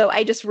 So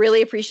I just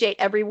really appreciate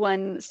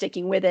everyone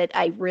sticking with it.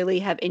 I really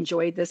have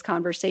enjoyed this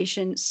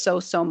conversation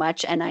so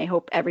much, and I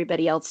hope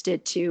everybody else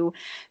did too.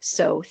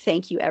 So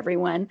thank you,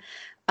 everyone.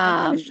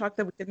 I'm shocked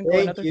that we didn't go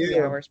another 3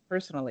 hours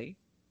personally.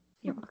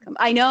 You're welcome.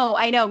 I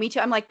know. Me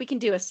too. I'm like, we can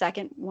do a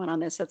second one on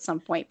this at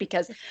some point,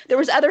 because there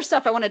was other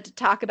stuff I wanted to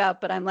talk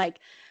about, but I'm like,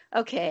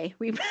 okay,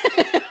 we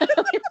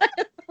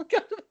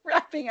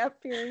wrapping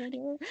up period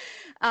here.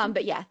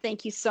 But yeah,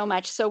 thank you so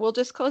much. So we'll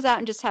just close out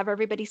and just have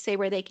everybody say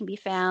where they can be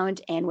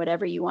found and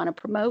whatever you want to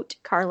promote.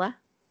 Carla.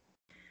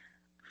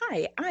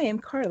 Hi, I am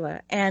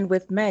Carla, and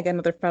with Meg,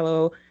 another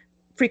fellow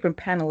frequent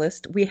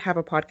panelist, we have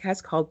a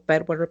podcast called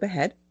Bedwetter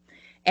Behead,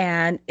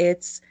 and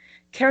it's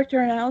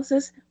character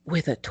analysis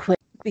with a twist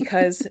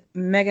because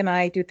Meg and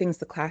I do things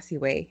the classy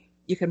way.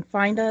 You can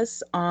find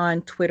us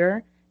on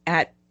Twitter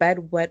at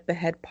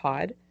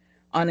bedwetbeheadpod,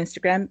 on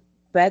Instagram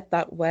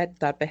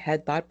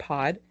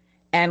bed.wed.behead.pod,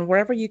 and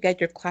wherever you get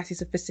your classy,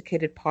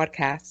 sophisticated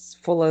podcasts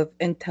full of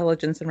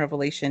intelligence and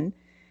revelation,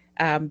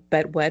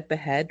 Bedwed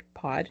Behead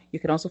Pod. You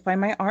can also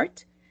find my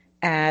art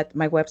at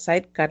my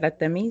website,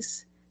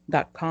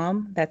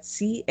 carlatemis.com.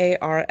 That's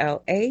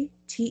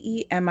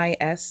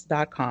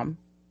CarlaTemis.com.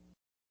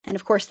 And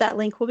of course, that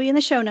link will be in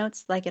the show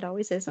notes, like it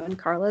always is when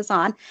Carla is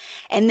on.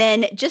 And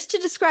then just to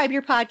describe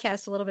your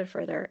podcast a little bit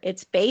further,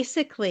 it's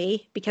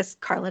basically, because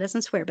Carla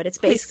doesn't swear, but it's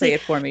Please basically... say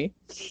it for me.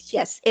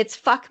 Yes, it's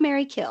Fuck,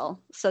 Marry, Kill.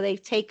 So they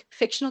take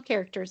fictional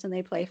characters and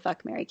they play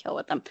Fuck, Marry, Kill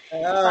with them.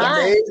 Oh,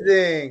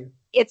 amazing.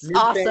 It's New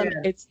awesome.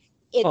 fan. It's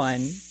fun.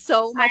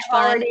 So much I've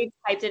fun. already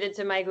typed it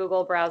into my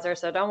Google browser,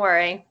 so don't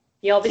worry.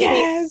 You'll be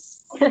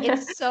Yes.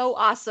 It's so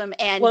awesome.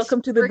 And Welcome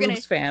to the we're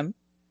Boobs fam.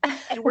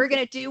 And we're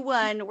going to do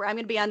one where I'm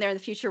going to be on there in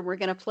the future. We're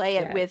going to play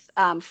it with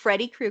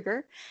Freddy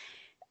Krueger,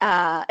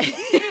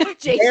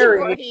 Jason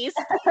Voorhees.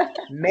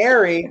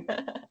 Mary.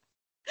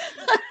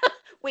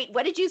 Wait,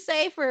 what did you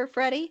say for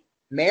Freddy?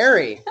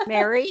 Mary.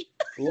 Mary.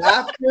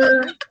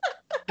 Laughter.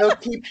 He'll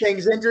keep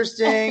things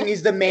interesting.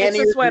 He's the man.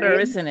 It's a sweater,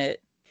 isn't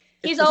it?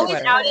 He's It's a always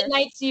sweater. out at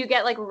night, so you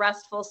get like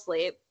restful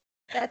sleep.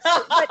 That's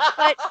but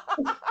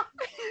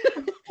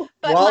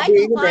While Michael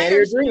being the man of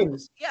your Myers,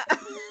 dreams. yeah.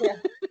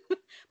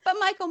 But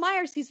Michael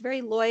Myers, he's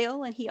very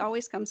loyal and he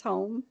always comes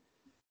home.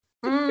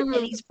 And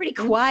he's pretty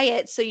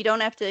quiet, so you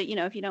don't have to,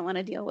 if you don't want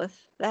to deal with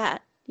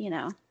that,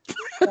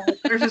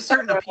 There's a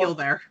certain appeal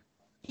there.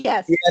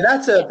 Yes. Yeah,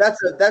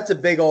 that's a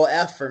big old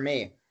F for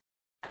me.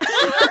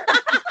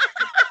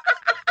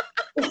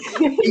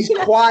 He's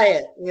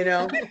quiet, You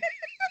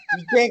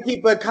can't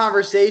keep a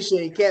conversation.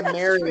 You can't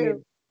marry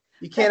him.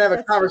 You can't have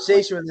a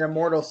conversation with an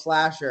immortal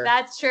slasher.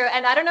 That's true.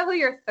 And I don't know who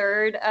your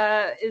third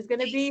is going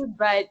to be,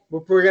 but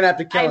We're going to have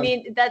to kill him. I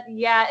mean, it's,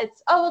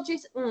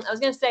 Jason, I was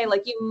going to say,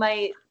 like, you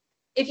might,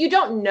 if you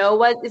don't know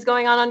what is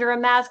going on under a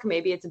mask,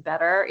 maybe it's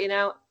better,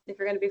 if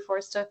you're going to be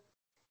forced to.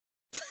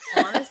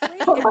 Honestly,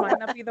 it might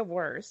not be the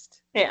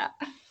worst. Yeah.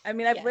 I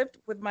mean, I've lived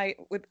with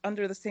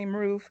under the same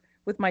roof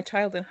with my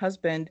child and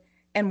husband,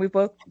 and we've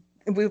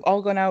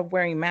all gone out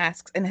wearing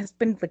masks, and it's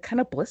been like kind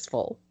of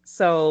blissful.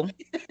 So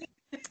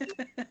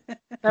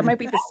that might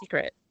be the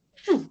secret.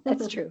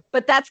 That's true.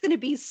 But that's going to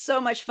be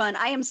so much fun.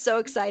 I am so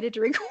excited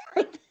to record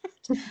that.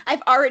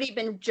 I've already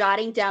been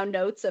jotting down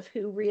notes of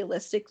who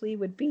realistically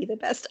would be the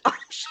best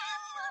option.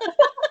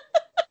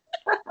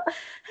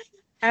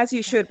 As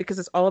you should, because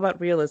it's all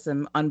about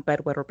realism on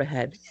Bedwetter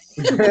Behead.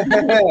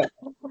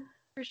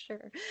 For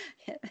sure.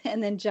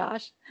 And then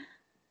Josh.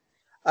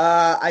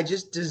 I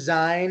just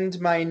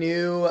designed my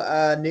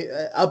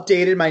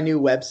updated my new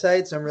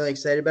website, so I'm really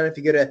excited about it. If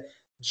you go to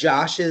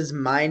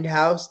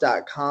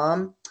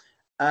josh'smindhouse.com,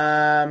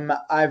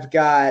 I've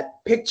got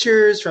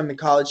pictures from the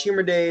College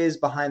Humor Days,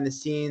 behind the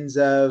scenes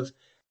of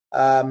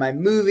my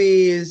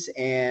movies,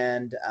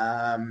 and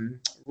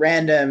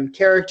random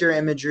character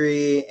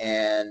imagery,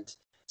 and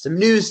some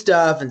news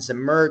stuff, and some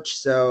merch.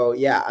 So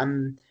yeah,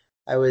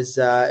 it was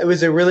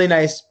a really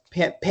nice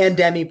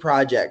pandemic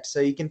project. So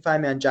you can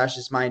find me on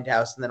Josh's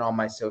Mindhouse, and then all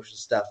my social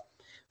stuff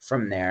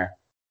from there.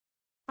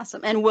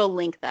 Awesome. And we'll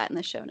link that in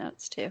the show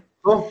notes too.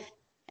 Cool.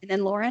 And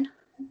then Lauren?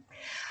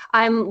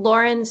 I'm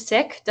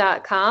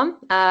laurensick.com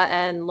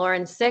and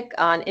Lauren Sick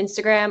on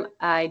Instagram.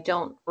 I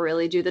don't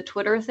really do the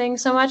Twitter thing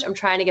so much. I'm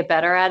trying to get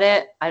better at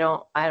it. I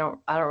don't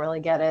really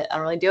get it. I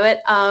don't really do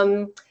it.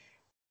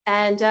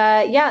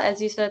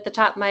 As you said at the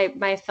top,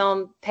 my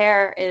film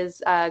Pear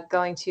is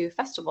going to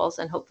festivals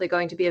and hopefully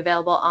going to be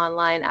available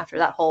online after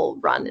that whole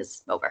run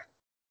is over.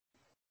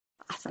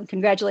 Awesome.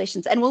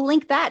 Congratulations. And we'll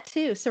link that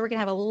too. So we're going to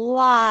have a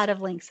lot of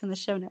links in the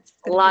show notes.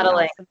 A lot of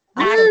links.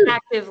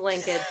 Active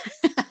linkage.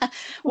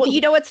 Well,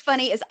 you know what's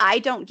funny is I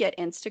don't get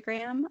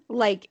Instagram.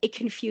 Like, it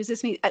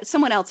confuses me.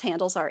 Someone else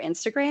handles our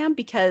Instagram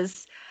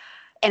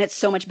and it's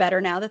so much better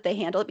now that they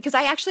handle it, because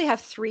I actually have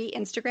 3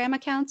 Instagram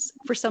accounts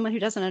for someone who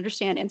doesn't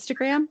understand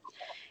Instagram.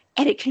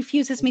 And it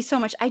confuses me so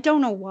much. I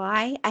don't know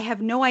why. I have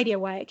no idea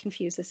why it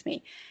confuses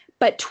me.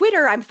 But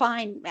Twitter, I'm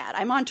fine, Matt.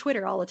 I'm on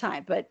Twitter all the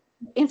time. But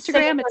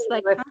Instagram, it's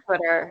like with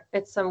Twitter,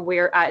 it's some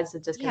weird. It's a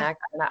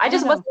disconnect. Yeah. I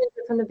just wasn't into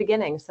it from the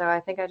beginning, so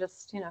I think I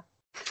just,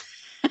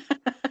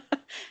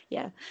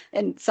 Yeah,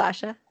 and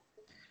Sasha.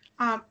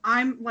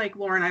 I'm like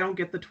Lauren. I don't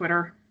get the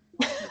Twitter.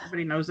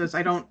 Everybody knows this.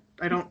 I don't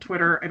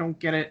Twitter. I don't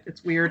get it.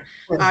 It's weird.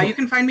 You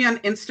can find me on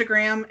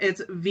Instagram.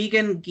 It's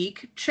Vegan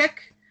Geek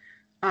Chick.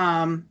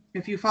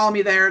 If you follow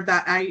me there,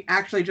 that I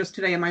actually just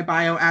today in my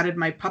bio added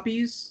my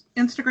puppy's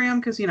Instagram,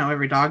 because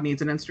every dog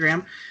needs an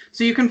Instagram.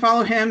 So you can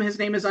follow him. His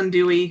name is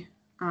Undewey.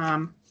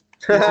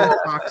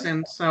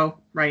 Toxin. So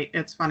right,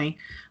 it's funny.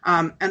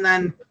 And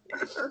then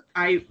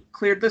I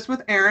cleared this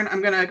with Aaron.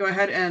 I'm gonna go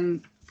ahead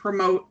and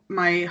promote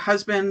my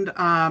husband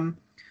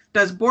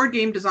does board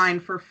game design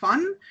for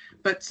fun,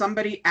 but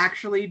somebody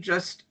actually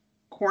just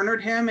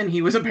cornered him and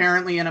he was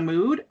apparently in a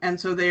mood. And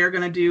so they are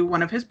going to do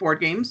one of his board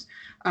games.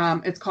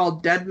 It's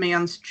called Dead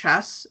Man's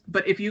Chess.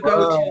 But if you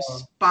go to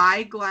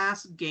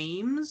Spyglass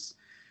Games,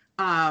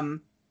 I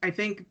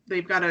think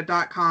they've got a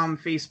 .com,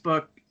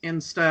 Facebook,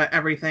 Insta,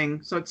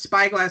 everything. So it's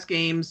Spyglass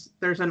Games.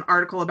 There's an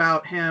article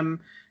about him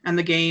and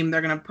the game.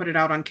 They're going to put it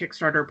out on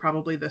Kickstarter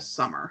probably this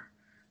summer.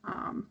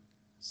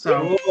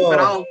 But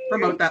I'll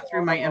promote that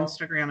through my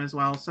Instagram as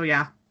well. So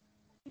yeah.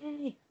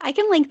 Yay. I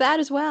can link that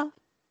as well.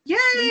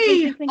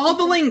 Yay! All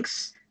the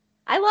links.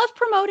 I love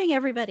promoting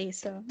everybody.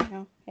 So,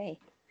 hey.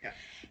 Yeah.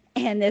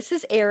 And this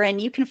is Erin.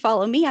 You can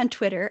follow me on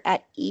Twitter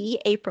at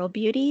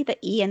 @EAprilBeauty. The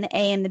E and the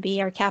A and the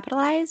B are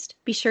capitalized.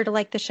 Be sure to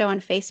like the show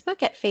on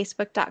Facebook at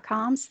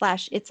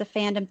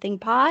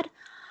facebook.com/itsafandom_thing_pod.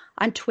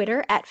 On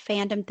Twitter at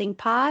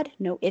fandomthingpod.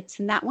 No it's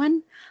in that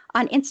one.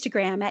 On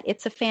Instagram at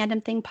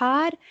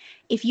itsafandom_thing_pod.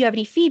 If you have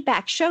any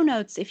feedback, show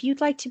notes, if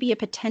you'd like to be a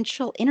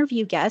potential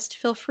interview guest,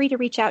 feel free to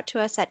reach out to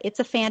us at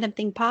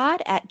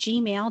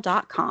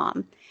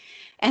itsafandom_thing_pod@gmail.com.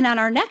 And on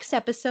our next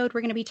episode, we're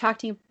going to be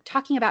talking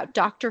about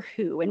Doctor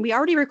Who. And we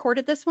already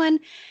recorded this one.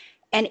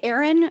 And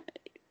Erin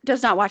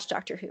does not watch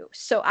Doctor Who.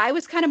 So I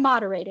was kind of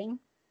moderating.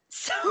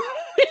 So,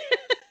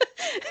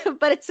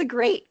 but it's a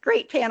great,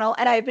 great panel.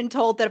 And I've been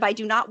told that if I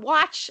do not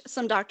watch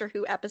some Doctor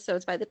Who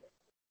episodes by the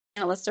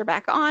panelists are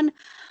back on,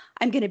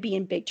 I'm going to be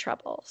in big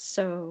trouble.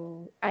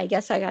 So I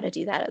guess I got to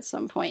do that at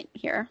some point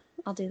here.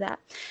 I'll do that.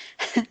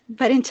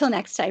 But until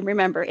next time,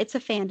 remember, it's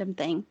a fandom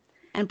thing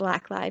and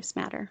Black Lives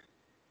Matter.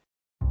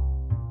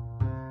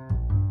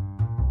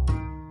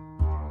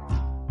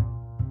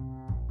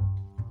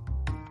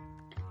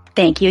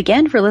 Thank you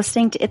again for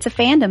listening to It's a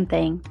Fandom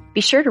Thing.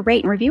 Be sure to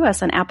rate and review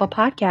us on Apple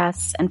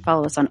Podcasts and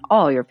follow us on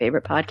all your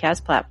favorite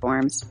podcast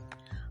platforms.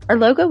 Our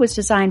logo was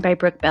designed by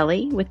Brooke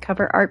Belly with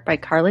cover art by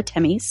Carla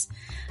Temis.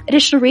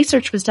 Additional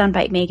research was done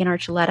by Megan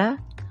Archuleta.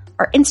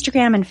 Our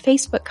Instagram and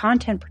Facebook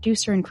content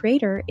producer and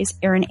creator is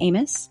Erin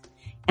Amos,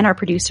 and our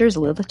producer is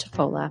Lila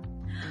Tafola.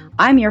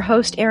 I'm your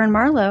host, Erin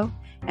Marlowe,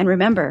 and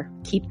remember,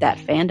 keep that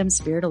fandom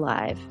spirit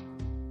alive.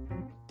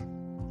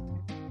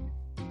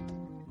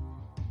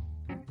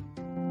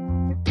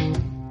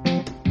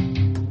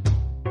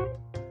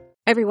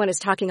 Everyone is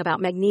talking about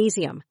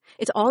magnesium.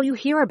 It's all you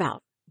hear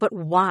about. But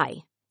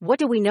why? What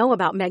do we know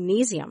about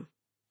magnesium?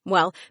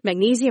 Well,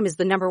 magnesium is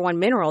the #1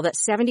 mineral that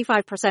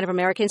 75% of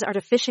Americans are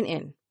deficient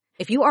in.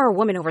 If you are a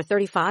woman over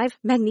 35,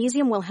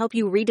 magnesium will help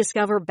you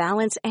rediscover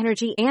balance,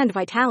 energy, and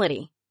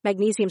vitality.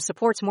 Magnesium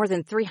supports more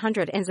than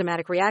 300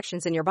 enzymatic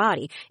reactions in your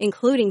body,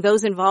 including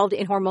those involved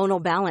in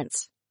hormonal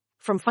balance.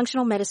 From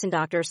functional medicine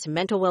doctors to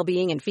mental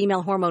well-being and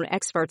female hormone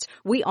experts,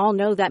 we all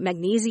know that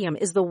magnesium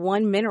is the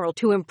one mineral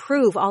to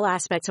improve all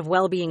aspects of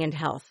well-being and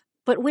health.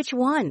 But which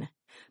one?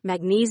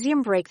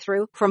 Magnesium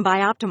Breakthrough from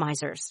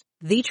Bioptimizers,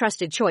 the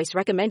trusted choice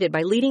recommended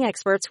by leading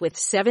experts with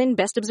 7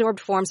 best-absorbed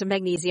forms of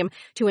magnesium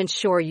to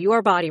ensure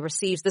your body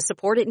receives the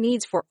support it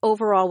needs for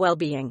overall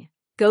well-being.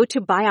 Go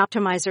to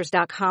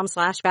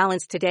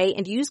bioptimizers.com/balance today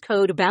and use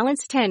code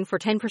BALANCE10 for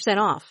 10%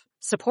 off.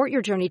 Support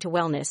your journey to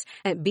wellness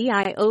at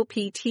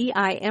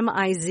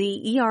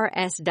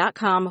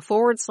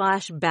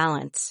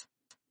bioptimizers.com/balance.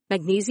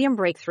 Magnesium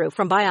Breakthrough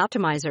from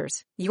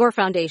Bioptimizers, your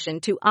foundation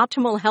to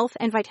optimal health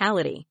and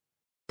vitality.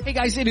 Hey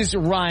guys, it is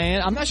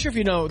Ryan. I'm not sure if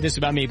you know this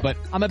about me, but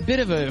I'm a bit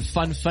of a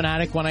fun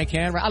fanatic when I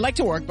can. I like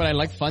to work, but I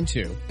like fun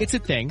too. It's a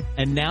thing.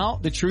 And now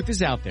the truth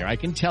is out there. I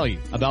can tell you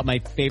about my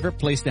favorite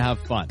place to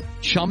have fun.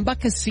 Chumba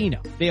Casino.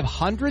 They have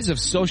hundreds of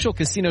social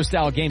casino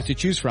style games to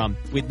choose from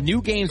with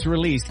new games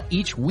released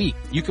each week.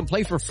 You can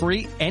play for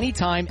free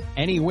anytime,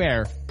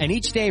 anywhere. And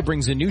each day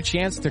brings a new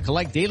chance to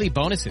collect daily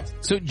bonuses.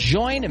 So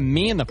join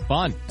me in the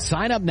fun.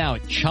 Sign up now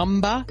at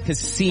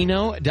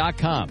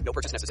ChumbaCasino.com. No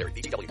purchase necessary.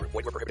 VGW Group.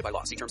 Void where prohibited by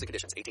law. See terms and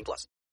conditions. 18+.